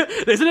boy,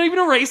 isn't even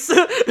a race.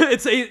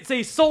 It's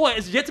a soul that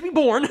is yet to be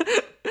born.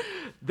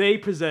 They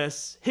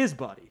possess his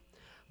body,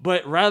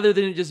 but rather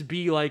than it just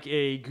be like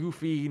a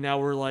goofy, now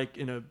we're like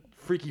in a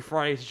Freaky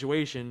Friday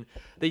situation,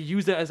 they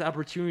use that as an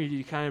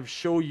opportunity to kind of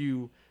show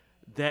you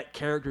that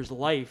character's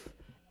life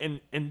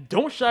and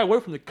don't shy away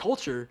from the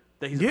culture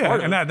that he's a part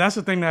of. And that's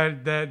the thing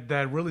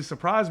that really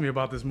surprised me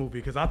about this movie,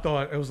 because I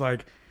thought it was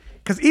like,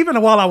 because even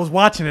while I was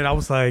watching it, I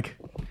was like,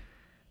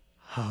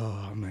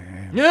 oh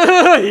man,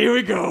 here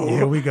we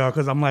go,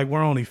 because I'm like,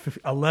 we're only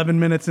 11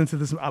 minutes into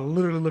this. I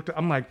literally looked at,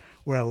 I'm like,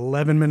 we're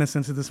 11 minutes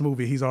into this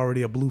movie, he's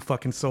already a blue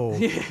fucking soul.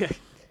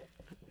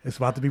 It's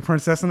about to be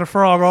Princess and the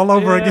Frog all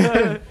over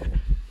again.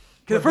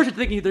 Because at first you're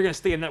thinking they're going to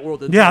stay in that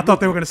world. Yeah, I thought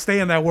they were going to stay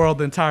in that world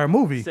the entire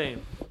movie.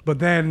 Same. But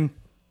then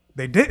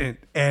they didn't.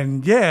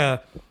 And yeah,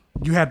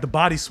 you had the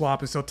body swap,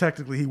 and so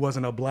technically he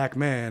wasn't a black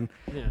man.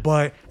 Yeah.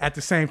 But at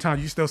the same time,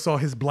 you still saw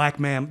his black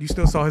man. You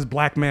still saw his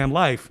black man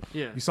life.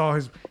 Yeah. You saw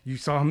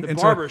him. The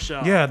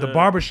barbershop. Yeah, the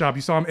barbershop.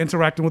 You saw him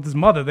interacting with his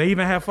mother. They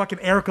even have fucking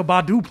Erykah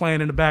Badu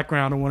playing in the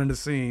background in one of the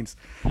scenes,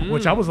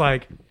 which I was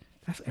like,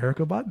 that's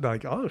Erykah Badu.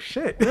 Like, oh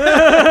shit.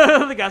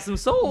 They got some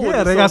soul.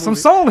 Yeah, they got some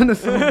soul in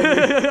this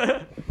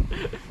movie.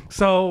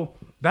 So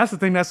that's the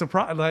thing that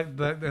surprised,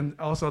 and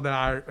also that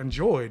I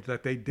enjoyed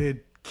that they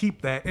did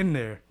keep that in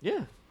there.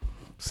 Yeah.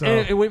 So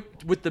and it went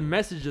with the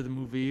message of the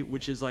movie,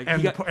 which is like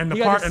and he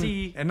got to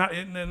see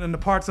the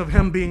parts of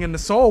him being in the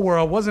soul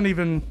world wasn't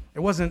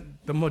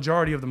the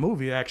majority of the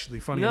movie actually.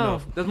 Funny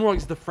enough, that's more like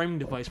just the framing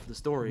device for the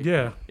story.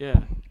 Yeah.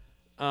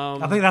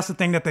 I think that's the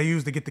thing that they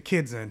use to get the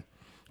kids in,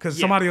 because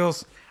somebody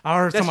else I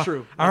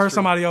heard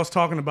somebody else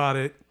talking about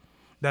it,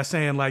 that's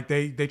saying like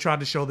they tried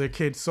to show their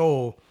kid's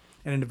soul,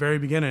 and in the very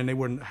beginning they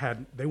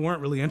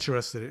weren't really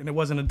interested, and it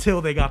wasn't until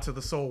they got to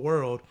the soul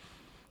world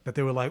that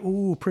they were like,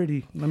 ooh,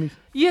 pretty. Let me.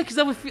 Yeah, because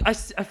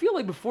I feel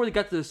like before they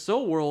got to the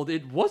soul world,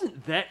 it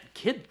wasn't that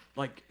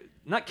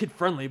not kid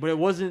friendly, but it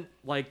wasn't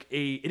like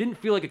it didn't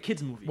feel like a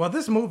kid's movie. Well,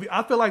 this movie,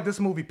 I feel like this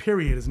movie,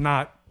 period, is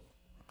not.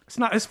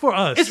 It's for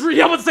us.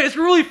 I would say it's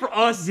really for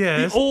us,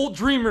 yeah, the old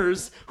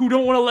dreamers who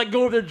don't want to let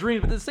go of their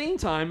dreams, but at the same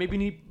time, maybe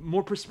need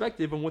more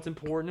perspective on what's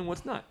important and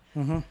what's not.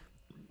 Mm-hmm.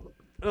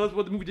 That's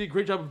what the movie did a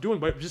great job of doing.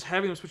 By just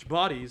having them switch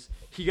bodies,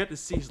 he got to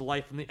see his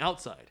life from the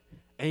outside,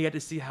 and he got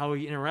to see how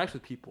he interacts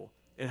with people,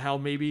 and how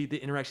maybe the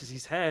interactions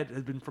he's had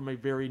has been from a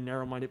very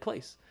narrow-minded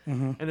place.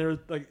 Mm-hmm. And there was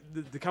like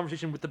the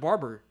conversation with the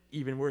barber,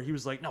 even where he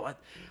was like, "No,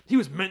 he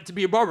was meant to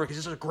be a barber because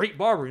he's such a great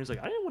barber." And he was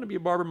like, "I didn't want to be a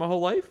barber my whole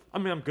life. I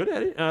mean, I'm good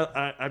at it. And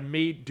I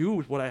made do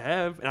with what I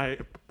have,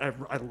 and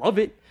I love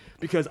it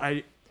because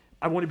I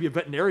want to be a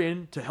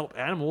veterinarian to help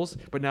animals,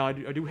 but now I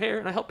do hair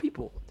and I help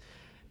people."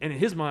 And in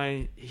his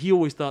mind, he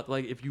always thought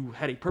like if you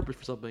had a purpose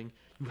for something,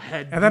 you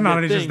had. And then not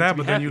only just that,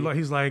 but then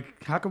he's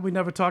like, "How come we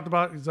never talked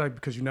about?" He's like,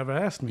 "Because you never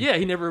asked me." Yeah,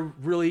 he never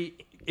really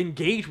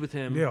engaged with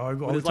him. Yeah, all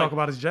we talk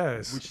about is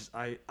jazz. Which is,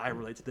 I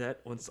relate to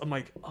that. Once I'm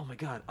like, oh my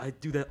god, I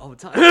do that all the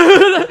time.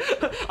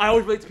 I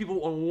always relate to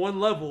people on one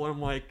level, and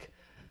I'm like,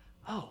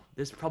 oh,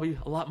 there's probably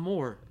a lot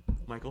more,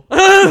 Michael,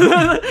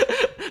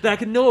 that I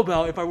could know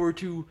about if I were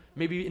to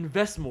maybe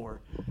invest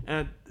more.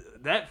 And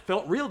that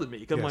felt real to me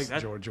because I'm like,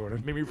 that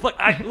Jordan made me reflect.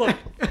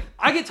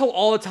 I get told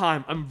all the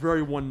time I'm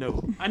very one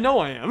note. I know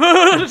I am.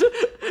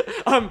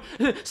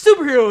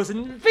 Superheroes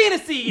and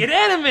fantasy and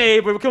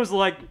anime, but it comes to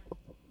like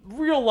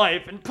real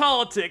life and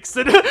politics,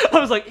 and I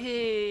was like,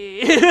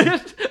 hey.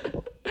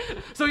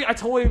 So yeah,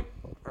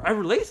 I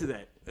relate to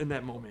that in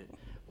that moment,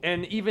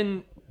 and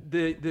even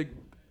the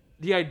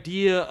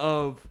idea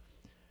of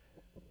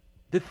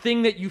the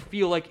thing that you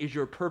feel like is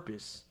your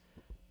purpose.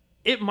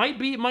 It might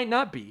be, it might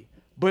not be,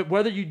 but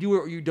whether you do it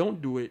or you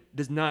don't do it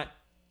does not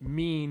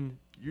mean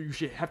you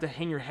should have to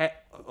hang your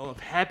hat of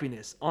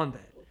happiness on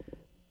that.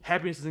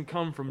 Happiness doesn't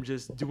come from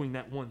just doing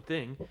that one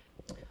thing.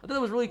 I thought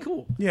that was really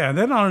cool. Yeah, and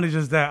then not only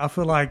just that, I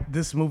feel like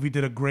this movie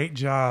did a great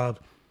job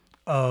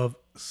of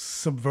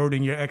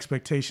subverting your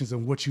expectations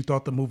and what you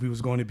thought the movie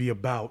was going to be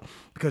about.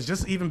 Because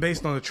just even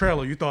based on the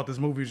trailer, you thought this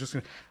movie was just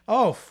going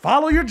to,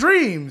 follow your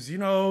dreams. You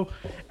know,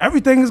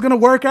 everything is going to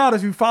work out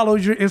if you follow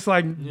your. It's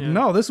like,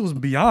 no, this was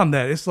beyond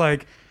that. It's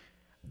like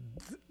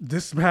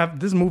this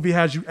movie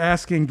has you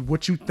asking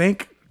what you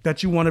think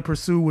that you want to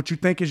pursue, what you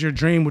think is your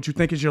dream, what you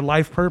think is your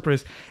life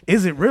purpose.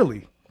 Is it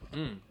really?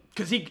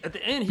 Because at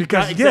the end, he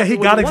got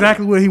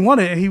exactly what he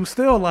wanted, and he was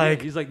still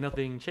like, he's like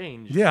nothing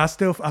changed. Yeah, I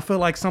feel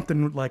like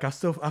something like I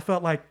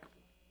felt like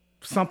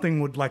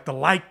something would like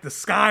the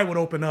sky would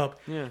open up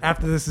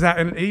after this is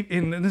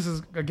and this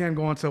is again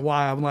going to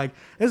why I'm like,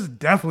 this is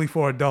definitely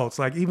for adults.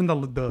 Like even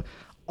the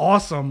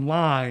awesome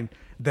line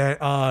that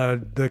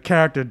the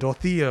character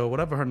Dorothea,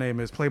 whatever her name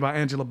is, played by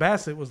Angela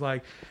Bassett, was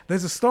like,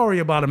 there's a story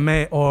about a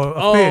man or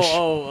a fish.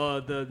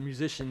 The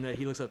musician that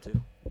he looks up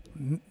to.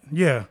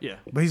 Yeah.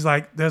 But he's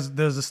like, there's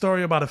a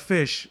story about a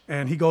fish,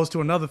 and he goes to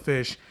another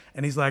fish,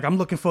 and he's like, I'm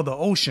looking for the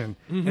ocean.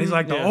 Mm-hmm. And he's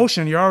like, the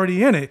ocean, you're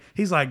already in it.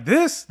 He's like,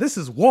 this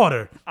is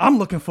water. I'm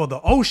looking for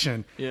the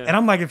ocean. Yeah. And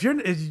I'm like,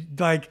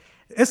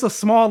 it's a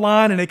small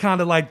line, and they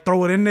kind of like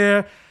throw it in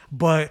there.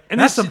 But they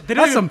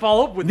don't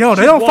follow up with it. No,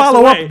 they don't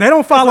follow up. They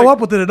don't follow up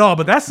with it at all.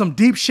 But that's some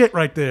deep shit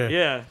right there.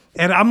 Yeah.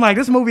 And I'm like,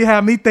 this movie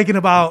had me thinking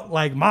about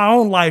like my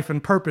own life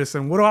and purpose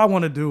and what do I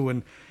want to do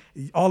and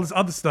all this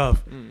other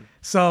stuff.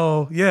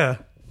 So yeah.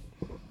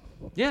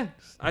 Yeah,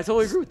 I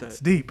totally agree with that. It's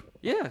deep.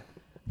 Yeah.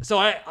 So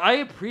I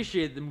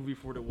appreciate the movie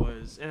for what it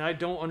was, and I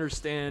don't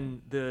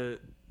understand the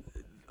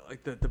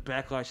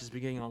backlash that's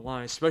been getting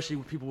online, especially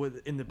with people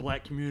in the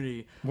black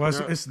community. Well,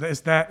 it's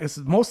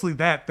mostly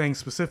that thing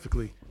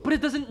specifically. But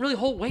it doesn't really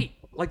hold weight.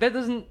 Like that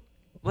doesn't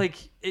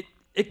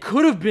it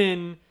could have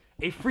been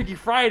a Freaky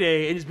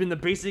Friday and it's been the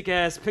basic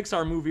ass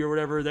Pixar movie or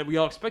whatever that we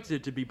all expected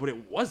it to be, but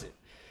it wasn't.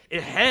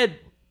 It had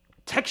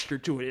texture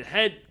to it. It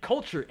had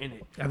culture in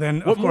it. And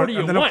then of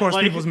course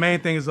people's main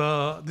thing is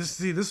this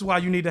is why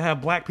you need to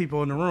have black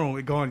people in the room.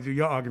 Going through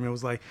your argument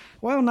was like,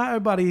 well, not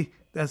everybody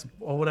that's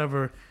or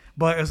whatever.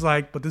 But it's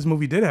like, but this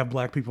movie did have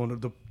black people.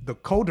 And the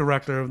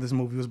co-director of this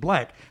movie was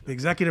black. The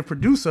executive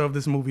producer of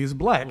this movie is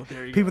black. Well,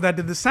 people that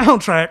did the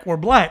soundtrack were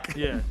black.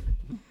 Yeah.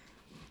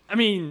 I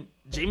mean,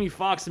 Jamie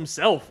Foxx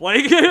himself,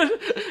 like,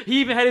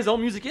 he even had his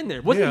own music in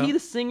there. Wasn't he the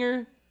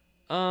singer?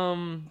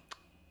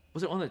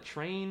 Was it on the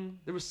train?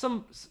 There was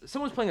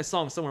someone's playing a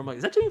song somewhere. I'm like,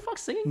 is that Jamie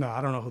Foxx singing? No,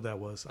 I don't know who that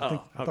was. I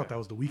thought that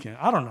was The Weeknd.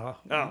 I don't know.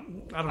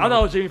 I thought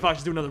it was Jamie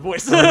Foxx doing another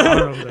voice. I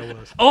don't know who that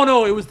was. Oh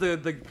no, it was the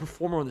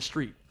performer on the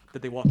street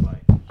that they walked by.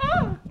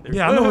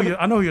 Yeah,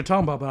 I know who you're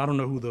talking about, but I don't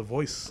know who the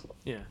voice.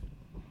 Yeah.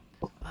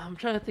 I'm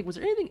trying to think. Was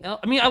there anything else?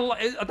 I mean, I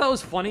thought it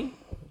was funny.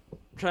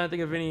 I'm trying to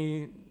think of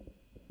any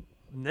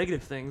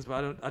negative things,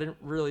 but I didn't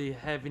really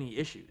have any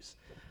issues.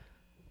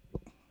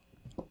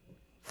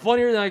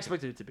 Funnier than I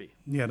expected it to be.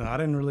 Yeah, no, I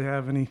didn't really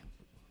have any.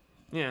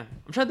 Yeah,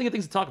 I'm trying to think of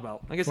things to talk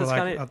about. I guess that's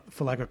kind of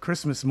for like a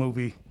Christmas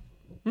movie.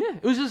 Yeah,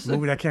 it was just a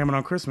movie that came out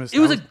on Christmas. It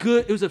was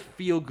a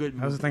feel good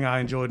movie. That was the thing I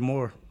enjoyed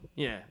more.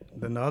 Yeah.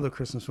 Than the other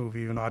Christmas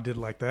movie, even though I did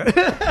like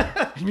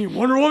that. You mean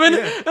Wonder Woman?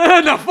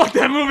 Yeah. No, fuck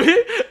that movie.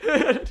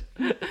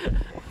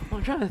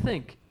 I'm trying to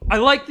think. I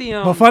like the.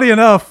 But funny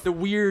enough, the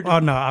weird. Oh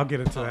no, I'll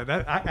get into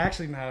that. I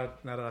actually now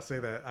that I say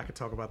that, I could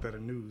talk about that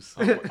in news.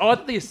 I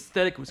thought the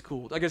aesthetic was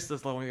cool. I guess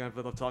that's the only thing I've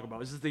love to talk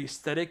about. Is just the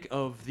aesthetic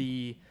of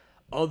the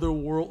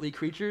otherworldly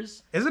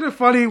creatures. Isn't it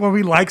funny when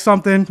we like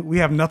something, we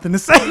have nothing to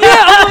say?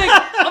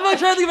 Yeah, I'm not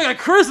trying to think of like a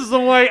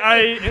criticism. Like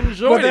I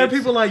enjoyed it. But then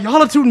people are like,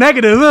 y'all are too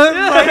negative.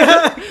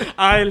 Yeah.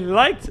 I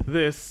liked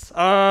this.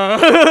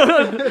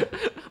 And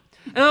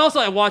also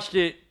I watched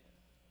it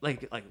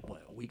like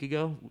what, a week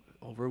ago?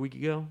 Over a week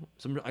ago?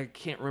 I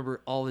can't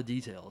remember all the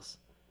details.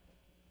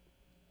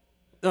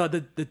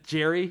 The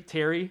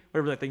Terry,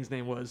 whatever that thing's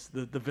name was,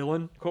 the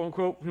villain, quote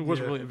unquote, who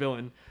wasn't really a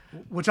villain.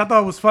 Which I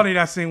thought was funny,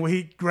 that scene where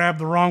he grabbed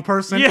the wrong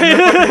person. Yeah. And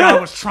the guy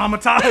was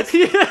traumatized.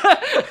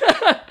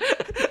 Yeah.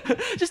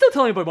 Just don't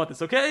tell anybody about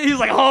this, okay? He's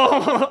like,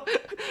 oh,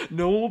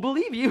 no one will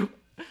believe you.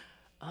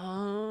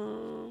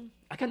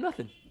 I got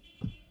nothing.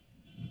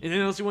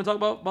 Anything else you want to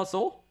talk about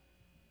Soul?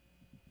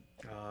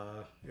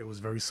 It was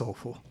very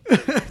soulful.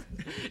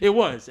 It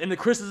was, and the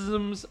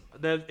criticisms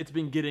that it's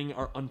been getting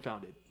are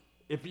unfounded.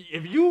 If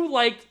you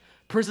liked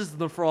Princess and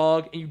the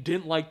Frog and you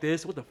didn't like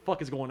this, what the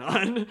fuck is going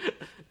on? And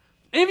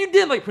if you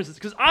did like Princess,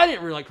 because I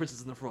didn't really like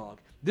Princess and the Frog,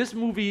 this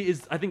movie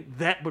is, I think,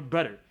 that but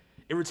better.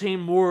 It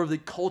retained more of the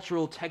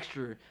cultural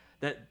texture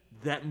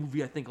that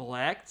movie I think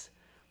lacked.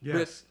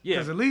 Yes,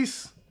 because at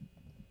least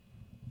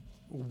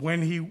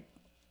when he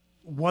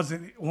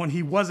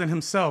wasn't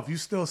himself, you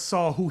still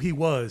saw who he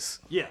was.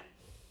 Yeah.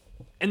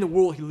 And the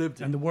world he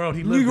lived in.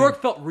 New York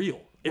felt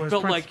real. It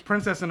felt like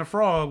Princess and the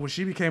Frog, when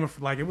she became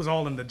like it was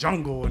all in the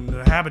jungle and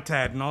the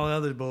habitat and all the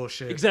other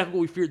bullshit. Exactly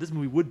what we feared this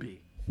movie would be.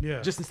 Yeah.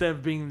 Just instead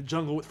of being in the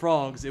jungle with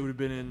frogs, it would have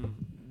been in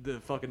the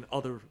fucking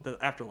the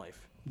afterlife.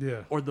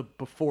 Yeah. Or the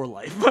before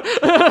life.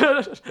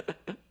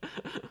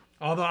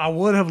 Although I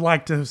would have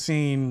liked to have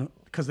seen,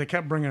 because they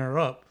kept bringing her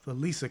up, the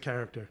Lisa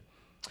character.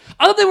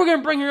 I thought they were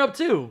gonna bring her up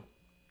too.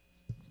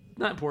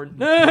 Not important.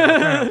 No,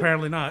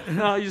 apparently not.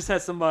 No, you just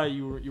had somebody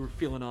you were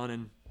feeling on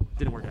and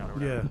didn't work out or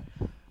whatever.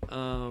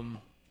 Yeah.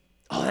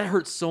 Oh, that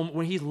hurts so much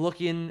when he's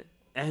looking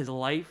at his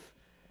life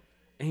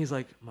and he's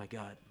like, my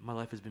God, my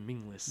life has been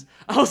meaningless.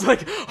 I was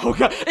like, oh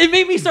God. It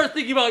made me start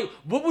thinking about, like,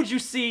 what would you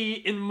see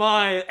in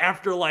my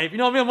afterlife? You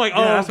know what I mean? I'm like,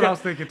 oh, that's God. what I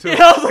was thinking too.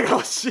 Yeah, I was like,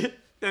 oh shit.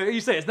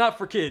 You say it's not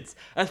for kids.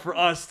 That's for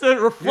us to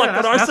reflect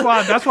on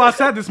ourselves. That's why I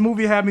said this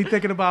movie had me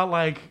thinking about,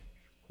 like,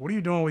 what are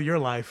you doing with your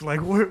life? Like,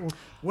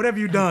 what have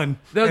you done?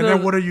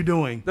 Then what are you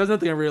doing? That's another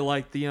thing I really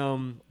like. The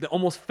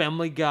almost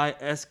Family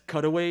Guy-esque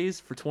cutaways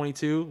for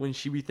 22 when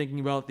she be thinking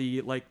about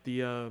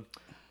the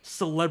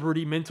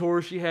celebrity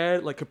mentors she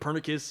had, like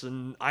Copernicus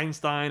and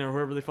Einstein or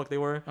whoever the fuck they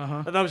were.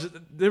 Uh-huh.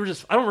 And they were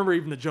just I don't remember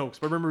even the jokes,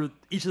 but I remember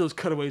each of those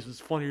cutaways was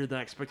funnier than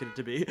I expected it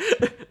to be.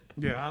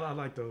 Yeah, I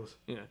like those.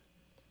 Yeah.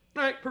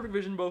 All right, Perfect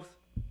Vision both.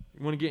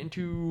 You want to get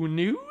into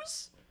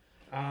news?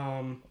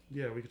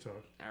 Yeah, we could talk.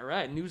 All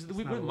right, news of the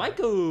week with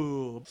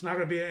Michael. It's not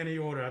gonna be in any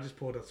order. I just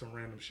pulled up some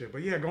random shit.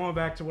 But yeah, going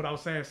back to what I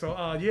was saying. So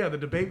the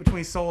debate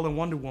between Soul and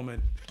Wonder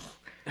Woman.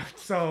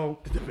 So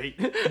the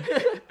debate.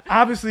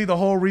 Obviously, the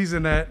whole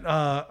reason that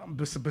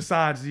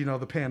besides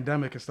the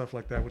pandemic and stuff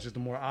like that, which is the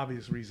more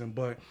obvious reason,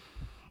 but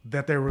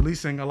that they're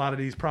releasing a lot of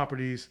these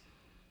properties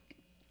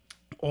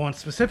on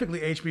specifically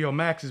HBO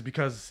Max is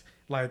because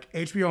like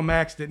HBO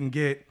Max didn't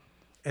get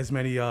as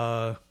many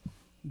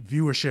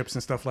viewerships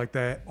and stuff like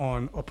that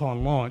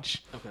upon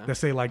launch. Okay. That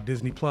say like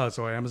Disney Plus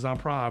or Amazon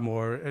Prime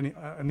or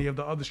any of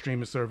the other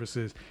streaming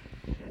services,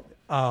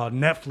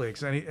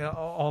 Netflix,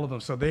 all of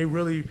them. So they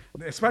really,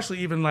 especially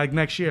even like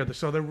next year.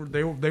 So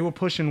they were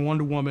pushing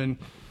Wonder Woman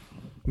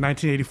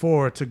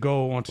 1984 to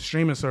go onto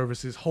streaming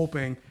services,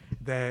 hoping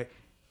that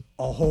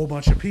a whole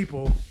bunch of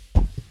people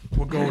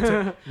will go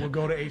to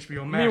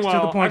HBO Max.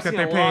 Meanwhile, to the point I've that seen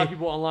they a paid lot of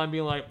people online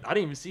being like, I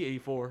didn't even see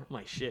 84. I'm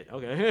like, shit,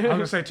 okay. I was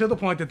gonna say to the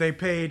point that they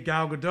paid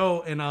Gal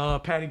Gadot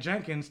and Patty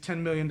Jenkins $10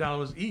 million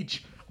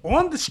each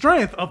on the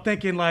strength of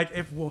thinking like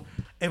if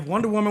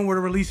Wonder Woman were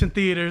to release in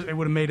theaters, it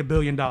would have made $1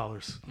 billion,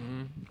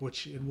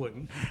 which it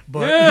wouldn't.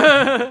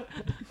 But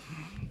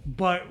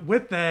but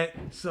with that,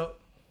 so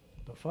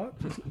the fuck,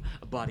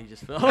 a body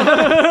just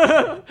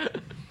fell.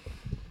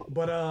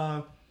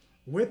 But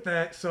with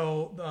that,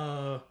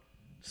 so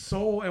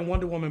Soul and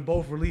Wonder Woman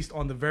both released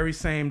on the very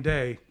same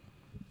day,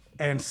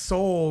 and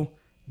Soul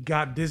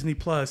got Disney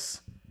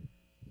Plus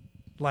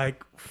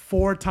like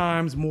 4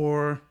 times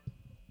more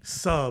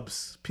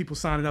subs, people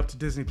signing up to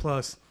Disney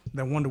Plus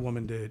than Wonder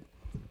Woman did.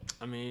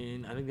 I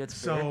mean, I think that's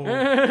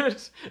fair.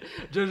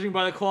 Judging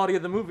by the quality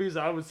of the movies,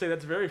 I would say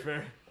that's very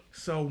fair.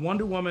 So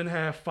Wonder Woman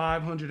had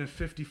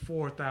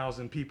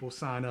 554,000 people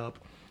sign up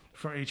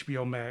for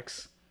HBO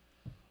Max,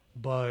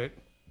 but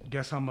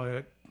guess how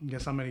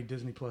many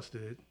Disney Plus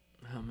did?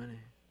 How many?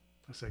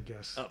 I said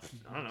guess. Oh,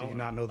 I don't know. Do you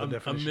not know the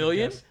definition? A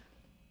million? Of guess?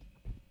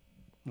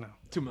 No.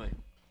 2 million.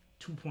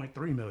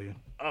 2.3 million.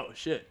 Oh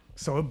shit!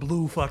 So it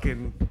blew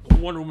fucking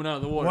Wonder Woman out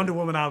of the water. Wonder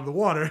Woman out of the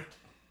water.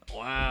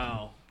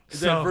 Wow.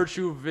 Is that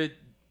virtue of it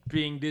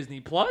being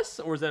Disney Plus,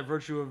 or is that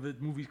virtue of the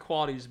movie's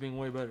quality just being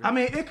way better? I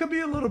mean, it could be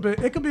a little bit.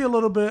 It could be a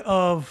little bit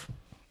of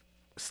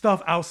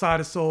stuff outside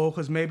of Soul,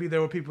 because maybe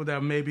there were people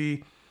that may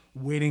be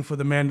waiting for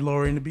the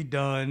Mandalorian to be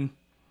done,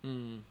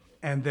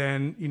 and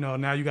then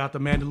now you got the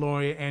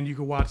Mandalorian and you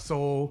could watch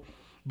Soul,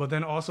 but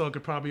then also it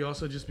could probably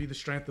also just be the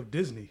strength of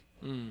Disney,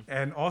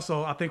 and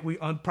also I think we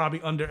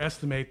probably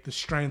underestimate the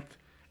strength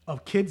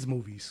of kids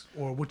movies,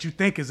 or what you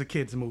think is a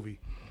kids movie.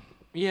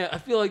 Yeah, I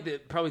feel like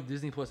that probably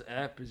Disney Plus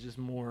app is just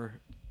more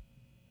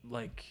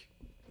like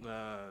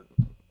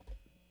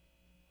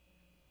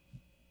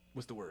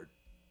what's the word?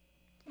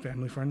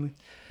 Family friendly?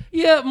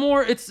 Yeah,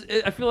 more. I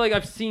feel like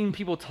I've seen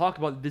people talk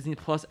about the Disney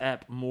Plus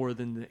app more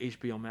than the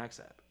HBO Max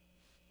app.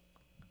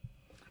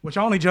 Which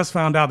I only just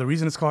found out. The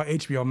reason it's called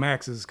HBO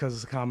Max is because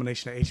it's a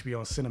combination of HBO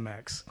and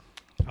Cinemax.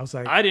 I was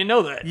like, I didn't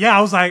know that. Yeah,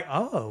 I was like,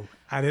 oh,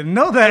 I didn't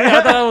know that.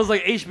 I thought it was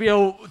like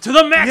HBO to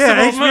the max.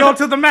 Yeah, HBO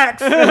to the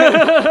max.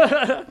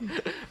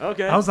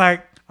 Okay. I was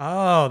like,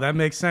 oh, that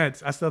makes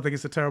sense. I still think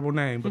it's a terrible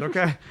name, but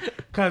okay.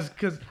 Because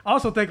I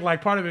also think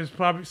like part of it is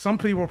probably some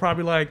people are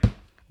probably like,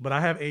 but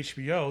I have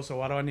HBO, so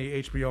why do I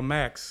need HBO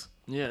Max?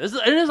 Yeah, there's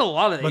a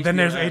lot of. But HBO then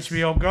there's Max.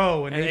 HBO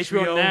Go and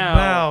HBO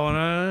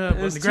Now.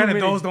 and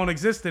granted, those don't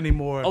exist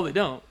anymore. Oh, they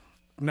don't.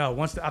 No,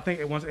 once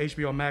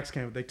HBO Max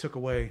came, they took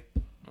away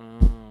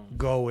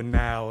Go and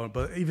Now.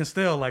 But even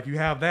still, like you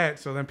have that,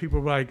 so then people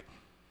are like,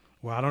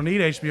 well, I don't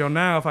need HBO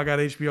Now if I got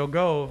HBO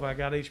Go, if I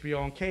got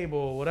HBO on cable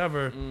or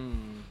whatever.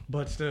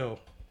 But still,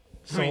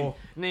 so I mean,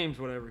 names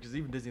whatever, because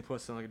even Disney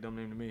Plus sounds like a dumb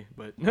name to me.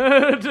 But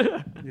yeah,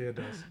 it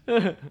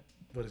does.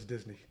 But it's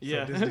Disney.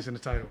 Yeah, so Disney's in the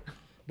title.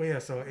 But yeah,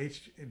 so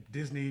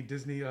Disney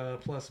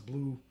Plus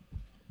blew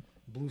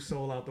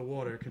Soul out the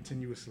water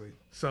continuously.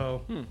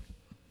 So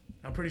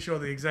I'm pretty sure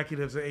the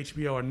executives at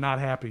HBO are not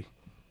happy.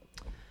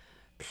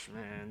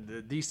 Man,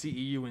 the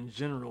DCEU in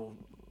general,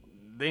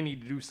 they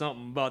need to do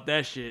something about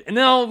that shit. And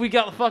now we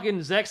got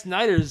fucking Zack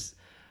Snyder's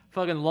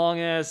fucking long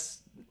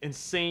ass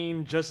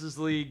insane Justice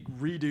League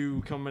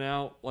redo coming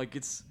out. Like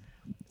it's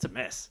a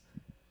mess.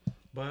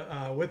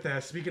 But with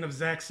that, speaking of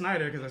Zack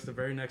Snyder, because that's the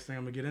very next thing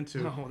I'm gonna get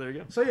into. Oh, there you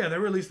go. So yeah, they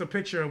released a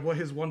picture of what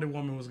his Wonder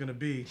Woman was gonna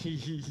be,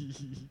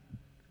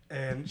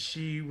 and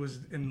she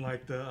was in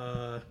like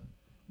the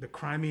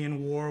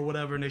Crimean War or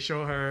whatever, and they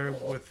show her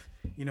with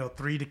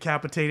 3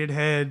 decapitated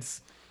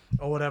heads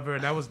or whatever,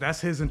 and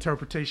that's his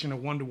interpretation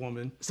of Wonder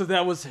Woman. So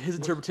that was his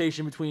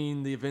interpretation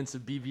between the events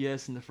of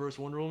BVS and the first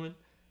Wonder Woman?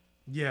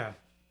 Yeah.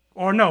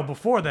 Or no,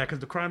 before that,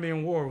 because the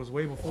Crimean War was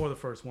way before the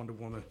first Wonder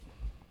Woman.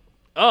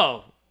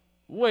 Oh.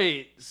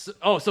 Wait.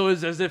 So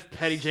it's as if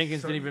Patty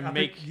Jenkins didn't even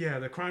make...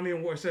 the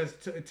Crimean War says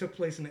it took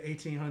place in the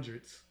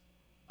 1800s.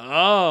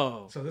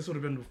 Oh. So this would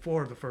have been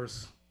before the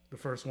first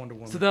Wonder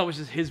Woman. So that was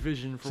just his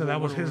vision for Wonder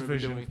Woman. So that was his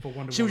vision for Wonder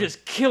Woman. She was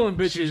just killing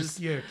bitches.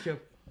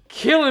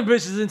 Killing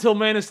bitches until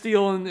Man of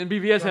Steel and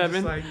BVS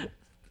happened.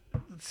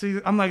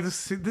 I'm like,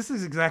 this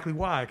is exactly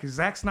why. Because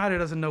Zack Snyder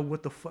doesn't know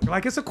what the fuck.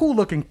 Like, it's a cool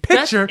looking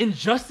picture. That's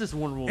Injustice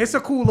Wonder Woman. It's a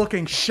cool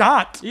looking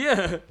shot.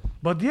 Yeah.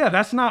 But yeah,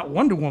 that's not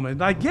Wonder Woman.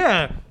 Like,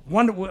 yeah,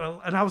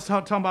 and I was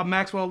talking about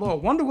Maxwell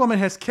Lord. Wonder Woman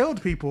has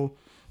killed people,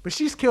 but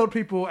she's killed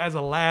people as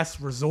a last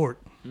resort.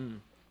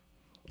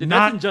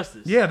 That's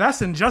Injustice. Yeah,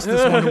 that's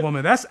Injustice Wonder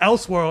Woman. That's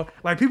Elseworld.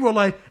 Like, people are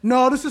like,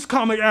 no, this is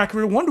comic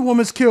accurate. Wonder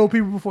Woman's killed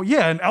people before.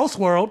 Yeah, in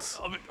Elseworlds.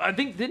 I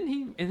think, didn't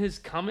he, in his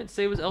comments,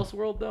 say it was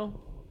Elseworld, though?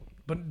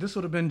 But this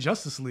would have been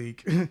Justice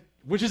League.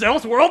 Which is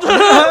Elseworld?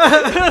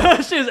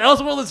 Shit is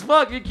Elseworld as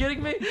fuck. You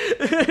kidding me?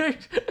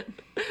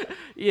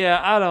 Yeah,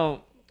 I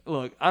don't.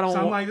 Look, I don't. So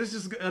I'm like, this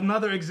is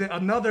another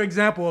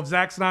example of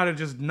Zack Snyder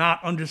just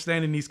not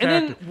understanding these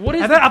characters. And then what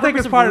is the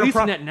purpose of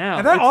releasing that now?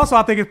 And then also,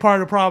 I think it's part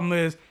of the problem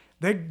is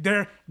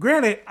they're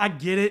granted, I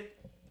get it,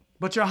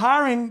 but you're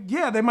hiring.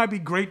 Yeah, they might be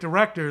great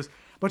directors,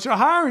 but you're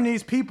hiring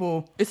these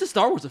people. It's a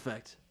Star Wars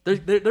effect.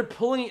 They're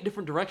pulling it in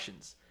different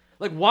directions.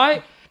 Like,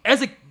 why,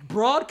 as a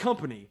broad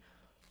company,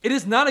 it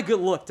is not a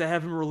good look to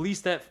have him release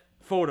that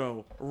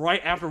photo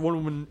right after Wonder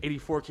Woman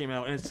 84 came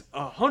out, and it's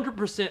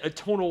 100% a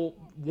tonal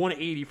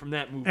 180 from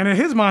that movie. And in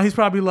his mind, he's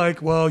probably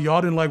like, "Well, y'all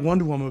didn't like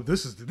Wonder Woman.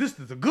 This is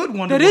a good Wonder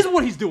Woman." That is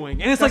what he's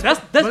doing, and it's like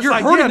that's you're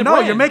like, hurting the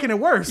brand. You're making it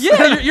worse.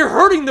 Yeah, you're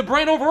hurting the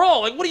brand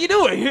overall. Like, what are you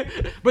doing?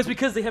 But it's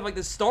because they have like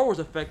this Star Wars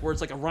effect where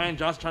it's like a Rian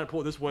Johnson trying to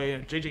pull it this way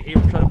and J.J.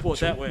 Abrams trying to pull it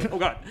that way. Oh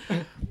God!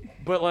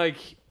 But like,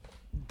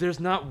 there's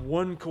not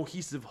one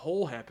cohesive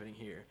whole happening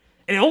here.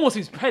 And it almost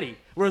seems petty,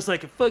 where it's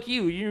like, fuck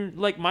you, you're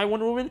like my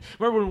Wonder Woman?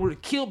 My Wonder Woman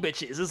would kill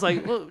bitches. It's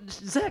like, well,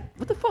 Zach,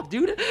 what the fuck,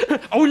 dude?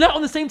 Are we not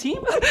on the same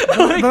team?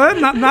 Like, but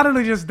not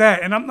only just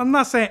that, and I'm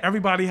not saying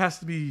everybody has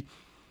to be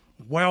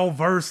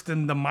well-versed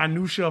in the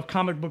minutia of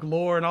comic book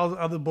lore and all the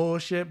other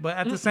bullshit, but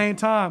at the same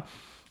time,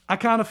 I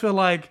kind of feel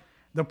like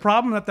the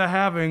problem that they're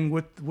having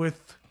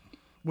with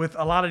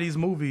a lot of these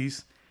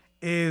movies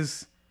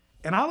is,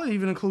 and I'll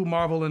even include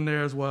Marvel in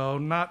there as well,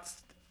 not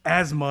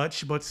as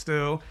much, but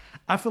still,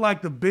 I feel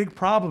like the big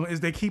problem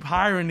is they keep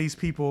hiring these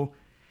people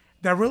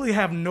that really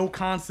have no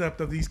concept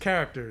of these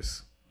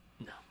characters.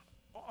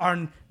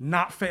 Are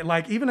not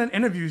like even in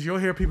interviews you'll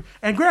hear people,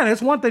 and granted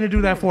it's one thing to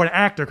do that for an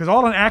actor because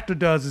all an actor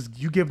does is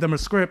you give them a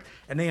script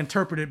and they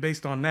interpret it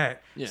based on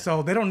that,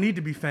 so they don't need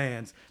to be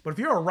fans. But if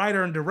you're a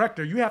writer and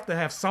director, you have to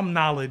have some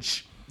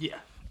knowledge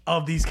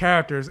of these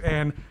characters.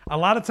 And a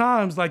lot of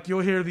times, like,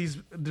 you'll hear these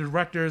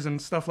directors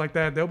and stuff like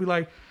that, they'll be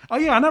like, oh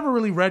yeah, I never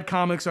really read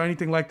comics or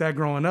anything like that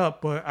growing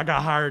up, but I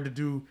got hired to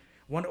do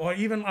one. Or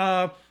even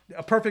a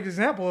perfect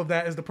example of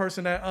that is the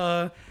person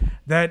that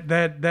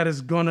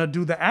is gonna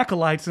do the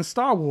Acolytes in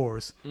Star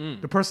Wars.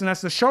 The person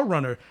that's the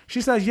showrunner.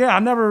 She says, yeah, I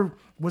never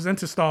was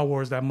into Star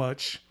Wars that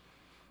much.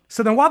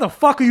 So then why the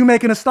fuck are you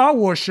making a Star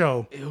Wars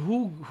show?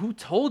 Who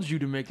told you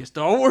to make a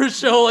Star Wars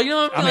show? Like, you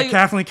know what I mean? Like,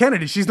 Kathleen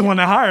Kennedy. She's the one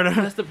that hired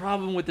her. That's the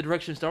problem with the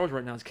direction of Star Wars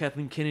right now. Is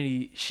Kathleen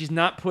Kennedy? She's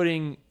not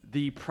putting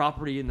the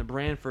property and the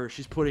brand first.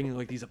 She's putting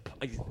like these.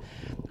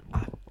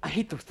 I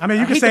hate the. I mean,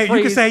 you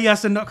can say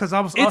yes and no because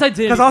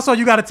also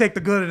you got to take the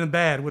good and the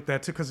bad with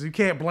that too, because you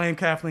can't blame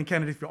Kathleen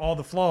Kennedy for all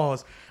the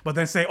flaws, but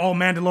then say, oh,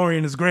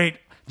 Mandalorian is great,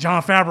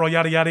 Jon Favreau,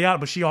 yada yada yada,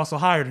 but she also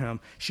hired him.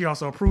 She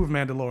also approved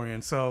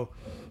Mandalorian, so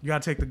you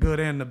got to take the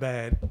good and the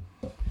bad.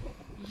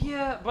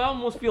 Yeah, but I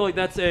almost feel like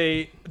that's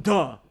a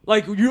duh.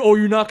 Like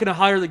you're not gonna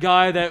hire the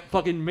guy that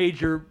fucking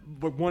made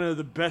one of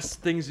the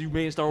best things you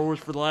made in Star Wars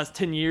for the last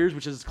 10 years,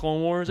 which is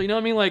Clone Wars. You know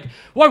what I mean? Like,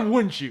 why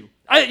wouldn't you?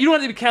 You don't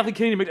have to be Kathleen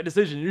Kennedy to make that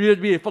decision. You have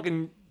to be a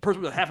fucking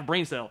person with half a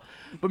brain cell.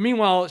 But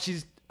meanwhile,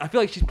 I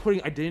feel like she's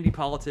putting identity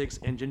politics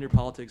and gender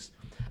politics.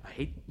 I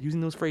hate using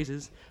those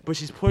phrases, but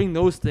she's putting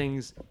those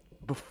things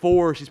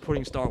before she's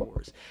putting Star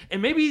Wars.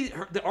 And maybe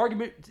the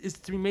argument is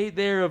to be made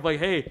there of like,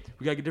 hey,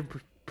 we gotta get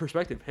different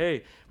perspective.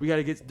 Hey, we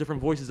gotta get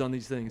different voices on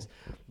these things.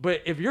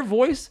 But if your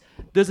voice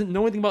doesn't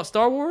know anything about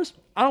Star Wars,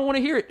 I don't want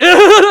to hear it.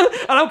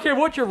 I don't care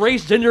what your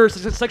race, gender, or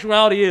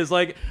sexuality is.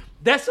 Like,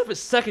 that stuff is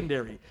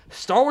secondary.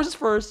 Star Wars is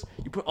first.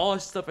 You put all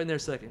this stuff in there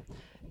second.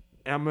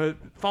 And I'm going to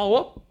follow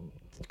up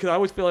because I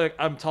always feel like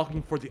I'm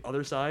talking for the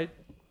other side.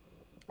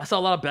 I saw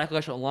a lot of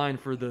backlash online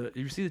for did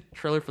you see the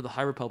trailer for the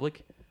High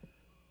Republic?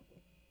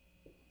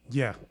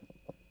 Yeah.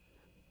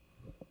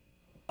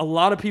 A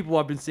lot of people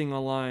I've been seeing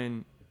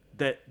online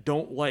that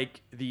don't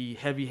like the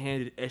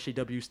heavy-handed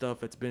SJW stuff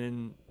that's been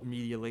in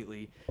media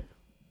lately.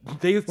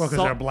 Because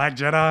they're Black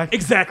Jedi?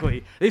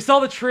 Exactly. They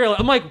saw the trailer.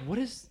 I'm like, what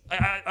is...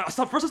 First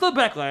I saw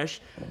the backlash,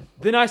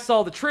 then I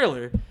saw the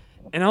trailer,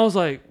 and I was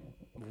like,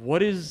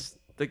 what is...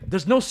 Like,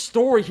 there's no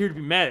story here to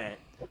be mad at.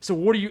 So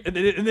what are you... And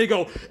they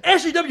go,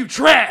 SJW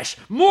trash!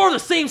 More of the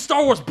same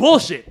Star Wars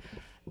bullshit!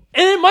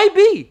 And it might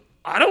be.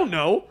 I don't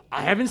know.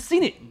 I haven't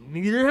seen it.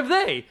 Neither have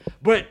they.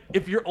 But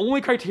if your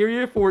only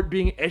criteria for it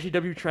being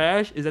SJW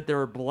trash is that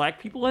there are black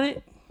people in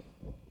it,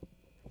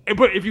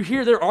 but if you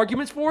hear their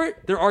arguments for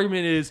it, their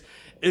argument is,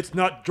 it's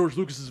not George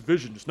Lucas's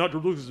vision. It's not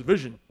George Lucas's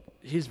vision.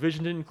 His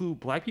vision didn't include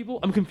black people?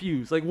 I'm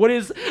confused. Like, what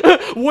is your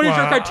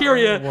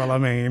criteria? Well, I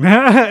mean,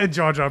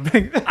 Jar Jar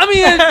Binks. I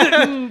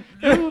mean,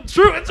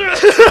 true.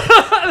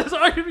 There's an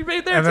argument to be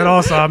made there. And then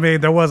also, I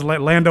mean,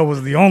 Lando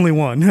was the only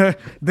one.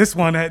 This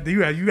one,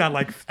 you got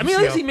like. I mean,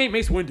 at least he made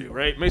Mace Windu,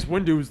 right? Mace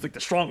Windu is like the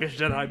strongest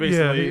Jedi,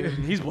 basically.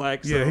 And he's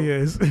black. So. Yeah, he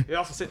is. He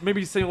also said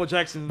maybe Samuel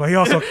Jackson. But he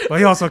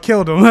also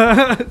killed him.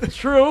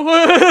 True.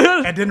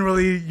 And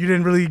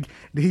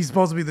he's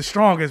supposed to be the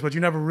strongest, but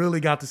you never really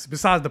got to.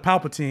 Besides the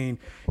Palpatine,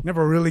 you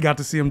never really got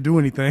to see him do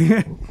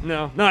anything.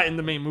 No, not in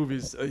the main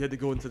movies. You had to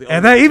go into the.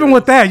 And then even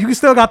with that, you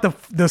still got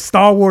the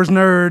Star Wars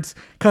nerds,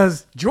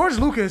 because George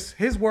Lucas,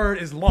 his word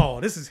is law.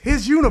 This is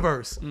his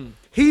universe.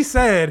 He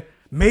said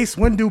Mace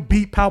Windu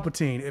beat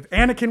Palpatine. If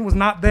Anakin was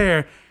not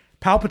there,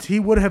 he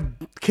would have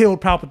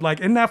killed Palpatine. Like,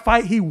 in that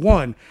fight, he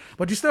won.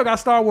 But you still got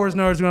Star Wars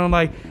nerds going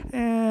like,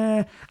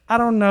 I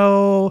don't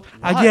know.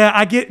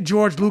 I get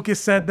George Lucas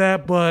said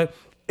that, but.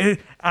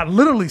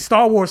 Literally,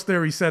 Star Wars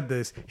Theory said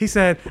this. He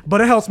said,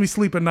 but it helps me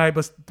sleep at night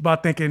by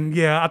thinking,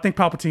 I think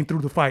Palpatine threw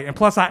the fight. And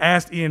plus, I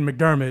asked Ian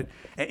McDermott,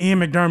 and Ian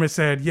McDermott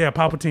said,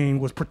 Palpatine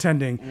was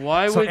pretending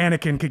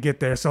Anakin could get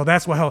there. So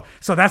that's what helped.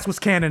 So that's what's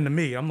canon to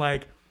me. I'm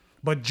like,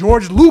 but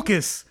George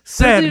Lucas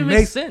said, it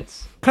makes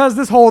sense. Because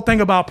this whole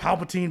thing about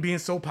Palpatine being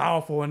so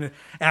powerful, and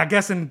I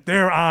guess in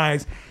their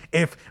eyes,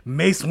 if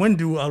Mace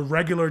Windu, a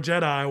regular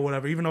Jedi or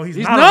whatever, even though he's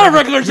not a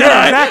regular Jedi.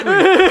 Yeah,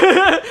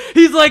 exactly.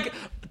 He's like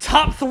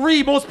top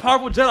 3 most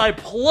powerful Jedi,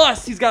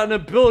 plus he's got an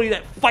ability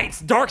that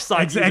fights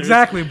Darkseid.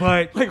 Exactly,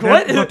 but like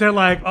what? But they're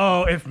like,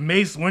 oh, if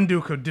Mace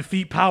Windu could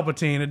defeat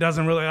Palpatine, it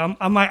doesn't really.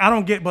 I'm like, I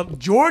don't get. But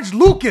George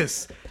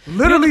Lucas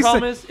literally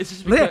said,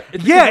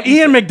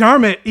 Ian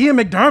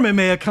McDermott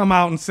may have come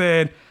out and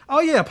said, oh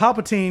yeah,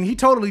 Palpatine, he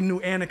totally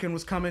knew Anakin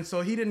was coming, so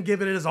he didn't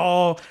give it his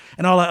all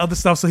and all that other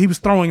stuff. So he was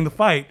throwing the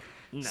fight.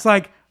 No. It's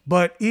like,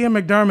 But Ian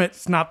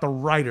McDermott's not the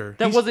writer.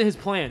 That wasn't his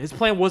plan. His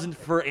plan wasn't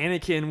for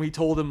Anakin. We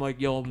told him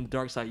like, "Yo, I'm the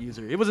dark side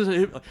user." It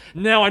wasn't.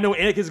 Now I know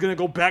Anakin's gonna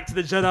go back to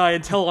the Jedi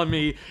and tell on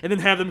me, and then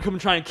have them come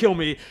and try and kill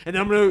me, and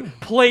then I'm gonna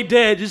play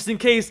dead just in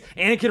case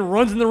Anakin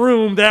runs in the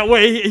room. That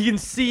way he can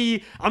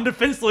see I'm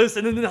defenseless,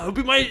 and then he'll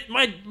be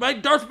my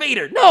Darth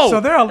Vader. No, so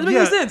there are that doesn't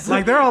make any sense.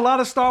 like there are a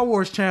lot of Star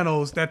Wars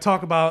channels that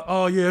talk about,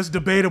 oh yeah, it's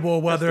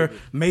debatable whether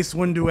Mace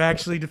Windu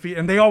actually defeat,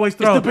 and they always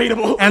throw it's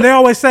debatable, and they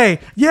always say,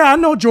 yeah, I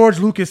know George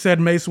Lucas said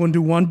Mace Windu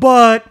won,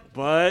 but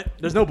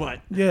there's no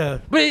but. Yeah,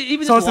 but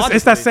even so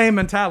it's that same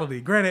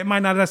mentality. Granted, it might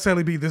not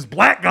necessarily be this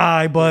black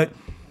guy, but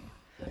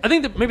I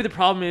think that maybe the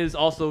problem is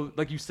also,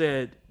 like you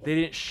said, they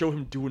didn't show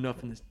him do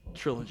enough in this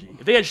trilogy.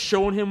 If they had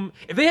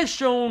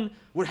shown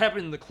what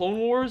happened in the Clone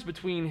Wars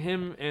between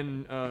him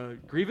and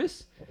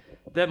Grievous,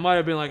 that might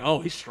have been like, oh,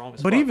 he's strong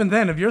as fuck. But even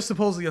then, if you're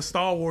supposedly a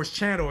Star Wars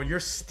channel and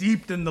you're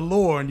steeped in the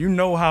lore and you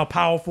know how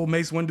powerful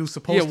Mace Windu's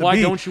supposed to be, why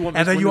don't you want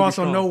Mace and then you Windu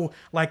also to be strong? know,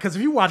 like, because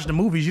if you watch the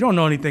movies, you don't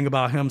know anything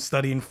about him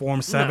studying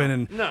Form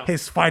 7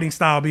 his fighting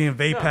style being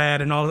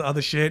Vapad and all the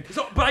other shit.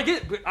 So, but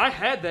I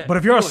had that. But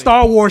if you're a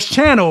Star Wars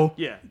channel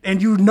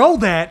and you know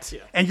that,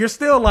 and you're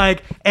still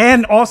like,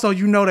 and also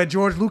you know that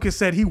George Lucas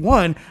said he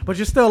won, but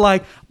you're still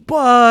like,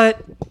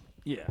 but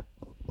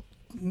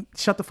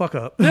shut the fuck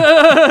up.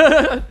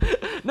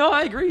 No,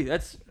 I agree.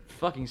 That's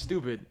fucking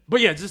stupid.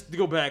 But yeah, just to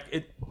go back,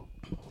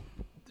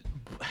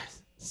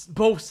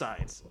 both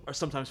sides are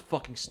sometimes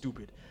fucking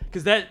stupid.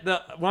 Because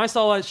when I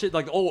saw that shit,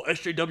 like, oh,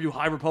 SJW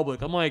High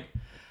Republic, I'm like,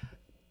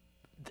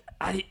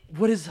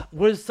 what is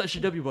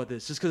SJW about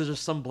this? Just because there's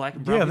just some black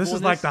and brown people this is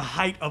in like the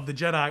height of the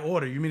Jedi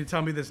Order. You mean to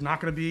tell me there's not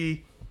going to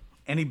be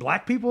any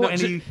black people? No,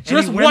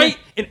 just white.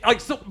 And like,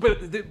 so,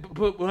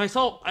 but when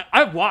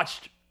I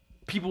watched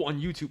people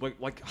on YouTube,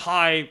 like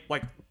high,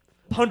 like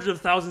hundreds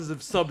of thousands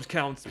of subs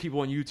counts,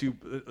 people on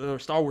YouTube,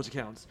 Star Wars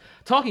accounts,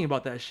 talking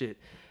about that shit,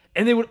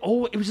 and they would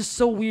it was just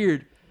so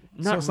weird.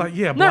 So it's like,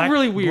 yeah, not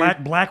really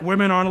weird. Black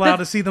women aren't allowed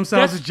to see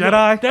themselves as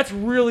Jedi. That's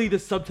really the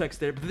subtext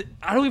there. But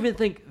I don't even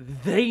think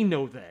they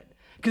know that,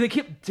 because they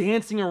kept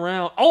dancing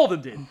around. All of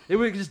them did. They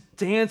would just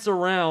dance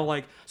around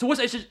like. So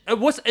what's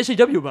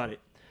SJW about it?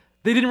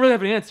 They didn't really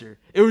have an answer.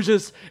 It's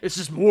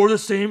just more of the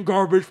same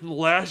garbage from The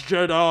Last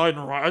Jedi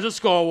and Rise of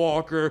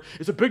Skywalker.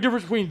 It's a big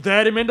difference between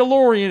that and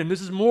Mandalorian, and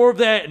this is more of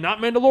that and not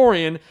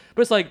Mandalorian.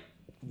 But it's like,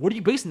 what are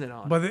you basing that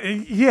on? But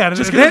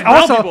they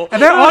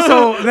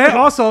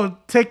also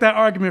take that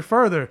argument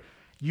further.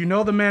 You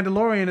know, the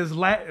Mandalorian is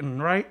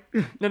Latin, right?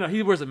 No,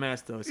 he wears a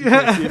mask though. So,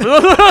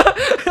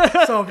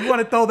 so if you want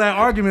to throw that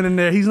argument in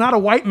there, he's not a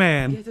white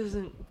man. It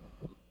doesn't.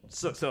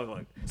 So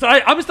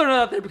I'm just throwing it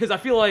out there because I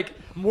feel like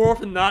more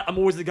often than not, I'm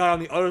always the guy on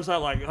the other side.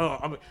 Like,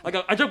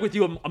 I joke with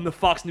you, I'm the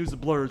Fox News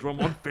of blurs, where I'm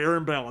unfair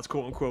and balanced,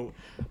 quote unquote.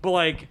 But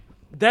like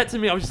that to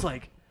me, I was just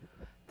like,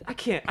 I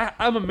can't.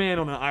 I'm a man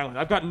on an island.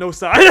 I've got no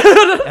side.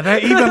 And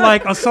then even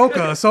like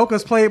Ahsoka.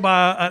 Ahsoka's played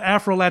by an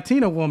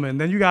Afro-Latina woman.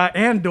 Then you got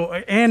Andor,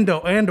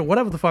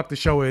 whatever the fuck the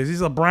show is.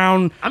 He's a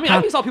brown. I mean,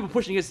 I saw people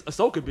pushing against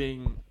Ahsoka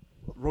being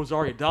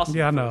Rosario Dawson.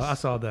 Yeah, I know. I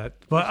saw that.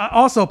 But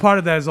also part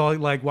of that is all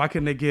like, why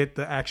couldn't they get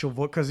the actual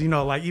voice? Because, you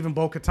know, like even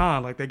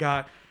Bo-Katan, like they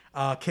got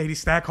Katie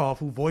Stackhoff,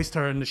 who voiced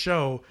her in the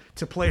show,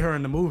 to play her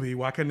in the movie.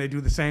 Why couldn't they do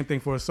the same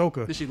thing for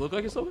Ahsoka? Does she look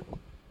like Ahsoka?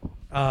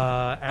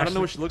 I don't know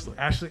what she looks like.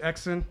 Ashley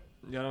Exon.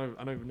 Yeah,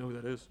 I don't even know who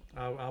that is.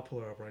 I'll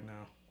pull her up right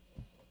now.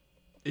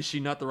 Is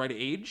she not the right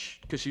age?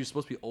 Because she was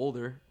supposed to be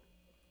older.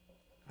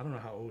 I don't know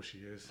how old she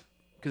is.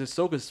 Because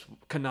Ahsoka's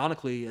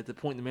canonically at the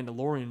point in The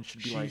Mandalorian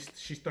should be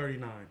she's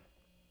 39.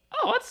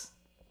 Oh,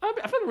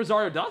 I feel like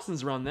Rosario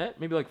Dawson's around that.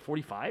 Maybe like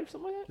 45,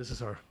 something like that. This is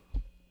her.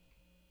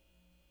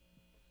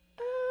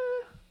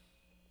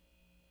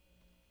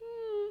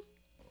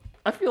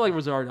 I feel like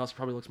Rosario Dawson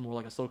probably looks more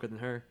like Ahsoka than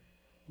her.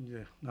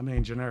 Yeah, I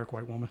mean, generic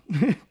white woman.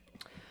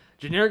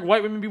 Generic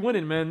white women be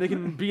winning, man. They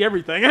can be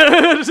everything.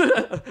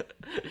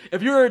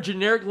 If you're a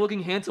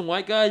generic-looking, handsome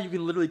white guy, you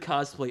can literally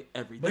cosplay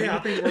everything. But yeah, I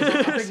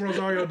think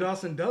Rosario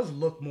Dawson does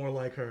look more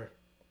like her.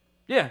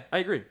 Yeah, I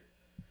agree.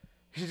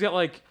 She's got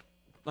like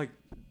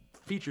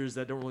features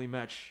that don't really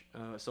match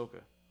Ahsoka.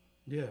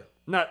 Yeah.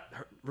 Not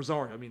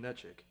Rosario. I mean that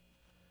chick.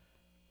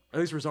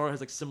 At least Rosario has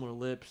like similar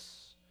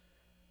lips.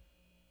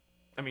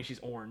 I mean, she's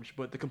orange,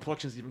 but the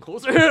complexion's even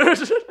closer.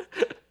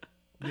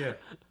 Yeah.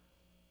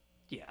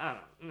 Yeah, I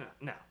don't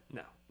know.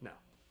 No.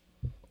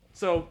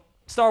 So,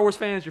 Star Wars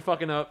fans, you're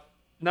fucking up.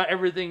 Not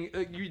everything.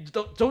 You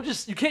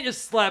can't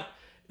just slap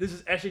this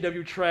is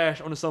SJW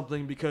trash onto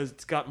something because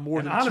it's got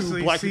more than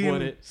two black people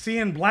in it.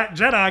 Seeing Black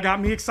Jedi got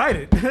me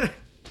excited.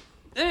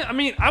 I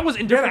mean, I was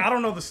indifferent. I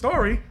don't know the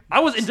story. I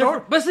was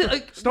indifferent.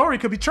 But story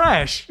could be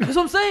trash. That's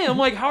what I'm saying. I'm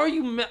like, how are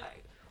you?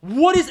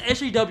 What is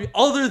SJW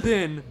other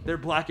than they're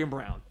black and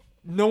brown?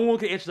 No one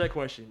can answer that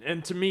question.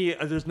 And to me,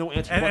 there's no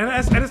answer.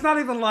 And it's not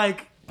even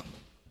like,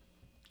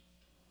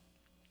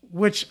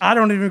 which I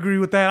don't even agree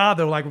with that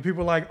either. Like when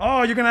people are like,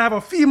 oh, you're going to have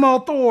a female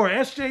Thor,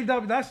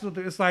 SJW. That's what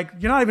it's like.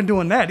 You're not even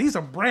doing that. These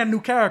are brand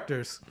new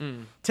characters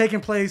taking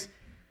place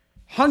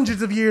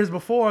hundreds of years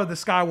before the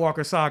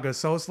Skywalker saga.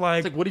 So it's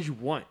like, what did you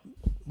want?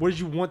 What did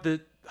you want the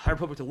High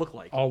Republic to look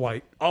like? All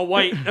white. All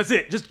white. That's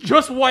it.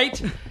 Just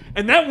white,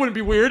 and that wouldn't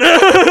be weird.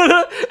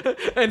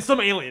 And some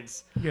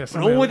aliens. Yeah,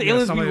 but only the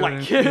aliens we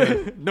aliens, like.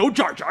 yeah. No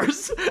Jar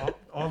Jars.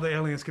 All the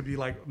aliens could be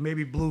like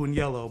maybe blue and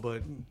yellow,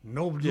 but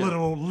no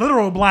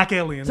literal black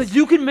aliens. So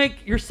you can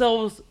make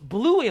yourselves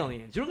blue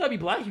aliens. You don't gotta be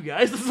black, you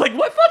guys. It's like,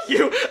 what? Fuck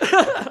you.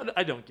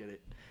 I don't get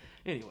it.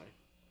 Anyway,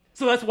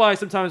 so that's why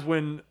sometimes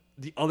when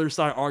the other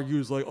side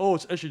argues like, oh,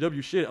 it's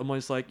SJW shit, I'm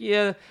just like,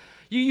 yeah,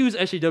 you use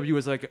SJW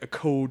as like a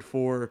code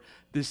for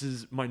this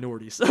is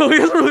minorities. So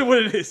that's really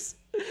what it is.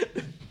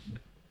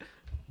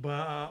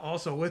 But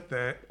also with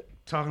that,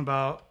 talking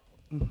about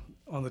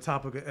on the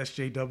topic of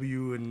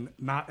SJW and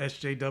not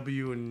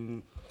SJW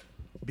and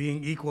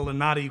being equal and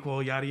not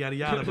equal, yada, yada,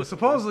 yada. But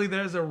supposedly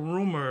there's a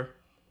rumor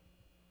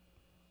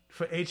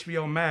for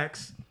HBO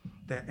Max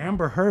that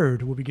Amber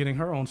Heard will be getting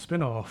her own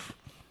spinoff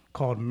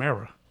called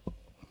Mara.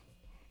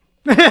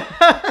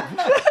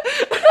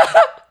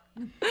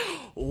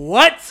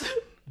 What?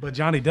 But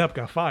Johnny Depp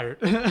got fired.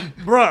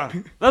 Bruh,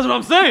 that's what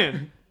I'm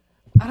saying.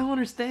 I don't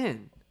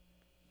understand.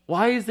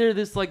 Why is there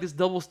this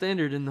double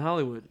standard in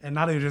Hollywood? And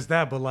not even just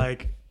that, but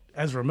like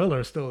Ezra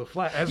Miller is still a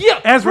flat.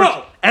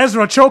 Bro.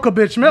 Ezra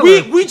Chokovich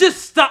Miller. We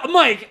just stopped,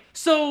 Mike.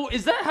 So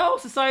is that how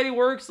society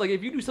works? Like,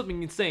 if you do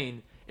something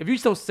insane, if you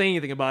just don't say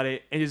anything about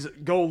it and just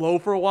go low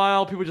for a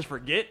while, people just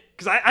forget.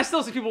 Because I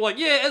still see people like,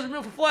 yeah, Ezra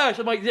Miller for Flash.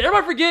 I'm like, did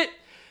everybody forget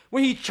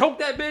when he choked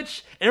that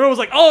bitch? And everyone was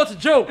like, oh, it's a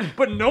joke.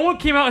 But no one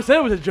came out and said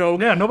it was a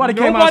joke. Yeah, nobody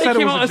came out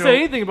and said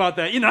anything about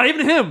that. Not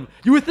even him.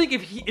 You would think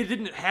if it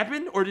didn't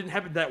happen or it didn't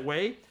happen that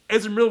way,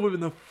 Ezra Miller would have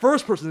been the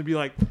first person to be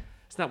like,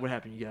 it's not what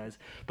happened, you guys.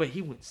 But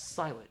he went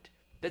silent.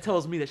 That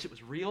tells me that shit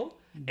was real.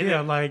 And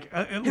yeah,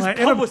 his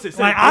publicist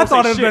said, I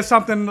thought it would been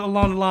something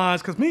along the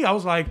lines, because I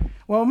was like,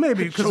 well,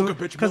 maybe because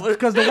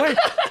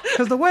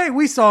the way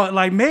we saw it,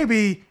 like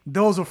maybe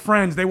those were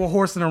friends. They were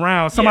horsing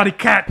around. Somebody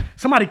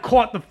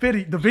caught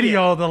the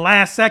video the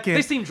last second.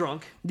 They seemed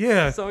drunk.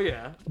 Yeah. So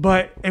yeah.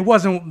 But it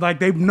wasn't like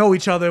they know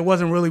each other. It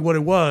wasn't really what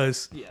it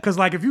was. Because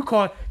like if you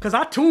caught, because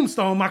I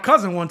tombstone my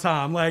cousin one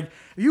time. Like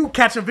you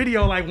catch a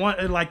video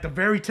like the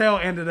very tail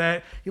end of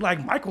that, you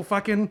like Michael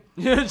fucking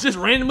just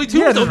randomly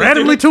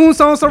tombstone.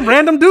 Tombstone some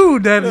random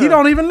dude that he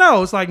don't even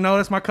know. It's like, no,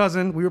 that's my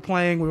cousin. We were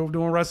playing. We were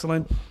doing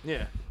wrestling.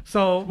 Yeah.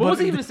 So what was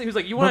he even saying? He was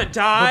like, "You want to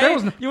die?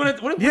 You want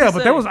to?"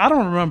 But there was I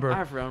don't remember.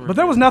 But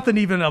there was nothing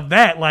even of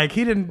that. Like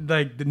he didn't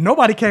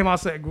nobody came out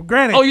and said.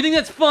 Granted. Oh, you think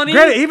that's funny?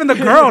 Granted, even the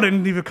girl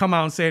didn't even come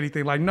out and say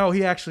anything. Like, no,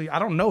 he actually I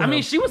don't know him. I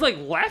mean, she was like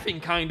laughing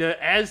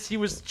kinda as he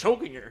was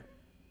choking her.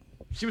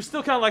 She was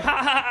still kind of like, ha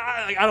ha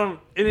ha. Like, I don't.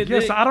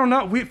 I don't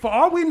know. For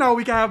all we know,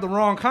 we can have the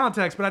wrong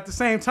context. But at the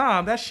same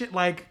time, that shit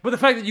like. But the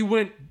fact that you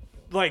went.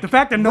 Like the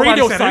fact that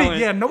nobody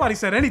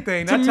said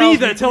anything.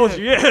 That tells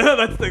you,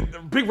 that's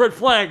the big red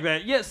flag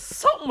that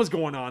something was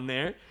going on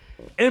there,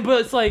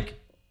 but it's like,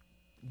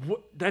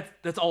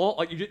 that's all.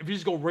 Like if you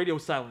just go radio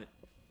silent,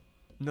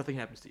 nothing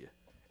happens to you.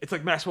 It's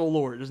like Maxwell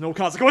Lord. There's no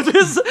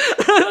consequences.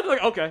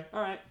 Like okay,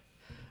 all right,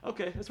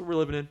 okay, that's what we're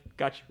living in.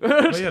 Got you.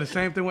 But yeah, the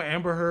same thing with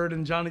Amber Heard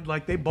and Johnny.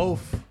 Like they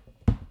both,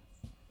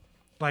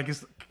 like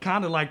it's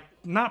kind of like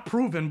not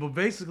proven, but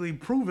basically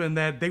proven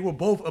that they were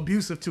both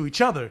abusive to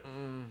each other.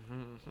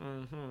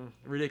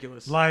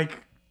 Ridiculous. Like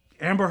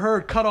Amber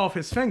Heard cut off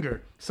his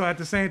finger, so at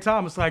the same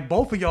time, it's like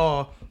both of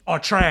y'all are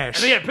trash.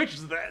 And they had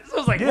pictures of that. So I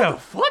was like, what the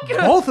fuck?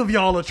 Both of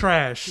y'all are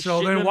trash.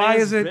 So then why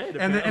is it? Bed,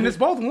 and it's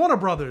both Warner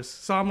Brothers.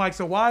 So I'm like,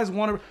 so why is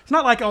Warner? It's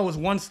not like it's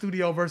one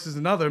studio versus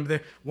another.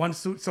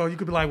 So you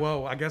could be like,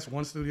 well, I guess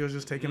one studio is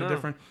just taking a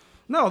different.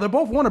 No, they're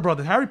both Warner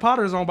Brothers. Harry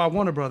Potter is owned by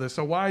Warner Brothers.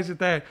 So why is it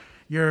that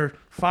you're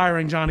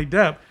firing Johnny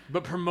Depp,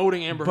 but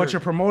promoting Amber Heard? But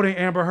you're promoting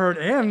Amber Heard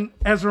and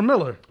Ezra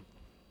Miller.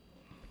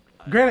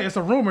 Granted, it's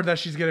a rumor that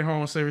she's getting her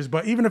own series,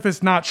 but even if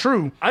it's not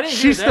true,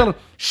 she's still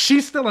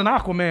an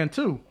Aquaman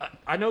too.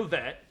 I know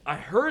that.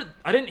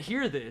 I didn't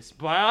hear this,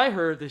 but I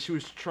heard that she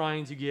was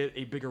trying to get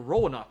a bigger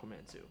role in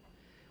Aquaman too,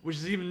 which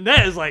is even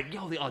that is like,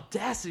 yo, the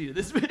audacity of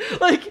this.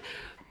 Like,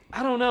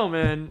 I don't know,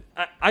 man.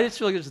 I just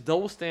feel like there's a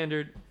double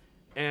standard,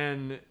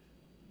 and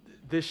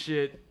this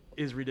shit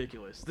is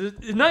ridiculous.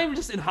 It's not even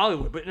just in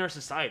Hollywood, but in our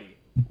society,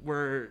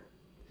 where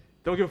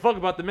don't give a fuck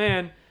about the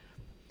man.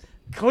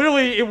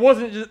 Clearly, it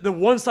wasn't just the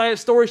one-sided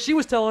story she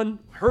was telling,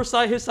 her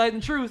side, his side,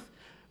 and truth.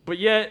 But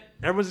yet,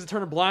 everyone's going to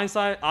turn a blind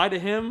eye to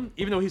him,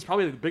 even though he's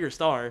probably the bigger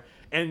star,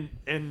 and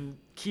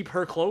keep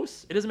her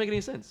close. It doesn't make any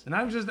sense. And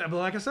I'm just, but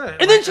like I said,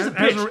 and then she's a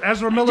bitch.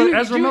 Ezra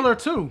Miller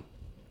too.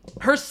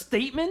 Her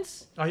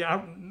statements. Oh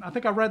yeah, I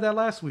think I read that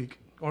last week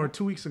or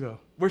 2 weeks ago,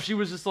 where she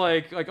was just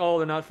like, oh,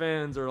 they're not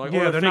fans, or like,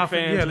 yeah, they're not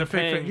fans. Yeah, they're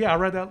fake fans. Yeah, I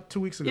read that 2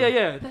 weeks ago.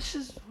 Yeah. That's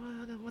just.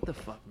 What the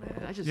fuck,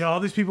 man? All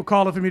these people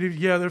calling for me to,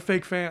 they're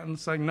fake fans.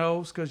 It's like,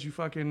 no, it's because you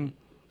fucking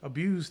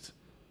abused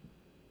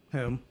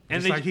him.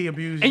 And he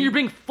abused you. And you're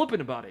being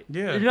flippant about it.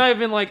 Yeah. You're not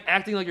even like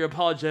acting like you're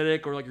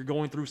apologetic or like you're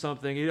going through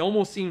something. It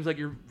almost seems like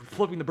you're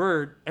flipping the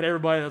bird at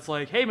everybody that's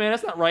like, hey, man,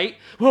 that's not right.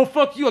 Well,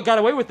 fuck you. I got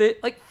away with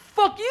it. Like,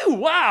 fuck you.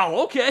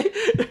 Wow. Okay.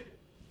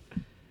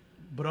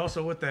 But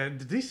also with that,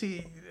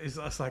 DC,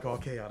 it's like all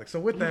chaotic. So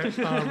with that,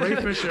 Ray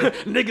Fisher,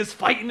 niggas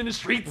fighting in the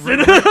streets,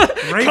 and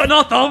cutting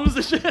off thumbs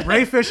and shit.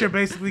 Ray Fisher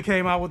basically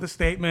came out with a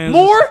statement.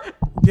 More?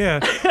 Yeah.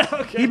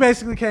 Okay. He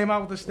basically came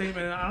out with a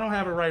statement, and I don't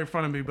have it right in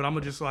front of me, but I'm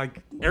gonna just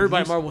like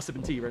everybody at Marvel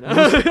sipping tea right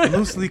now.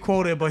 loosely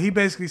quoted, but he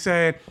basically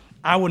said,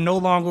 "I would no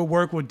longer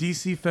work with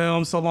DC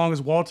Films so long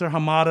as Walter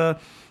Hamada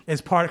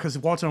is part," because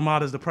Walter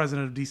Hamada is the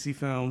president of DC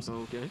Films.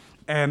 Okay.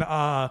 And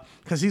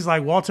because he's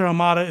like, Walter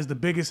Hamada is the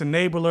biggest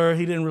enabler.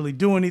 He didn't really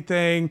do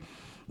anything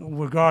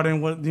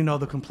regarding what,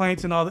 the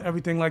complaints and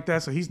everything like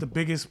that. So he's the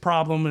biggest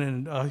problem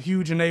and a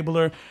huge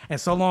enabler. And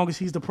so long as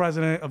he's the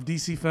president of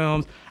DC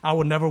Films, I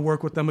would never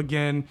work with them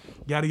again.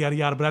 Yada yada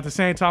yada. But at the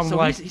same time, I'm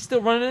like, he's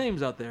still running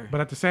names out there.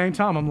 But at the same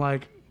time, I'm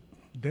like,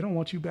 they don't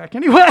want you back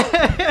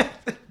anyway.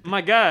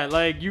 My God,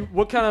 like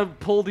what kind of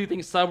pull do you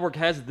think Cyborg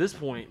has at this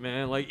point,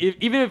 man? Like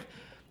even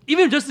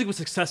if Justice League was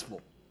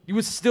successful, you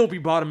would still be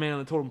bottom man on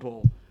the totem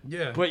pole.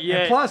 Yeah. But yeah.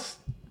 And plus,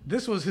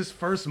 this was his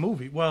first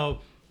movie.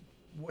 Well,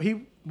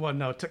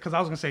 no, because I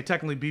was gonna say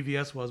technically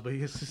BVS was, but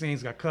his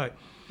scenes got cut.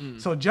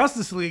 So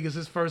Justice League is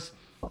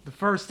the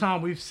first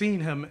time we've seen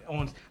him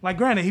on. Like,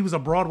 granted, he was a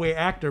Broadway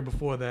actor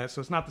before that, so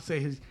it's not to say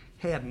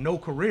he had no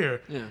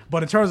career. Yeah.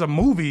 But in terms of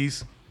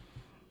movies,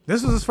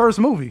 this was his first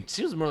movie. It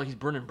seems more like he's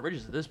burning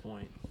bridges at this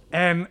point.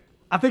 And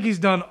I think he's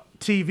done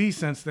TV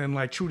since then,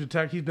 like True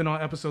Detective. He's been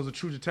on episodes of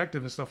True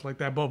Detective and stuff like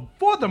that. But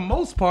for the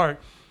most part,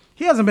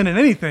 he hasn't been in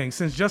anything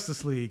since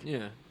Justice League.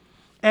 Yeah.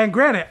 And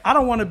granted, I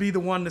don't want to be the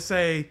one to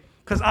say,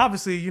 because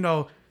obviously,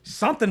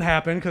 something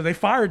happened because they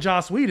fired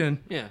Joss Whedon.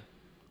 Yeah.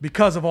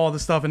 Because of all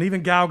this stuff. And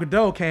even Gal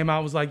Gadot came out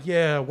and was like,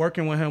 yeah,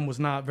 working with him was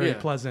not very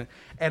pleasant.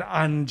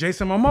 And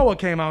Jason Momoa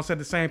came out and said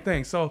the same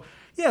thing. So,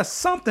 yeah,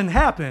 something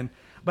happened.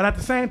 But at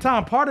the same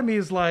time, part of me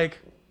is like,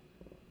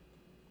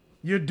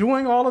 you're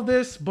doing all of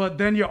this, but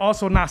then you're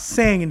also not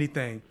saying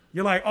anything.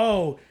 You're like,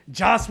 oh,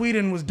 Joss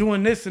Whedon was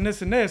doing this and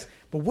this and this,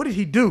 but what did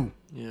he do?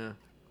 Yeah.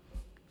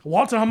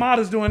 Walter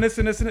Hamada's doing this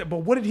and this and that, but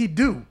what did he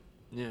do?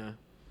 Yeah.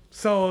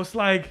 So it's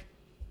like,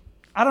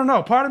 I don't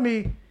know. Part of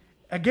me,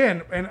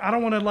 again, and I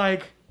don't want to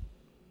like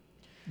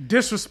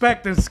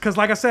disrespect this, because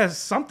like I said,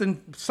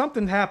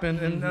 something happened,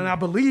 and I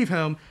believe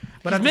him.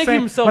 But at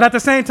the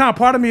same time,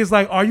 part of me is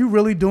like, are you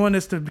really doing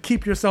this to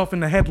keep yourself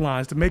in the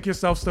headlines, to make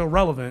yourself still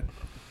relevant?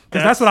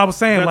 Because that's what I was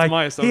saying. Like,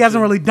 he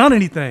hasn't really done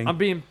anything. I'm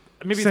being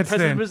maybe it's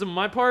pessimism on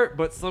my part,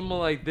 but someone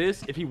like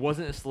this, if he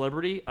wasn't a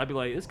celebrity, I'd be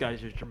like, this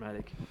guy's just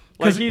dramatic.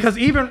 Like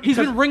he's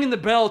been ringing the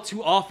bell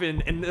too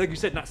often, and like you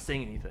said, not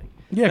saying anything.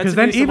 Yeah, because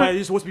then he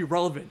just wants to be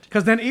relevant.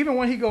 Because then even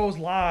when he goes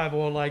live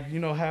or like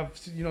have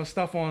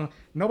stuff on,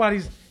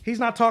 he's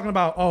not talking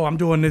about, oh, I'm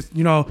doing this,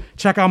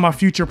 check out my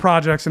future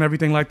projects and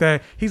everything like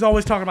that. He's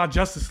always talking about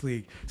Justice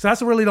League. So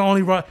that's really the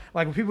only like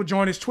when people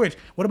join his Twitch,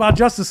 what about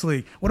Justice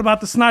League? What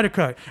about the Snyder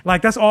Cut?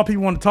 Like that's all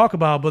people want to talk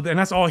about, and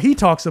that's all he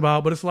talks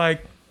about. But it's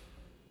like,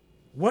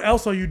 what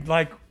else are you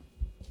like?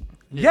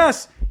 Yeah.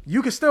 Yes,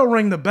 you can still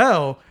ring the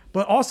bell,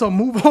 but also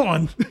move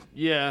on.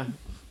 Yeah, and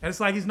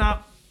it's like he's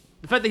not.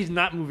 The fact that he's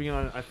not moving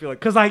on, I feel like,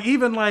 because like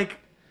even like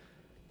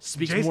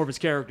speaks more of his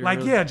character. Like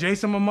really. Yeah,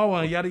 Jason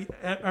Momoa and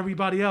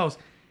everybody else,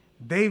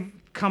 they've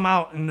come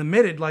out and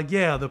admitted like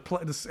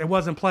it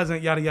wasn't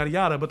pleasant, yada yada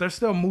yada, but they're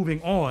still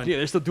moving on. Yeah,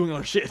 they're still doing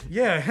other shit.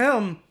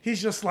 Yeah, he's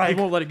just like,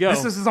 he won't let it go.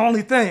 This is his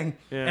only thing,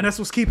 and that's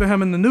what's keeping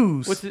him in the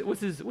news.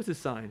 What's his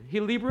sign? He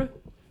a Libra?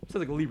 Sounds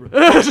like a Libra.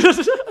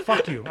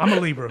 Fuck you, I'm a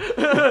Libra.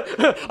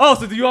 Oh,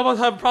 so do you almost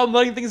have a problem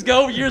letting things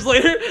go years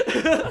later?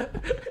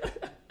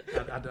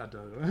 I don't.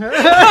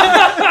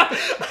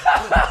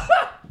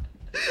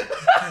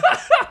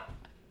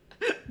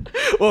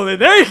 Well, then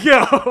there you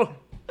go.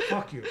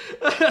 Fuck you.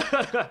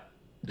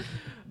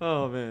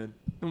 Oh man,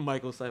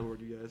 Michael Cyborg,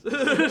 you guys.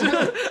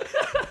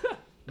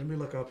 Let me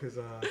look up his.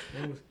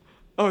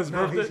 His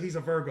birthday. He's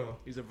a Virgo.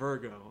 He's a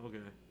Virgo. Okay.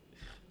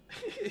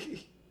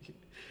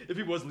 If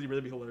he was Libra,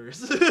 that'd be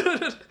hilarious.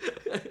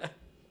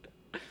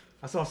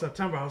 I saw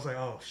September. I was like,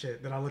 oh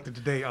shit. Then I looked at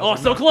the date. Oh, like,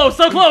 so close.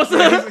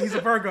 He's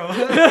a Virgo.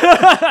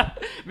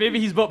 Maybe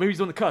he's both. Maybe he's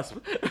on the cusp.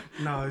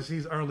 No,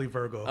 he's early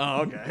Virgo.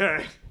 Oh, okay. All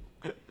right.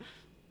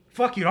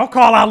 Fuck you. Don't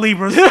call out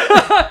Libras.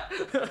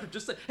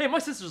 Just say, hey, my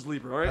sister's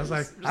Libra, all right? I was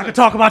like, I can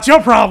talk about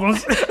your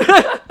problems.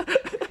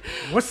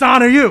 What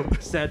sign are you?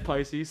 Sad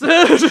Pisces.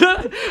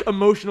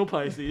 Emotional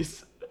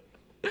Pisces.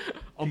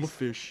 I'm a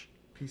fish.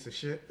 Piece of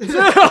shit.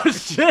 Oh,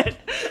 shit.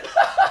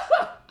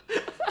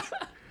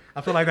 I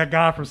feel like that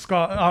guy from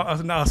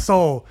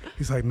Soul.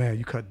 He's like, man,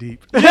 you cut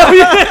deep.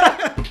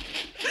 That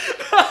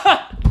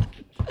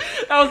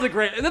was a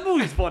great. That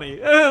movie's funny.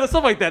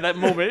 Stuff like that. That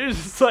moment.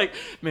 It's just like,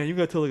 man, you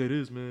gotta tell like it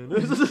is, man.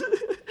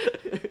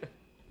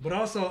 But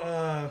also,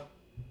 I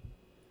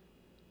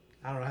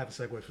don't know how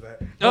to segue for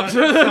that.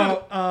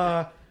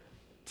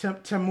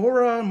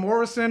 Tamura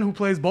Morrison, who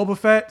plays Boba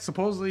Fett,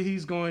 supposedly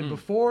he's going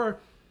before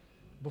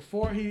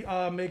he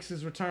makes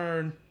his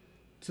return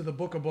to the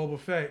Book of Boba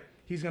Fett.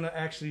 He's gonna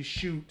actually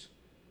shoot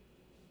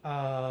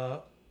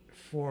for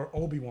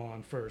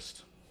Obi-Wan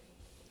first.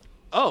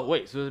 Oh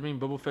wait, so does it mean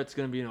Boba Fett's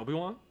gonna be in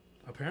Obi-Wan?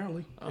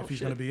 Apparently, if he's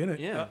shit. gonna be in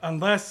it, yeah.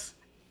 Unless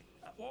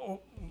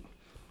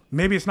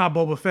Maybe it's not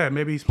Boba Fett.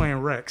 Maybe he's playing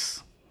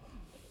Rex.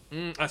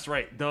 That's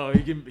right. Duh,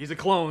 he's a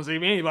clone, so he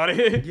can be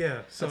anybody.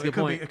 Yeah, so That's a good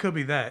point. it could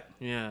be that.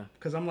 Yeah.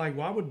 Because I'm like,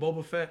 why would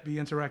Boba Fett be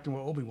interacting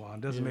with Obi-Wan?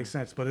 It doesn't make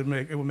sense, but it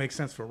would make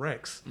sense for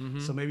Rex.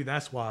 So maybe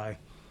that's why.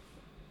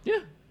 Yeah,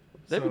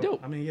 that'd be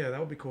dope. I mean, yeah, that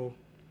would be cool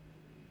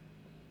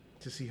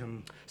to see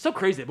him. So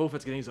crazy that Boba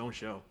Fett's getting his own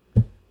show.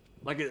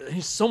 Like,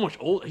 he's so much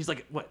old. He's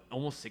like, what,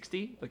 almost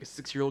 60? Like a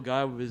 6-year-old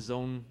guy with his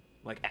own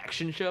like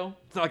action show.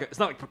 It's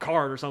not like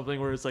Picard or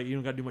something where it's like you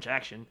don't got to do much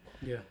action.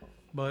 Yeah,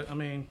 but I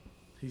mean.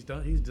 He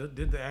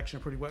did the action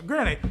pretty well.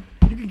 Granted,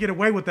 you can get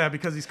away with that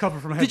because he's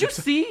covered from head to toe. Did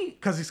you see?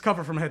 Because he's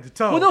covered from head to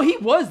toe. Well, no, he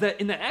was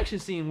that in the action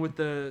scene with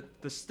the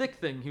stick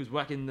thing. He was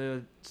whacking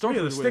the stormtroopers.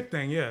 Yeah, the stick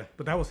thing, yeah.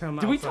 But that was him.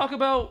 Did we talk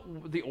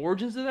about the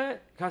origins of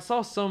that? I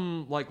saw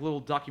some like little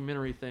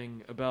documentary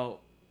thing about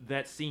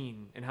that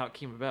scene and how it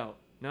came about.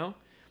 No?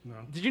 No.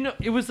 Did you know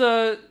it was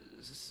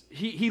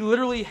he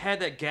literally had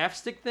that gaff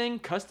stick thing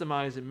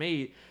customized and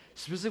made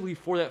specifically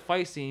for that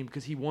fight scene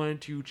because he wanted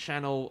to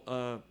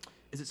channel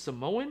is it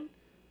Samoan?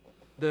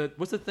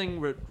 What's the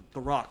thing with The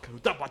Rock?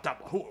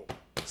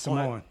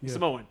 Samoan. Yeah.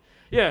 Samoan.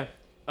 Yeah.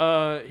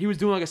 He was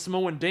doing like a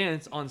Samoan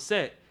dance on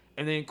set,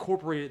 and they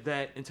incorporated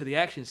that into the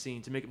action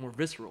scene to make it more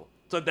visceral.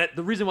 So that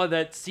the reason why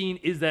that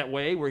scene is that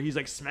way, where he's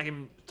like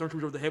smacking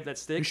stormtroopers over the head with that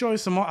stick. You sure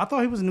he's Samoan? I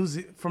thought he was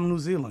from New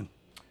Zealand.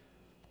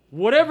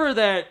 Whatever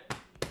that.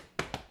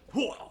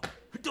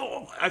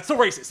 It's so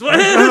racist.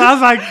 I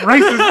was like,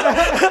 racist.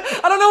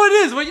 I don't know what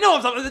it is, but you know what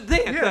I'm talking about. The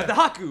dance, Yeah. the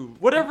Haku.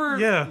 Whatever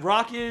Yeah.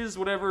 Rock is,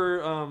 whatever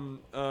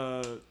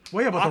Well,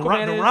 yeah, but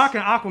Aquaman the is. Rock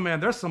and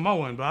Aquaman, they're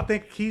Samoan, but I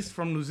think he's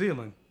from New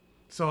Zealand.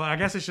 So I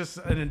guess it's just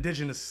an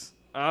indigenous.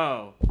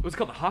 Oh. What's it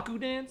called? The Haku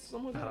dance?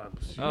 Something like that?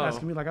 You're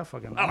asking me like I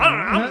fucking know. I don't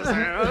know. I'm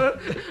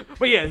just saying.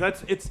 But yeah,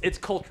 it's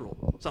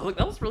cultural. So I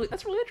was like,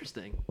 that's really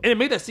interesting. And it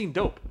made that scene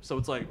dope. So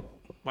it's like,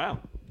 wow.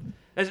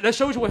 That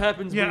shows you what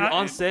happens when you're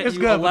on set. It's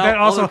you good, but allow then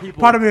also other people.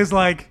 part of me is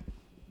like,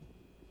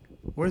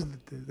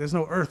 there's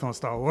no Earth on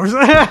Star Wars.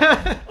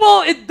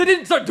 Well, they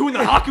didn't start doing the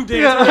Haku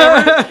dance or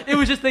whatever. It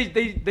was just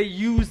they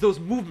used those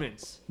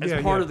movements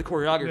as part of the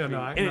choreography.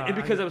 Yeah, and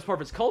because that was part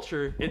of its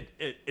culture,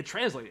 it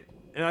translated.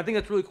 And I think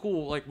that's really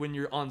cool, like when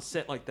you're on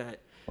set like that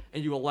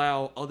and you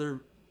allow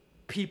other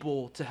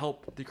people to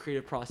help the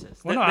creative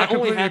process. Well, I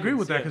completely agree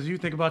with that because you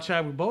think about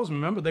Chadwick Boseman.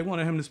 Remember, they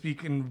wanted him to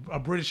speak in a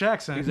British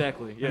accent.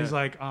 Exactly. And Yeah. he's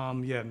like,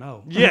 yeah,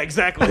 no. Yeah,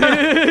 exactly.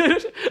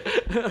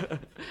 I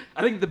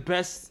think the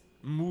best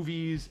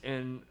movies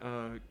and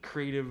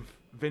creative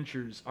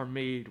ventures are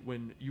made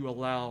when you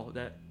allow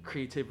that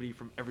creativity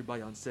from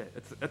everybody on set.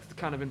 That's the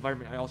kind of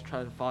environment I also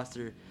try to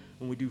foster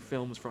when we do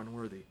films for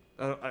Unworthy.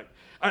 I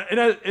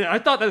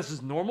thought that this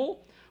was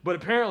normal, but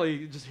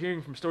apparently just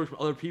hearing from stories from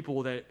other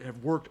people that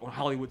have worked on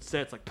Hollywood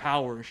sets like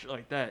Power and shit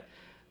like that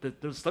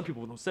there's stunt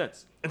people in those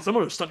sets. And some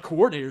of those stunt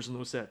coordinators in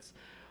those sets.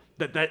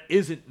 That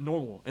isn't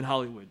normal in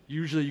Hollywood.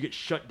 Usually you get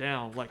shut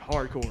down like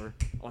hardcore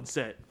on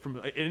set.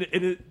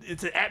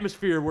 It's an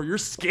atmosphere where you're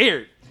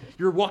scared.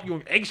 You're walking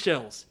on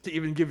eggshells to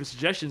even give a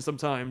suggestion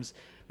sometimes,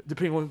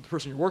 depending on the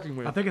person you're working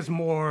with. I think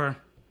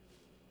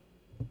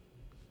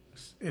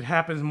it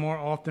happens more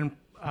often,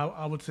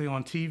 I would say,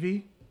 on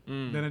TV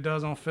than it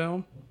does on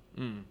film.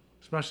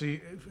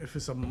 Especially if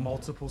it's a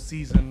multiple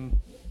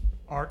season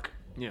arc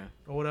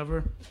or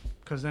whatever.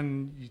 Because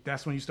then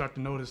that's when you start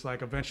to notice,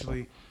 like,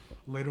 eventually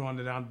later on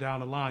down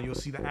the line, you'll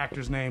see the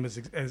actor's name as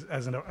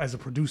a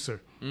producer.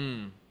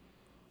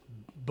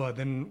 But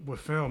then with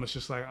film, it's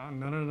just like,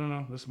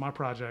 no, this is my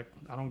project.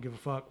 I don't give a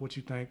fuck what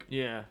you think.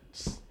 Yeah.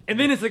 And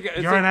then it's like...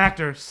 You're an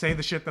actor. Say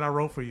the shit that I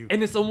wrote for you.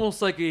 And it's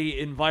almost like a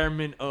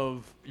environment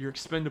of you're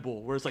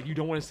expendable, where it's like you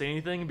don't want to say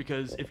anything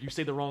because if you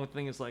say the wrong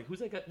thing, it's like, who's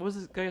that guy? What was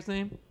this guy's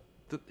name?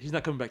 He's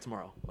not coming back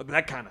tomorrow. Like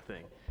that kind of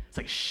thing. It's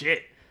like,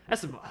 shit.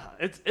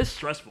 It's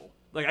stressful.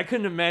 Like, I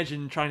couldn't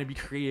imagine trying to be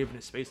creative in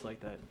a space like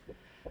that.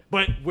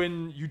 But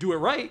when you do it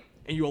right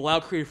and you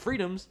allow creative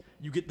freedoms,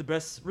 you get the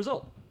best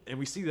result. And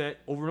we see that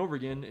over and over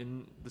again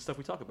in the stuff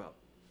we talk about.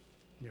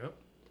 Yep.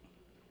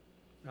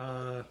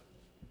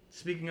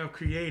 Speaking of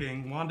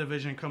creating,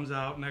 WandaVision comes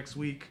out next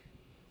week.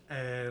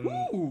 And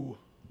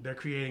they're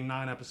creating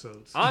 9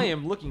 episodes. I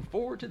am looking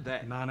forward to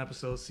that.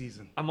 9-episode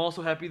season. I'm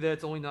also happy that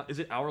it's only not... Is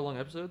it hour-long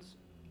episodes?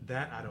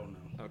 That I don't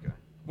know. Okay.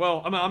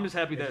 Well, I'm just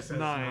happy that it's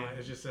 9.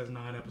 It just says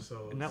 9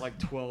 episodes. And not like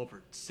 12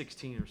 or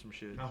 16 or some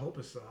shit. I hope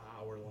it's an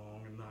hour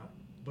long and not.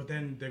 But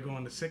then they're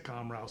going the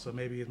sitcom route, so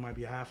maybe it might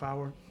be a half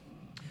hour.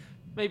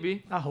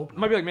 Maybe. I hope. It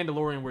might be like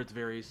Mandalorian where it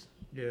varies.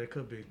 Yeah, it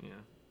could be. Yeah.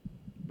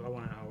 But I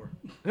want an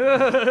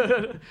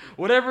hour.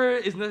 Whatever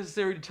is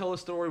necessary to tell a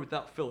story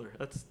without filler.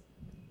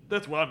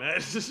 That's what I'm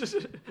at.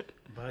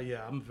 But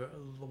yeah, I'm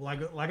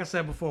like I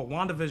said before,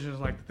 WandaVision is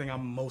like the thing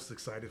I'm most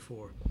excited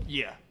for.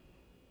 Yeah.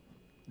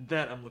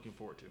 That I'm looking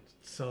forward to.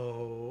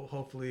 So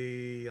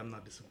hopefully I'm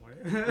not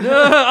disappointed.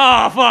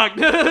 Oh fuck!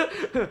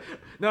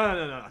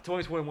 No.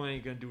 2021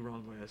 ain't gonna do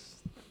wrong with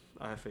us.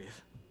 I have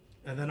faith.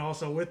 And then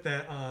also with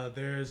that,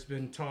 there's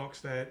been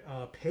talks that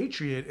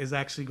Patriot is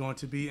actually going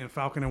to be in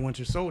Falcon and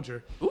Winter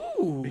Soldier.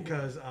 Ooh!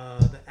 Because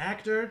the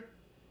actor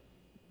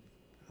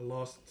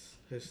lost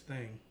his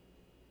thing.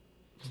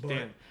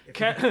 Damn.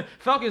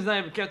 Falcon's not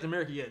even Captain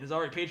America yet, and is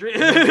already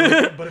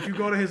Patriot. But if you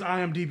go to his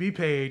IMDb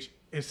page,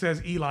 it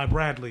says Eli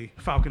Bradley,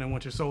 Falcon and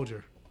Winter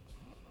Soldier.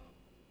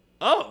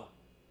 Oh,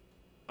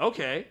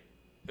 okay.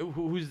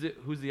 Who's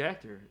the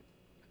actor?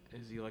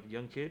 Is he like a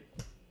young kid?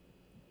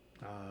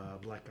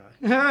 Black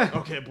guy.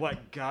 Okay,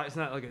 black guy. It's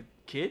not like a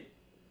kid.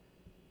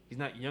 He's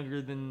not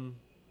younger than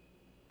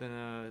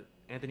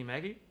Anthony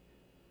Mackie.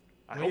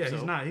 I hope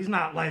so. He's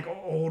not like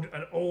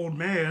an old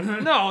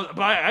man. No,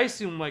 but I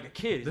assume like a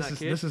kid.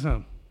 This is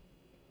him.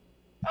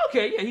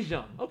 Okay, yeah, he's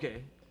young.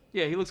 Okay,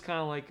 yeah, he looks kind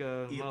of like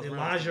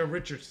Elijah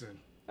Richardson.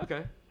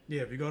 Okay.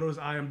 Yeah, if you go to his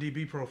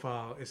IMDb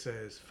profile, it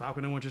says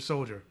Falcon and Winter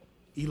Soldier,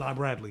 Eli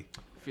Bradley.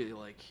 I feel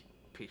like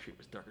Patriot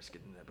was darker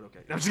skinned than that, but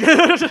okay. I'm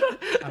just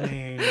kidding. I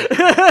mean, you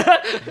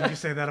can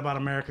say that about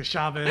America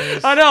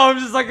Chavez. I know. I'm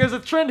just like, there's a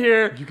trend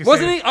here.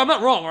 Wasn't say, he? I'm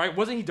not wrong, right?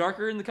 Wasn't he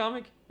darker in the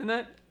comic than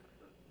that?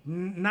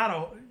 Not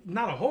a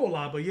whole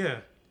lot, but yeah.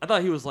 I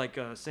thought he was like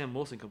Sam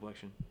Wilson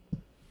complexion.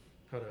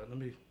 Hold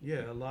on,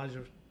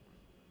 Elijah.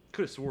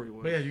 Could have swore he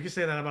was. But yeah, you can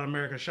say that about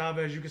America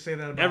Chavez. You can say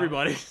that about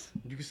everybody.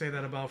 You can say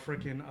that about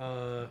freaking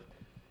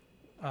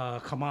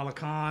Kamala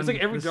Khan. It's like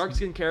every dark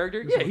skinned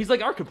character. Yeah, he's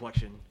like our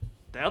complexion.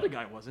 The other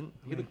guy wasn't.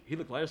 He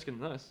looked lighter skinned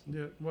than us.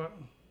 Yeah, what?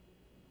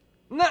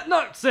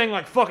 Not saying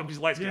like fuck him, he's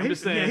light skinned. Yeah, I'm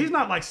just saying he's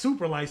not like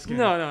super light skinned.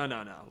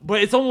 No.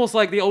 But it's almost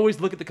like they always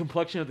look at the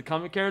complexion of the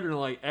comic character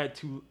and like add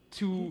two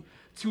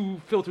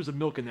filters of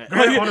milk in that.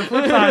 On the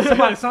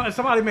flip side,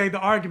 somebody made the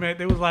argument.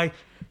 They was like,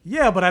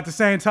 yeah, but at the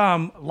same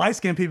time, light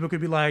skinned people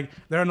could be like,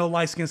 there are no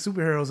light skinned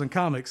superheroes in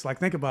comics. Like,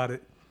 think about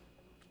it.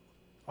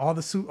 All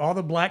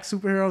the black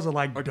superheroes are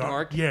like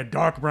dark. Yeah,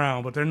 dark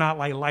brown, but they're not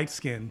like light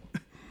skinned.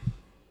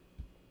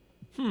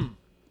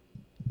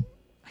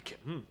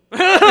 Exactly.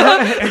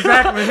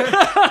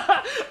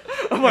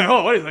 I'm like,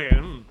 oh, wait a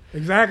second.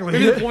 Exactly.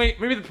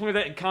 Maybe the point of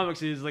that in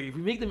comics is like if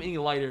we make them any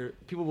lighter,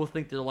 people will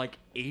think they're like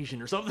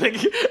Asian or something.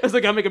 It's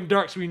like I make them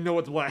dark so we know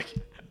it's black.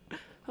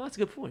 Oh, that's a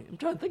good point. I'm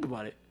trying to think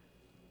about it.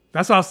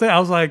 That's what I was saying. I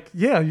was like,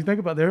 yeah, you think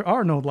about it, there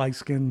are no light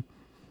skin.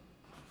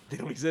 They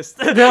don't exist.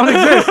 They don't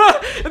exist.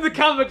 In the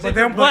comics,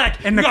 they're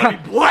black. You gotta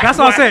be black. That's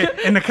what I'm saying.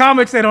 In the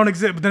comics, they don't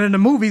exist. But then in the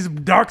movies,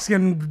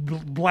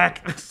 dark-skinned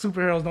black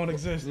superheroes don't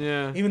exist.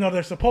 Yeah. Even though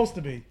they're supposed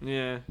to be.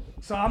 Yeah.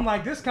 So I'm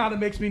like, this kind of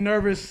makes me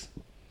nervous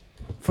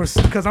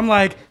because I'm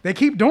like, they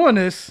keep doing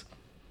this.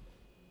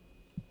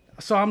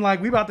 So I'm like,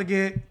 we about to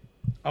get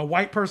a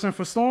white person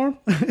for Storm.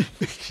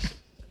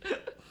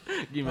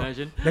 Can you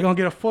imagine? They're going to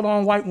get a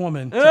full-on white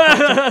woman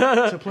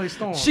to play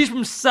Storm. She's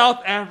from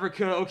South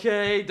Africa,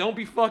 okay? Don't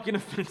be fucking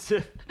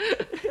offensive.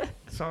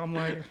 So I'm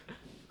like,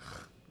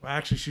 well,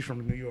 actually, she's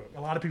from New York.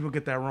 A lot of people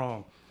get that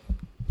wrong.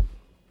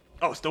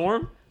 Oh,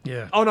 Storm?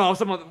 Yeah. Oh, no, I was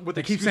talking about what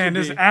they keep saying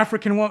this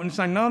African woman. It's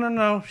like,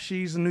 no.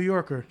 She's a New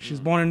Yorker. She's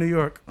born in New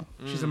York.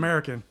 She's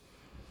American.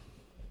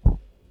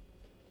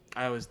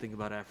 I always think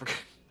about Africa.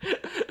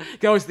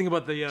 I always think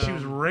about the she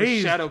was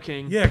raised the Shadow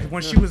King. Yeah, because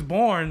when she was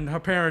born, her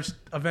parents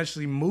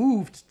eventually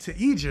moved to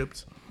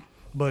Egypt,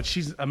 but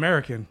she's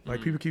American.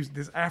 Like people keep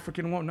this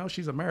African woman. No,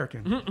 she's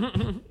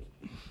American.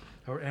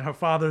 Her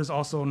father's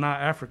also not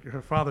African.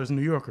 Her father's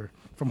New Yorker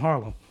from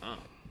Harlem. Oh.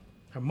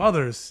 Her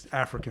mother's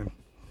African.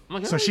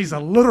 Like, so she's a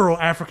literal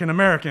African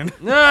American.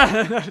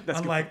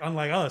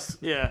 unlike us.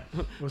 Yeah.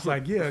 It's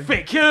like, yeah.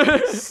 Fake.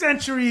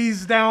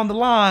 Centuries down the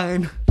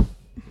line.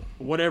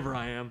 Whatever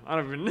I am. I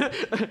don't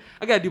even.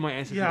 I gotta do my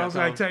ancestry. Yeah, I was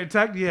like,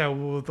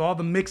 with all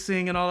the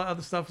mixing and all the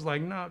other stuff, it's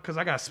like, no, because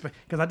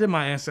I did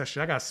my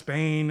ancestry. I got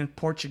Spain,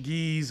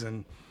 Portuguese,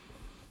 and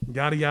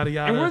yada yada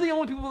yada. And we're the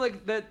only people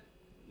that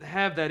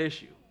have that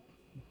issue.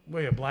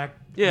 Well, yeah, black.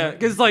 Yeah,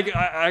 because like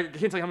I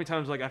can't tell you how many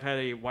times like I've had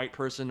a white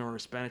person or a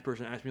Spanish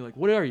person ask me like,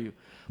 "What are you?"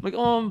 I'm like,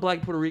 "Oh, I'm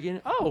black Puerto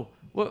Rican." Oh,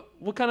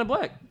 what kind of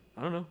black?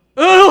 I don't know.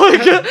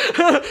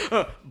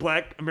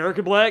 Black,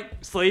 American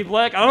black, slave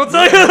black. I don't know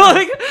what to tell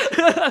you.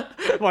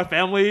 Like, my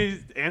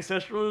family's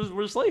ancestors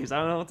were slaves. I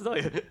don't know what to tell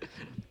you.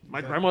 My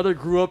grandmother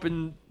grew up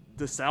in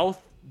the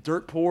South,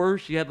 dirt poor.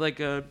 She had like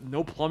a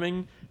no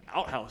plumbing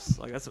outhouse.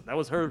 Like that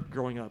was her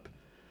growing up.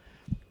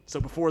 So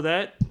before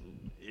that,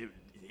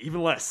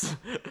 even less.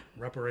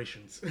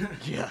 Reparations.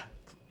 Yeah,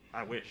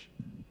 I wish.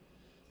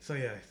 So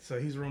yeah, so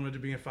he's rumored to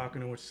be in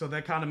Falcon and Winter. So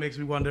that kind of makes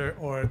me wonder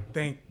or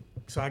think.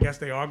 So I guess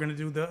they are going to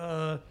do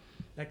the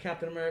that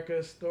Captain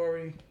America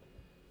story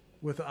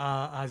with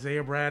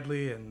Isaiah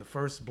Bradley and the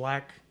first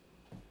black.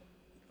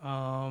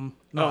 Black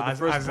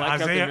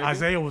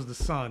Isaiah was the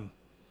son.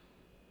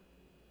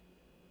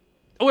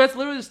 Oh, that's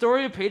literally the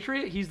story of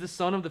Patriot. He's the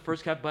son of the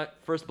first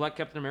black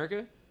Captain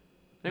America.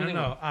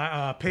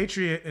 No.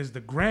 Patriot is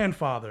the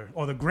grandfather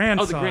or the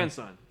grandson. Oh, the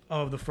grandson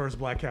of the first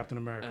black Captain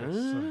America.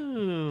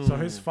 Oh. So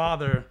his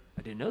father.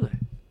 I didn't know that.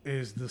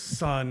 Is the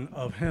son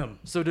of him.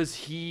 So does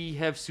he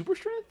have super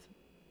strength?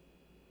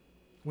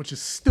 Which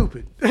is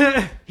stupid.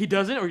 He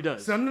doesn't, or he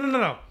does? So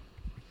no.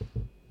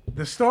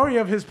 The story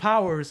of his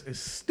powers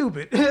is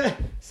stupid.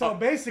 So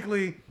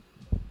basically,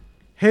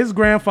 his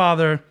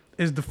grandfather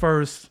is the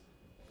first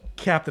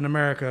Captain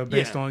America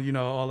based on,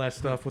 all that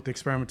stuff with the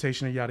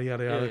experimentation and yada,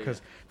 yada, yada.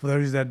 Because for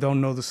those that don't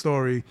know the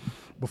story,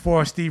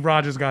 before Steve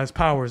Rogers got his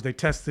powers, they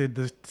tested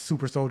the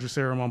super soldier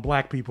serum on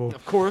black people.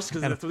 Of course,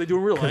 because that's what they do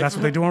in real life. That's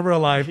what they do in real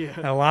life.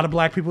 And a lot of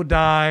black people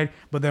died,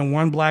 but then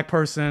one black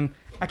person,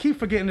 I keep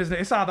forgetting his name.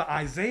 It's either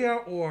Isaiah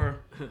or...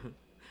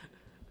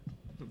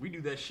 We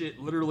do that shit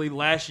literally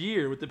last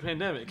year with the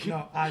pandemic.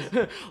 No,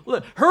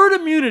 herd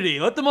immunity.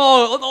 Let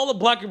all the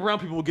black and brown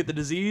people get the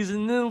disease,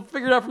 and then we'll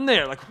figure it out from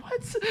there. Like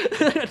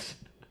what?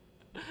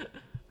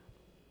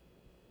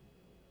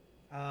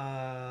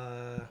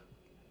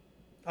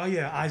 Oh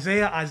yeah,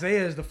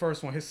 Isaiah is the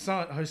first one. His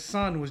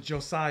son was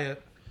Josiah,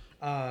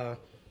 and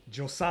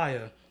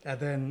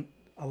then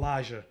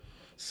Elijah.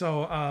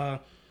 So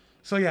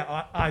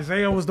yeah,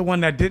 Isaiah was the one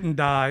that didn't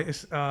die.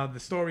 It's, the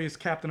story is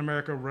Captain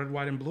America, Red,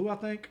 White, and Blue, I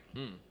think.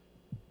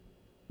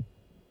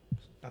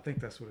 I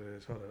think that's what it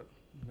is. Hold up.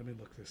 Let me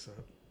look this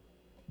up.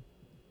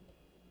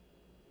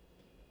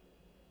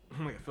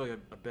 I feel like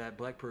a bad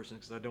black person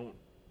because I don't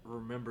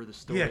remember the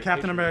story. Yeah,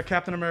 Captain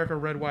America,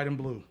 Red, White, and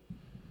Blue.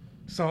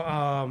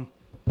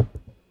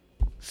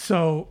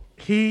 So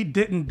he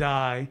didn't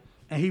die,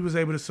 and he was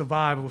able to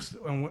survive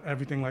and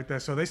everything like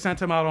that. So they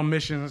sent him out on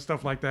missions and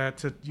stuff like that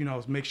to,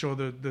 make sure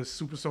the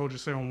super soldier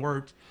serum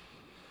worked.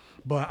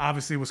 But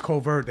obviously it was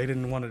covert. They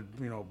didn't want to,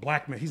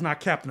 blackmail. He's not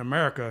Captain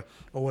America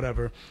or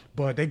whatever.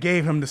 But they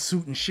gave him the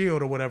suit and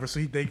shield or whatever.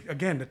 So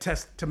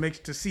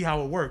to see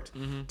how it worked,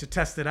 to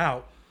test it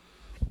out.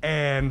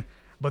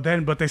 But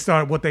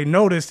what they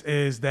noticed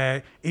is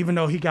that even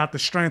though he got the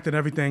strength and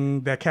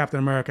everything that Captain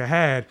America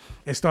had,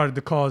 it started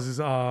to cause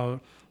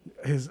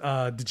his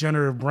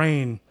degenerative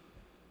brain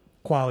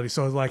quality.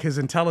 So it's like his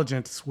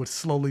intelligence would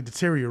slowly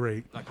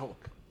deteriorate. Like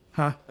Hulk.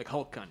 Huh? Like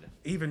Hulk, kind of.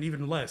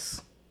 Even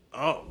less.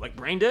 Oh, like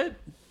brain dead?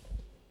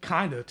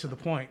 Kinda, to the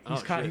point.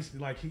 He's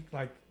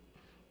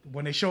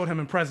when they showed him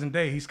in present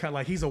day, he's kind of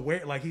like he's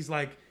aware, like he's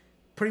like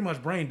pretty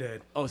much brain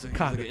dead. Oh, so he's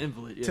like an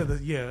invalid.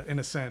 Yeah. In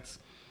a sense.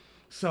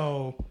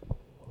 So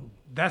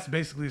that's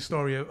basically the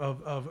story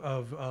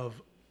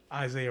of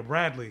Isaiah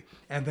Bradley,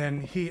 and then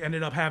he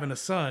ended up having a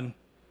son,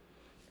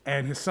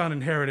 and his son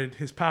inherited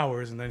his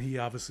powers, and then he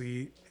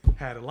obviously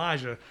had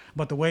Elijah.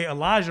 But the way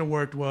Elijah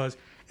worked was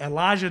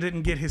Elijah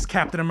didn't get his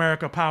Captain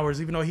America powers,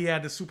 even though he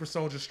had the super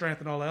soldier strength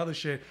and all that other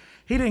shit.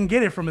 He didn't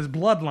get it from his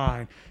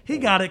bloodline. He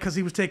got it because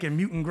he was taking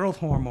mutant growth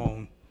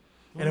hormone.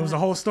 And it was a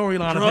whole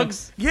storyline of him.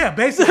 Yeah,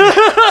 basically.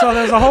 So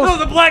there's a whole...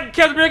 the black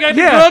Captain America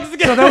drugs.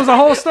 So there was a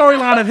whole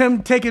storyline of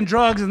him taking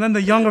drugs, and then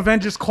the Young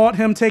Avengers caught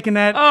him taking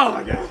that. Oh,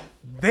 my God.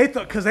 They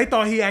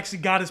thought he actually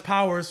got his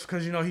powers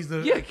because, he's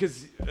the... Yeah,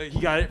 because he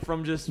got it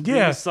from just being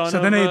the son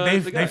so then of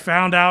they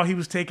found out he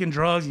was taking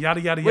drugs,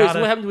 yada, yada, Wait, yada. so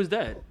what happened to his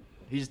dad?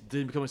 He just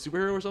didn't become a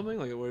superhero or something?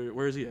 Like,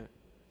 where is he at?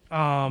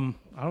 I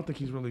don't think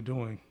he's really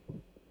doing...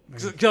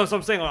 So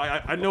I'm saying,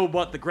 I know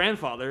about the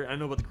grandfather, I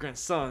know about the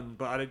grandson,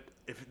 but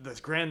if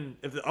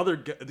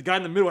the guy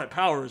in the middle had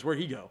powers, where'd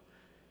he go?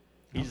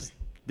 He just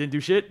didn't do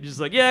shit. Just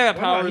like, I got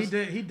powers.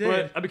 He did.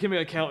 But I became an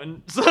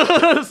accountant.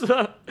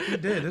 He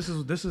did. This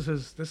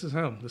is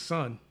him, the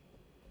son.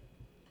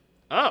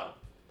 Oh,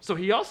 so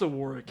he also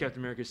wore a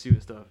Captain America suit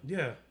and stuff.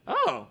 Yeah.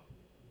 Oh,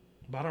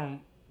 but I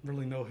don't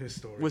really know his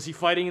story. Was he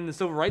fighting in the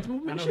civil rights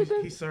movement? I know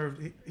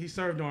he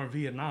served during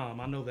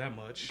Vietnam. I know that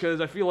much. Because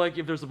I feel like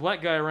if there's a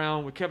black guy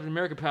around with Captain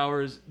America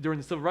powers during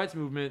the civil rights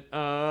movement,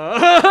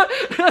 I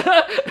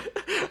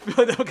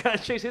feel like they'll kind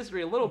of change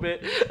history a little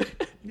bit.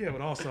 Yeah,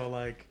 but also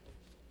like,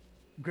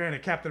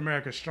 granted, Captain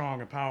America's strong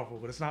and powerful,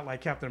 but it's not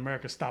like Captain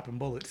America stopping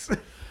bullets.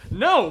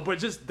 No, but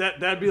just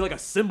that'd be like a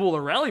symbol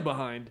to rally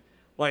behind.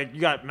 Like,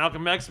 you got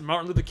Malcolm X,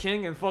 Martin Luther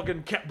King, and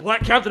fucking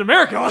Black Captain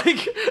America.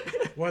 Like,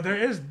 well, there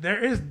is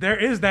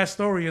that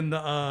story in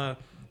the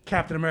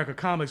Captain America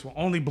comics where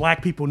only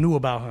black people knew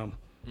about him.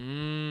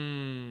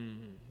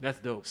 That's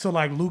dope. So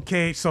like Luke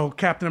Cage, so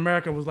Captain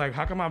America was like,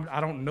 how come I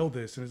don't know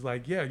this? And it's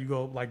like, yeah, you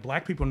go like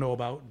black people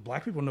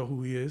know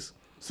who he is.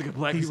 It's like a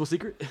black people's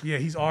secret. Yeah,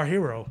 he's our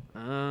hero,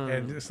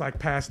 and it's like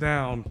passed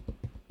down.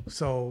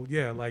 So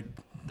yeah, like.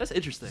 That's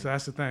interesting. So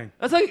that's the thing.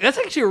 That's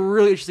actually a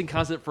really interesting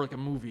concept for like a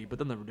movie, but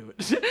they'll never do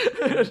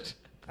it.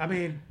 I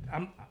mean,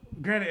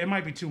 granted, it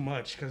might be too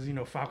much because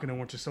Falcon and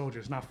Winter Soldier.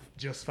 It's not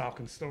just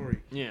Falcon's story.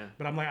 Yeah.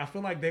 But I'm like, I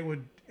feel like they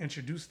would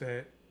introduce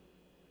that.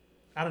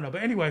 I don't know,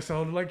 but anyway,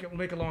 so like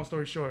make a long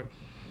story short,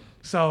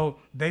 so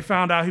they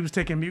found out he was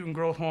taking mutant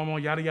growth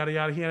hormone, yada yada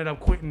yada. He ended up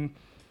quitting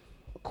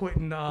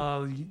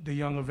the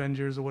Young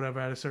Avengers or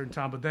whatever at a certain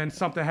time. But then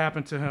something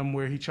happened to him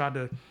where he tried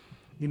to.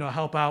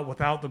 Help out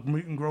without the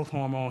mutant growth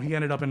hormone. He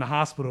ended up in the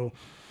hospital.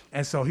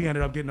 And so he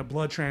ended up getting a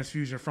blood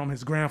transfusion from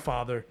his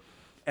grandfather.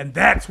 And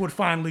that's what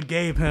finally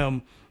gave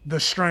him the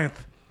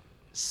strength.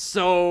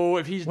 So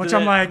if he's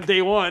I'm like,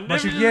 day one.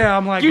 But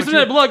I'm like, give some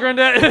that blood,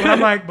 granddad. But I'm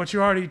like, but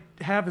you already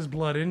have his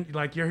blood in,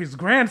 like you're his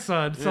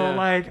grandson. So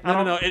like, I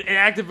don't know. It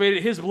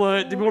activated his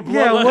blood. Did more blood.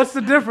 Yeah, what's the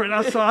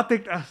difference? So I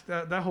think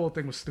that whole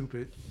thing was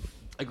stupid.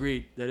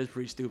 Agreed. That is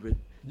pretty stupid.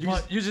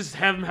 You just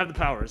have him have the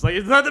powers. Like,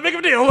 it's not that big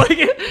of a deal. Like,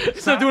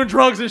 instead of doing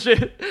drugs and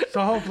shit.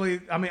 So hopefully,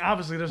 I mean,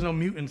 obviously, there's no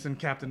mutants in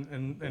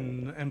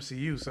in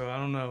MCU, so I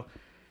don't know.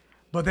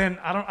 But then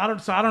I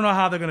don't know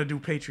how they're gonna do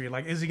Patriot.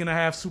 Like, is he gonna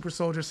have super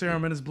soldier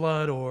serum in his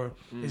blood, or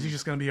is he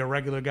just gonna be a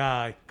regular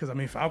guy? Because I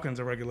mean, Falcon's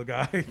a regular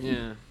guy.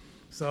 Yeah.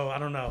 So I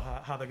don't know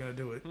how they're gonna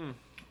do it.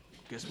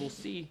 Guess we'll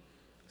see.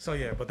 So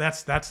yeah, but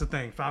that's the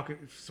thing. Falcon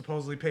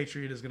supposedly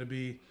Patriot is gonna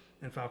be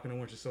in Falcon and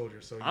Winter Soldier.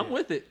 So yeah. I'm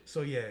with it.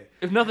 So yeah.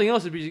 If nothing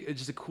else, it'd be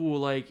just a cool,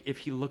 like, if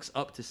he looks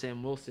up to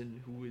Sam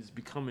Wilson, who is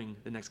becoming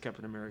the next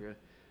Captain America.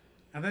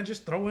 And then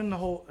just throw in the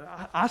whole.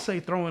 I say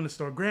throw in the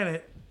story.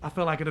 Granted, I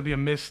feel like it'll be a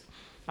missed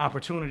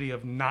opportunity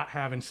of not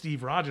having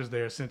Steve Rogers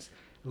there, since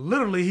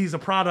literally he's a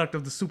product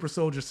of the Super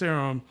Soldier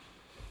Serum.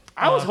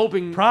 I was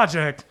hoping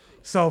project.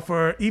 So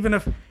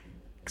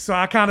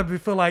I kind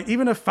of feel like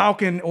even if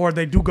Falcon, or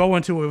they do go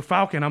into it with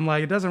Falcon, I'm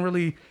like, it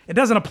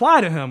doesn't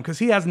apply to him because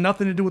he has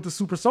nothing to do with the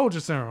Super Soldier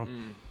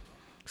Serum.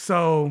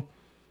 So,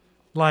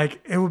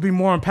 like, it would be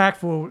more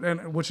impactful,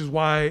 and which is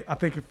why I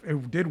think if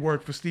it did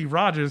work for Steve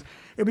Rogers,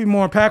 it'd be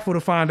more impactful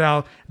to find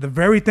out the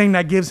very thing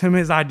that gives him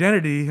his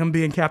identity, him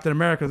being Captain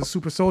America, the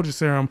Super Soldier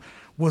Serum,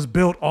 was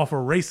built off of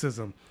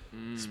racism,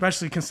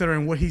 especially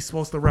considering what he's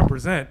supposed to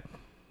represent.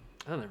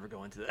 I'll never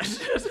go into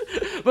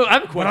that. But I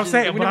have a question. But I'm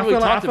saying,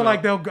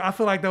 I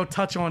feel like they'll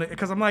touch on it,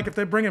 because I'm like, if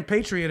they're bringing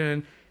Patriot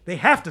in, they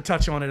have to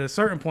touch on it at a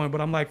certain point. But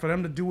I'm like, for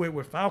them to do it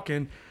with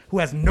Falcon, who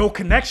has no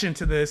connection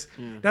to this,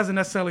 doesn't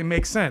necessarily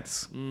make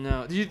sense.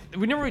 No,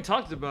 we never really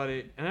talked about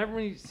it, and I haven't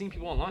really seen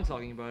people online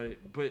talking about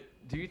it. But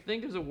do you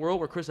think there's a world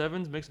where Chris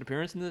Evans makes an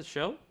appearance in this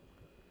show?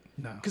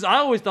 No. Because I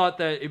always thought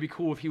that it'd be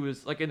cool if he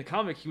was, like, in the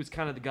comic, he was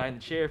kind of the guy in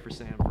the chair for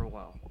Sam for a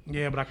while.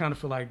 Yeah, but I kind of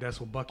feel like that's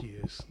what Bucky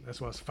is. That's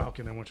why it's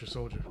Falcon and Winter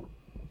Soldier.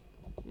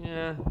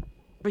 Yeah,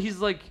 but he's,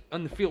 like,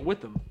 on the field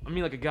with them. I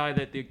mean, like, a guy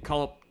that they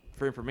call up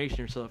for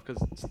information or stuff.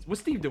 Because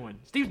what's Steve doing?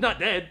 Steve's not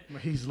dead.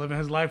 He's living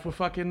his life with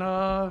fucking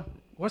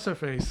what's her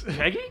face?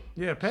 Peggy?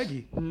 Yeah,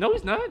 Peggy. No,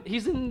 he's not.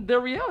 He's in their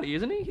reality,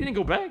 isn't he? He didn't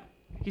go back.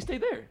 He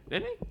stayed there,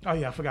 didn't he? Oh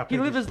yeah, I forgot.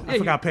 I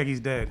forgot Peggy's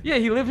dead. Yeah,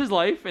 he lived his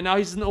life, and now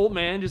he's an old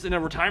man, just in a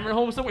retirement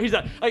home somewhere. He's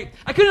like,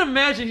 I couldn't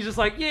imagine. He's just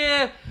like,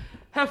 yeah,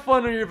 have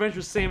fun on your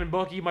adventures, Sam and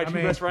Bucky, my two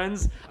best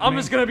friends. I'm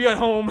just gonna be at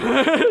home.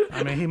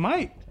 I mean, he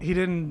might. He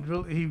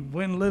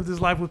went and lived his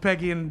life with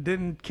Peggy and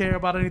didn't care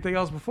about anything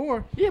else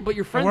before. Yeah, but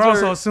your friends. We're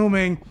also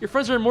assuming your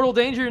friends are in mortal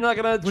danger. You're not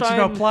gonna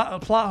try.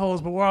 Plot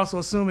holes, but we're also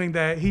assuming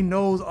that he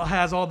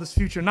has all this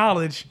future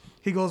knowledge.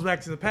 He goes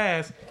back to the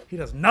past. He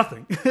does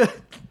nothing.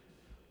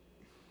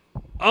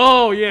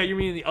 Oh, yeah, you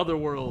mean in the other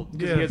world.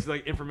 Because Yeah. he has,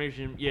 like,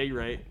 information. Yeah, you're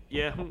right.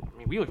 Yeah, I mean,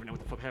 we don't even know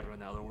what the fuck happened in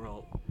the other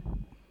world.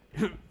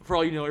 For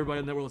all you know,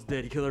 everybody in that world is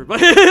dead. He killed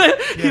everybody.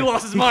 He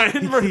lost his mind.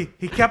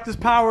 He kept his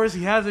powers.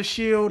 He has a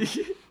shield,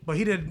 but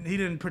he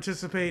didn't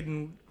participate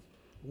in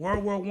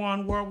World War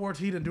I, World War II.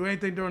 He didn't do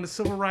anything during the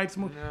Civil Rights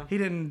movement.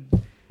 No.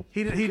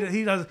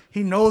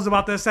 He knows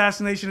about the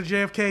assassination of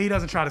JFK. He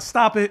doesn't try to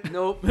stop it.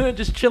 Nope,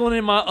 just chilling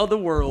in my other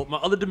world, my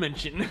other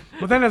dimension.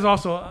 But then there's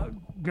also,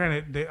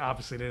 granted, they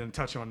didn't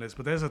touch on this,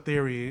 but there's a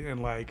theory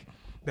in, like,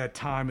 that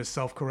time is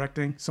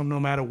self-correcting. So no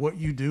matter what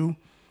you do,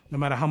 no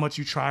matter how much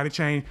you try to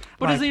change,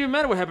 but it doesn't even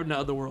matter what happened in the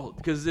other world,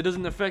 because it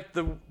doesn't affect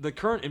the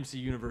current MC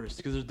universe,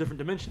 because there's different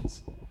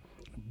dimensions.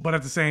 But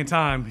at the same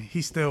time,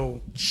 he still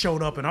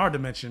showed up in our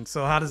dimension.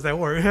 So how does that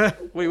work?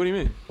 Wait, what do you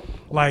mean?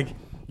 Like,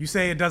 you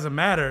say it doesn't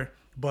matter,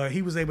 but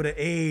he was able to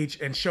age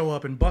and show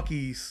up in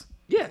Bucky's.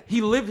 Yeah, he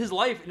lived his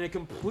life in a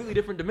completely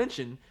different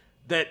dimension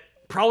that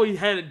probably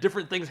had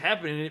different things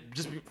happening in it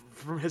just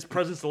from his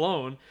presence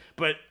alone,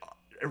 but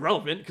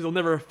irrelevant because it'll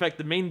never affect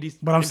the main.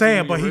 But I'm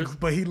saying,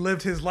 but he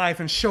lived his life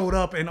and showed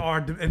up in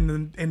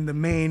the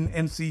main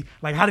MC.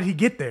 Like, how did he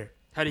get there?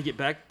 How did he get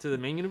back to the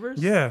main universe?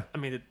 Yeah. I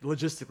mean,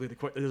 logistically, it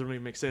doesn't really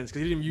make sense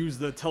because he didn't use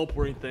the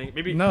teleporting thing.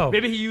 Maybe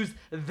he used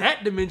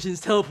that dimension's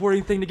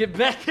teleporting thing to get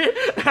back.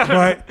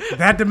 But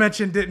that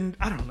dimension didn't.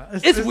 I don't know.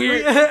 It's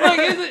weird. Like,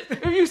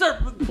 if you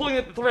start pulling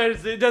at the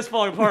threads, it does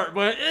fall apart.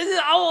 But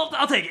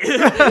I'll take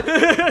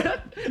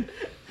it.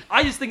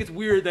 I just think it's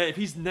weird that if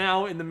he's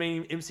now in the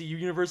main MCU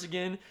universe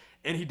again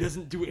and he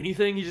doesn't do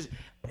anything, he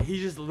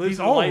just lives. He's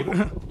old.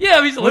 Life.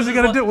 Yeah, he's. What's he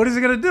gonna do? What is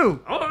he gonna do?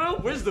 I don't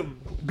know.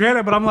 Wisdom.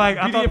 Granted, but I'm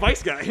like, Be the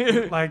advice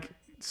guy. Like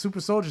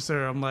Super Soldier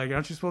Serum. I'm like,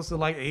 aren't you supposed to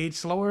like age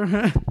slower?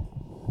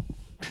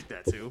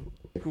 That too.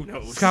 Who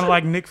knows? It's kind of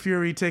like Nick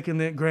Fury taking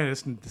the.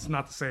 Granted, it's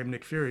not the same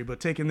Nick Fury,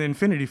 but taking the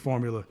Infinity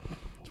Formula.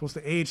 It's supposed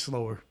to age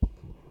slower.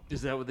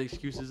 Is that what the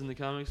excuse is in the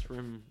comics for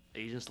him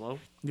aging slow?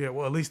 Yeah,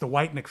 well, at least the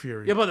white Nick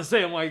Fury. Yeah, I'm about to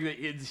say, I'm like,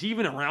 is he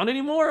even around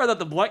anymore? I thought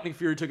the black Nick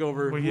Fury took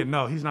over. Well, yeah,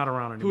 no, he's not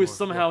around anymore. Who is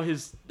somehow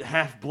his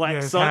half-black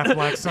his son.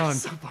 half-black son.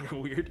 So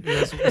fucking weird.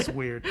 Yeah, it's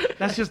weird.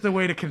 That's just the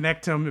way to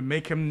connect him and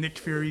make him Nick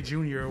Fury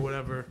Jr. or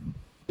whatever.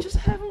 Just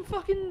have him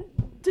fucking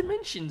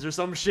dimensions or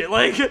some shit.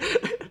 Like,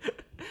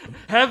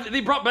 they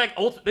brought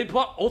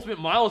Ultimate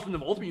Miles from the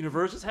Ultimate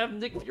Universe. Just have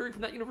Nick Fury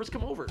from that universe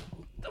come over.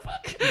 The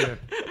fuck? Yeah.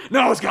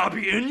 No, it's gotta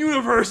be in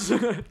universe.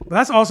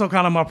 That's also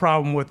kind of my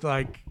problem with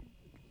like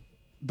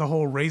the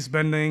whole race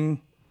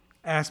bending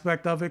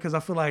aspect of it, because I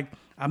feel like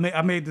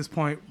I made this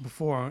point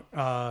before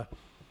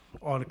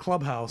on the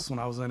Clubhouse when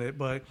I was in it,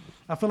 but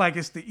I feel like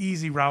it's the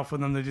easy route for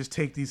them to just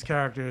take these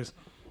characters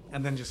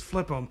and then just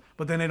flip them,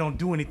 but then they don't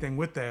do anything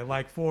with that.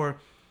 Like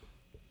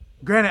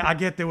granted, I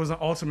get there was an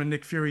ultimate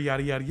Nick Fury,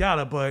 yada, yada,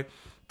 yada, but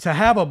to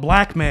have a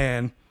black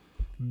man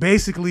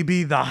basically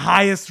be the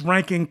highest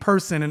ranking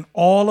person in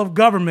all of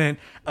government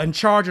in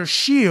charge of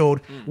SHIELD,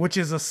 which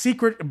is a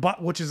secret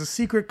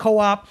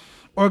co-op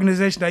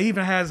organization that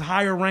even has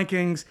higher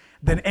rankings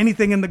than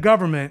anything in the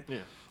government. Yeah.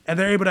 And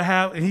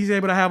he's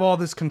able to have all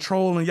this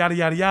control and yada,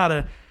 yada,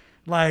 yada.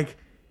 Like,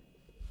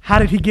 how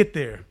did he get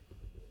there?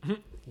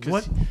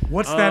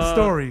 What's that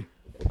story?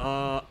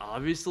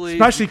 Obviously,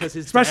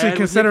 especially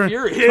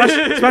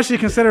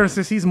considering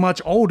since he's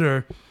much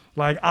older,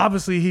 like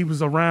obviously he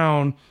was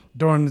around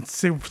during the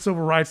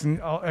civil rights and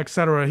et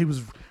cetera. He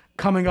was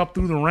coming up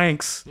through the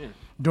ranks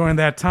during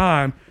that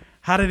time.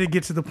 How did it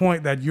get to the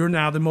point that you're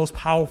now the most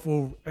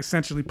powerful,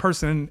 essentially,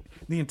 person in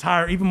the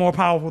entire, even more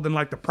powerful than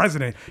like the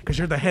president, because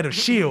you're the head of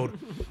SHIELD,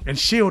 and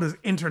SHIELD is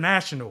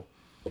international.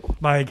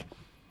 Like,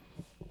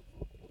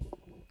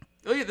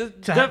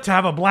 to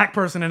have a black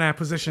person in that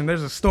position,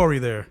 there's a story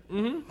there.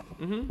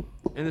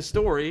 And the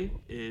story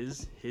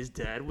is his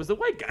dad was the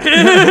white guy,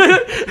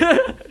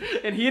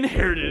 and he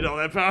inherited all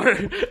that power.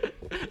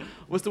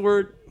 What's the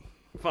word?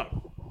 Fuck.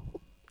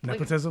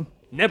 Nepotism.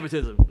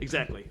 Nepotism,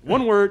 exactly.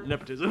 One word,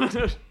 nepotism.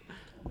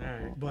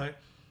 All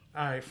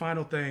right.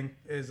 Final thing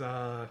is,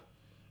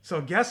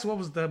 so guess what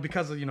was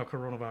because of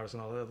coronavirus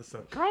and all that other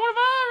stuff.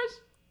 Coronavirus.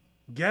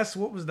 Guess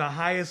what was the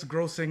highest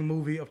grossing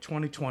movie of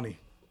 2020?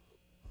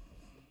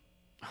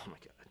 Oh my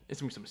god,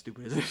 it's gonna be something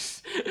stupid,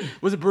 isn't it?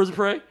 Was it Birds of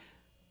Prey?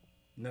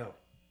 No.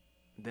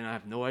 Then I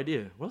have no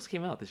idea. What else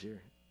came out this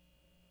year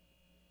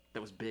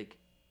that was big?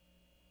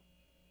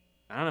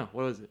 I don't know.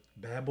 What was it?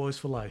 Bad Boys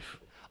for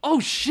Life. Oh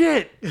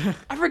shit!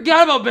 I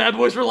forgot about Bad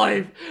Boys for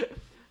Life.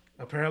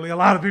 Apparently, a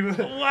lot of people.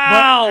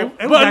 Wow,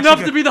 but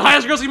enough to be the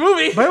highest grossing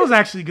movie. But it was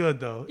actually good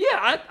though. Yeah,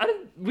 I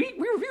didn't. We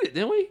reviewed it,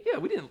 didn't we? Yeah,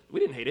 we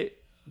didn't hate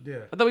it.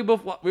 Yeah. I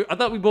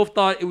thought we both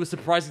thought it was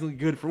surprisingly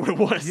good for what it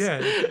was.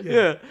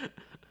 Yeah.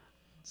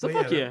 So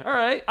fuck yeah. All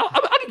right,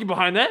 I can get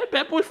behind that.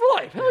 Bad Boys for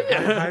Life. Hell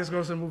yeah. Highest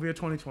grossing movie of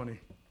 2020.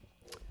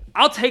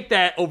 I'll take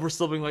that over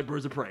something like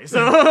Birds of Prey.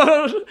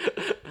 So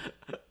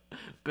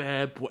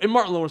Bad Boy, and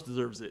Martin Lawrence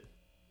deserves it.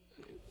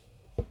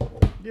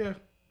 Yeah.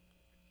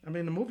 I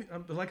mean, the movie,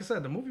 like I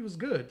said, the movie was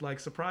good. Like,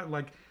 surprised,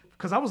 like,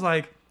 because I was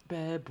like,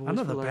 Bad Boys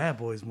another for Bad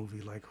Boys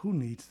movie. Like, who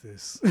needs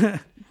this?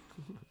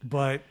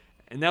 But.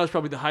 And that was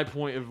probably the high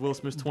point of Will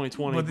Smith's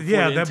 2020. But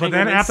but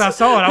then after I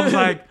saw it, I was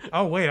like,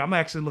 oh, wait, I'm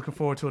actually looking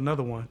forward to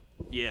another one.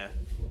 Yeah.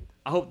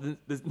 I hope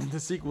the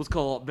sequel's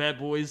called Bad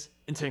Boys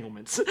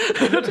Entanglements.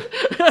 It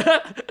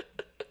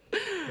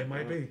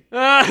might be.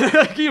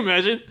 Can you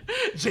imagine?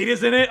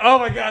 Jada's in it. Oh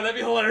my god, that'd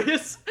be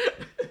hilarious.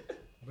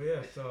 But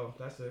yeah, so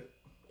that's it.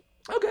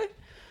 Okay.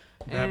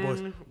 Bad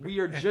Boys. We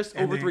are just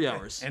over 3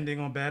 hours.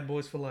 Ending on Bad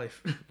Boys for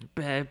Life.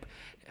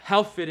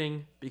 How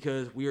fitting,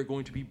 because we are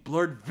going to be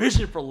Blurred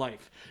Vision for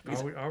life.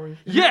 Because, are we?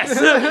 Yes!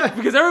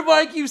 Because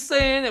everybody keeps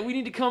saying that we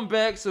need to come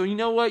back. So you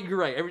know what? You're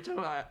right. Every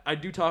time I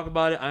do talk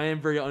about it, I am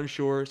very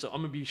unsure. So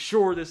I'm going to be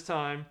sure this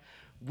time.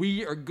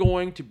 We are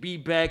going to be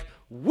back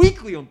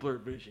weekly on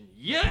Blurred Vision.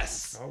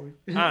 Yes! Are we?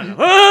 I don't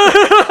know.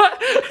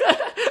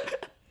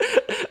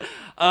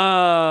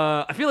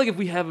 I feel like if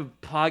we have a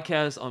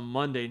podcast on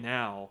Monday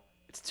now,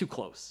 it's too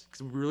close.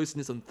 Because we're releasing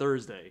this on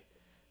Thursday.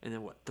 And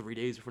then 3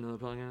 days before another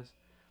podcast?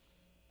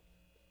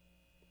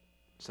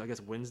 So I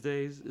guess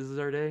Wednesdays is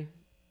our day.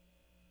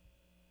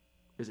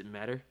 Does it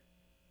matter?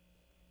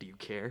 Do you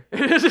care?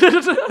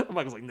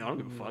 Michael's like, no, I don't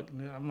give a fuck.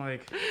 I'm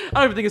like, I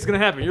don't even think it's gonna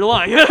happen. You're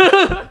lying.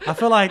 I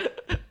feel like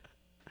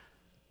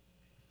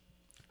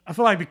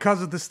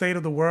because of the state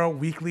of the world,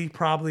 weekly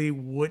probably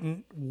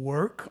wouldn't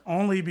work.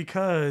 Only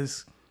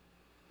because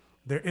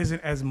there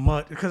isn't as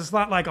much. Because it's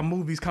not like a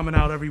movie's coming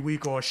out every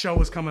week or a show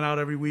is coming out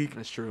every week.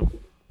 That's true.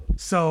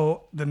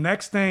 So the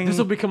next thing, this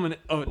will become an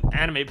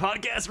anime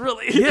podcast,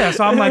 really. Yeah,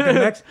 so I'm like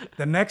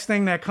the next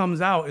thing that comes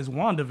out is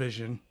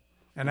WandaVision,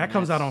 and that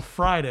comes out on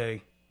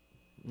Friday.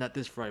 Not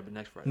this Friday, but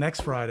next Friday.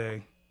 Next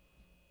Friday.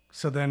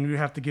 So then you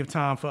have to give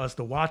time for us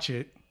to watch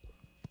it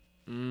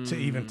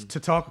to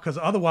talk, because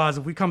otherwise,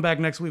 if we come back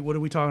next week, what are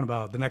we talking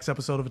about? The next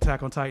episode of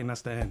Attack on Titan.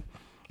 That's the end.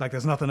 Like,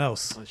 there's nothing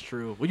else. That's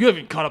true. Well, you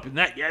haven't caught up in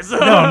that yet. So.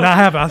 No, I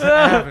haven't.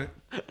 I haven't.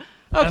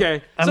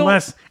 Okay.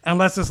 Unless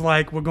it's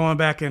like we're going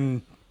back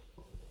and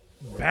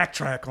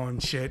backtrack on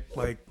shit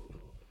like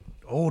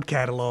old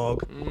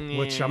catalog,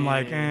 which I'm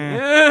like,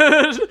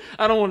 I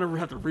don't want to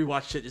have to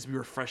rewatch shit just to be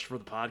refreshed for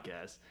the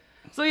podcast.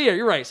 So yeah,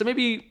 you're right. So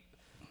maybe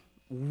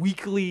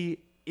weekly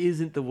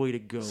isn't the way to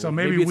go. So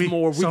maybe it's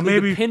more weekly,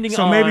 depending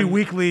on maybe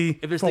weekly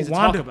if there's for things to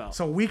talk about.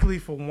 So weekly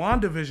for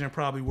WandaVision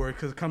probably works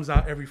because it comes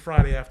out every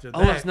Friday after that.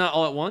 Oh, it's not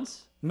all at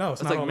once? No,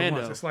 it's not like all Mando.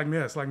 at once. It's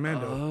like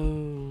Mando.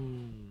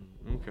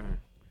 Oh, okay.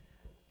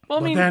 Well,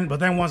 but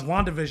then once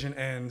WandaVision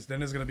ends, then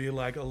there's gonna be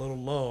like a little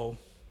lull.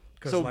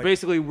 So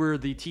basically, we're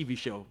the TV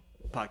show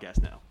podcast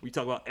now. We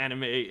talk about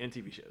anime and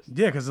TV shows.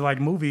 Yeah, because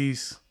like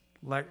movies,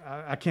 Like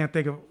I can't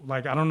think of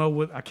I don't know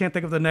what I can't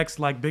think of the next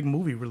big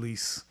movie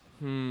release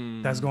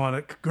that's going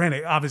to.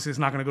 Granted, obviously it's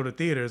not going to go to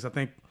theaters. I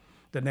think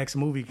the next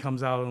movie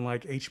comes out on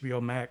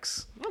HBO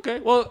Max. Okay,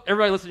 well,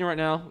 everybody listening right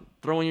now,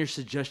 throw in your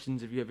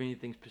suggestions if you have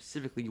anything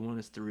specifically you want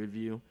us to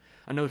review.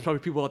 I know there's probably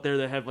people out there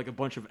that have a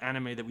bunch of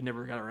anime that we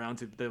never got around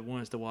to that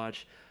want us to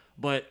watch,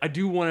 but I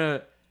do want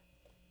to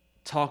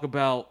talk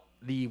about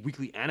the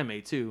weekly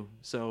anime too.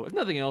 So if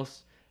nothing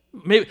else,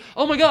 maybe.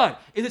 Oh my God!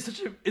 Is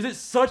it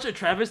such a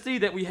travesty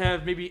that we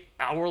have maybe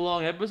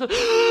hour-long episodes?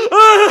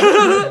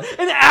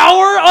 An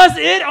hour? Us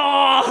in?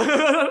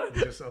 Oh!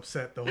 Just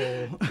upset the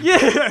whole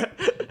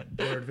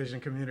Blurred Vision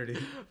community.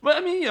 But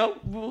I mean,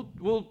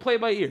 we'll play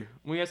it by ear.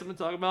 When we have something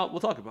to talk about, we'll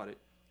talk about it.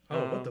 Oh,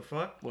 what the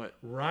fuck? What?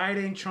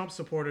 Rioting Trump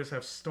supporters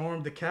have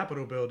stormed the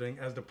Capitol building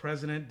as the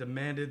president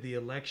demanded the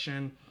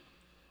election.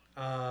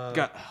 Oh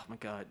my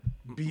God!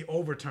 Be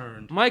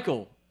overturned.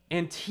 Michael,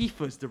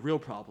 Antifa's the real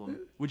problem.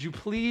 Would you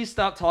please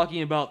stop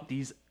talking about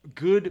these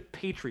good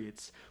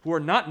patriots who are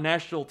not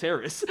national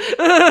terrorists?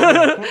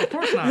 Of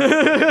course not.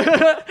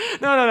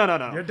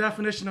 No. Your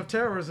definition of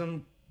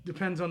terrorism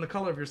depends on the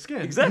color of your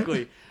skin.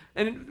 Exactly.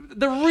 And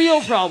the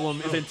real problem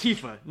is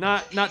Antifa,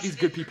 not these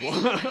good people.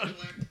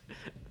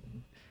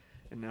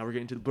 And now we're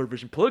getting to the Blurred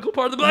Vision political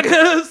part of the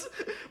podcast.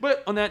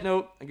 But on that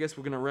note, I guess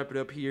we're going to wrap it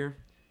up here.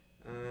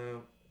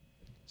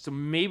 So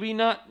maybe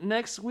not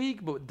next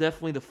week, but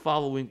definitely the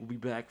following we'll be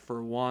back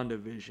for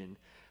WandaVision.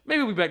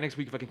 Maybe we'll be back next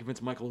week if I can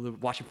convince Michael to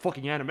watch some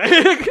fucking anime.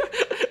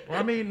 Well,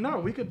 I mean, no,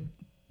 we could...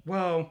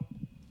 Well,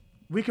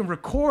 we can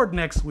record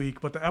next week,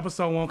 but the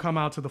episode won't come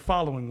out to the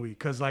following week.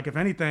 Because, if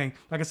anything,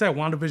 like I said,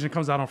 WandaVision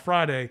comes out on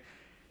Friday.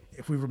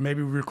 If we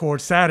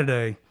record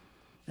Saturday,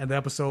 and the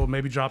episode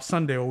maybe drops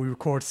Sunday, or we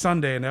record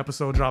Sunday and the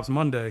episode drops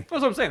Monday.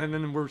 That's what I'm saying. And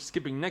then we're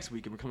skipping next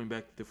week and we're coming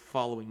back the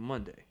following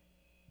Monday.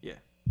 Yeah.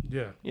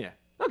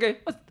 Okay,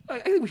 I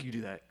think we should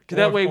do that. Because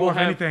that way we'll if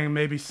have... anything,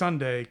 maybe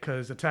Sunday,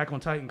 because Attack on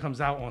Titan comes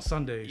out on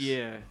Sundays.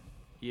 Yeah.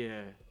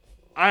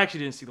 I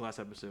actually didn't see the last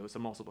episode, so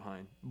I'm also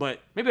behind. But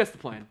maybe that's the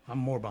plan. I'm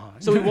more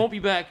behind. So we won't be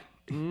back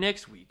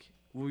next week.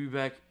 We'll be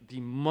back the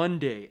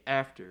Monday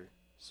after,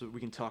 so we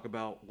can talk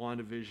about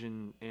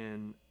WandaVision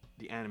and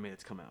the anime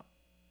that's come out.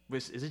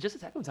 Is it just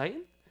Attack on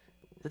Titan?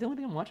 Is that the only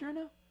thing I'm watching right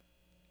now?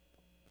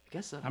 I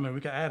guess so. I mean, we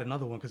could add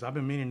another one because I've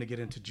been meaning to get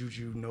into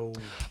Juju no.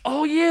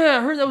 Oh yeah,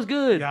 I heard that was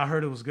good. Yeah, I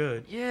heard it was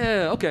good.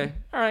 Yeah, okay.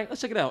 All right,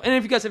 let's check it out. And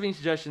if you guys have any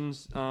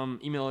suggestions,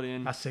 email it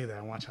in. I say that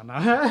and watch how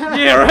not.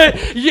 Yeah,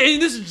 right. Yeah,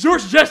 and this is your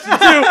suggestion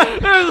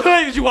too.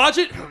 Did you watch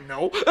it?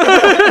 No.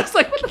 It's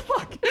like, what the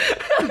fuck?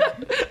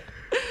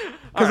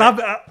 Because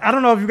I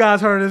don't know if you guys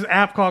heard of this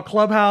app called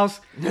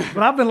Clubhouse, but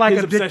I've been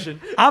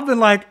obsession. I've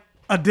been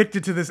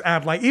addicted to this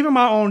app. Even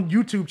my own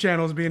YouTube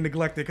channel is being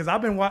neglected because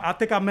I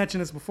think I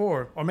mentioned this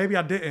before, or maybe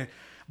I didn't.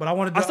 But I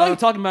wanted to. I saw you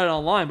talking about it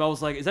online, but I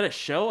was like, is that a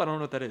show? I don't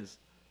know what that is.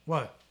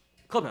 What?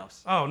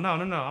 Clubhouse. Oh no!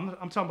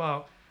 I'm talking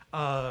about.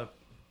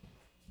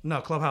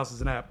 No, Clubhouse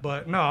is an app,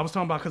 but no, I was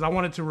talking about because I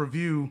wanted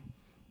to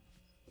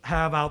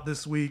have out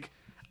this week.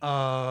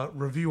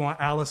 Review on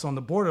Alice on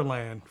the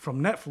Borderland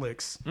from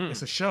Netflix.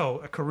 It's a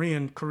show, a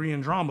Korean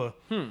drama.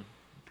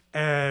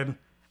 And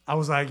I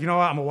was like, you know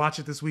what? I'm gonna watch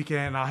it this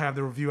weekend and I'll have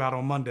the review out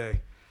on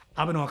Monday.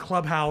 I've been on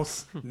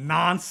Clubhouse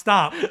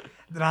nonstop.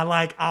 Then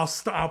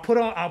I'll put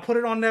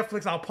it on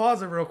Netflix. I'll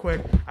pause it real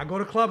quick. I go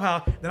to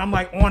Clubhouse. Then I'm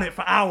on it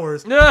for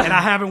hours. And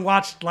I haven't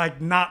watched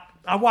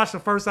I watched the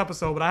first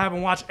episode, but I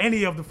haven't watched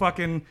any of the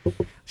fucking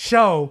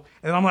show.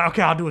 And I'm like,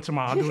 okay, I'll do it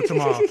tomorrow.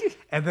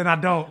 And then I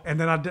don't. And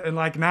then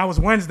now it's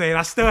Wednesday and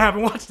I still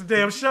haven't watched the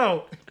damn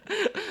show.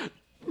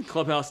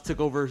 Clubhouse took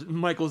over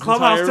Michael's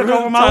Clubhouse entire took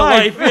over my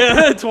life.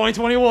 Yeah,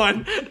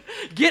 2021.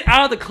 Get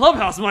out of the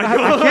Clubhouse,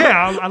 Michael. I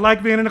can't. I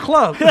like being in the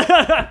club.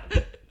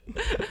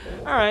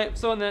 All right.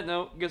 So on that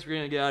note, I guess we're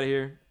going to get out of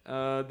here.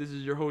 This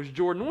is your host,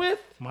 Jordan, with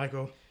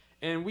Michael.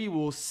 And we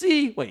will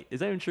see. Wait,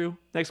 is that even true?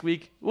 Next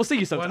week? We'll see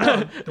you sometime. Well,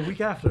 no, the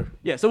week after.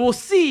 Yeah, so we'll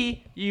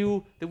see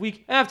you the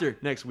week after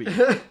next week.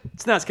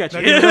 It's not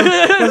sketchy.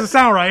 Doesn't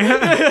sound right.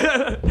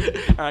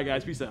 All right,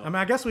 guys. Peace out. I mean,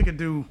 I guess we could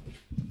do,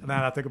 now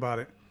that I think about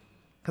it,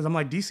 because I'm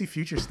like, DC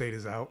Future State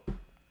is out. What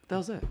the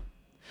hell's that?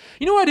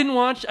 You know what I didn't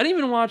watch? I didn't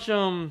even watch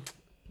the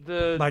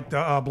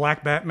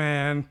Black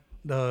Batman,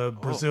 the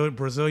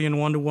Brazilian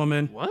Wonder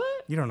Woman. What?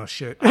 You don't know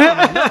shit.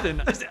 I don't know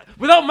nothing.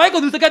 Without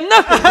Michael News, I got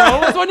nothing, bro.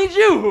 That's why I need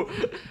you.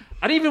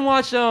 I didn't even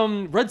watch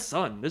Red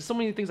Sun. There's so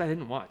many things I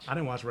didn't watch. I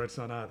didn't watch Red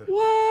Sun either.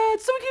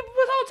 What? So we can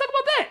talk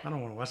about that. I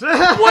don't want to watch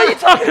that. What are you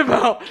talking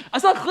about? I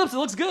saw clips. It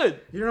looks good.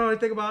 You know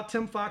anything about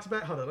Tim Fox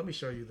Batman? Hold on, let me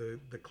show you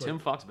the clip. Tim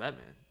Fox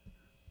Batman.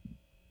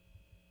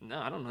 No,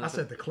 I don't know. I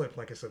said the clip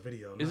like it's a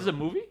video. Is this a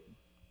movie?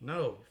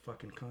 No,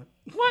 fucking cunt.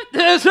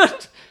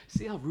 What?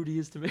 See how rude he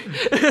is to me?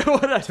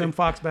 Tim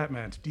Fox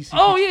Batman. DC.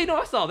 Oh, yeah, no,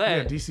 I saw that.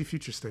 Yeah, DC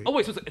Future State. Oh,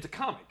 wait, so it's a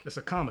comic. It's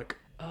a comic.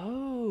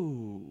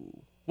 Oh.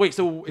 Wait,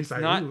 so it's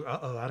like, not...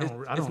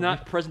 It's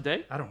not present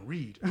day? I don't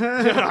read.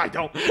 I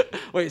don't.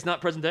 Wait, it's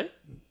not present day?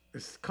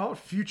 It's called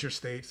Future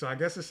State, so I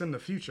guess it's in the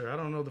future. I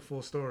don't know the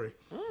full story.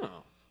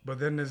 Oh. But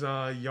then there's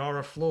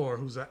Yara Flor,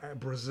 who's a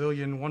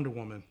Brazilian Wonder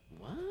Woman.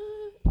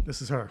 What?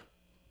 This is her.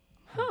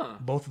 Huh.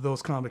 Both of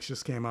those comics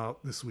just came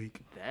out this week.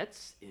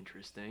 That's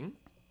interesting.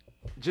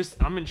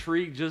 I'm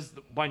intrigued just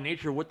by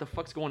nature of what the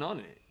fuck's going on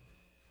in it.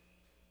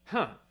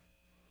 Huh.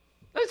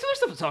 There's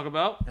stuff to talk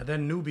about. And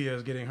then Nubia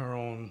is getting her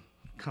own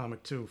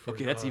comic too.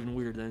 Okay, that's even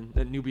weird then.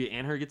 That Nubia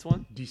and her gets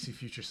one? DC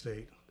Future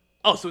State.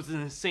 Oh, so it's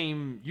in the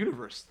same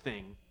universe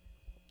thing.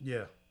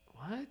 Yeah.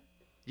 What?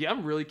 Yeah,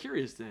 I'm really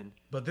curious then.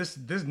 But this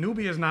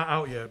Nubia is not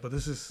out yet, but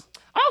this is...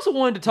 I also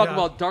wanted to talk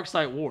about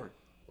Darkseid War.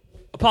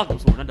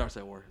 Apocalypse War, not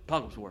Darkseid War.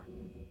 Apocalypse War.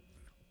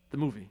 The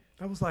movie.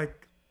 That was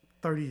like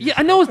 30 years ago.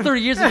 I know it's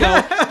 30 years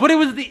ago, but it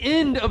was the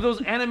end of those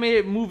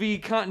animated movie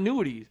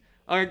continuities.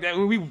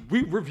 We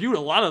reviewed a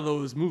lot of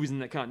those movies in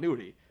that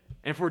continuity.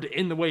 And for it to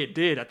end the way it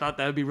did, I thought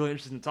that would be really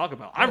interesting to talk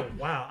about.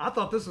 Wow. I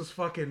thought this was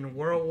fucking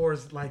World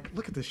Wars. Like,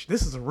 look at this.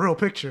 This is a real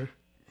picture.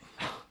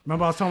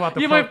 Remember I was talking about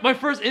the... Yeah, my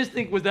first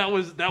instinct was that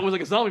was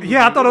like a zombie movie.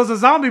 Yeah, I thought it was a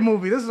zombie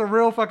movie. This is a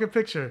real fucking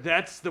picture.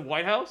 That's the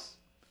White House?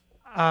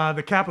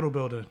 The Capitol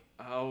building.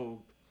 Oh...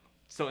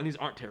 So, and these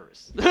aren't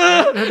terrorists.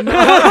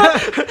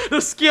 They're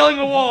scaling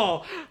the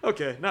wall.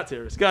 Okay, not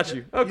terrorists. Got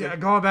you. Okay. Yeah,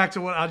 going back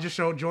to what I just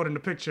showed Jordan the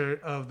picture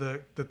of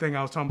the thing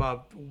I was talking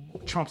about,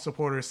 Trump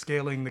supporters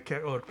scaling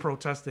or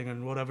protesting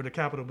and whatever the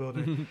Capitol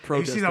building.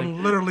 You see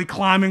them literally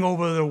climbing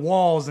over the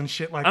walls and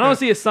shit like that. I don't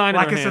see a sign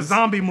like in it's hands. a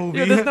zombie movie.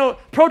 Yeah, there's no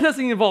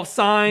protesting involves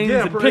signs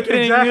and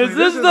picketing. Exactly.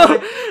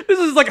 This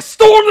is like a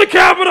storm the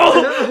Capitol.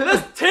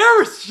 That's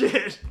terrorist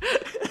shit.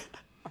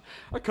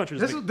 Our country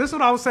this is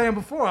what I was saying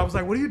before. I was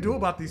like, what do you do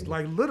about these?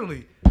 Like,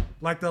 literally,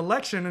 like the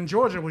election in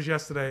Georgia was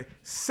yesterday.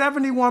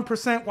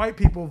 71% white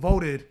people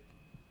voted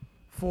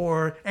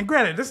for, and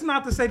granted, this is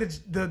not to say that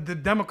the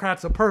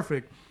Democrats are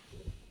perfect,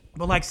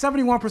 but like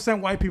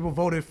 71% white people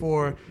voted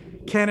for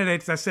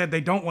candidates that said they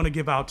don't want to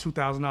give out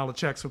 $2,000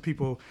 checks for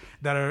people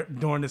that are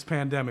during this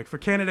pandemic. For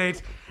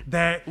candidates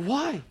that...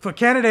 Why? For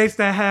candidates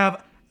that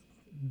have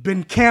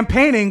been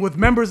campaigning with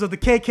members of the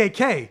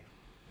KKK.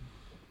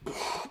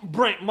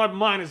 Brent, my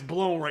mind is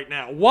blown right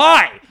now.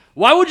 Why?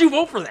 Why would you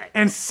vote for that?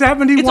 And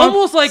 71... It's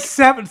almost like...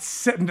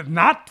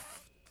 not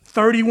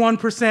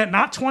 31%,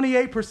 not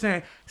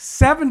 28%.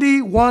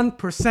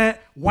 71%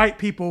 white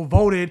people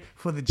voted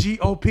for the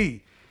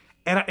GOP.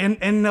 And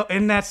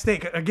in that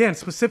state, again,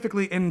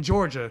 specifically in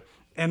Georgia.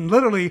 And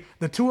literally,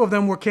 the two of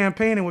them were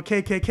campaigning with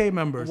KKK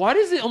members. Why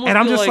does it almost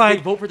feel like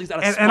they vote for things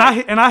out of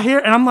spite? And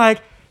I'm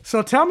like...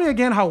 So tell me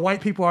again how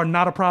white people are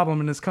not a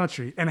problem in this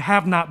country and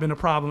have not been a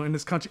problem in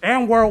this country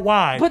and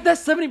worldwide. But that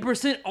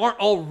 70% aren't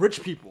all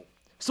rich people.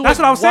 So that's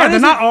what I was saying.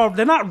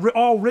 They're not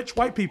all rich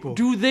white people.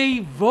 Do they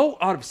vote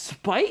out of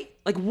spite?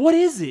 Like, what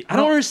is it? I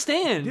don't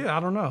understand. Yeah,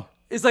 I don't know.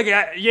 It's like,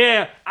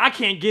 I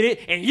can't get it,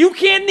 and you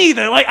can't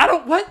neither. Like,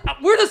 what?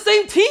 We're the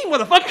same team,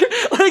 motherfucker.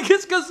 Like,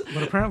 it's because...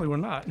 But apparently we're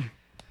not.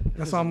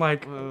 That's why I'm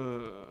like...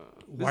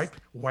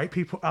 White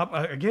people,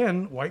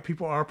 again, white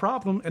people are a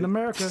problem in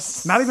America.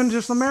 Not even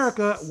just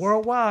America,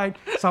 worldwide.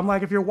 So I'm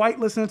like, if you're white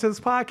listening to this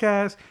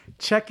podcast,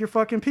 check your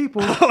fucking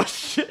people. Oh,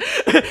 shit.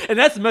 And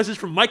that's a message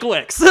from Michael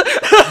X.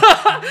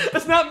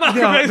 That's not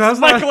Michael X, it's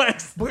Michael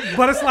X.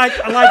 But it's like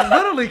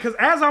literally, because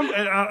as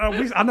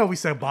I know we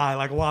said bye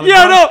like a while ago.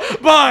 Yeah, no,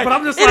 bye. But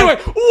I'm just anyway,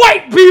 like,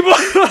 white people.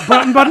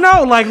 but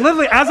no, like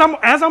literally, as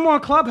I'm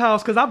on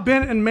Clubhouse, because I've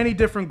been in many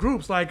different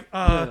groups, like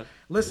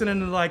listening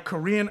to like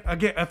Korean.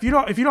 Again, if you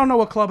don't know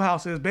what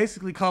Clubhouse is,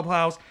 basically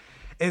Clubhouse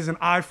is an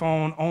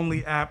iPhone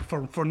only app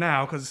for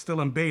now because it's still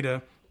in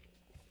beta,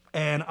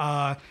 and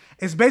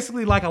it's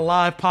basically like a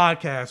live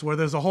podcast where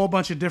there's a whole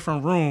bunch of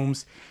different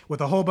rooms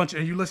with a whole bunch,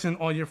 and you listen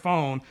on your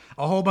phone,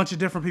 a whole bunch of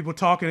different people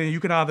talking, and you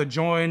can either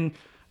join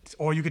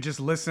or you could just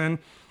listen,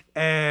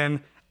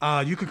 and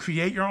you could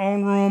create your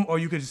own room, or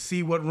you could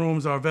see what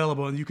rooms are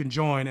available, and you can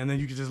join, and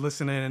then you can just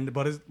listen in.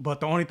 But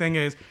the only thing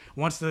is,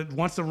 once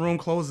the room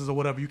closes or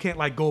whatever, you can't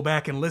like go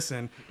back and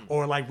listen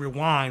or like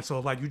rewind. So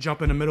like you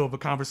jump in the middle of a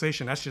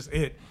conversation, that's just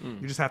it.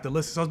 You just have to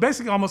listen. So it's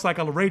basically almost like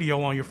a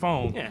radio on your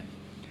phone. Yeah.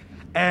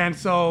 And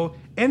so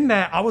in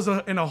that, I was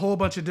in a whole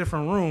bunch of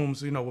different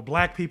rooms, with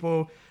black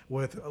people,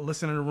 with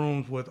listening to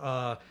rooms with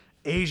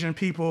Asian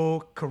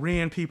people,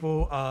 Korean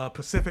people,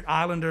 Pacific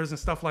Islanders and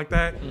stuff like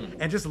that.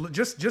 And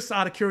just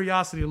out of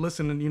curiosity to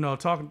listen and,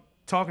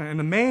 talking. And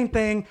the main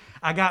thing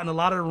I got in a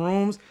lot of the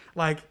rooms,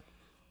 like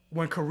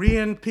when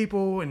Korean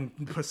people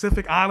and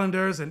Pacific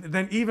Islanders and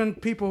then even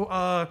people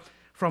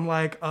from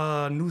like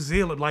New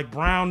Zealand, like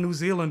brown New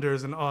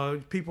Zealanders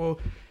and people,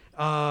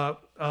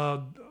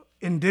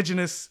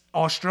 indigenous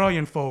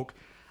Australian folk,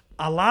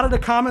 a lot of the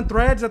common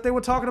threads that they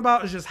were talking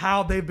about is just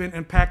how they've been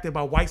impacted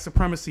by white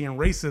supremacy and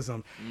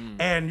racism.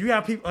 And you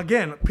have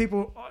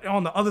people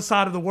on the other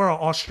side of the world,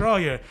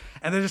 Australia,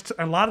 and there's just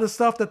a lot of the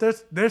stuff that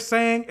they're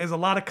saying is a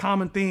lot of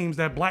common themes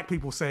that black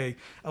people say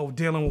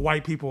dealing with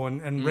white people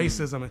and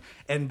racism.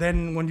 And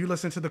then when you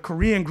listen to the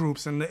Korean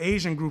groups and the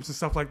Asian groups and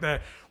stuff like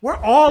that, we're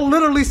all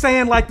literally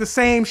saying like the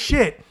same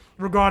shit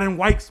regarding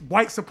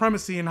white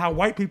supremacy and how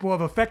white people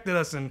have affected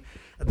us and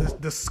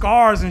the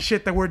scars and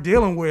shit that we're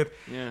dealing with.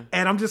 Yeah.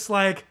 And I'm just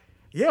like,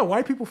 yeah,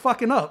 white people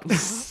fucking up.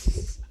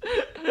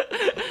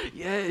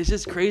 Yeah, it's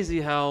just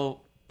crazy how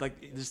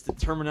like just the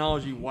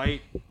terminology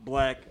white,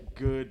 black,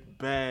 good,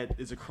 bad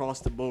is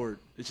across the board.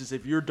 It's just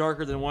if you're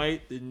darker than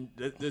white, then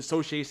the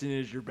association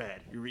is you're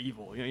bad, you're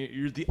evil,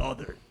 you're the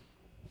other,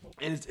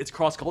 and it's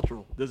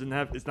cross-cultural. It's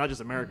not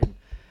just American.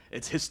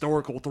 It's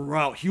historical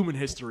throughout human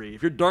history.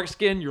 If you're dark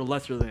skinned, you're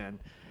lesser than.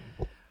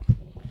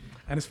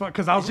 And it's fun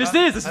because This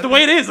is the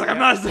way it is. Like I'm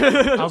not.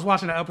 I was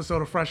watching an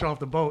episode of Fresh Off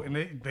the Boat, and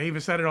they even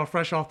said it on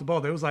Fresh Off the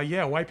Boat. They was like,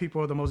 "Yeah, white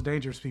people are the most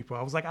dangerous people."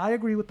 I was like, I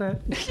agree with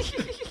that.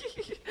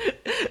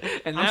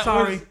 And I'm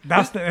sorry.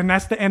 That's the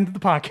end of the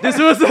podcast.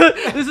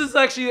 This is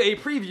actually a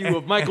preview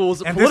of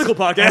Michael's political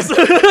podcast.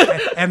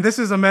 And this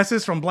is a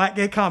message from Black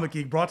Gay Comic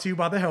Geek, brought to you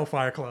by the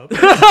Hellfire Club.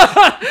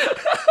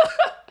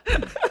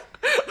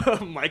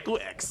 Michael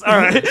X. All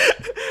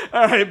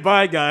right,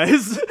 bye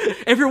guys.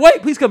 If you're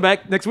white, please come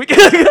back next week.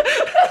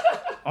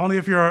 Only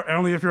if you're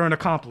an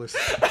accomplice.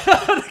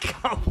 An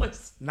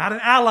accomplice. Not an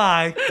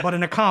ally, but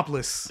an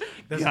accomplice.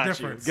 There's a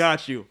difference.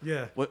 Got you.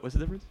 Yeah. What's the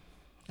difference?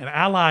 An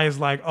ally is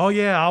like, oh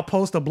yeah, I'll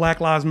post a Black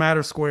Lives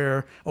Matter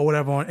square or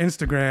whatever on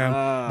Instagram.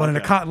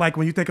 But like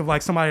when you think of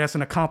like somebody that's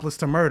an accomplice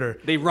to murder,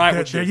 they ride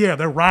with you. Yeah,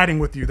 they're riding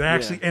with you. They're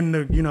actually in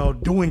the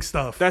doing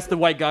stuff. That's the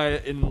white guy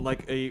in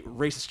like a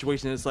racist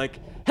situation. It's like,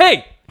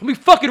 hey, don't be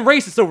fucking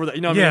racist over there.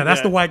 You know what I mean?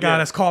 That's the white guy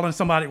that's calling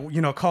somebody,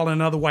 calling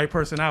another white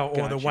person out,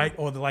 or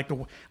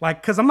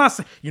because I'm not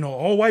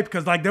all white,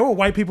 because like there were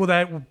white people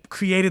that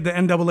created the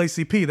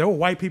NAACP. There were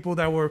white people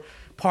that were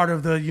part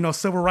of the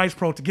civil rights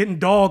protest, getting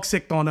dog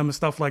sicked on them and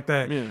stuff like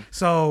that. Yeah.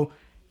 So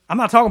I'm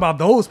not talking about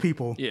those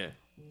people. Yeah.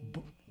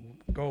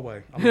 Go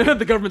away.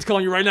 The government's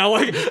calling you right now.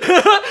 Like,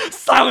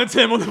 silence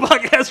him on the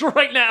podcast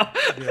right now.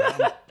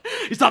 Yeah,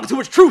 he's talking too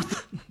much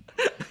truth.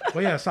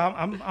 Well, yeah. So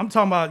I'm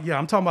talking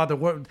about the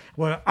word.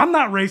 Well, I'm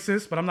not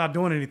racist, but I'm not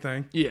doing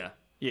anything. Yeah.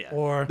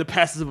 Or the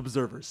passive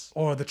observers,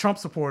 or the Trump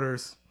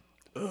supporters.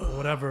 Or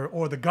whatever,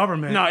 or the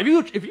government. No,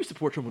 if you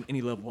support Trump on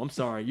any level, I'm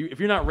sorry. If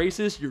you're not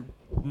racist, you're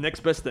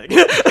next best thing.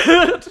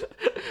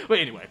 But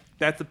anyway,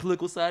 that's the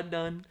political side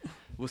done.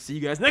 We'll see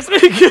you guys next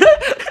week.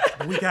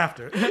 The week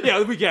after. Yeah,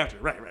 the week after.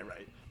 Right.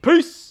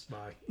 Peace.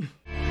 Bye.